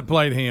 The guy that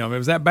played him. It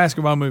was that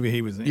basketball movie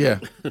he was in. Yeah.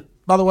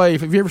 By the way,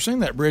 if you ever seen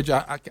that bridge,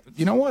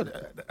 you know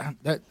what?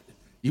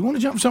 You want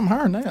to jump something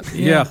higher than that?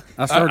 Yeah,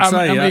 I started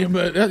saying.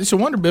 But it's a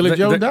wonder Billy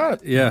Joe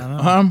died.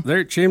 Yeah, they're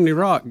at Chimney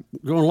Rock,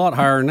 going a lot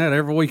higher than that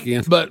every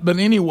weekend. But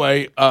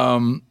anyway,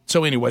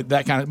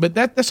 that kind of. But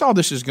that's all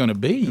this is going to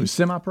be. It was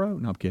semi-pro.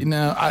 No, I'm kidding.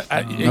 No,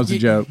 that was a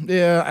joke.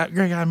 Yeah,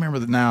 Greg, I remember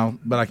that now,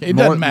 but I can't. It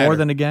doesn't matter. More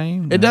than a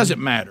game. It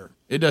doesn't matter.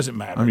 It doesn't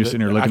matter. I'm just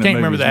sitting here looking. I can't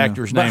remember the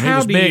actor's name.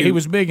 He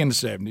was big in the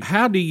 70s.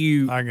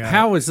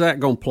 How is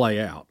that going to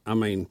play out?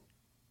 Me.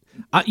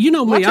 I'm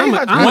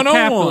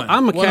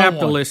a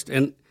capitalist,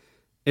 and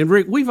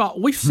Rick,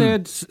 we've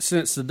said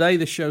since the day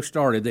the show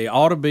started, they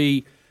ought to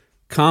be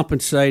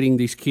compensating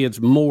these kids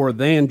more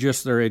than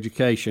just their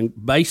education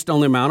based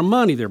on the amount of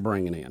money they're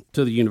bringing in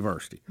to the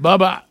university.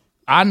 Bubba,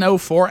 I know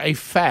for a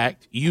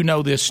fact, you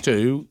know this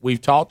too,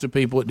 we've talked to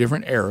people at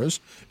different eras.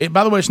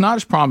 By the way, it's not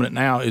as prominent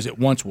now as it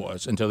once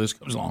was until this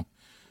comes along.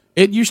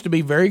 It used to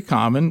be very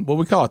common, what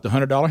we call it, the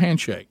 $100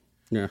 handshake.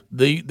 Yeah.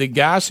 The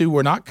guys who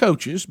were not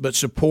coaches but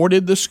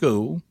supported the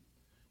school,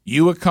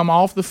 you would come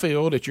off the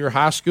field at your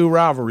high school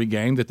rivalry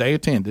game that they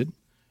attended,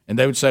 and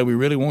they would say, "We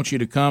really want you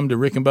to come to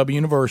Rick and Bubba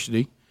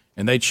University,"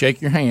 and they'd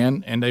shake your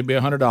hand, and they'd be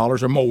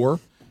 $100 or more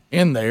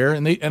in there,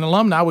 and an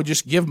alumni would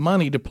just give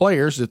money to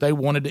players that they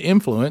wanted to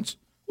influence.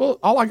 Well,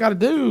 all I got to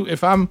do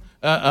if I'm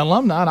an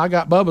alumni and I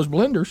got Bubba's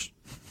Blenders,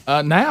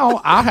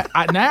 now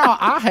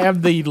I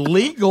have the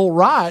legal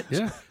right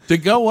to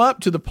go up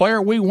to the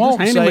player we want,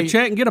 just hand him a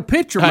check and get a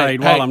picture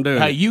made while I'm doing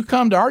it. Hey, you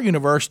come to our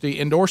university,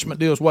 endorsement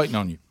deal's waiting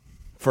on you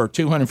for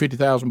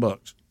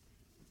 $250,000.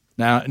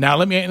 Now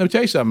let me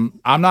tell you something.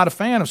 I'm not a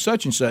fan of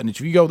such and such. And if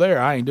you go there,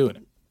 I ain't doing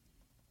it.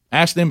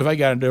 Ask them if they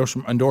got an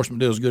endorsement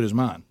deal as good as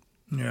mine.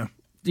 Yeah.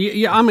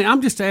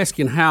 I'm just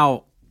asking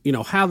how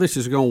this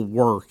is going to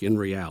work in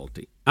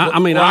reality.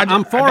 I'm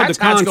for the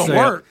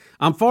concept.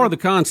 I'm for the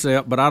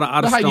concept, but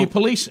I just how don't. you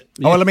police it.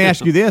 Oh, well, let me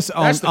ask you this: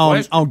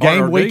 on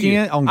game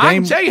weekend, I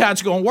can tell you how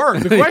it's going to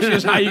work. The question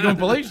is how you going to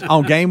police it.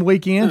 On game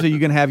weekends, are you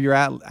going to have your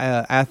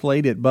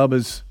athlete at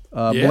Bubba's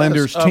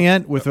Blender's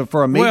tent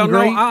for a meet and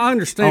greet. No, I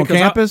understand on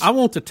campus. I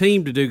want the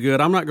team to do good.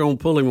 I'm not going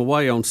to pull him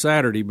away on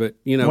Saturday, but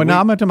well, I'm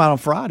talking about on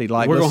Friday.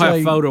 Like we're going to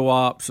have photo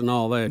ops and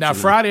all that. Now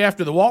Friday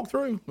after the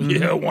walkthrough,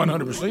 yeah,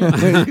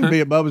 100%. You can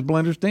be at Bubba's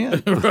Blender's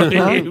tent.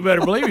 You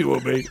better believe you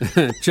will be.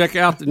 Check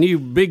out the new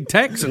big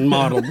Texan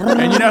model,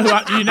 and you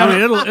know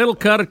who it'll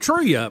cut a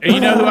tree up. And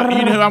you know who I'm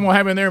going to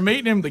have in there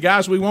meeting him? The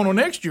guys we want on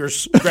next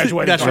year's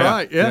graduating. That's class.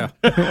 right. Yeah,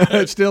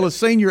 it's still a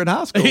senior in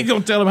high school. He's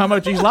going to tell him how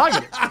much he's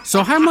liking it.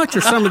 So how much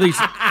are some of these?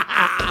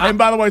 And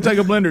by the way, take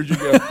a blender as you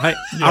go. Hey,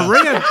 I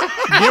read.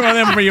 Give one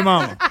of them for your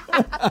mama.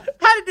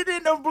 How did you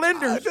end up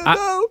blenders?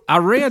 I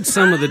read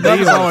some of the Bubba's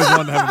deals. always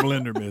wanted to have a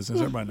blender business.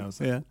 Everybody knows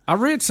that. Yeah. I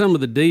read some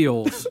of the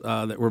deals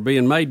that were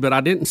being made, but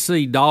I didn't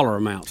see dollar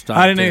amounts.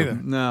 I didn't either.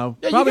 No,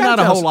 Yeah, probably not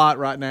a tell whole us. lot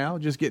right now.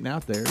 Just getting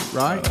out there,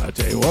 right? I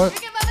tell you what.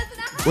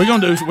 We're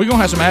gonna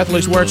have some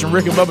athletes wearing some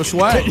Rick and Bubba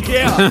swag.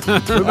 Yeah,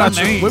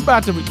 we're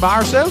about to buy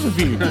ourselves a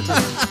few.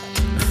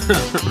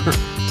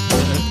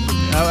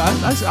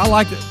 I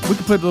like that. We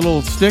could put a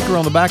little sticker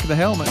on the back of the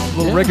helmet, a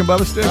little Rick and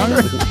Bubba sticker.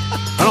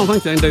 I don't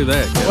think they can do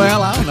that.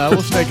 Well, I don't know.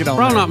 We'll stick it on.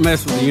 Probably not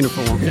mess with the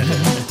uniform.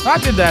 I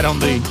did that on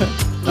the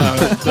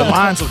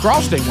Lions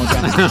lacrosse team one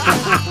time.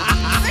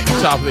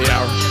 Top of the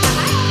hour.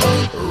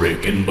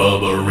 Rick and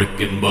Bubba, Rick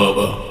and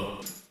Bubba.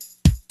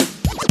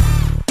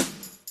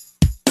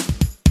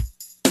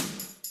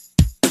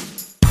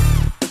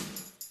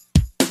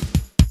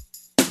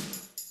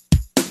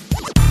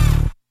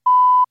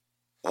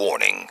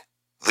 Warning.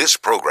 This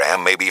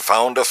program may be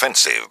found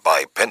offensive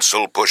by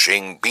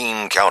pencil-pushing,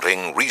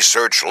 bean-counting,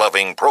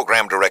 research-loving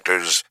program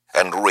directors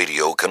and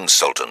radio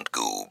consultant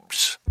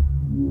goobs.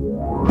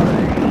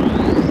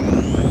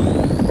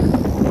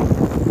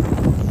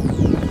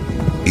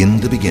 In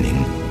the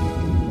beginning,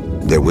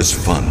 there was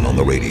fun on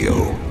the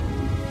radio.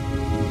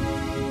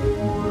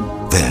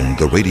 Then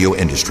the radio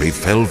industry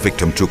fell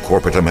victim to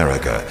corporate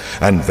America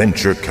and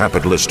venture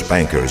capitalist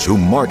bankers who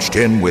marched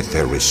in with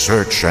their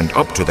research and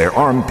up to their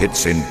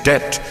armpits in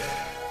debt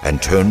and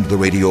turned the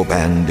radio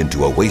band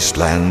into a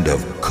wasteland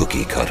of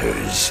cookie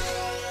cutters.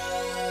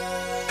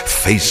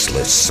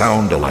 Faceless,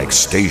 sound-alike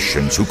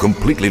stations who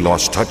completely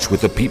lost touch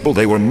with the people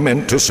they were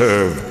meant to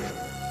serve.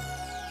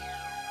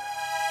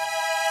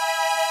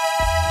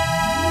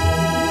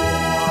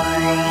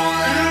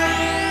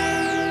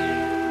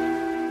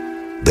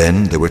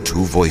 Then there were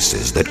two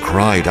voices that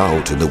cried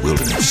out in the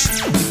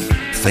wilderness.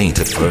 Faint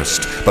at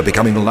first, but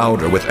becoming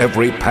louder with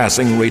every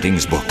passing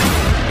ratings book.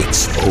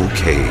 It's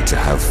okay to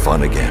have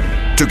fun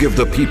again, to give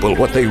the people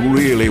what they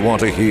really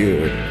want to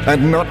hear,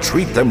 and not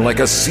treat them like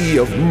a sea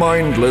of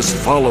mindless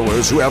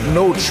followers who have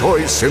no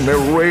choice in their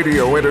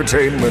radio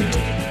entertainment.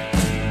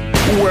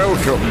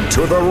 Welcome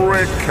to the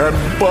Rick and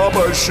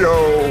Bubba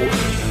Show.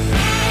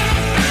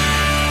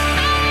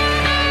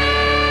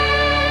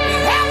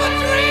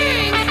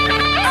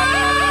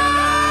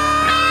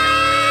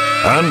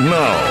 And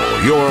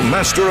now, your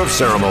master of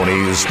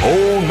ceremonies,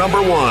 hole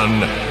number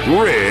one,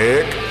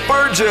 Rick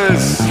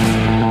Burgess.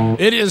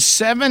 It is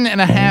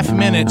 7.5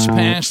 minutes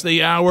past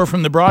the hour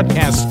from the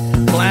broadcast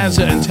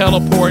plaza and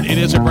teleport. It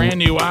is a brand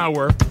new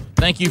hour.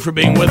 Thank you for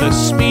being with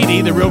us.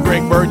 Speedy, the real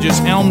Greg Burgess,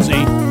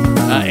 Helmsy,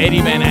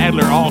 Eddie Van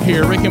Adler, all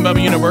here. Rick and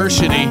Bubba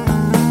University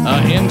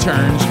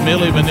interns,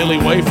 Millie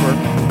Vanilli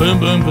Wafer, Boom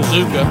Boom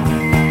Bazooka,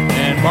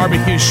 and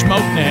Barbecue Smoke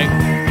Neck,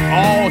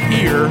 all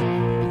here.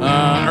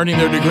 Earning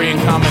their degree in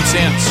common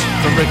sense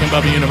from Rick and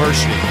Bubba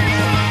University.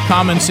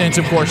 Common sense,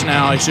 of course,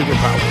 now a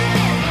superpower.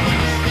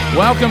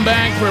 Welcome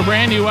back for a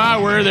brand new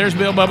hour. There's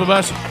Bill Bubba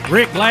Bussey.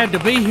 Rick, glad to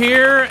be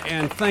here,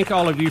 and thank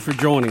all of you for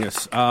joining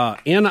us.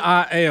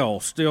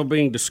 NIL still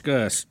being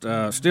discussed.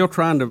 Still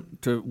trying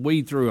to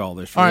weed through all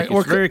this. Rick. All right,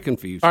 it's very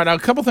confusing. All right, now, a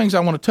couple things I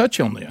want to touch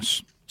on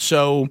this.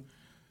 So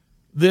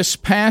this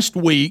past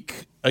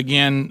week,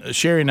 again,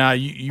 Sherry and I,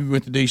 you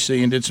went to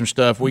D.C. and did some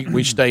stuff.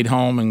 We stayed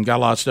home and got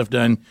a lot of stuff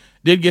done.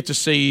 Did get to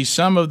see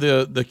some of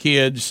the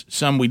kids,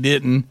 some we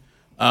didn't.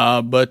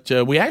 But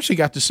we actually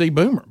got to see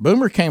Boomer.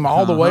 Boomer came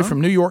all the way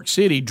from New York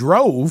City,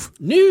 drove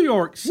New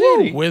York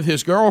City with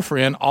his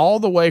girlfriend all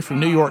the way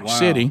from New York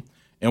City,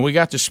 and we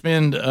got to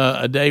spend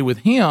a day with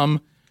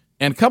him.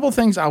 And a couple of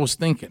things I was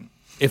thinking.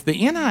 If the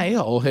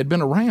NIL had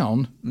been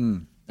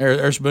around,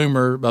 there's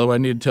Boomer, by the way, I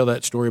need to tell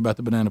that story about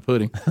the banana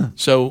pudding.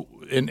 So,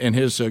 and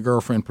his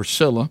girlfriend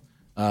Priscilla,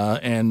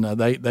 and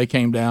they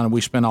came down and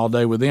we spent all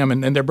day with them,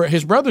 and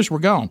his brothers were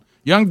gone.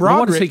 Young Broderick.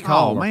 What does he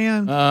call her?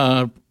 Man.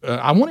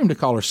 I want him to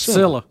call her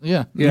Scylla.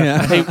 Yeah.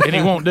 And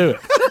he won't do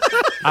it.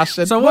 I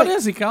said, so what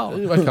does he call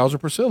her? He calls her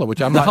Priscilla,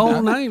 which I'm the like, whole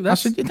name. I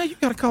said, you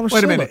got to call her. Wait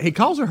Scylla. a minute. He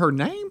calls her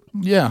name?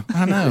 Yeah,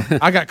 I know.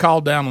 I got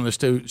called down on this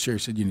too. Sherry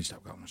said, you need to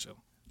stop calling her Scylla.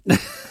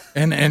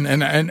 and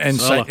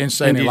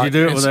saying did it like, you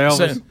do it with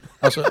Elvis?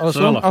 I said,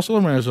 I'll still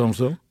marry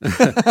Scylla.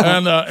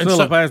 And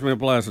Scylla passed me a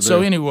plastic.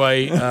 So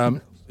anyway,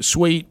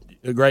 sweet,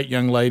 a great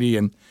young lady,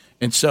 and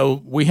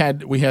so we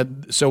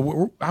had.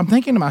 So I'm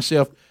thinking to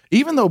myself,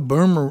 even though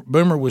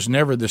Boomer was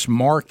never this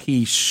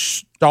marquee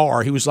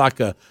star, he was like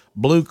a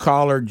blue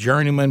collar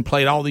journeyman,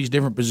 played all these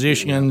different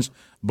positions,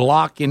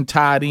 blocking,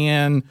 tight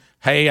end,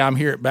 Hey, I'm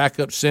here at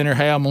backup center.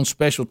 Hey, I'm on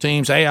special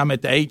teams. Hey, I'm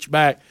at the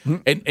H-back.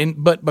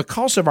 But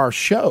because of our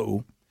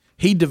show,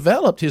 he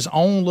developed his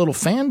own little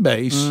fan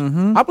base.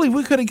 I believe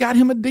we could have got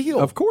him a deal.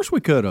 Of course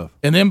we could have.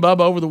 And then,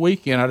 Bubba, over the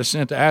weekend, I just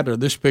sent to Adler.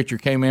 This picture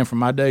came in from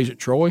my days at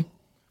Troy.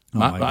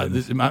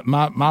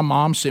 My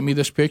mom sent me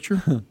this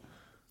picture.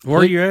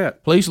 Where are you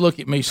at? Please look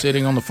at me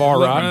sitting on the far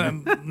right.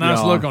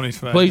 Nice look on his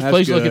face.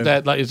 Please look at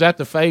that. Like, is that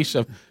the face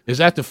of?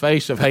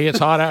 Hey, it's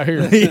hot out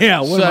here.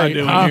 Yeah, what am I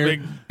doing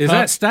here? Is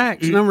that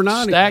Stacks number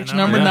 90? Stacks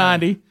number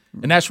 90,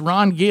 and that's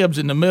Ron Gibbs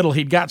in the middle.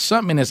 He'd got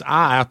something in his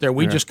eye out there.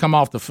 We just come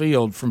off the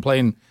field from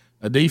playing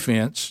a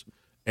defense,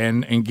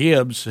 and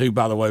Gibbs, who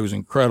by the way was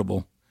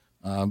incredible,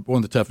 one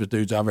of the toughest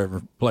dudes I've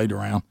ever played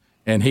around.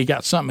 And he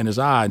got something in his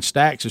eye, and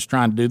Stacks is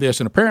trying to do this,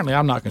 and apparently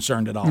I'm not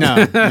concerned at all. No.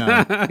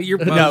 You're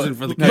posing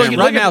for the camera.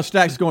 Right now,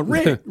 Stacks is going,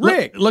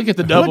 Rick, look at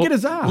the double. Look at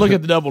his eye. Look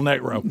at the double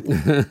neck rope.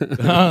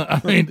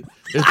 I mean,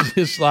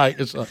 it's like.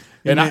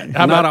 And not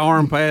an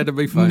arm pad to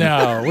be funny.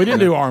 No, we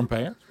didn't do arm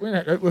pads.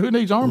 Who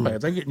needs arm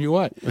pads? They're getting you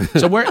what?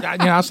 So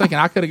I was thinking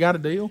I could have got a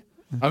deal.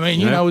 I mean,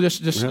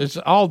 it's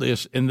all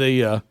this in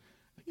the.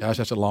 Gosh,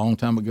 that's a long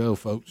time ago,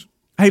 folks.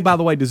 Hey, by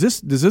the way, does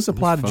this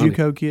apply to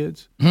JUCO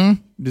kids?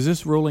 Does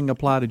this ruling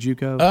apply to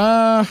JUCO?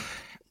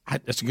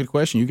 That's a good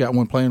question. You got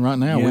one playing right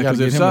now. Yeah, we got to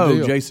get him a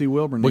deal. J.C.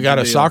 Wilburn. We got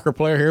a soccer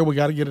player here. We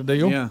got to get a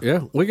deal.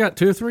 Yeah. We got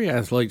 2 or 3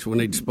 athletes we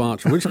need to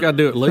sponsor. We just got to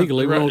do it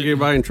legally. We don't get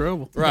anybody in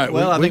trouble. Right.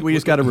 Well, I think we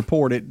just got to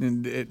report it,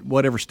 and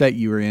whatever state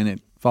you are in,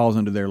 it falls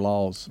under their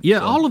laws. Yeah,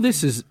 so. All of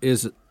this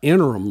is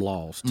interim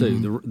laws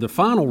too. The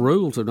final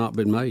rules have not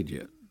been made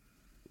yet.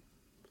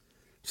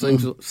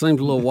 Seems a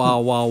little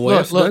wild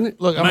west, doesn't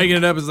it? Look, making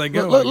it up as they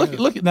go.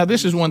 Look. Now,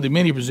 this is one of the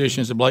many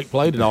positions that Blake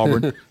played at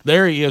Auburn.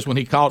 There he is when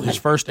he caught his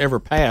first ever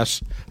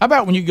pass. How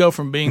about when you go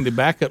from being the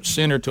backup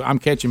center to I'm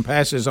catching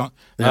passes on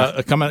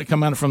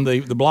coming from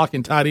the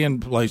blocking tight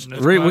end place?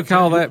 We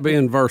call that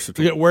being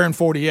versatile. Yeah, wearing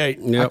 48.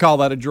 Yep. I call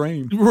that a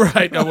dream.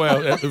 Right. Oh,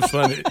 well, it was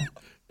funny.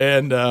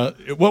 And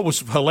what was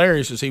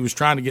hilarious is he was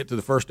trying to get to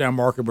the first down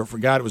marker, but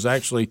forgot it was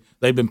actually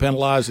they'd been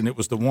penalized, and it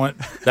was the one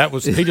that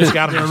was he just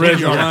got him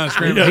original line.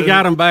 He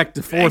got him back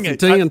to 4th and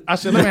 10. I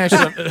said, let me ask you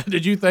something.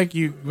 Did you think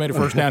you made a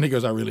first down? He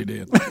goes, I really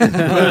did.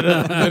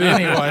 But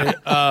anyway,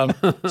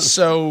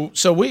 so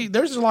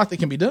there's a lot that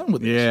can be done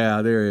with this.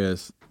 Yeah, there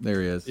is.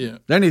 Yeah.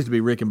 There needs to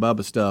be Rick and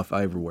Bubba stuff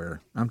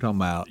everywhere. I'm talking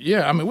about.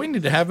 Yeah, I mean, we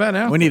need to have that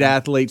out. We need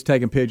athletes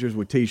taking pictures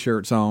with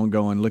T-shirts on,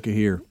 going, look at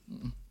here.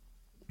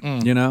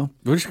 You know,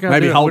 we just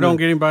maybe we don't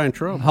get anybody in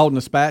trouble. Holding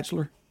a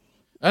spatula.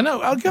 I know.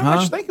 Oh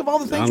gosh, think of all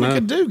the things we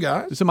could do,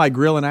 guys. Somebody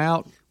grilling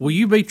out. Will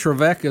you be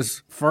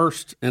Trevecca's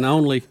first and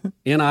only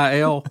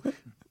NIL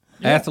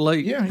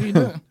athlete? Yeah, he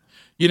does.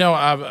 You know,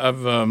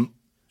 I've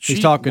He's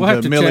talking to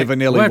Milli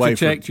Vanilli. We'll have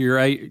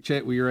to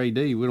check with your AD.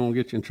 We don't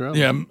get you in trouble.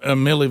 Yeah,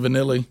 Milli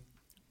Vanilli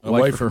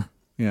wafer.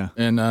 Yeah,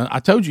 and I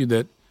told you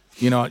that.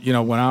 You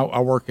know when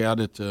I work out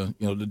at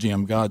the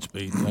gym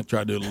Godspeed, I try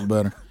to do it a little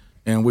better.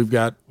 And we've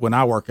got when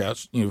I work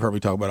out, you've heard me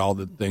talk about all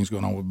the things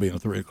going on with being a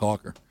 3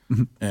 o'clocker,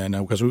 and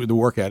because we do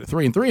work out at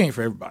 3, and 3 ain't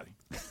for everybody.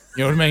 You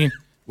know what I mean?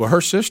 Well, her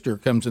sister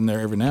comes in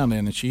there every now and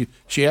then, and she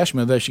asked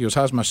me the other day. She goes,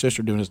 "How's my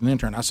sister doing as an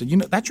intern?" I said,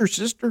 "That's your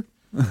sister,"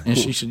 and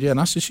she said, "Yeah." And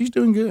I said, "She's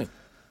doing good,"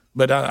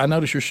 but I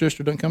noticed your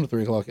sister doesn't come to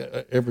 3 o'clock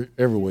every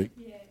week.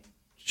 Yeah.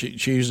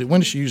 She usually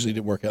when does she usually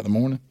work out in the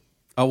morning?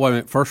 Oh, wait a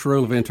minute. First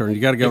rule of intern, you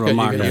got to go to a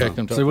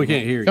microphone. So we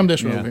can't hear you. Come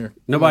this room here.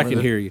 Nobody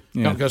can hear you.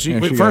 Because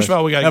first of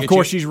all, we got to get you. Of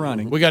course, she's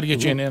running. We got to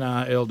get you an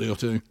NIL deal,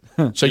 too.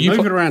 So you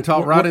move it around,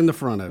 talk right in the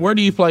front of it. Where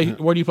do you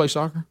play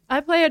soccer?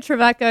 I play at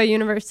Trevecca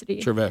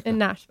University in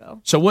Nashville.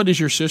 So what does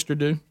your sister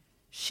do?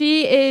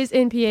 She is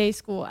in PA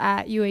school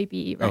at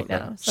UAB right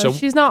now. So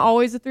she's not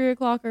always a 3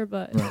 o'clocker,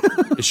 but.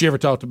 Right. Has she ever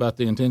talked about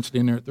the intensity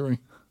in there at 3?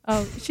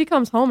 Oh, she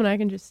comes home and I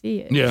can just see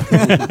it. Yeah.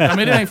 I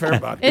mean, it ain't for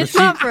everybody. It's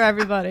not for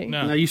everybody.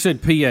 No. Now, you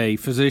said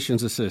PA,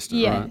 physician's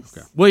assistant, yes. right?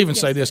 Okay. We'll even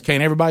say this,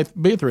 can't everybody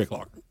be a 3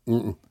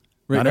 o'clocker?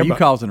 Rick, are you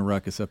causing a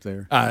ruckus up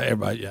there?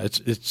 Everybody, yeah.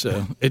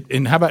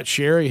 And how about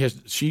Sherry?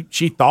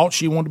 She thought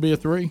she wanted to be a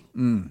 3,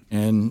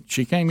 and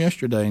she came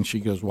yesterday, and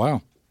she goes,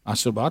 wow. I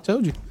said, well, I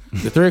told you.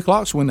 The 3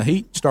 o'clock's when the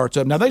heat starts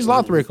up. Now, there's a lot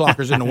of 3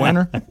 o'clockers in the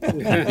winter. You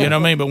know what I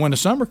mean? But when the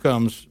summer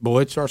comes,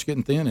 boy, it starts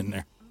getting thin in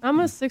there. I'm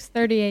a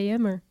 6:30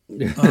 a.m.er.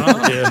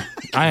 Yeah,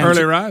 I am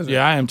early riser.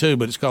 Yeah, I am too.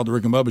 But it's called the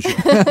Rick and Bubba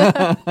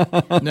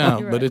Show.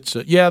 No, but it's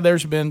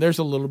there's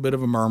a little bit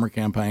of a murmur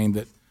campaign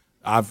that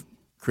I've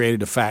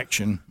created a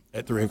faction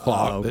at 3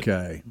 o'clock.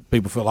 Okay,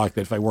 people feel like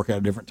that if they work at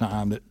a different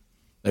time that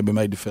they've been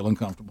made to feel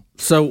uncomfortable.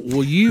 So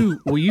will you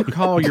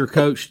call your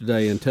coach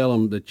today and tell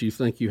him that you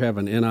think you have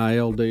an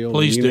NIL deal?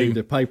 Please and do. You need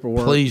the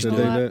paperwork. Please to do.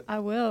 do that. I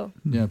will.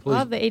 Yeah, please. I'll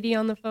have the AD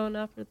on the phone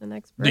after the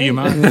next break. Do you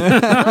mind?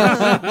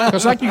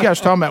 Because like you guys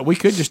talking about, we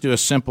could just do a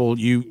simple.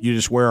 You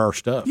just wear our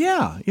stuff.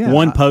 Yeah.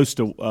 One post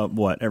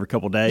every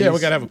couple of days. Yeah, we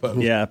gotta have a post.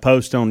 Yeah, a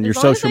post on your as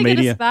long social as they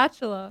media. Get a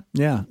spatula.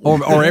 Yeah,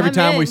 or every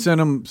time we send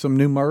them some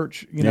new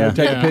merch,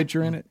 take a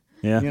picture in it.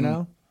 Yeah, you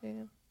know.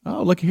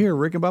 Oh, look here,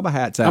 Rick and Bubba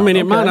hats out. I mean,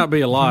 it Okay. might not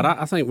be a lot.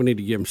 I think we need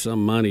to give them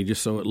some money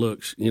just so it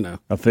looks,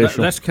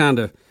 official. That's kind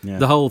of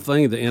the whole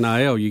thing. The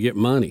NIL, you get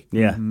money.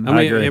 Yeah, I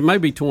mean, it may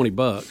be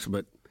 $20,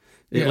 but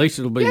at least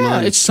it'll be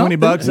money. It's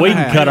 $20. We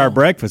can cut our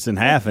breakfast in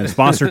half and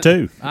sponsor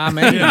two. I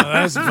mean,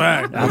 that's a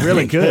fact. I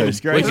really could. It's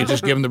We great. could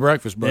just give them the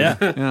breakfast, buddy.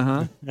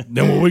 Yeah.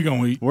 Then what we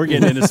gonna eat? We're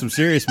getting into some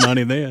serious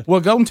money then. Well,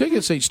 golden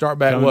ticket seats start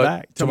back Coming what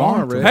back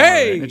tomorrow? Rick.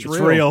 Hey, It's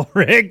real,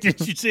 Rick. Did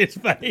you see his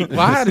face? Well,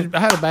 I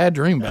had a bad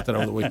dream about that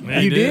over the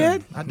weekend. You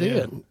did? I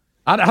did.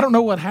 I don't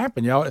know what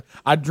happened, y'all.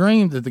 I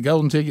dreamed that the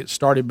golden tickets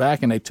started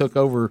back and they took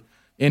over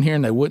in here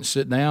and they wouldn't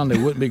sit down, they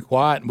wouldn't be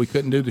quiet, and we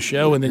couldn't do the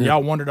show. And then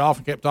y'all wandered off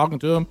and kept talking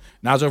to them.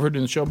 And I was over here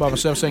doing the show by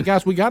myself, saying,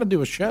 "Guys, we got to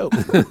do a show."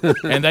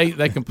 And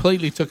they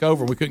completely took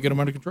over. We couldn't get them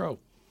under control.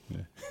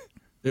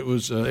 It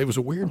was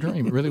a weird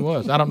dream. It really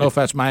was. I don't know if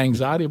that's my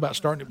anxiety about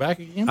starting it back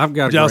again. I've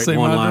got a Y'all great see my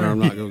one-liner.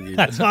 dream? I'm not going to give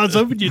That's what I was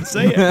hoping you'd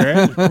say it,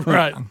 Greg.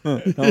 Right.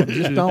 No,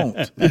 just don't.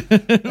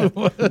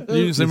 You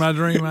didn't see my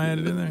dream I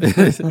added in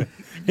there?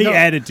 He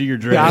added to your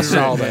dream. Yeah, I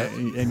saw that.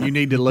 And you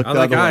need to look I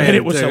the think other I way. And had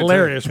it was too.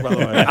 hilarious, by the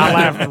way. I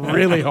laughed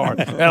really hard.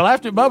 And I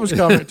laughed at Bubba's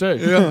comment, too.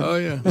 Oh,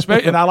 yeah.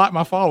 And I like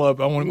my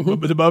follow-up. I want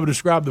the Bubba to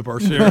describe the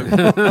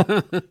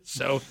person.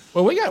 So,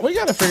 well, we got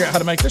to figure out how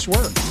to make this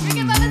work. Rick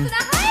and Bubba's in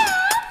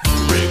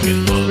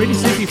Ohio. Ready,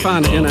 see if you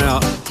find an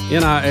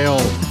NIL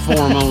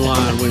form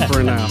online when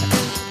print out.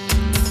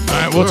 All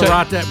right, We'll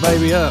write that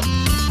baby up.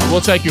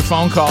 We'll take your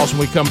phone calls when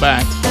we come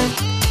back.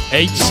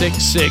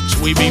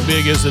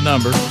 866-WE-BE-BIG is the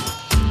number.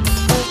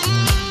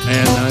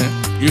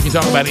 And you can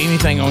talk about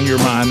anything on your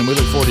mind, and we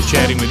look forward to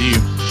chatting with you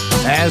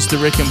as the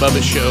Rick and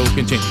Bubba Show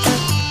continues.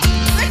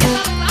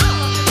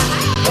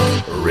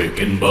 Rick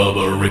and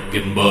Bubba, Rick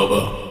and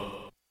Bubba.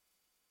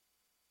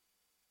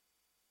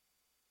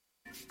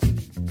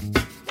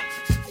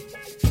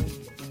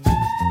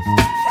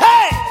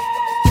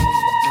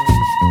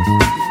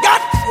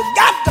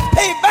 Got to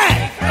pay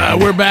back.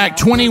 We're back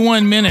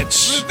 21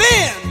 minutes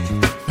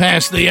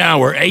past the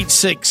hour.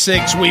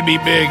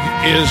 866-WE-BE-BIG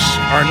is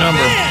our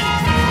number.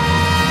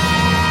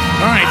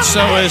 All right, so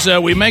as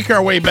we make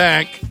our way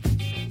back,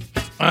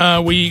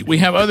 we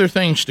have other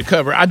things to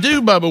cover. I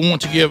do, Bubba,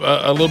 want to give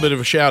a little bit of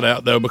a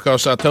shout-out, though,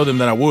 because I told him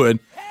that I would.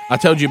 I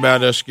told you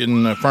about us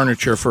getting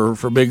furniture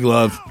for Big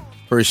Love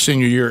for his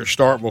senior year at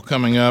Starkville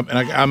coming up.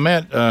 And I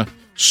met a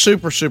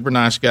super, super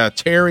nice guy,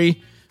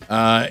 Terry,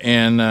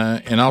 and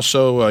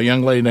also a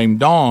young lady named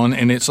Dawn.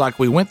 And it's like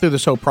we went through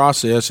this whole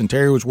process, and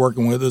Terry was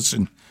working with us,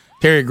 and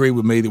Terry agreed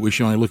with me that we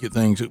should only look at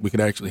things that we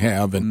could actually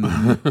have. And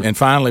and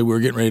finally, we were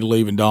getting ready to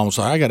leave, and Dawn was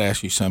like, "I got to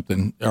ask you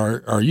something.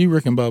 Are you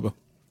Rick and Bubba?"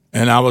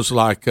 And I was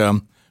like,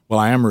 "Well,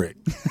 I am Rick."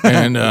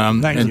 And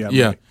Thank you.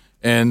 yeah.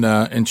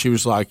 And she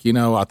was like,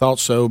 I thought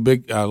so.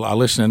 Big. I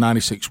listened to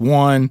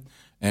 96.1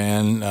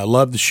 and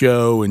loved the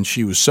show. And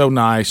she was so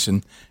nice.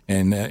 And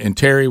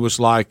Terry was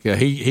like,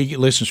 he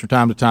listens from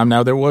time to time.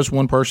 Now there was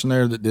one person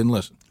there that didn't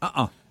listen.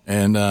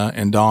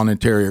 And Dawn and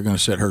Terry are going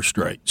to set her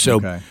straight. So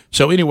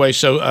anyway,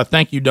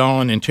 thank you,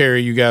 Dawn and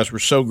Terry. You guys were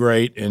so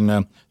great,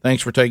 and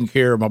thanks for taking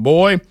care of my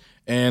boy.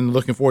 And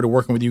looking forward to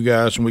working with you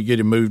guys when we get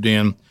him moved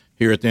in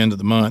here at the end of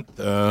the month.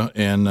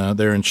 And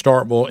they're in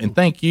Starkville. And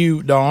thank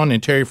you, Dawn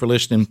and Terry, for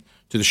listening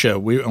to the show.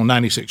 We on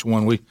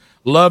 96.1. We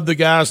love the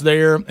guys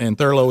there, and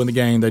Thurlow in the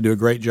gang. They do a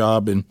great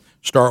job. And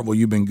Starkville,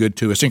 you've been good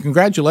to us. And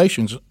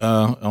congratulations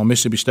on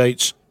Mississippi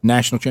State's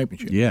national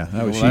championship. Yeah,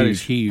 that was huge. That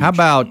is huge. How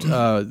about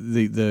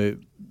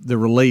the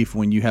relief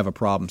when you have a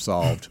problem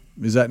solved?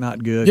 Is that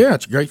not good? Yeah,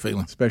 it's a great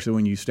feeling, especially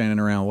when you're standing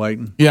around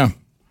waiting. Yeah.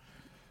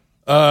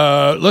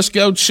 Let's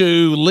go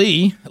to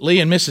Lee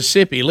in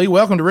Mississippi. Lee,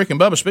 welcome to Rick and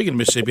Bubba. Speaking of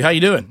Mississippi, how you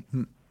doing?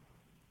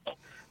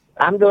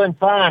 I'm doing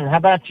fine. How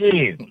about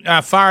you?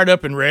 Fired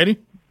up and ready.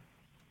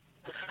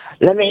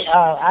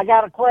 I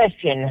got a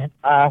question.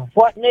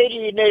 What knee do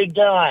you need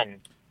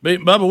done?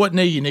 Bubba, what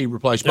knee you need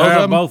replaced?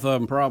 Both of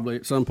them probably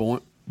at some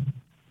point.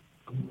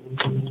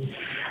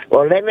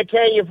 Well, let me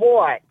tell you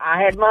what.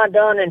 I had mine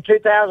done in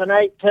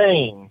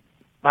 2018.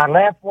 My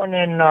left one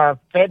in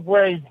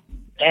February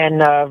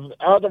and the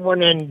other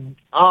one in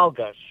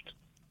August.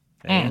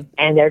 And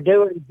they're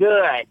doing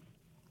good.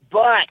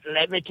 But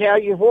let me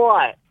tell you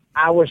what.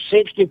 I was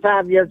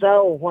 65 years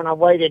old when I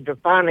waited to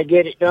finally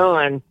get it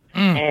done.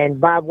 And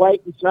by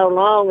waiting so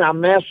long, I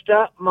messed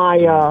up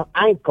my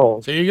ankle.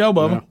 There you go,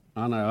 Bubba. Yeah,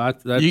 I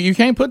know. You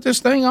can't put this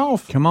thing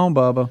off. Come on,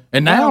 Bubba.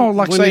 And now,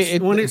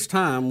 when it's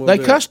time, they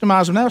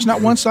customize them. Now it's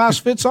not one size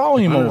fits all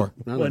anymore.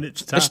 When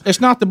it's time.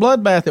 It's not the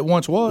bloodbath it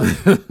once was.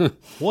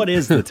 What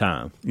is the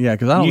time? Yeah,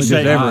 because I don't think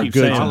there's ever a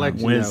good time.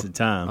 When's the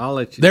time? I'll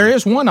let you There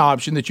is one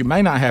option that you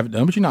may not have it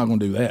done, but you're not going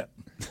to do that.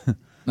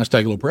 Let's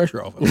take a little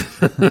pressure off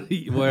of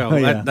it.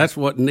 Well, that's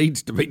what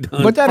needs to be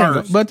done. But that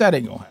first. ain't going to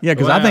happen. Yeah,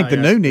 because I think the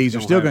new knees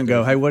are still going to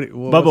go, hey, what's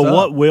Bubba, up?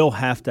 what will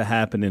have to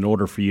happen in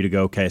order for you to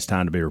go, okay, it's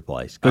time to be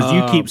replaced? Because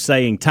you keep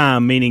saying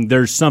time, meaning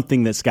there's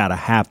something that's got to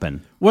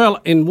happen. Well,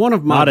 in one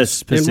of my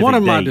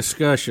date.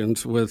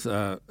 discussions with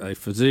a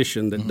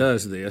physician that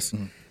does this,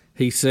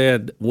 he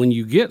said, when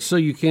you get so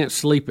you can't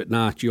sleep at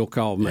night, you'll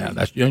call me.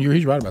 Yeah,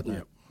 he's right about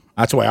that.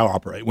 That's the way I'll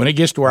operate. When it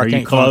gets to where Are I you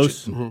can't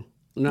close? function.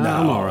 No,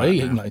 I'm all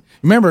right.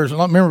 Remember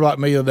like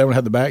me, they don't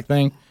have the back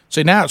thing.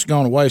 See, now it's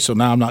gone away, so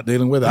now I'm not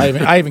dealing with it.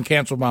 I even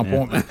canceled my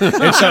appointment. So,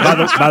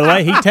 by the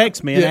way, he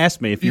texted me and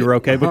asked me if you were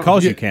okay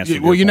because you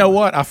canceled. Well, you know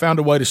what? I found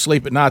a way to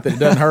sleep at night that it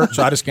doesn't hurt,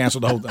 so I just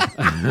canceled the whole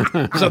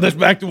thing. So that's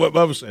back to what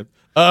Bubba said.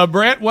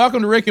 Brett,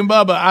 welcome to Rick and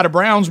Bubba out of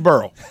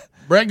Brownsboro.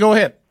 Brett, go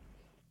ahead.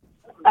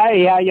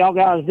 Hey, how y'all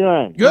guys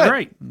doing? Good.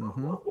 Great.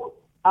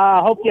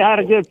 Hope you had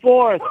a good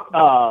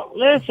 4th.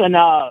 Listen,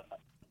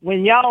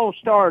 when y'all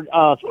start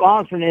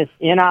sponsoring this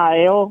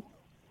NIL,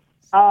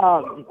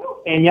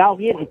 and y'all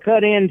getting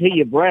cut into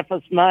your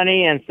breakfast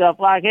money and stuff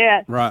like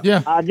that. Right.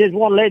 Yeah. I just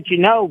want to let you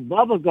know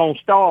Bubba's going to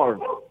starve.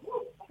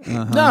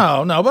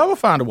 No, Bubba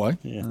find a way.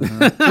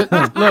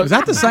 Look, is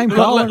that the same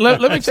caller?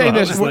 Let me tell you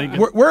this.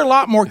 We're a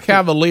lot more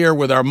cavalier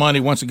with our money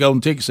once the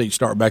golden ticket seats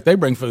start back. They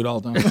bring food all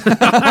the time.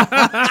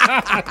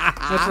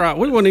 That's right.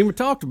 We wouldn't even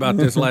talked about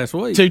this last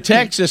week. To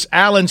Texas,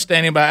 Alan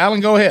standing by. Alan,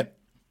 go ahead.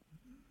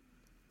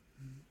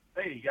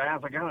 Hey, guys,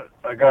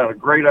 I got a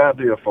great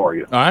idea for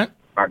you. All right.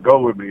 All right,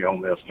 go with me on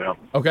this now.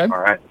 Okay.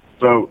 All right.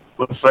 So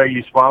let's say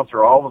you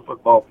sponsor all the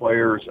football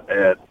players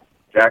at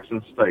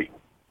Jackson State.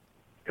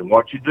 And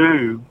what you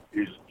do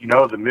is, you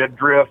know, the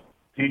midriff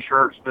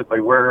T-shirts that they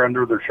wear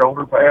under their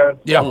shoulder pads?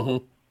 Yeah.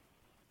 Mm-hmm.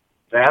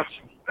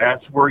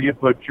 That's where you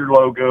put your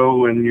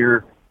logo and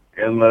the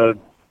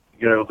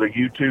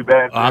YouTube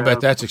address. I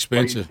bet that's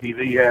expensive.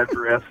 TV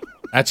address.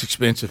 That's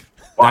expensive.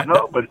 Well, I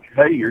know, but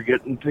hey, you're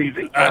getting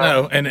TV. I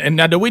know. And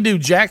now, do we do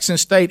Jackson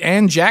State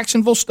and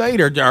Jacksonville State,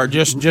 or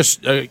just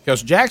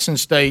because Jackson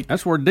State?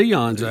 That's where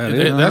Deion's at.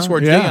 That's where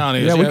Deion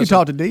is. Yeah, we could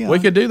talk to Deion. We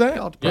could do that.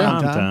 Talk to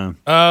Prime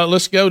Time.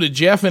 Let's go to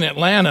Jeff in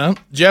Atlanta.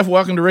 Jeff,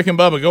 welcome to Rick and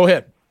Bubba. Go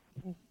ahead.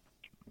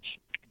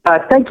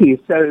 Thank you.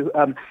 So,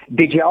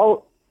 did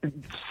y'all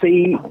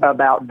see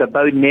about the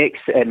Bo Nix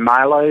and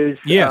Milo's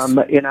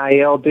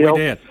NIL deal? We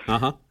did.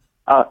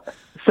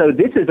 So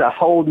this is a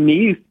whole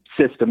new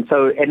system.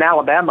 So in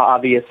Alabama,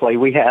 obviously,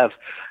 we have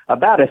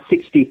about a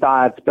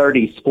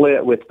 65-30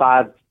 split, with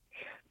 5%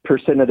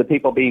 of the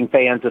people being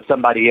fans of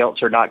somebody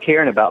else or not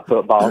caring about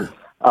football.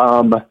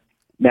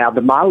 Now,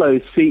 the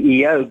Milo's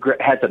CEO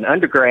has an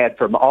undergrad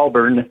from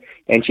Auburn,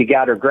 and she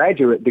got her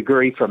graduate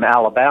degree from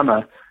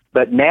Alabama.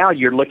 But now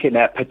you're looking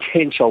at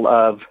potential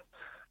of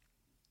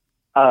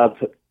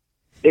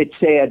it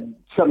said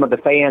some of the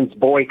fans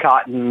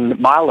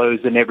boycotting Milo's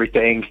and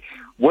everything.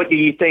 What do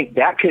you think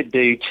that could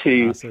do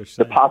to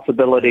the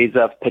possibilities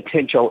of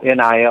potential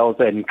NILs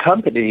and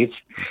companies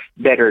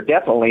that are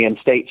definitely in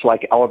states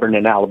like Auburn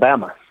and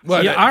Alabama?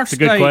 Well, that's a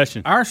good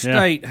question. Our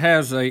state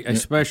has a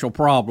special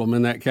problem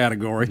in that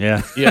category.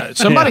 Yeah.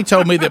 Somebody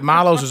told me that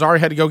Milo's has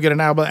already had to go get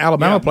an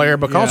Alabama player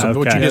because of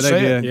what you just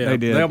said. They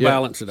did. They'll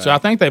balance it out. So I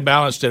think they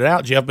balanced it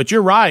out, Jeff. But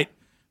you're right.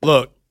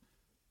 Look,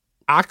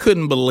 I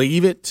couldn't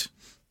believe it.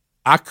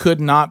 I could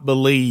not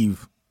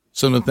believe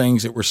some of the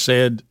things that were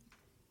said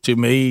to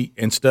me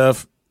and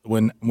stuff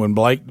when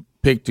Blake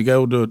picked to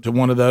go to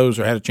one of those,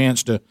 or had a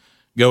chance to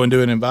go and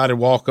do an invited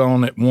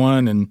walk-on at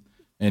one and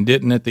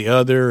didn't at the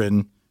other,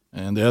 and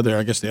the other,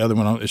 I guess the other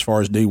one as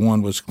far as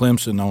D1 was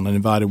Clemson on an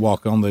invited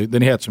walk-on.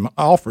 Then he had some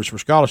offers for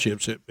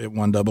scholarships at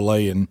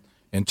 1AA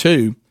and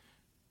 2.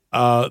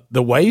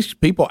 The ways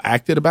people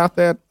acted about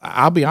that,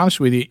 I'll be honest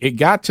with you, it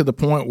got to the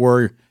point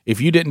where if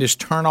you didn't just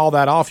turn all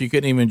that off, you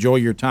couldn't even enjoy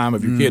your time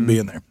of your kid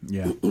being there.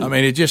 Yeah, I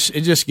mean, it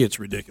just gets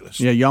ridiculous.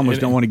 Yeah, you almost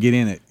don't want to get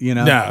in it. You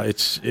know, no,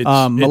 it's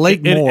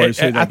Malik Moore.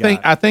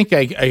 I think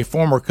a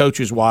former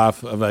coach's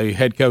wife of a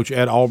head coach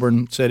at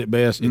Auburn said it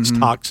best. It's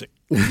toxic.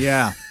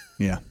 Yeah.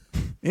 It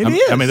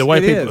is. I mean, the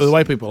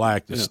way people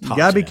act is toxic. You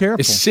gotta be careful.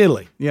 It's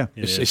silly. Yeah,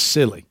 it's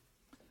silly.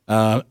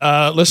 But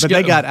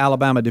they got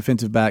Alabama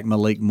defensive back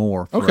Malik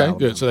Moore. Okay, Alabama.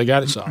 good. So they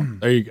got it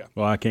solved. There you go.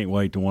 Well, I can't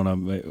wait to one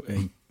of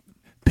them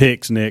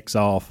picks Nix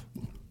off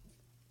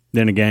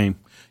in a game.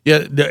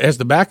 Yeah, as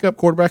the backup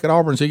quarterback at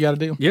Auburn, has he got a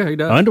deal? Yeah, he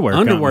does.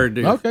 Underwear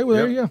deal. Okay, well,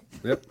 there you go.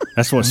 Yep.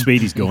 That's what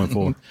Speedy's going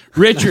for.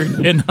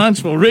 Richard in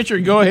Huntsville.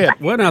 Richard, go ahead.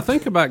 Well, now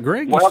think about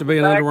Greg used to be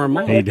an underwear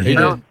mom. He did.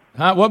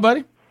 Huh? What,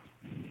 buddy?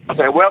 I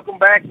say, welcome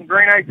back from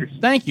Green Acres.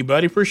 Thank you,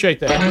 buddy. Appreciate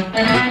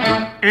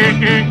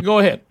that. Go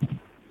ahead.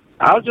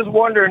 I was just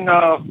wondering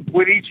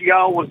what each of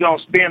y'all was going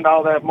to spend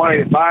all that money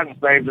that Biden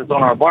saved us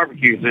on our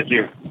barbecues this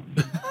year.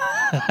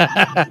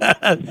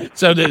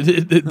 So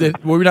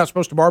were we not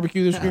supposed to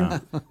barbecue this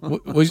year?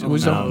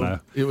 No.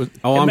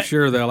 I'm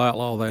sure they'll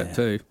outlaw that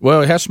too.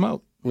 Well, it has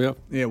smoke. Yep.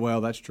 Yeah,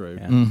 well, that's true.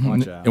 Yeah. Mm-hmm.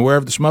 Watch out. And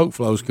wherever the smoke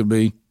flows could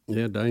be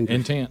dangerous.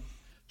 intent.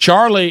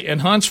 Charlie in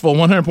Huntsville,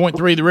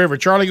 100.3 The River.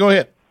 Charlie, go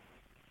ahead.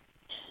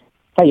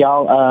 Hey,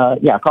 y'all.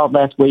 I called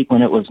last week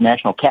when it was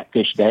National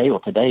Catfish Day. Well,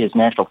 today is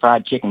National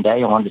Fried Chicken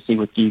Day. I wanted to see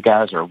what you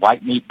guys are: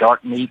 white meat,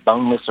 dark meat,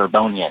 boneless, or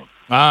bone-in.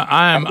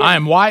 I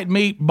am white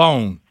meat,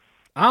 bone.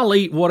 I'll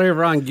eat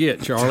whatever I can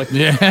get, Charlie.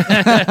 Yeah.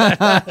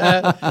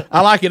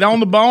 I like it on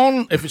the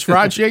bone. If it's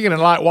fried chicken,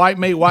 and I like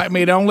white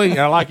meat only.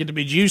 I like it to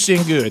be juicy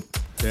and good.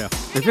 Yeah.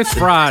 If it's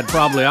fried,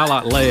 probably I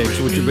like legs,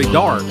 which would be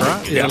dark,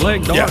 right? Is a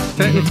leg dark?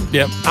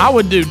 Yeah. I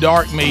would do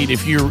dark meat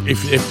if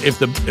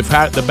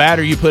the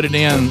batter you put it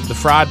in, the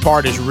fried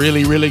part is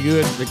really, really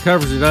good. It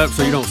covers it up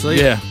so you don't see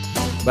it. Yeah.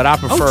 but I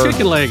prefer. Oh,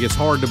 chicken leg is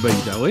hard to beat,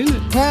 though, isn't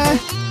it?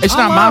 It's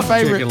not my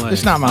favorite.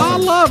 It's not my favorite. I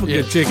love a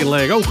good chicken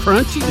leg. Oh,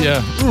 crunchy.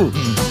 Yeah.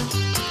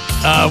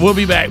 We'll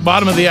be back,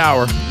 bottom of the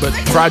hour. But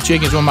fried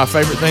chicken is one of my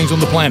favorite things on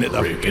the planet,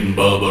 though. Rick and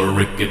Bubba,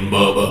 Rick and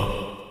Bubba.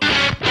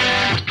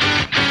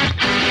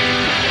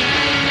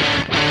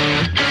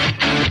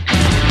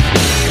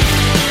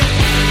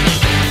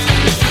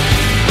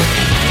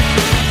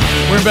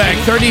 We're back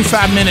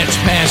 35 minutes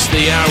past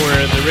the hour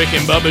of the Rick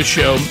and Bubba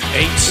Show.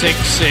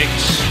 866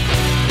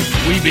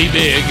 We Be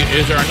Big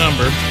is our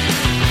number.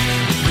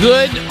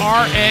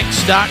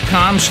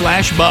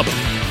 GoodRx.com/Bubba.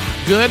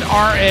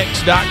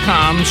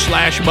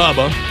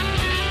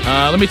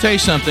 GoodRx.com/Bubba. Let me tell you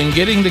something.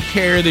 Getting the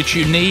care that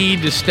you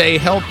need to stay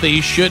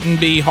healthy shouldn't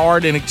be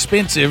hard and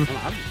expensive,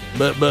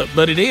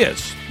 but it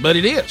is. But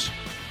it is.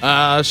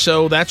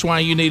 So that's why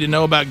you need to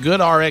know about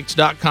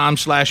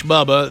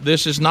GoodRx.com/Bubba.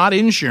 This is not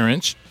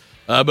insurance.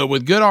 But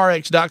with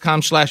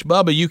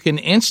GoodRx.com/Bubba, you can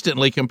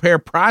instantly compare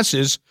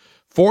prices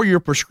for your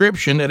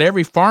prescription at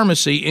every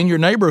pharmacy in your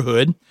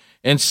neighborhood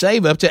and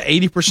save up to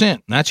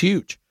 80%. That's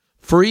huge.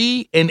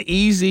 Free and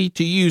easy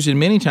to use, and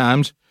many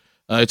times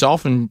it's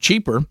often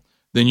cheaper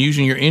than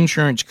using your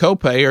insurance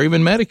copay or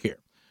even Medicare.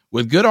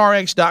 With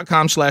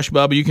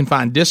GoodRx.com/Bubba, you can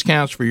find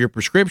discounts for your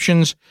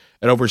prescriptions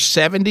at over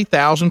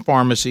 70,000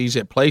 pharmacies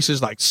at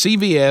places like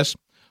CVS,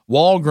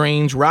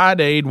 Walgreens, Rite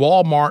Aid,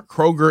 Walmart,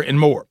 Kroger, and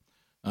more.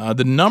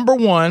 The number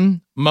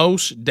one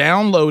most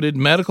downloaded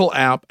medical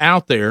app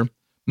out there.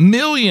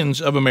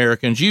 Millions of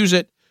Americans use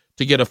it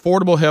to get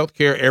affordable health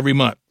care every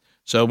month.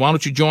 So why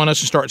don't you join us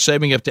and start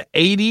saving up to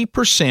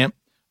 80%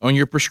 on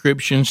your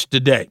prescriptions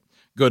today?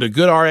 Go to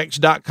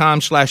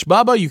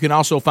GoodRx.com/Bubba. You can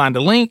also find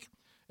a link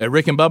at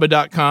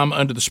rickandbubba.com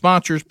under the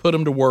sponsors. Put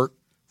them to work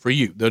for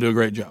you. They'll do a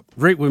great job.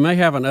 Rick, we may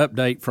have an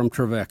update from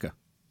Trevecca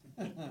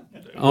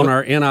on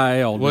our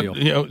NIL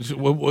deal.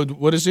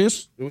 What is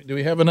this? Do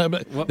we have an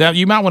update? Now,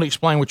 you might want to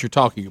explain what you're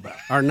talking about.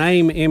 Our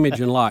name, image,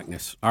 and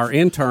likeness. Our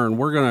intern,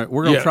 we're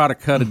gonna try to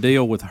cut a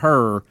deal with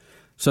her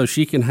so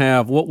she can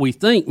have what we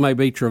think may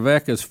be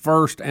Trevecca's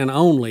first and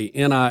only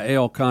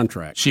NIL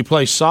contract. She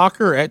plays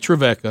soccer at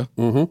Trevecca,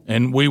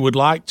 and we would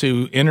like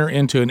to enter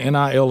into an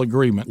NIL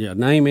agreement. Yeah,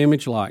 name,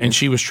 image, likeness. And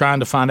she was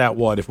trying to find out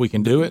if we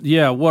can do it?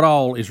 Yeah, what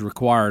all is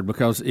required,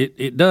 because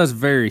it does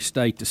vary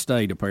state to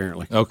state,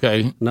 apparently.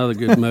 Okay. Another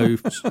good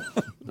move.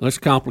 Let's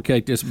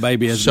complicate this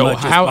baby as much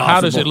as possible. So how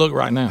does it look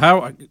right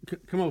now?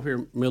 Come over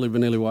here, Millie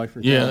Vanilli Wafer.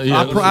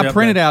 Yeah. I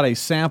printed out a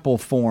sample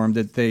form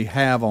that they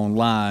have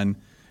online,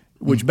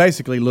 which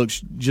basically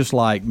looks just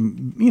like,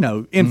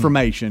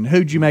 information.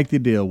 Who'd you make the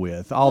deal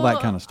with? All that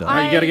kind of stuff.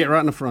 You got to get right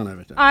in the front of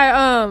it.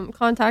 I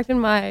contacted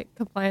my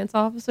compliance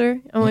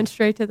officer. I went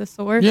straight to the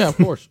source. Yeah, of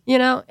course.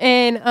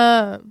 And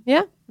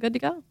good to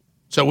go.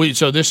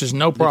 So this is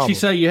no problem. Did she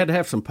say you had to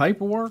have some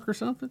paperwork or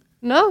something?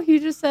 No, he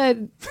just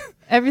said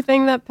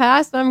everything that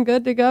passed, I'm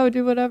good to go.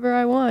 Do whatever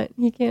I want.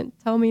 He can't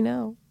tell me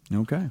no.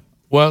 Okay.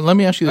 Well, let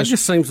me ask you this. That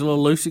just seems a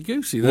little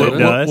loosey-goosey.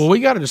 Well, we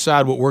got to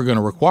decide what we're going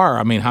to require.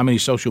 I mean, how many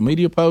social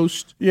media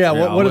posts? Yeah,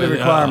 what are the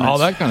requirements? All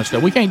that kind of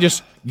stuff. We can't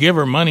just give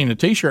her money in a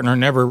T-shirt and her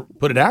never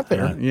put it out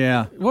there.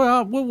 Yeah.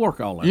 Well, we'll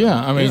work all that. Yeah,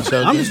 I mean,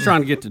 so I'm just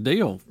trying to get the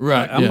deal.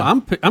 Right.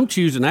 I'm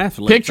choosing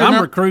athletes.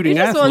 I'm recruiting he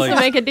just athletes. wants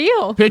to make a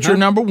deal. Picture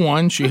number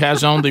one, she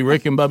has on the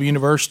Rick and Bubba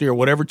University or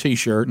whatever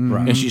T-shirt,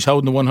 and she's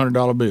holding the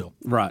 $100 bill.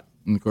 Right.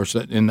 And of course,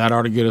 that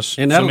ought to get us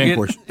some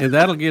inquiries. And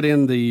that'll get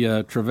in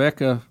the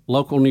Trevecca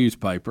local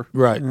newspaper.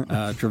 Right.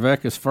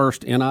 Trevecca's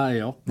first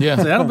NIL. Yeah.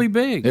 So that'll be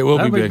big. It will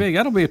be big.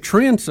 That'll be a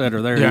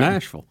trendsetter there in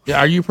Nashville. Yeah.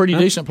 Are you a pretty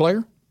decent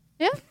player?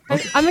 Yeah.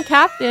 I'm a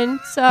captain,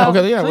 so.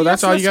 Okay, yeah, well,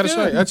 that's all you got to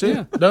say. That's it.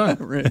 Yeah.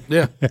 Done.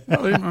 Yeah.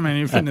 I mean,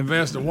 you can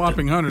invest a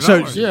whopping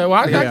 $100. Yeah, well,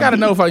 I got to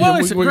know if I...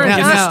 it's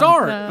a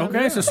start.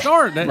 Okay, it's a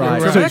start.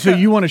 Right. So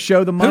you want to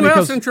show the money? Who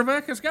else in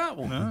Trevecca's got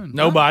one?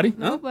 Nobody.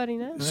 Nobody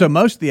knows. So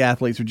most of the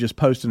athletes are just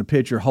posting a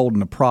picture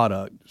holding a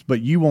product, but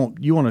you want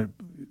to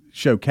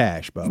show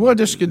cash, Bubba. Well,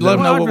 just let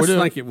them know what we're doing.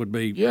 I think it would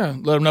be. Yeah,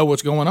 let them know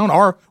what's going on.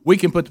 Or we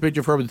can put the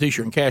picture of her with the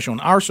T-shirt and cash on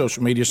our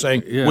social media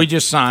saying, we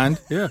just signed.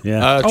 Yeah.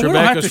 Trevecca's we don't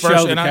have to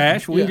show the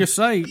cash. We can just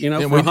say, for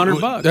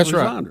 $100. That's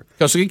right.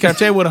 Because can I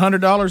tell you what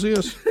 $100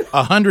 is?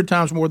 100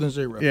 times more than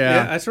zero.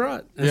 Yeah, that's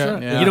right. That's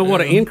right. Yeah. You know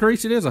what an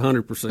increase it is?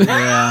 100%.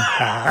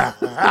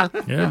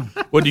 Yeah.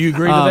 Well, do you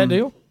agree to that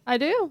deal? I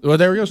do. Well,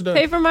 there we go.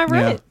 Pay for my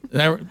rent.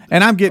 Yeah.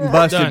 And I'm getting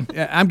busted.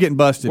 I'm getting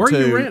busted Where too.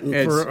 Where are you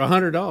renting for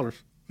 $100?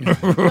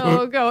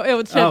 It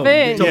would chip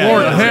in.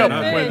 Toward help.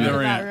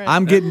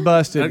 I'm getting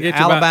busted.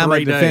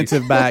 Alabama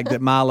defensive back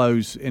that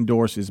Milo's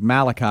endorses,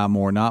 Malachi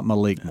Moore, not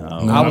Malik Moore.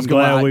 I was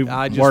glad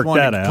I just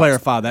wanted to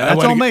clarify that.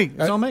 That's on me.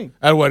 That's on me.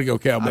 That's the way to go,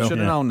 Cowbell. I should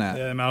have known that.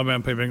 Yeah,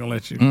 Alabama people ain't gonna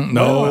let you.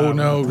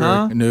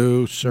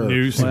 No, sir.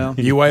 Well,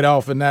 you wait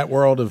off in that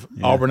world of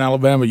Auburn,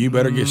 Alabama. You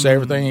better say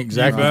everything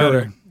exactly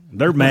correct.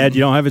 They're mad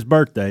you don't have his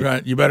birthday.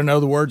 Right. You better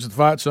know the words of the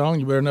fight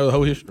song. You better know the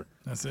whole history.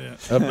 That's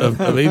it.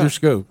 Of either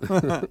school.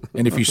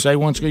 And if you say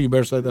one school, you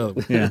better say the other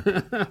one. Yeah.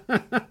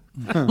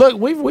 Look,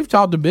 we've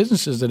talked to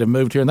businesses that have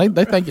moved here, and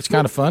they think it's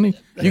kind of funny.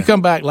 You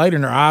come back later,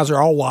 and their eyes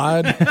are all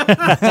wide, they're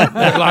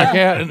like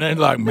that, and they're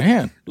like,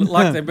 "Man, look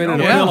like they've been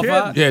in a pillow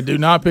fight." Yeah, do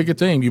not pick a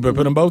team. You better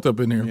put them both up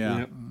in here.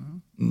 Yeah.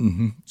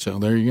 So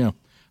there you go.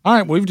 All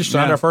right, we've just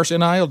signed our first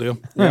NIL deal.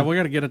 Yeah, we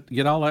got to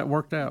get all that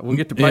worked out. We'll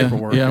get the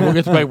paperwork. Yeah, we'll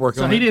get the paperwork.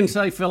 So on he it. didn't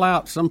say fill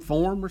out some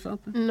form or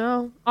something.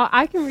 No,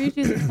 I can read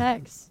you the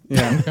text.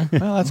 Yeah.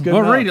 Well, that's good.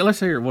 Well, enough. read it. Let's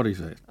hear what he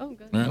said. Oh,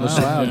 good. All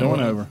right,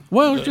 Going over.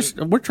 Well,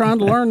 we're trying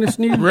to learn this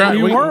new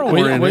world.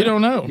 We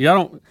don't know.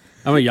 Y'all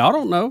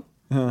don't know.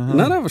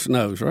 None of us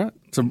knows, right?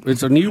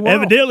 It's a new world.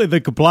 Evidently, the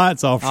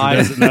compliance officer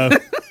doesn't know.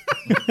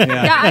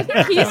 Yeah, I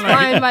think he's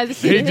fine by the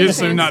seat He of his just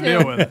soon not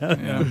pants, deal with it.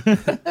 Yeah.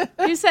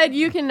 too. He said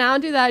you can now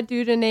do that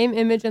due to name,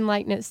 image, and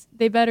likeness.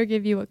 They better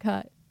give you a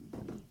cut.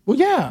 Well,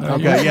 yeah.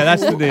 Okay, yeah,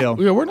 that's the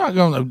deal. Yeah, we're not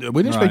going to.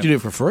 We didn't expect you to do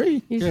it for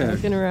free. He's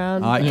looking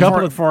around. All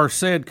right, for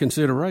said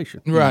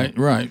consideration. Right.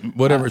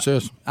 Whatever it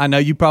says. I know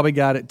you probably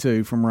got it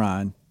too from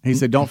Ryan. He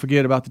said, "Don't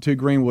forget about the two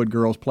Greenwood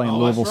girls playing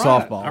Louisville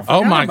softball."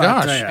 Oh my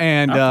gosh!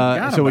 And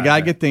so we got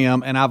to get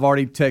them. And I've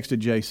already texted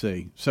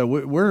JC, so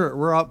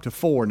we're up to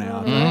 4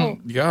 now.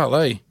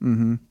 Golly,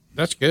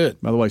 that's good.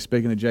 By the way,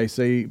 speaking of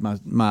JC,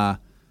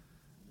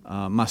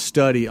 my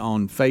study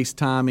on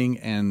FaceTiming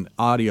and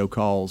audio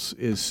calls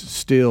is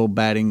still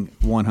batting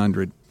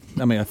 100.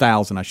 I mean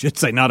 1,000, I should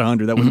say, not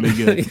 100. That wouldn't be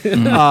good.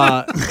 And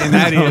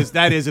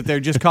that is if they're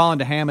just calling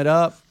to ham it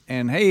up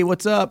and hey,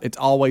 what's up? It's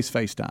always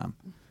FaceTime,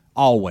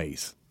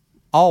 always.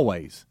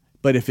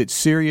 But if it's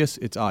serious,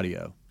 it's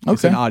audio.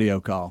 It's an audio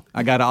call.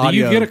 I got an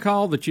audio. Do you get a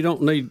call that you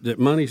don't need, that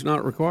money's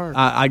not required?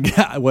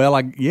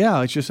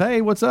 It's just, hey,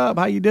 what's up?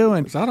 How you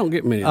doing? 'Cause I don't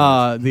get many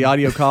of the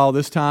audio call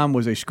this time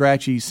was a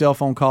scratchy cell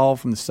phone call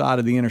from the side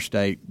of the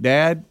interstate.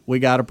 Dad, we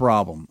got a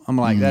problem. I'm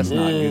like, that's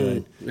not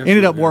good.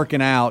 Ended up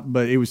working out,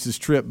 but it was this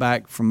trip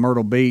back from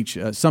Myrtle Beach.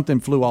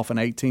 Something flew off an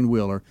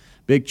 18-wheeler,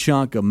 big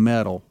chunk of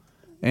metal.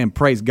 And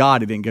praise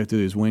God, it didn't go through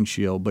his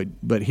windshield,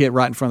 but hit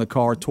right in front of the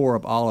car, tore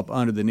up all up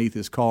underneath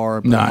his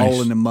car, put a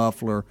hole in the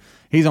muffler.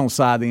 He's on the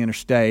side of the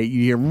interstate.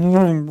 You hear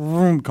vroom,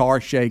 vroom, car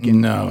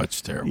shaking. No,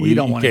 it's terrible. You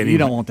don't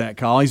want that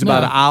call. He's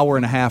about an hour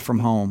and a half from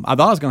home. I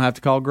thought I was going to have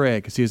to call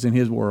Greg because he was in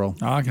his world.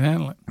 Oh, I can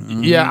handle it.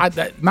 Mm-hmm. Yeah,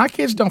 my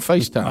kids don't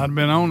FaceTime. I've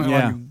been on it.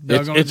 Yeah.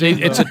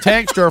 It's a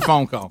text or a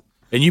phone call,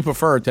 and you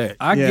prefer a text.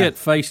 I get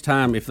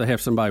FaceTime if they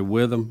have somebody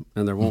with them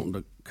and they're wanting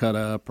to cut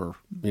up or,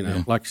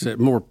 like I said,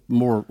 more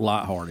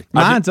lighthearted.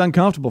 Mine's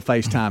uncomfortable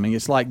FaceTiming.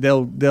 It's like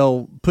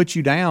they'll put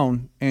you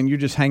down and you're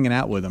just hanging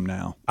out with them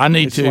now. I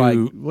need it's to.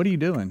 Like, what are you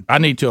doing? I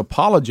need to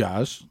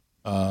apologize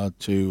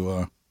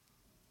to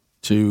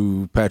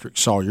Patrick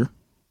Sawyer.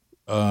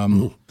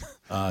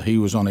 He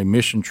was on a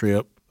mission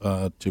trip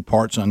to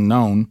parts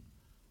unknown,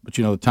 but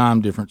the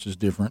time difference is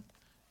different,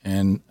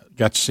 and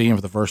got to see him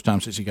for the first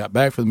time since he got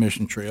back from the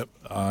mission trip,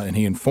 and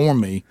he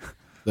informed me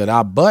that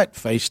I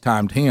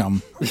FaceTimed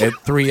him at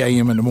 3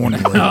 a.m. in the morning.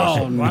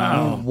 Oh,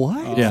 wow.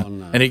 What? Yeah. Oh,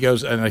 no. And he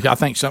goes, and I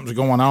think something's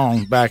going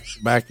on back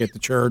at the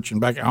church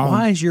and back at home.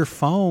 Why is your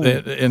phone?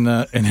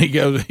 And he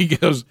goes,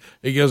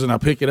 and I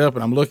pick it up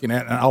and I'm looking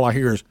at it, and all I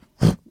hear is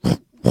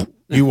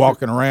you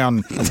walking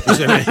around. He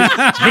said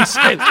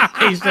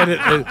it,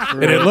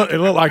 and it looked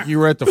like you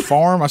were at the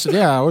farm. I said,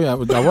 yeah, I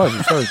was.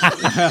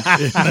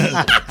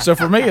 So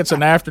for me, it's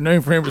an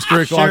afternoon. For him, it's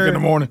 3 o'clock in the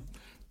morning.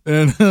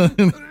 And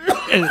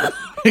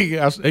he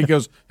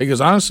goes,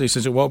 honestly,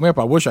 since it woke me up,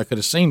 I wish I could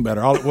have seen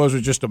better. All it was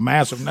just a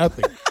mass of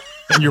nothing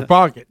in your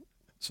pocket.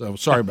 So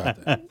sorry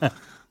about that.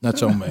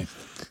 That's on me.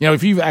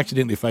 If you've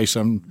accidentally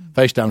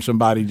FaceTime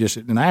somebody just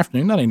in the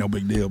afternoon, that ain't no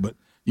big deal, but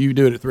you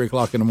do it at 3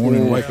 o'clock in the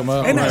morning and wake them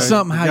up. Isn't that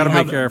something how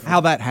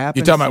that happens?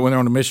 You're talking about when they're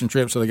on a mission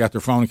trip, so they got their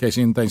phone in case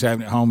anything's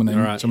happening at home and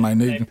then somebody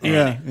needs them.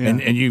 Yeah.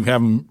 And you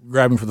have them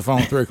grabbing for the phone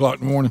at 3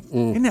 o'clock in the morning.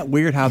 Isn't that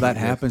weird how that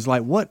happens?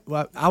 Like, what?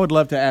 I would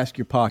love to ask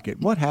your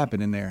pocket. What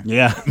happened in there?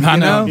 Yeah. I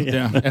know.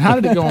 Yeah. And how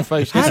did it go on It's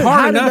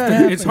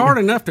FaceTime? it's hard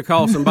enough to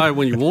call somebody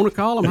when you want to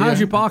call them. How's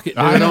your pocket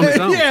doing on its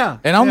own? Yeah.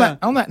 And on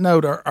that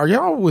note, are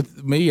y'all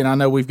with me? And I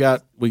know we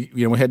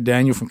had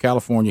Daniel from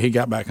California. He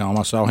got back home.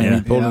 I saw him.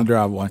 He pulled in the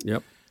driveway.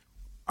 Yep.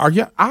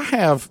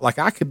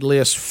 I could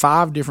list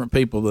 5 different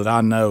people that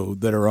I know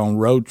that are on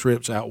road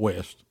trips out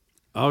west.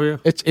 Oh yeah,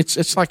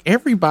 it's like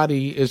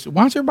everybody is.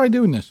 Why is everybody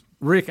doing this?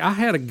 Rick, I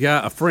had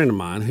a friend of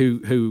mine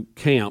who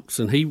camps,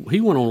 and he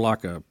went on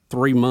like a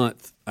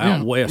 3-month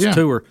out west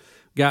tour.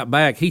 Got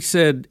back, he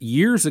said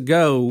years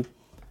ago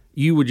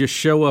you would just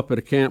show up at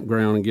a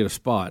campground and get a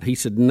spot. He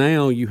said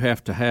now you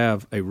have to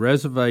have a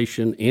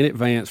reservation in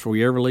advance before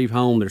you ever leave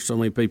home. There's so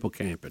many people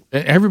camping.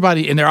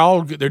 Everybody, and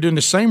they're doing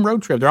the same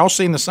road trip. They're all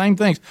seeing the same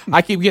things.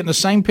 I keep getting the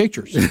same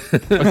pictures.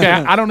 Okay,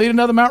 I don't need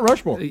another Mount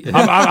Rushmore.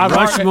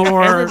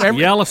 Rushmore,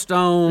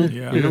 Yellowstone.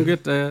 Yeah. You don't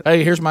get that.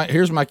 Hey, here's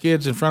my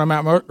kids in front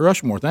of Mount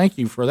Rushmore. Thank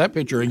you for that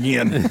picture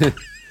again.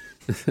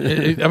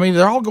 I mean,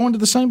 they're all going to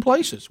the same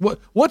places.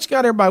 What's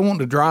got everybody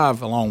wanting to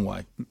drive a long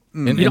way?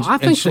 I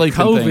think the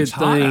COVID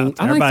thing.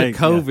 I think the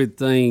COVID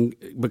thing,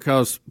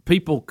 because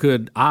people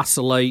could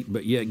isolate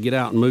but yet get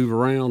out and move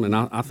around, and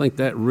I think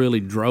that really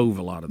drove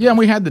a lot of. Yeah, and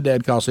we had the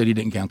dad call, said he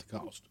didn't count the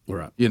cost.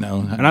 Right.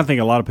 And I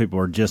think a lot of people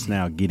are just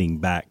now getting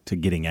back to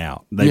getting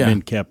out. They've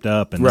been kept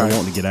up and they're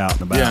wanting to get out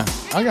and about. Yeah,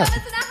 I got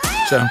you.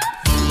 So, all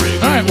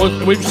right,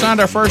 well, we've signed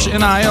our first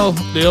NIL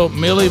deal,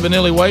 Millie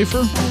Vanilli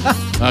Wafer,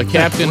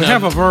 captain. We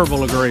have a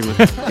verbal agreement.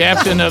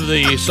 Captain of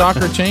the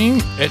soccer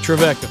team at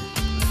Trevecca.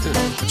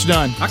 It's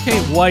done. I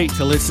can't wait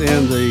till it's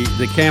in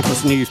the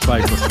campus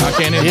newspaper. I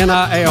can't.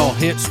 NIL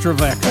hits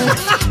Trevecca.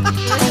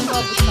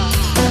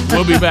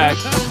 We'll be back.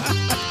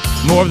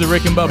 More of the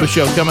Rick and Bubba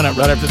Show coming up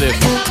right after this.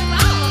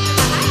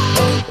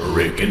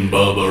 Rick and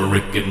Bubba,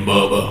 Rick and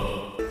Bubba.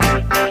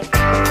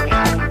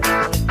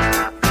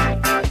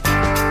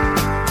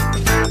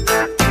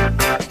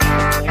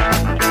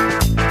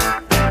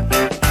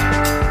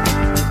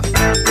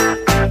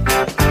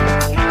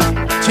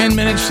 10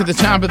 minutes to the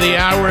top of the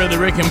hour of the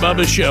Rick and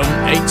Bubba Show.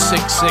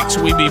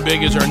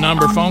 866-WE-BE-BIG is our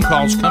number. Phone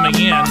calls coming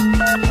in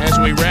as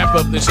we wrap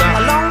up this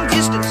hour. Long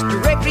distance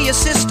directory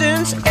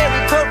assistance,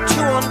 every quote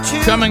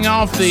 212. Coming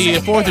off the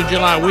 4th of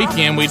July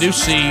weekend, we do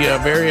see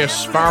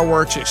various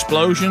fireworks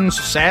explosions.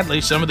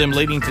 Sadly, some of them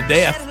leading to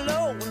death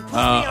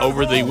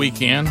over the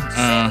weekend.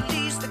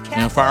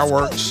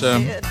 Fireworks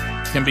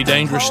can be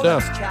dangerous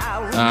stuff,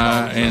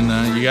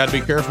 and you got to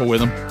be careful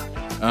with them.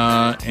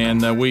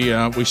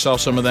 We saw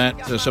some of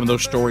that, some of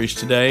those stories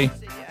today.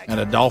 At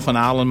a Dauphin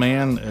Island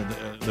man,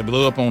 they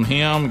blew up on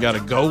him. Got a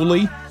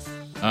goalie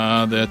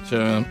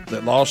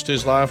that lost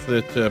his life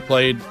that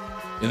played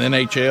in the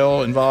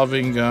NHL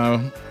involving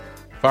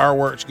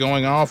fireworks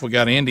going off. We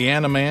got an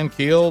Indiana man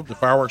killed, the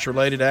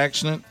fireworks-related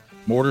accident.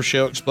 Mortar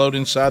shell exploded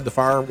inside the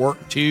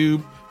firework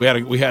tube. We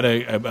had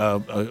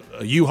a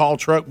U-Haul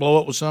truck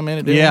blow up with some in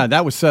it. Yeah,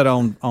 that was set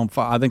on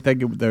fire. I think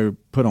they're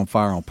put on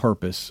fire on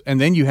purpose.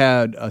 And then you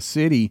had a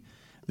city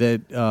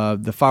that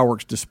the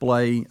fireworks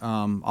display,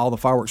 all the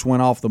fireworks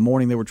went off the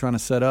morning they were trying to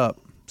set up,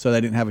 so they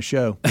didn't have a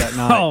show that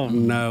night. Oh,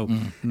 no.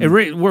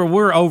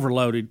 We're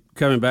overloaded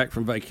coming back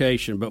from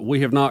vacation, but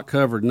we have not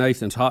covered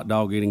Nathan's hot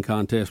dog eating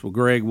contest with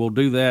Greg. We'll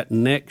do that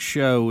next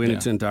show in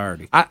its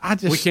entirety.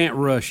 We can't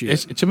rush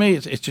it. To me,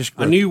 it's just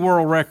a new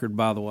world record,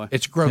 by the way.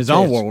 It's grotesque. His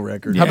own world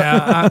record.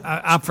 Yeah,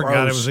 I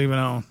forgot it was even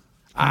on.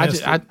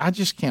 I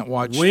just can't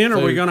watch. When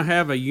are we going to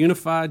have a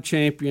unified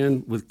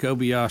champion with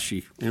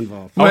Kobayashi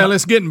involved? Well,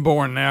 it's getting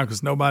boring now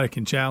because nobody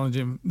can challenge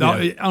him.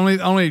 The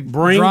only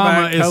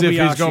drama is if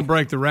he's going to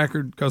break the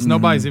record because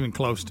nobody's even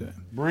close to it.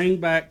 Bring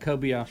back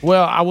Kobayashi.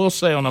 Well, I will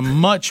say on a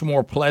much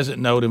more pleasant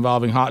note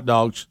involving hot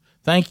dogs,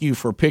 thank you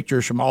for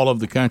pictures from all over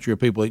the country of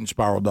people eating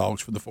spiral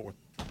dogs for the 4th.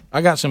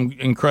 I got some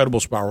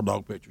incredible spiral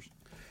dog pictures.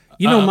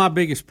 You know my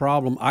biggest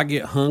problem? I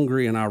get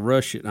hungry and I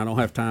rush it and I don't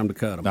have time to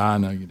cut them. I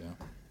know you don't.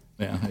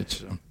 Yeah,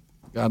 it's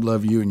God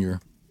love you and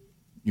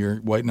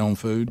you're waiting on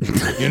food.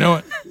 You know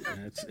it.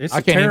 It's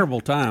a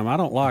terrible time. I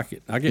don't like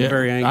it. I get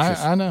very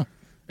anxious. I know.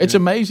 It's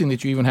amazing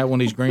that you even have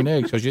one of these green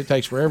eggs because it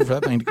takes forever for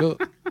that thing to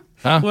cook.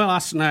 Huh? Well, I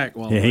snack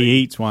while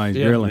he eats while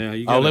he's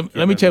grilling. Yeah,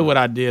 let me tell you what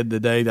I did the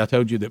day I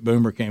told you that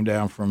Boomer came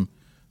down from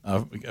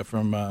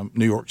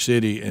New York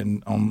City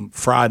and on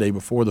Friday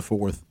before the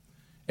 4th,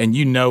 and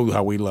you know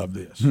how we love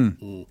this.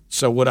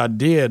 So what I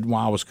did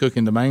while I was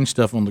cooking the main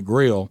stuff on the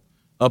grill,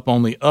 up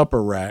on the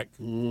upper rack,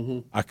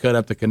 I cut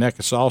up the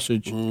Conecuh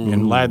sausage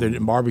and lathered it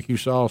in barbecue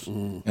sauce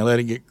and let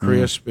it get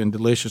crisp and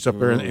delicious up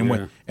there.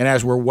 And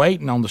as we're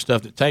waiting on the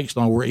stuff that takes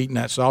long, we're eating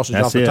that sausage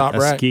off the top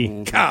rack. That's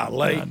key.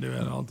 Golly. I do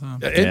that all the time.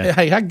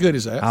 Hey, how good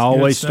is that? I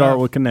always start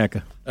with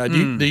Conecuh.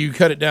 Do you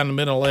cut it down the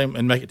middle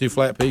and make it 2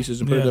 flat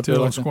pieces and put it up there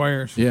like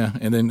squares? Yeah,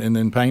 and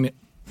then paint it.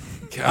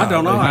 I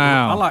don't know.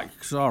 I like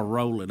to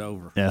roll it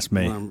over. That's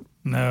me.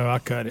 No, I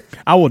cut it.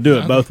 I will do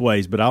it both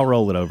ways, but I'll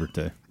roll it over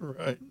too.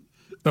 Right.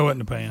 Throw it in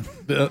the pan.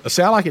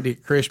 See, I like it to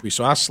get crispy,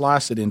 so I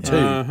slice it in 2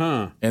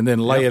 and then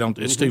lay it on.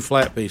 It's 2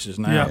 flat pieces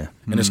now,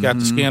 and it's got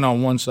the skin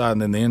on one side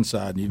and then the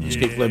inside. And you just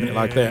keep flipping it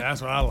like that.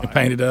 That's what I like. And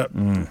paint it up.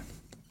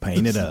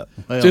 Paint it up.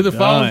 To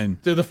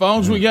the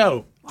phones we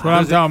go. That's what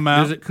I'm talking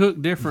about. Does it cook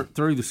different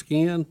through the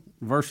skin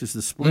versus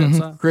the split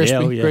side?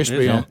 Crispy.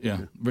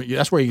 But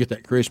that's where you get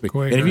that crispy.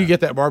 And if you get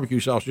that barbecue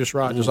sauce just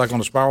right, just like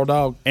on a spiral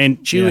dog, and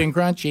chewy and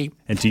crunchy.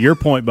 And to your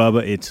point,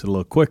 Bubba, it's a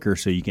little quicker,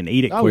 so you can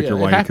eat it quicker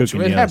while you're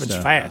cooking. It happens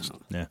fast.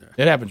 Yeah,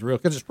 it happens real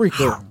because it's pretty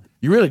quick.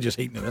 You're really just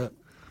heating it up.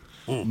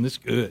 And it's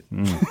good.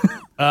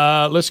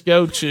 Let's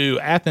go to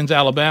Athens,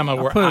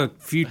 Alabama. I put a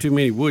few too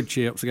many wood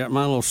chips. I got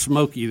my little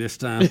smoky this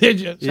time.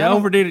 I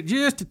overdid it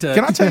just a touch.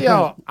 Can I tell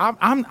y'all?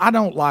 I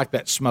don't like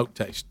that smoke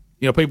taste.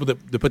 You know, people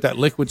that put that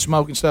liquid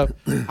smoke and stuff.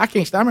 I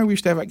can't stop. I remember we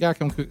used to have that guy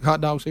come cook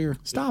hot dogs here.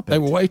 Stop it. They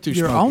were way too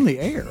You're smoky. on the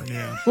air.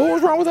 Yeah. Well,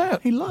 what's wrong with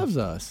that? He loves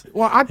us.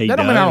 Well, that don't mean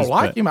I don't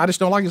like him. I just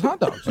don't like his hot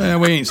dogs. Yeah,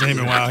 we ain't seen him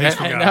in a while.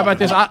 And how about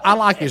this? I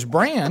like his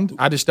brand.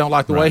 I just don't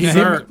like the way he did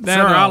it.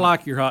 Sir, I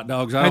like your hot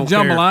dogs. I don't that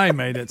care. jambalaya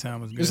made that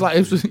time was good. It's like,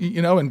 it was,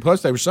 and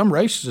plus there was some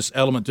racist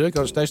element to it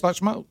because it tastes like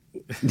smoke.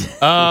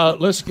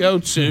 Let's go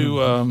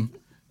to,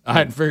 I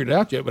hadn't figured it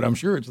out yet, but I'm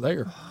sure it's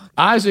there.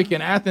 Isaac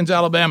in Athens,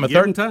 Alabama.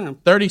 Give him time.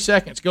 30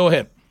 seconds. Go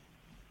ahead.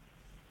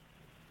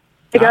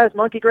 Hey guys,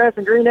 Monkey Grass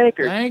and Green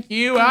Acres. Thank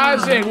you,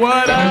 Isaac.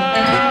 What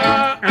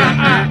up?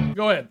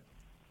 Go ahead.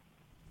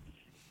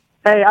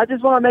 Hey, I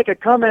just want to make a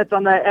comment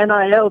on that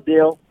NIL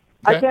deal.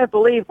 Okay. I can't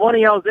believe one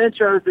of y'all's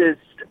intros is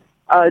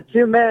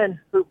two men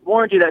who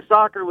warned you that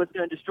soccer was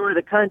going to destroy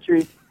the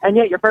country, and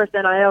yet your first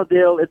NIL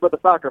deal is with a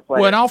soccer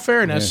player. Well, in all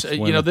fairness,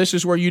 this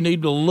is where you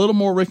need a little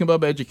more Rick and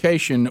Bubba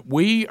education.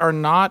 We are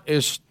not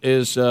as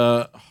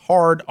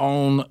hard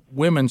on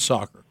women's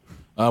soccer.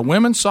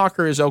 Women's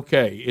soccer is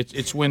okay.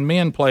 It's when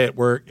men play it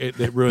where it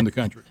ruined the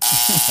country.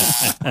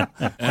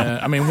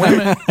 I mean,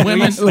 women.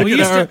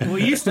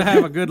 We used to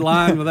have a good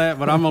line with that,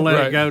 but I'm gonna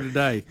let it go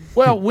today.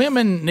 Well,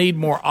 women need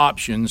more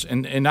options,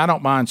 and I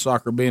don't mind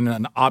soccer being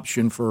an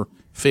option for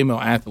female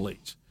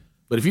athletes.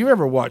 But if you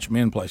ever watch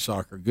men play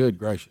soccer, good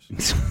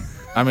gracious.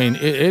 I mean,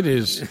 it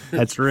is.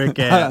 That's Rick.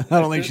 I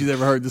don't think she's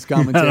ever heard this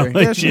commentary.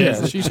 Yes, she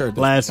has. She's heard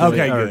this. Last week,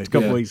 a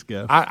couple weeks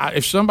ago.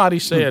 If somebody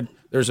said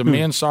there's a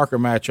men's soccer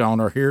match on,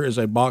 or here is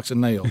a box of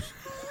nails,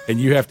 and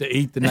you have to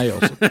eat the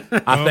nails,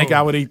 I think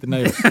I would eat the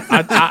nails.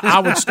 I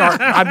would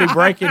start. I'd be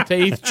breaking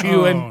teeth,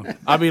 chewing.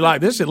 I'd be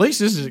like, this. At least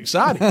this is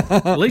exciting.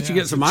 At least you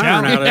get some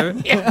iron out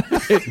of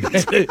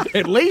it.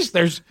 At least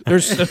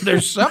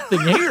there's something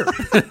here.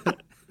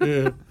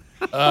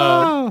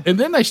 And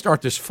then they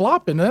start this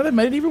flopping, and that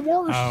made it even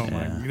worse. Oh,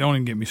 my. Don't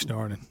even get me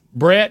started.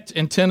 Brett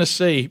in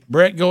Tennessee.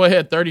 Brett, go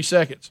ahead, 30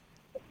 seconds.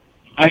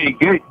 Hey,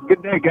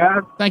 good day,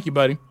 guys. Thank you,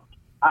 buddy.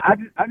 I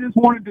just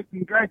wanted to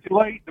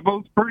congratulate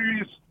the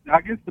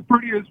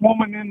prettiest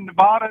woman in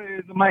Nevada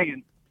is a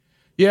man.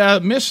 Yeah,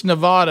 Miss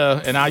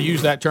Nevada, and I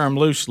use that term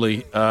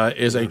loosely,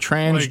 is a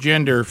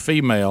transgender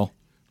female,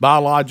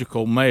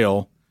 biological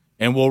male,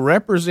 and will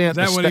represent.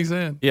 Is that what he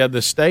said? Yeah,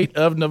 the state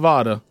of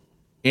Nevada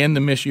in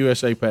the Miss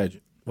USA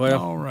pageant. Well,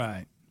 all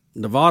right.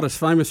 Nevada's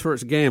famous for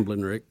its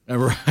gambling, Rick.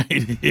 Right,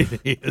 it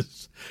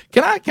is.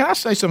 Can I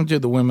say something to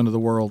the women of the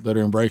world that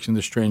are embracing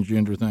this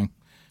transgender thing,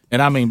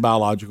 and I mean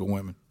biological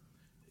women?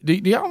 Do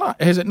y'all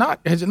not? Has it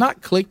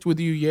not clicked with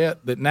you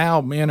yet that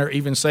now men are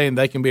even saying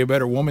they can be a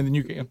better woman than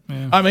you can?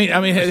 Yeah. I mean,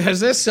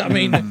 has this? I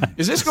mean,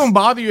 is this going to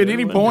bother you at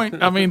any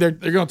point? I mean, they're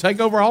going to take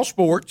over all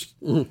sports.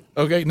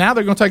 Okay, now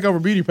they're going to take over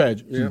beauty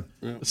pageants.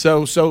 Yeah.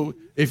 So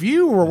if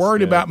you were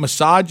worried about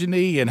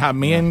misogyny and how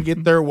men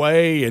get their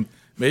way, and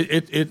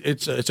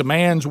it's a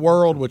man's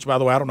world, which by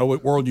the way I don't know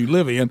what world you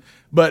live in,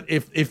 but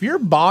if you're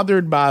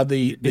bothered by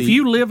if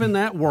you live in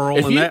that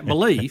world and that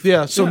belief,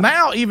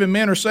 now even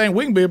men are saying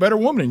we can be a better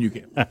woman than you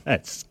can.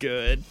 That's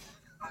good.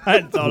 I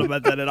hadn't thought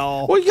about that at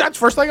all. Well, that's the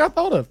first thing I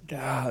thought of.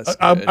 God,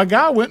 a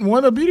guy went and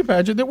won a beauty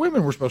pageant that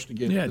women were supposed to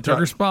get. Yeah, took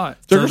her spot.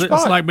 It's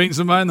like beating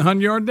somebody in the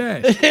 100-yard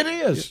dash. It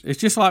is. It's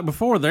just like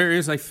before. There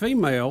is a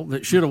female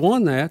that should have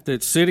won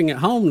that's sitting at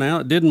home now.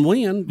 It didn't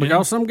win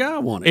because some guy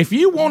won it. If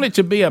you want it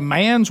to be a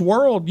man's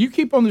world, you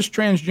keep on this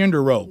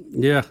transgender role.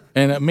 Yeah.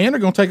 And men are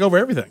going to take over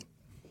everything,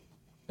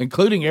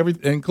 including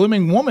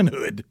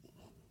womanhood.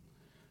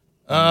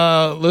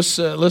 Let's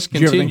continue.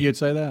 Did you ever think you'd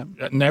say that?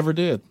 I never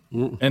did.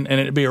 And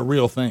it'd be a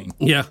real thing.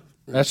 Yeah.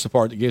 That's the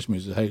part that gets me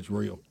is that, hey, it's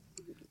real.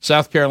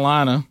 South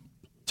Carolina,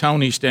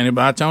 Tony standing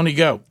by. Tony,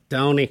 go.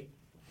 Tony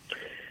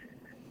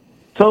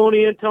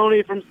and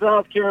Tony from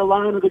South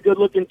Carolina, the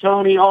good-looking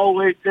Tony,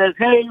 always says,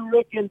 hey,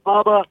 Rick and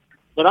Bubba,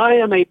 but I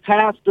am a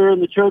pastor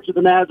in the Church of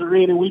the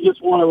Nazarene, and we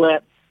just want to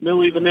let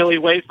Millie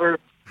Vanilli Wafer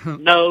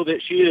know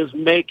that she is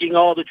making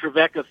all the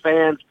Trevecca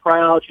fans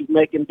proud. She's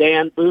making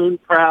Dan Boone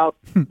proud,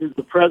 who's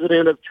the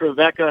president of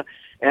Trevecca.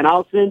 And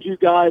I'll send you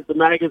guys the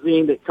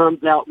magazine that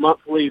comes out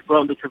monthly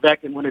from the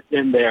Treveccan when it's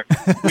in there.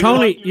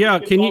 Tony,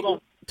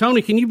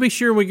 can you be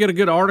sure we get a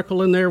good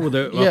article in there with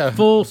a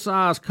full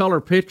size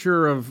color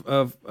picture of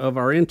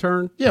our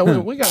intern? Yeah,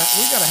 we got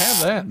to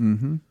have that.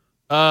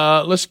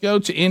 Mm-hmm. Let's go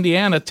to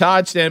Indiana.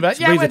 Todd, stand by.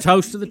 Be the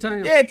toast of the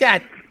town. Yeah,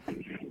 Todd.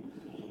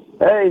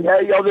 Hey, how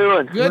y'all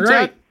doing? Good,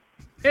 Todd.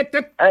 Hey,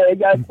 I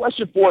got a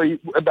question for you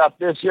about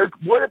this here.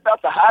 What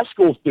about the high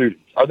school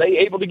students? Are they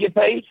able to get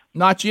paid?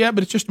 Not yet,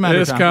 but it's just a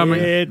matter of time. Coming.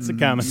 It's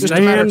coming.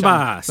 Stand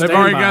by. They've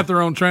already got their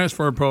own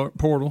transfer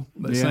portal,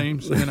 it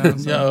seems. You know,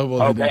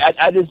 so. Okay,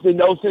 I just didn't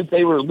know since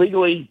they were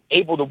legally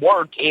able to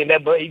work and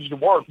have the age to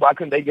work, why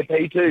couldn't they get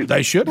paid too?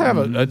 They should have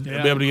be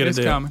able to get a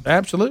deal. Coming.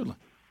 Absolutely.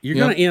 You're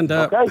going to end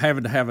up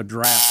having to have a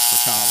draft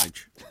for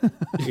college.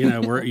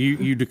 Where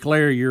you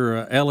declare you're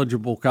an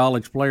eligible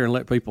college player and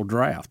let people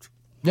draft.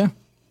 Yeah.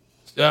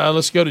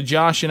 Let's go to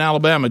Josh in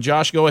Alabama.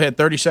 Josh, go ahead.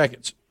 30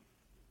 seconds.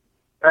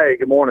 Hey,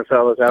 good morning,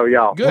 fellas. How are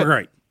y'all? Good.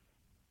 Great.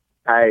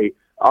 Hey,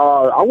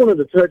 I wanted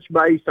to touch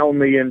base on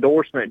the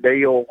endorsement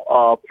deal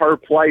per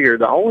player.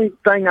 The only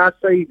thing I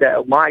see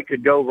that might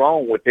could go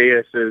wrong with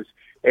this is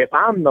if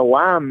I'm the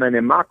lineman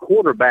and my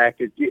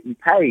quarterback is getting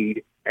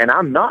paid and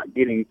I'm not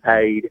getting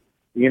paid,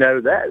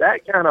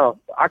 that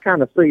I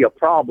kind of see a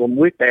problem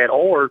with that.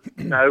 Or,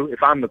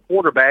 if I'm the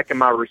quarterback and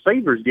my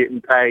receiver's getting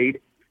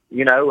paid,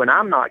 and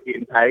I'm not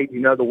getting paid,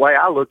 the way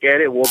I look at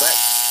it, well,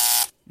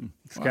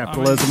 It's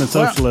capitalism and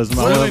socialism.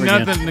 all really over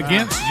again. nothing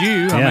against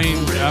you.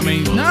 Yeah. I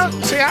mean, No,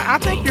 see, I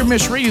think you're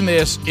misreading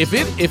this. If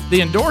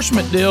the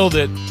endorsement deal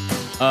that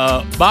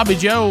Bobby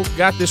Joe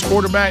got this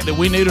quarterback that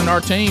we need on our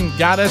team,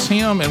 got us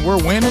him, and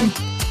we're winning,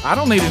 I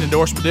don't need an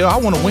endorsement deal. I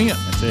want to win.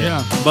 That's it.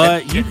 yeah.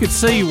 But you could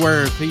see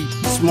where if he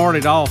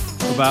smarted off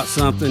about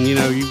something, you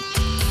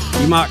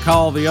might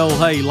call the old,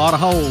 hey, a lot of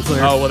holes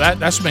there. Oh, well,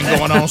 that's been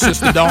going on since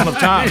the dawn of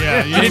time.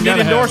 Yeah, you didn't need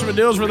gotta have endorsement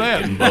deals for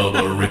that.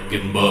 Rick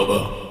and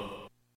Bubba.